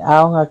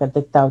aonga ka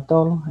te tau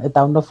tolu, e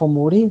tau nofo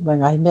muri, ma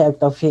ngahi mea o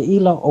tau whia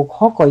ilo o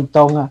hoko i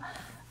tonga,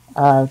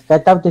 ka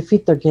tau te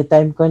whito ki he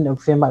taim koene o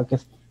whia mau ke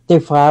te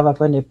whaawa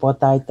koene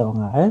pota i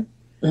tonga,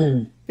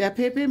 Pea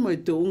pepe mo i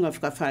tu unga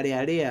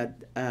whakawharearea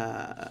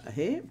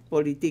he,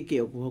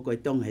 politiki o hoko i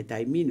tonga he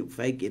taiminu,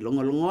 whai ki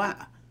longo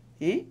a,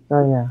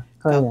 Koia.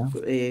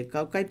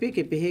 Kau kai pe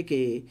ke pehe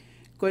ke,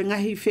 koe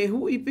ngahi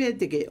whehu i pe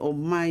te ke o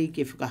mai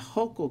ke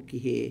whakahoko ki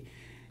he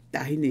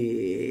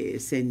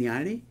tahine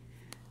seniare,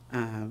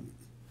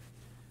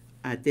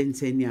 a ten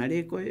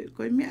seniare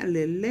koe mea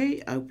lelei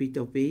au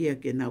pito pe ia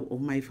ke nau o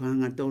mai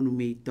whanga tonu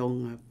me i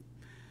tonga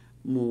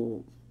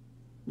mo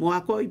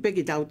ako i pe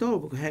ki tau tōru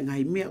porque hei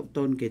ngai mea o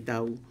tonu ke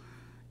tau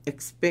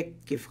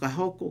expect ke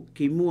whakahoko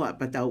ki mua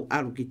pa tau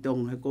aru ki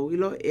tonga ko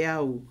ilo e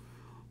au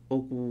o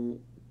ku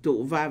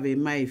tu wawe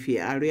mai fi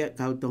area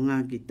kau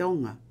tonga ki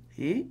tonga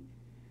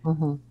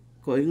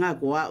ko inga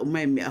ko a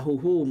umai mea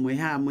huhu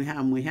muiha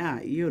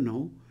you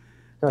know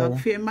ka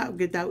whia mau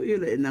ke tau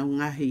ilo e nau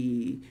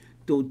ngahi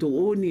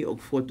tuuni o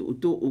whotu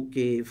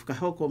ke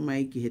whakahoko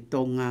mai ki he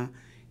tonga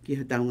ki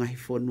he tau ngahi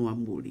whonua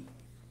muri.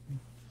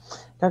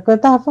 Ka koe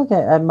taha whake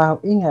mau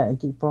inga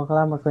ki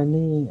proklama koe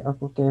ni o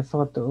ke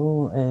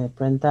whotu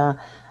Brenda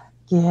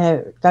ki he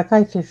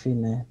kakai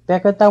whiwhine. Pea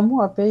koe tau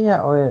mua pe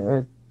ia o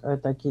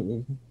ta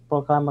ki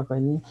proklama koe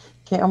ni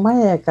ke o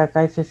mai e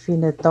kakai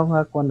whiwhine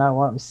tonga ko na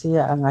wa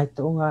usia a ngai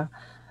tuunga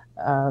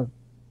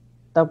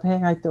tau pehe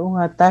ngai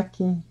tuunga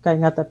taki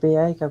kai ngata pe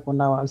ai ka ko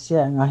na wa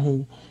usia a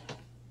ngahi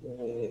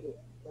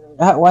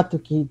watu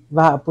ki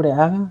waha apure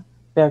anga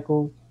pea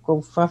ko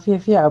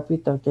whawhiawhia au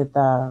pito ke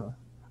ta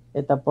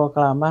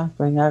proklama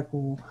ko inga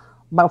ku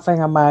mau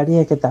whainga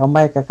maaria ke ta o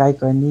mai kakai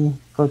koe ni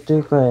ko tui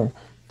koe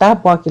tā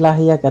pua ki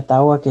lahia ke ta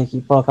ua ke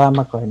ki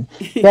proklama koe ni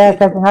pea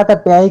ka ngata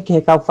pe ai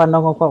ke kau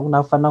whanongo ko una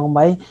whanongo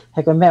mai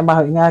he koe mea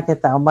mahu inga ke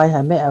ta o mai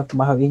ha mea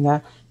mahu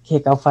inga ke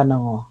kau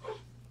whanongo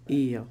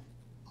Iyo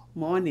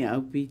moone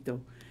au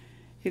pito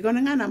he kona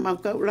ngana mau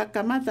kau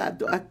rakamata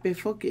atu akpe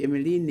foki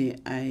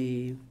Emeline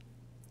ai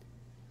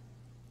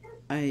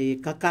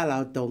kakala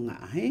o tonga,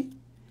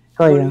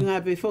 Koia. Ko ngā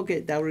pe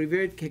foke tau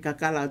revert ke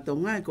kakala o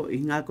tonga, ko i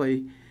ngā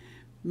koe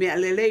mea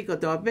lelei ko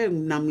toa pe,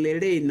 nam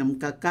lelei nam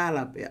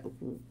kakala pe,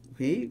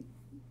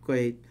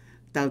 koe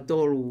tau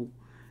tolu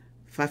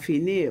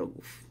whawhine,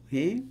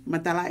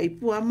 matala i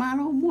pua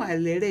maro mua e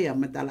lelei a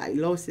matala i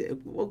lose,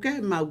 o kai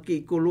mau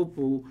ki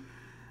kulupu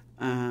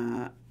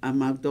a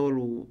mau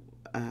tolu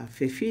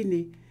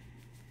whewhine,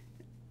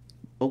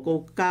 o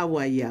ko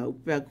kawa iau,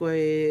 pea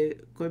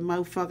koe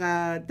mau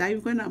whaka taim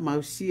koe na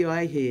mau sio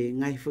ai he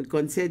ngai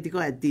konseti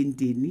koe a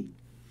tintini.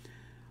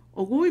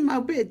 O kui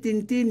mau pe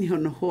tintini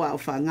hono hoa o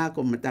whanga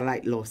ko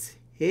matalai lose,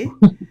 he?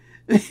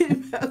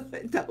 Pea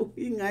koe tau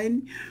i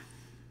ngaini.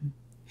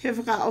 He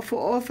whaka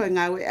ofa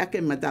ngawe ake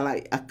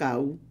matalai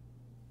akau.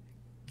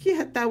 Ki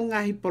ha tau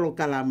ngahi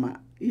polokalama,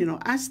 you know,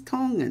 us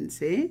Tongans,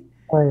 he?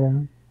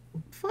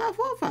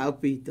 Wha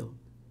pito.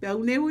 Pea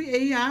unewi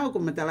e ia au ko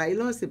matalai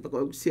lose, pa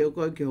ko seo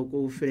koe ki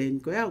hoko friend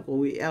koe au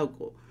ko ui au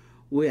ko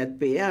ui at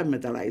pe au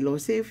matalai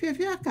lose,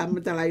 whia ka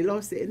matalai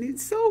lose, and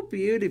it's so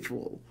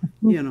beautiful,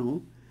 you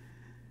know.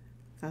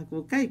 Ka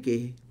ko kai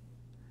ke.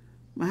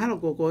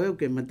 Mahalo ko koe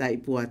ke matai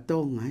pua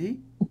tonga,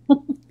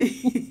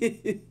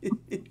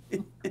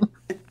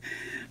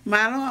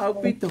 Malo au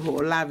pito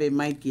ho lave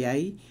mai ki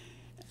ai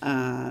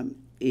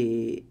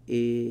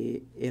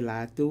e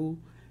la tu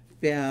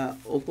pe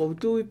o ko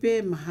tu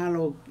pe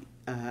mahalo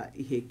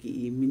I he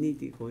ki I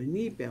miniti ko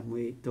ni pe mo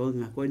e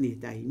tonga ko ni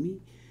taimi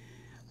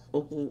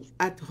o ko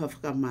atu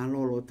hafka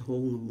malolo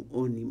tonga mo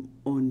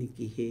oni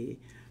ki he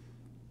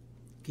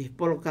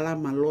polo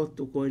kalama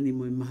lotu ko ni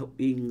mo mahu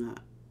inga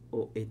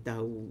o e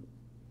tau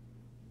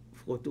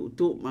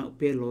tu ma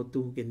pe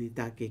lotu ke ni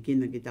ta ke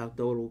kina ki tau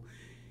tolu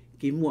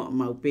ki mua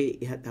mau pe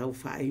I ha tau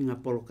whainga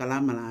polo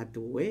kalama la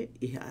atu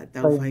I ha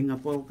tau whainga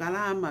polo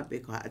kalama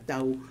pe ko ha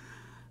tau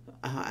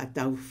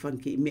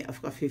whanki me a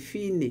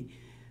whakawhiwhine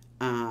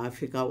a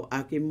whikau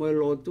ake moe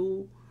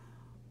lotu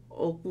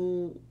o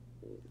ku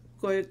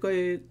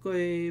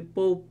koe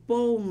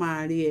pou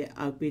maari e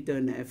au pito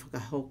na e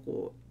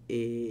whakahoko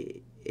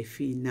e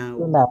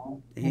whinau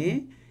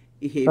I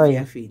he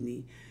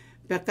whiawhini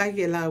Pea kai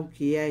ke lau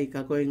ki ai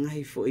ka koe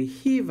ngahi fo I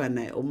hiva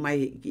nei o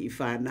mai ki I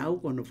whanau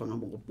kono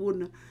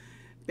whangamokopuna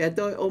Pea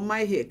toi o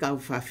mai he kau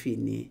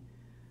whawhini.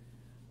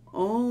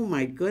 Oh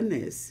my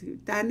goodness.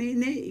 Tane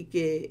ne I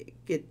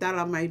ke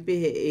tala mai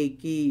pehe e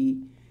ki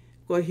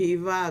ko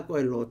hiva ko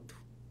lotu.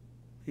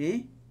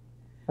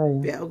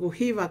 Pea o ko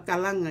hiva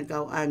kalanga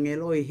kau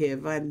angelo I he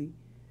vani.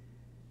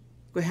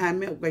 Ko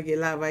hame o kai ke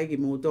la vai ki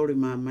motori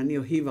mamani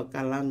o hiva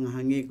kalanga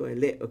hange ko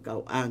le o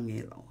kau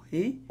angelo.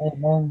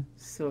 Amen.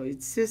 So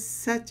it's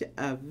just such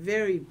a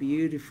very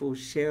beautiful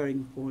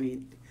sharing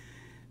point.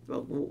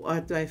 O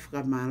atu ai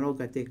whakamalo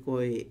ka te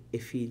koe e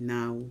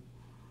whinau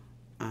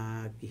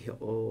ki he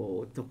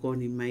o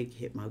tokoni mai ki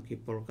he mau ki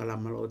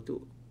polokalama lotu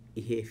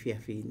I he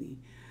whiawhini.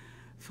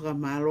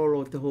 Whakamalo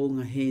lo te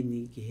honga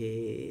heni ki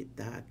he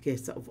ta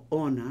Guest of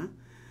Honor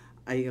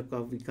ai a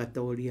kau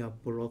vikatoria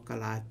Puloka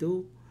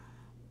latu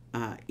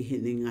I he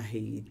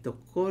ngahi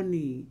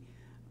tokoni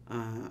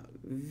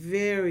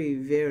very,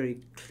 very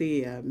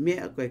clear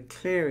mea koe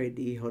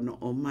clarity hono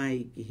o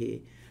mai ki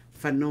he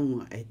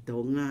whanonga e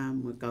tonga,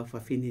 mo kau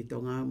whawhini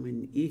tonga, mo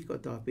I ko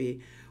toa pe,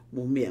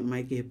 mo mea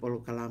mai ki he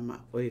polokalama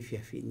o e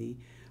whiawhini.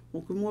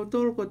 Mo ki mo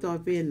tolo ko toa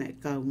pe na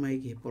kau mai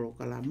ki he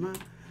polokalama,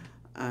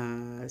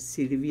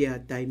 Silvia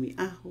taimi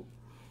aho,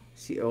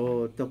 si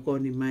o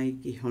tokoni mai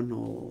ki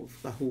hono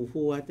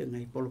whahuhua te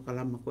ngai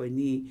polokalama koe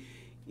ni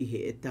I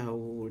he e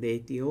tau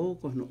retio,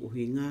 ko hono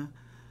uhinga,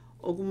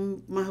 o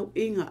mahu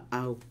inga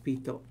au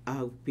pito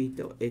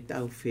e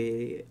tau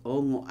whe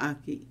ongo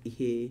aki I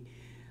he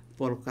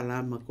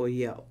polokalama ko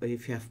ia o e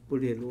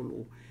whiawhpure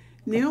lulu.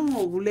 Ne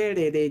ongo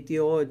ulere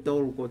retio e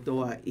tolu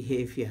kotoa I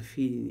he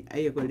whiawhini.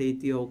 Aia ko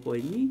retio ko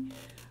ni,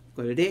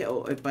 ko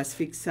reo e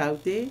Pacific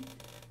Saute,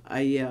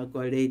 aia ko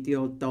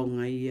retio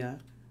tonga ia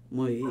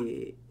mo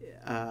e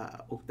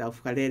o tau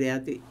whakarere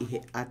atu I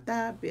he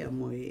ata pia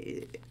mo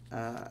e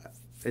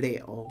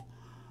reo.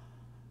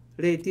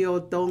 Retio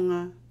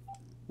tonga,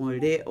 mo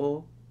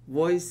reo,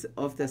 Voice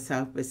of the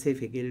South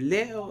Pacific.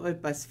 Leo e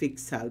Pacific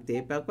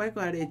Saute. Pa koe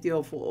koe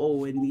retio fo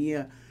o e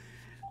nia.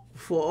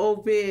 Fo o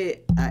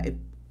pe a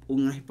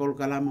unga hi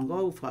polokalama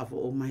kou. Fa fo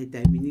o mahi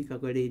taiminika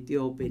koe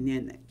retio pe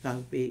nena.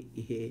 Kau pe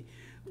I he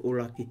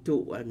ula ki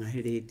tu a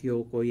ngahi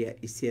retio ko ia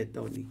I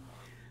Seatoni.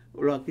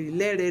 Ula ki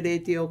lere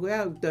retio koe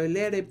au. Toi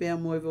lere pe a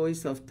moe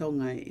Voice of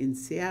Tonga in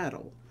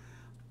Seattle.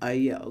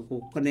 Aia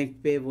ko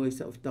connect pe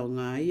Voice of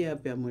Tonga ia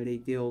pe a moe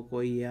retio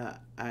ko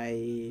ia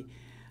ai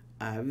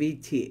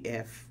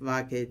VTF,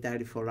 Vake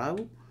Tari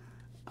Folau,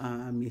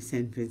 mi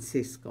San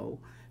Francisco.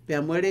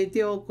 Pea mo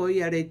reteo ko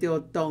ia reteo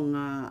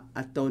tonga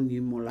a Tony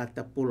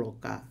Molata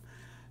Puloka.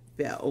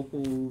 Pea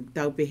oku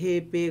tau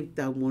pehepe,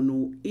 tau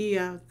monu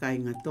ia,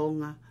 kainga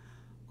tonga,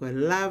 ko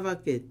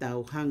lava ke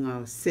tau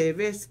hanga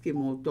seves ki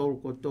mo tolu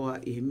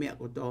kotoa I he mea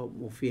kotoa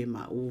mo fie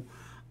mau.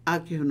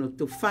 Aki hono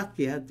tu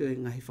whaki atu e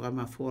ngahi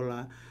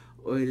whamafola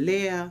o e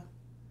lea,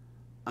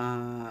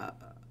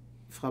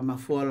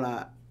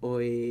 whamafola o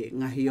e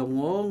ngahi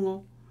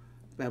ongo,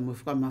 pea mo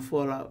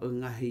whamafola o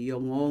ngahi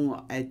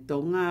ongo ai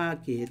tonga,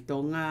 ki he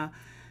tonga,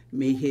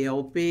 me he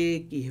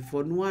ope, ki he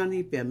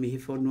whonuani, pea me he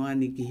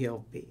whonuani ki he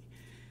ope.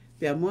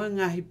 Pea mo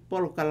ngahi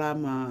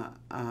polokalama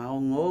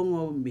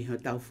ongo, me ho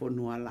tau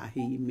whonua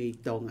lahi me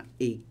tonga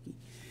eiki.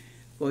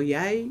 Ko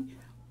iai,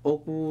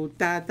 oku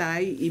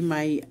tātai I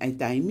mai ai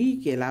taimi,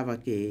 ke lava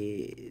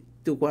ke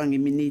tukuangi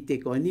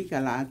minite ko ni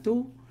ka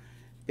lātu,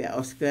 Pea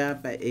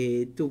Oscar pa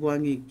e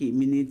tukuangi ki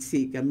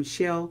minitsi ka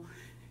Michelle,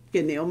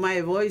 ke ne o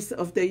mai Voice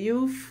of the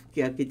Youth,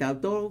 ke a ki tau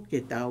toro, ke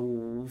tau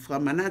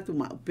whamanatu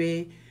ma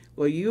upe,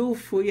 ko youth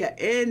fuia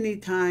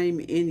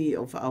anytime, any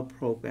of our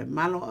program.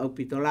 Malo au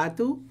pito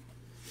latu?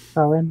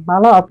 Kawen,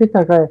 malo au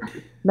pito koe,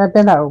 me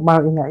pena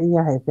mau inga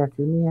ia he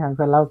whiawhini, hang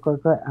koe lau koe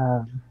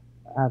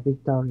a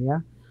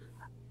Victoria.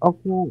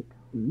 Oku,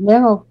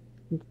 nengo,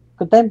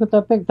 ko taim ko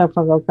tau pek tau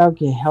whakaukau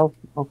ki health,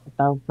 o ko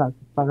tau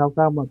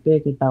whakaukau mo pe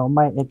ki tau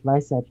mai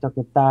advice to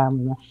ke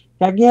tāmina.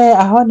 Ka gie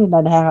ahoni na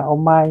hanga o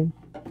mai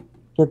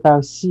ke tau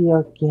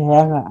sio ki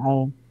hanga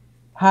ai.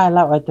 Hai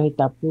lau ai tohi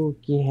tapu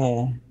ki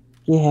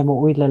he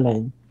mo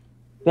uilelei.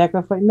 Pea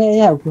ka whai me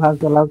ea ku hau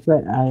ka lau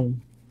koe ai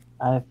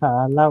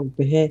wha lau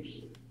pe he.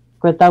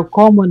 Koe tau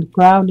common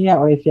ground ia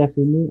o e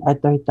whiawhini ai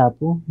tohi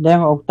tapu.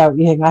 Nenga o tau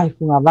ihe ngahi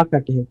funga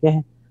waka ke he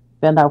kehe.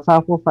 Pea nau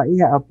whawhawha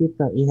ia au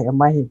pito i he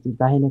mai he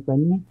tutahine koe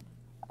ni.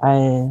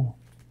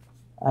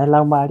 Ai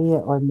lau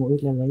maria o mo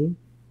ile lei.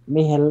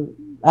 Mi he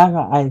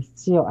anga ai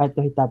sio ai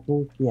tohi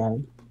tapu ki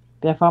ai.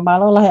 Pea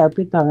whamalo lahi au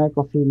pito ngai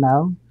ko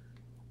whinau.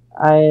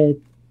 Ai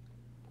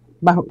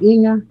mahu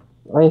inga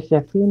o e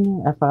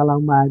whiawhini ai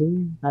whakalau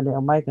maria. Nale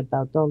o mai ka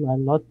tau tolu ai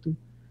lotu.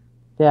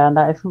 Te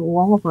ana e fu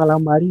uongo whakalau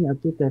maria au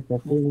pito e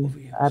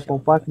whiawhini. Ai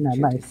popaki na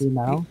mai e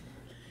whinau.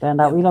 Te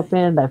ana ilo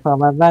pe na e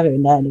whamavare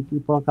na ni ki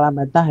po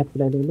kalama tahe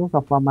pule lulu ka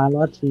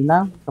whamalo atu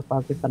whinau. Ka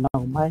pau ke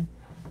whanau mai.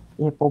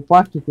 E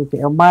popaki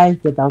ke o mai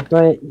ke tau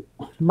toe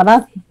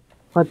manatu.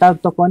 Ko tau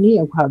tokoni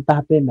o kau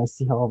taha pe me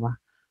si hova.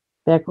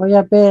 Pe ko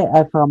ia pe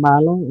ai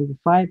whamalo o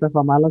whai pe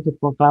whamalo ke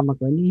proklama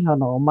ko ni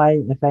hono o mai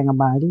e whainga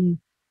maari.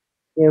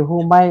 E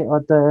hu mai o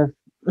te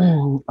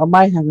o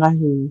mai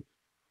hangahi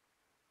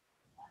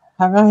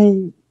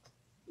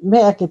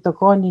mea ke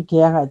tokoni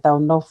ke anga e tau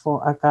nofo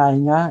a ka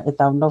inga e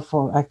tau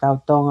nofo a kau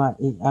tonga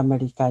i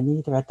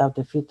Amerikani te tau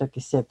te whito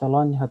ki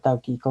setoloni ho tau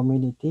ki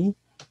community.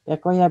 Pe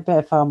ko ia pe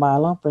e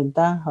whamalo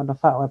Brenda hono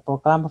wha o e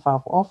proklama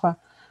wha ofa.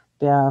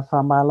 Pe a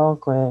whamalo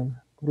ko e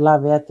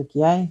lawe atu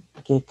ki ai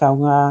ke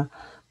kaunga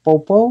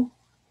popo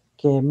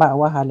ke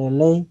maawaha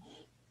lelei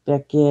pe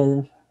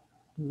ke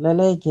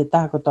lelei ke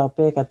taha ko tau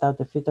pe ka tau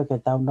te whito ke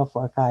tau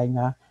nofo a ka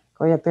inga.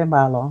 Ko ia pe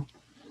malo.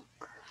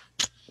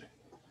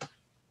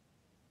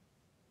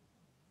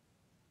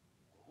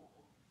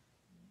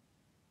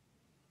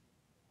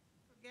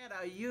 Forget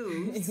our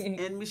youth,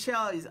 and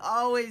Michelle is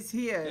always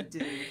here to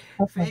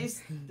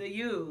face the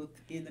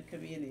youth in the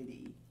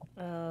community.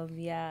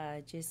 Yeah,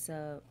 I just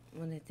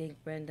want to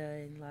thank Brenda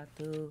and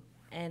Latu,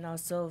 and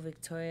also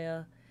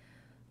Victoria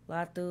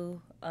Latu,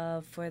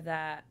 for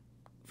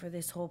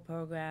this whole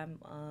program.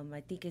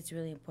 I think it's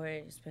really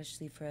important,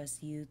 especially for us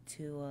youth,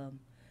 to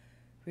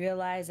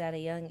realize at a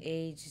young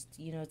age,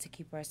 to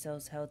keep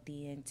ourselves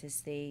healthy and to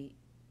stay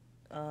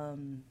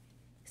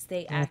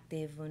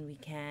active when we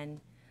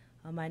can.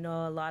 I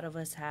know a lot of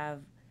us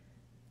have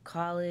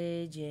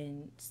college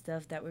and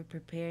stuff that we're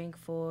preparing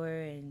for,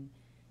 and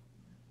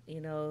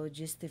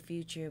just the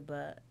future,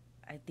 but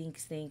I think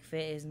staying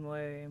fit is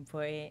more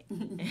important.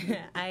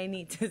 I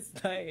need to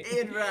start.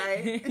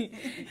 Right.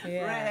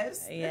 Yeah,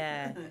 Rest.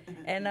 yeah.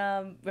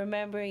 And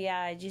remember,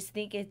 I just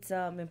think it's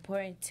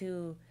important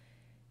to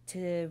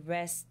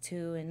rest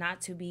too, and not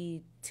to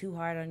be too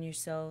hard on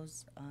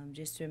yourselves.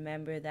 Just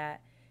remember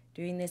that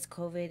during this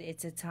COVID,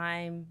 it's a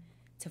time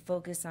to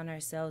focus on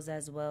ourselves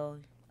as well.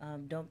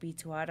 Don't be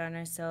too hard on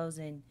ourselves,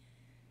 and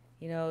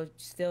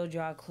still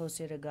draw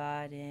closer to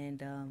God.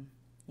 And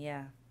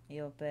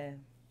Iope,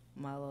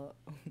 malo.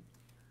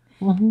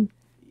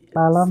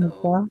 Malo So,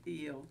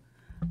 Michelle.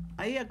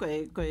 Aia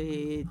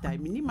koe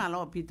taimini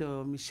malo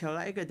pito Michelle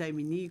ai koe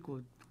taimini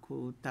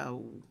ko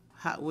tau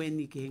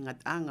haweni ke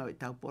ngatanga o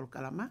tau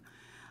polkalama.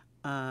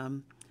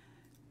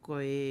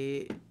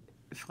 Koe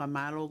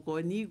whamalo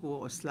koe ni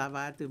ko o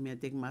slavatu mea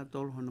tek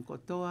matol hono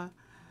kotoa.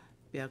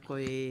 Pea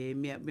koe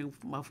mea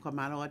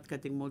whamalo at ka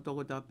tek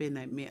motoko toa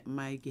pena mea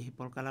mai ki he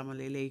polkalama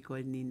lelei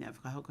koe ni na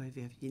whakahoko he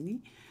whiawhini.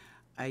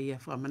 Ai a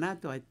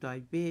whamanato ai toa i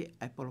pe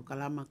ai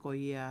polkalama koe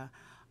ia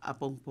a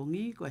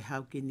pongpongi koe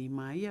hauke ni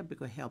mai a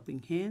beko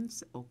helping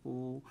hands o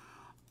ku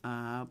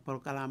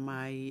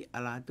polkalama ai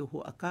ala tu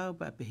hu akau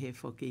pa pe he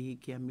whoki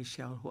ki a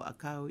Michelle hu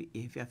akau i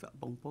he whiawha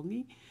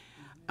pongpongi.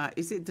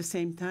 Is it the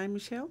same time,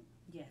 Michelle?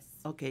 Yes.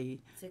 Okay.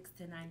 6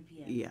 to 9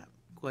 p.m. Yeah.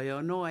 Koe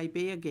ono ai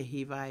pea ke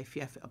hiwa e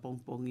whiawha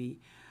pongpongi.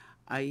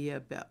 Ai a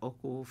pea o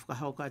ku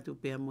whakahauka atu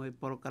pea mo e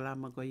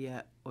polkalama koe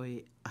ia o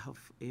e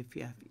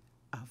whiawha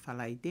a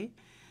whalaite.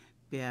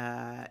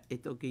 Pea e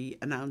toki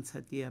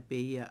announce tia pe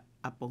ia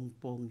a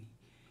pongpongi.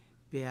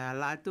 Pea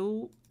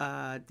latu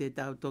te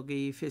tau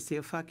toki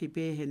wheseo whaki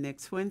pe he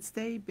next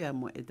Wednesday. Pea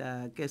mo e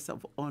ta guest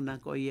of honor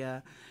ko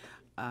ia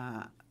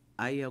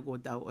aia ko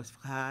tau os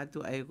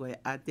whakatu. Aia ko e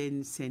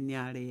aten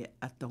seniare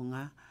a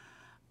Tonga.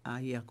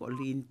 Aia ko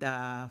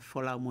linta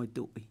wholau mo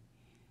tui.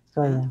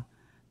 So yeah.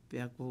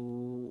 Pea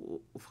ko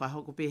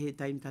whahoko pe he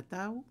taim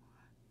tatau.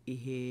 I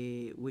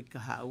he wika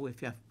hau e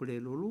whiawhpure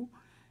lulu.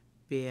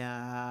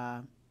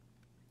 Pea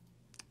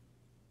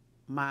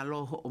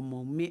maloho o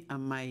mo mea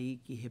mai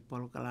ki he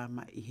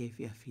polokalama i he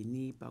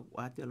whiawhini pa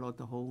wate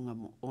loto hounga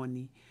mo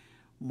oni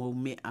mo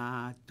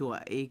mea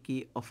tua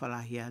eki o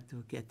whalahi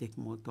atu ki a tek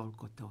mo tol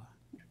kotoa.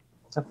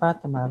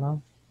 Sapata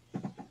malo.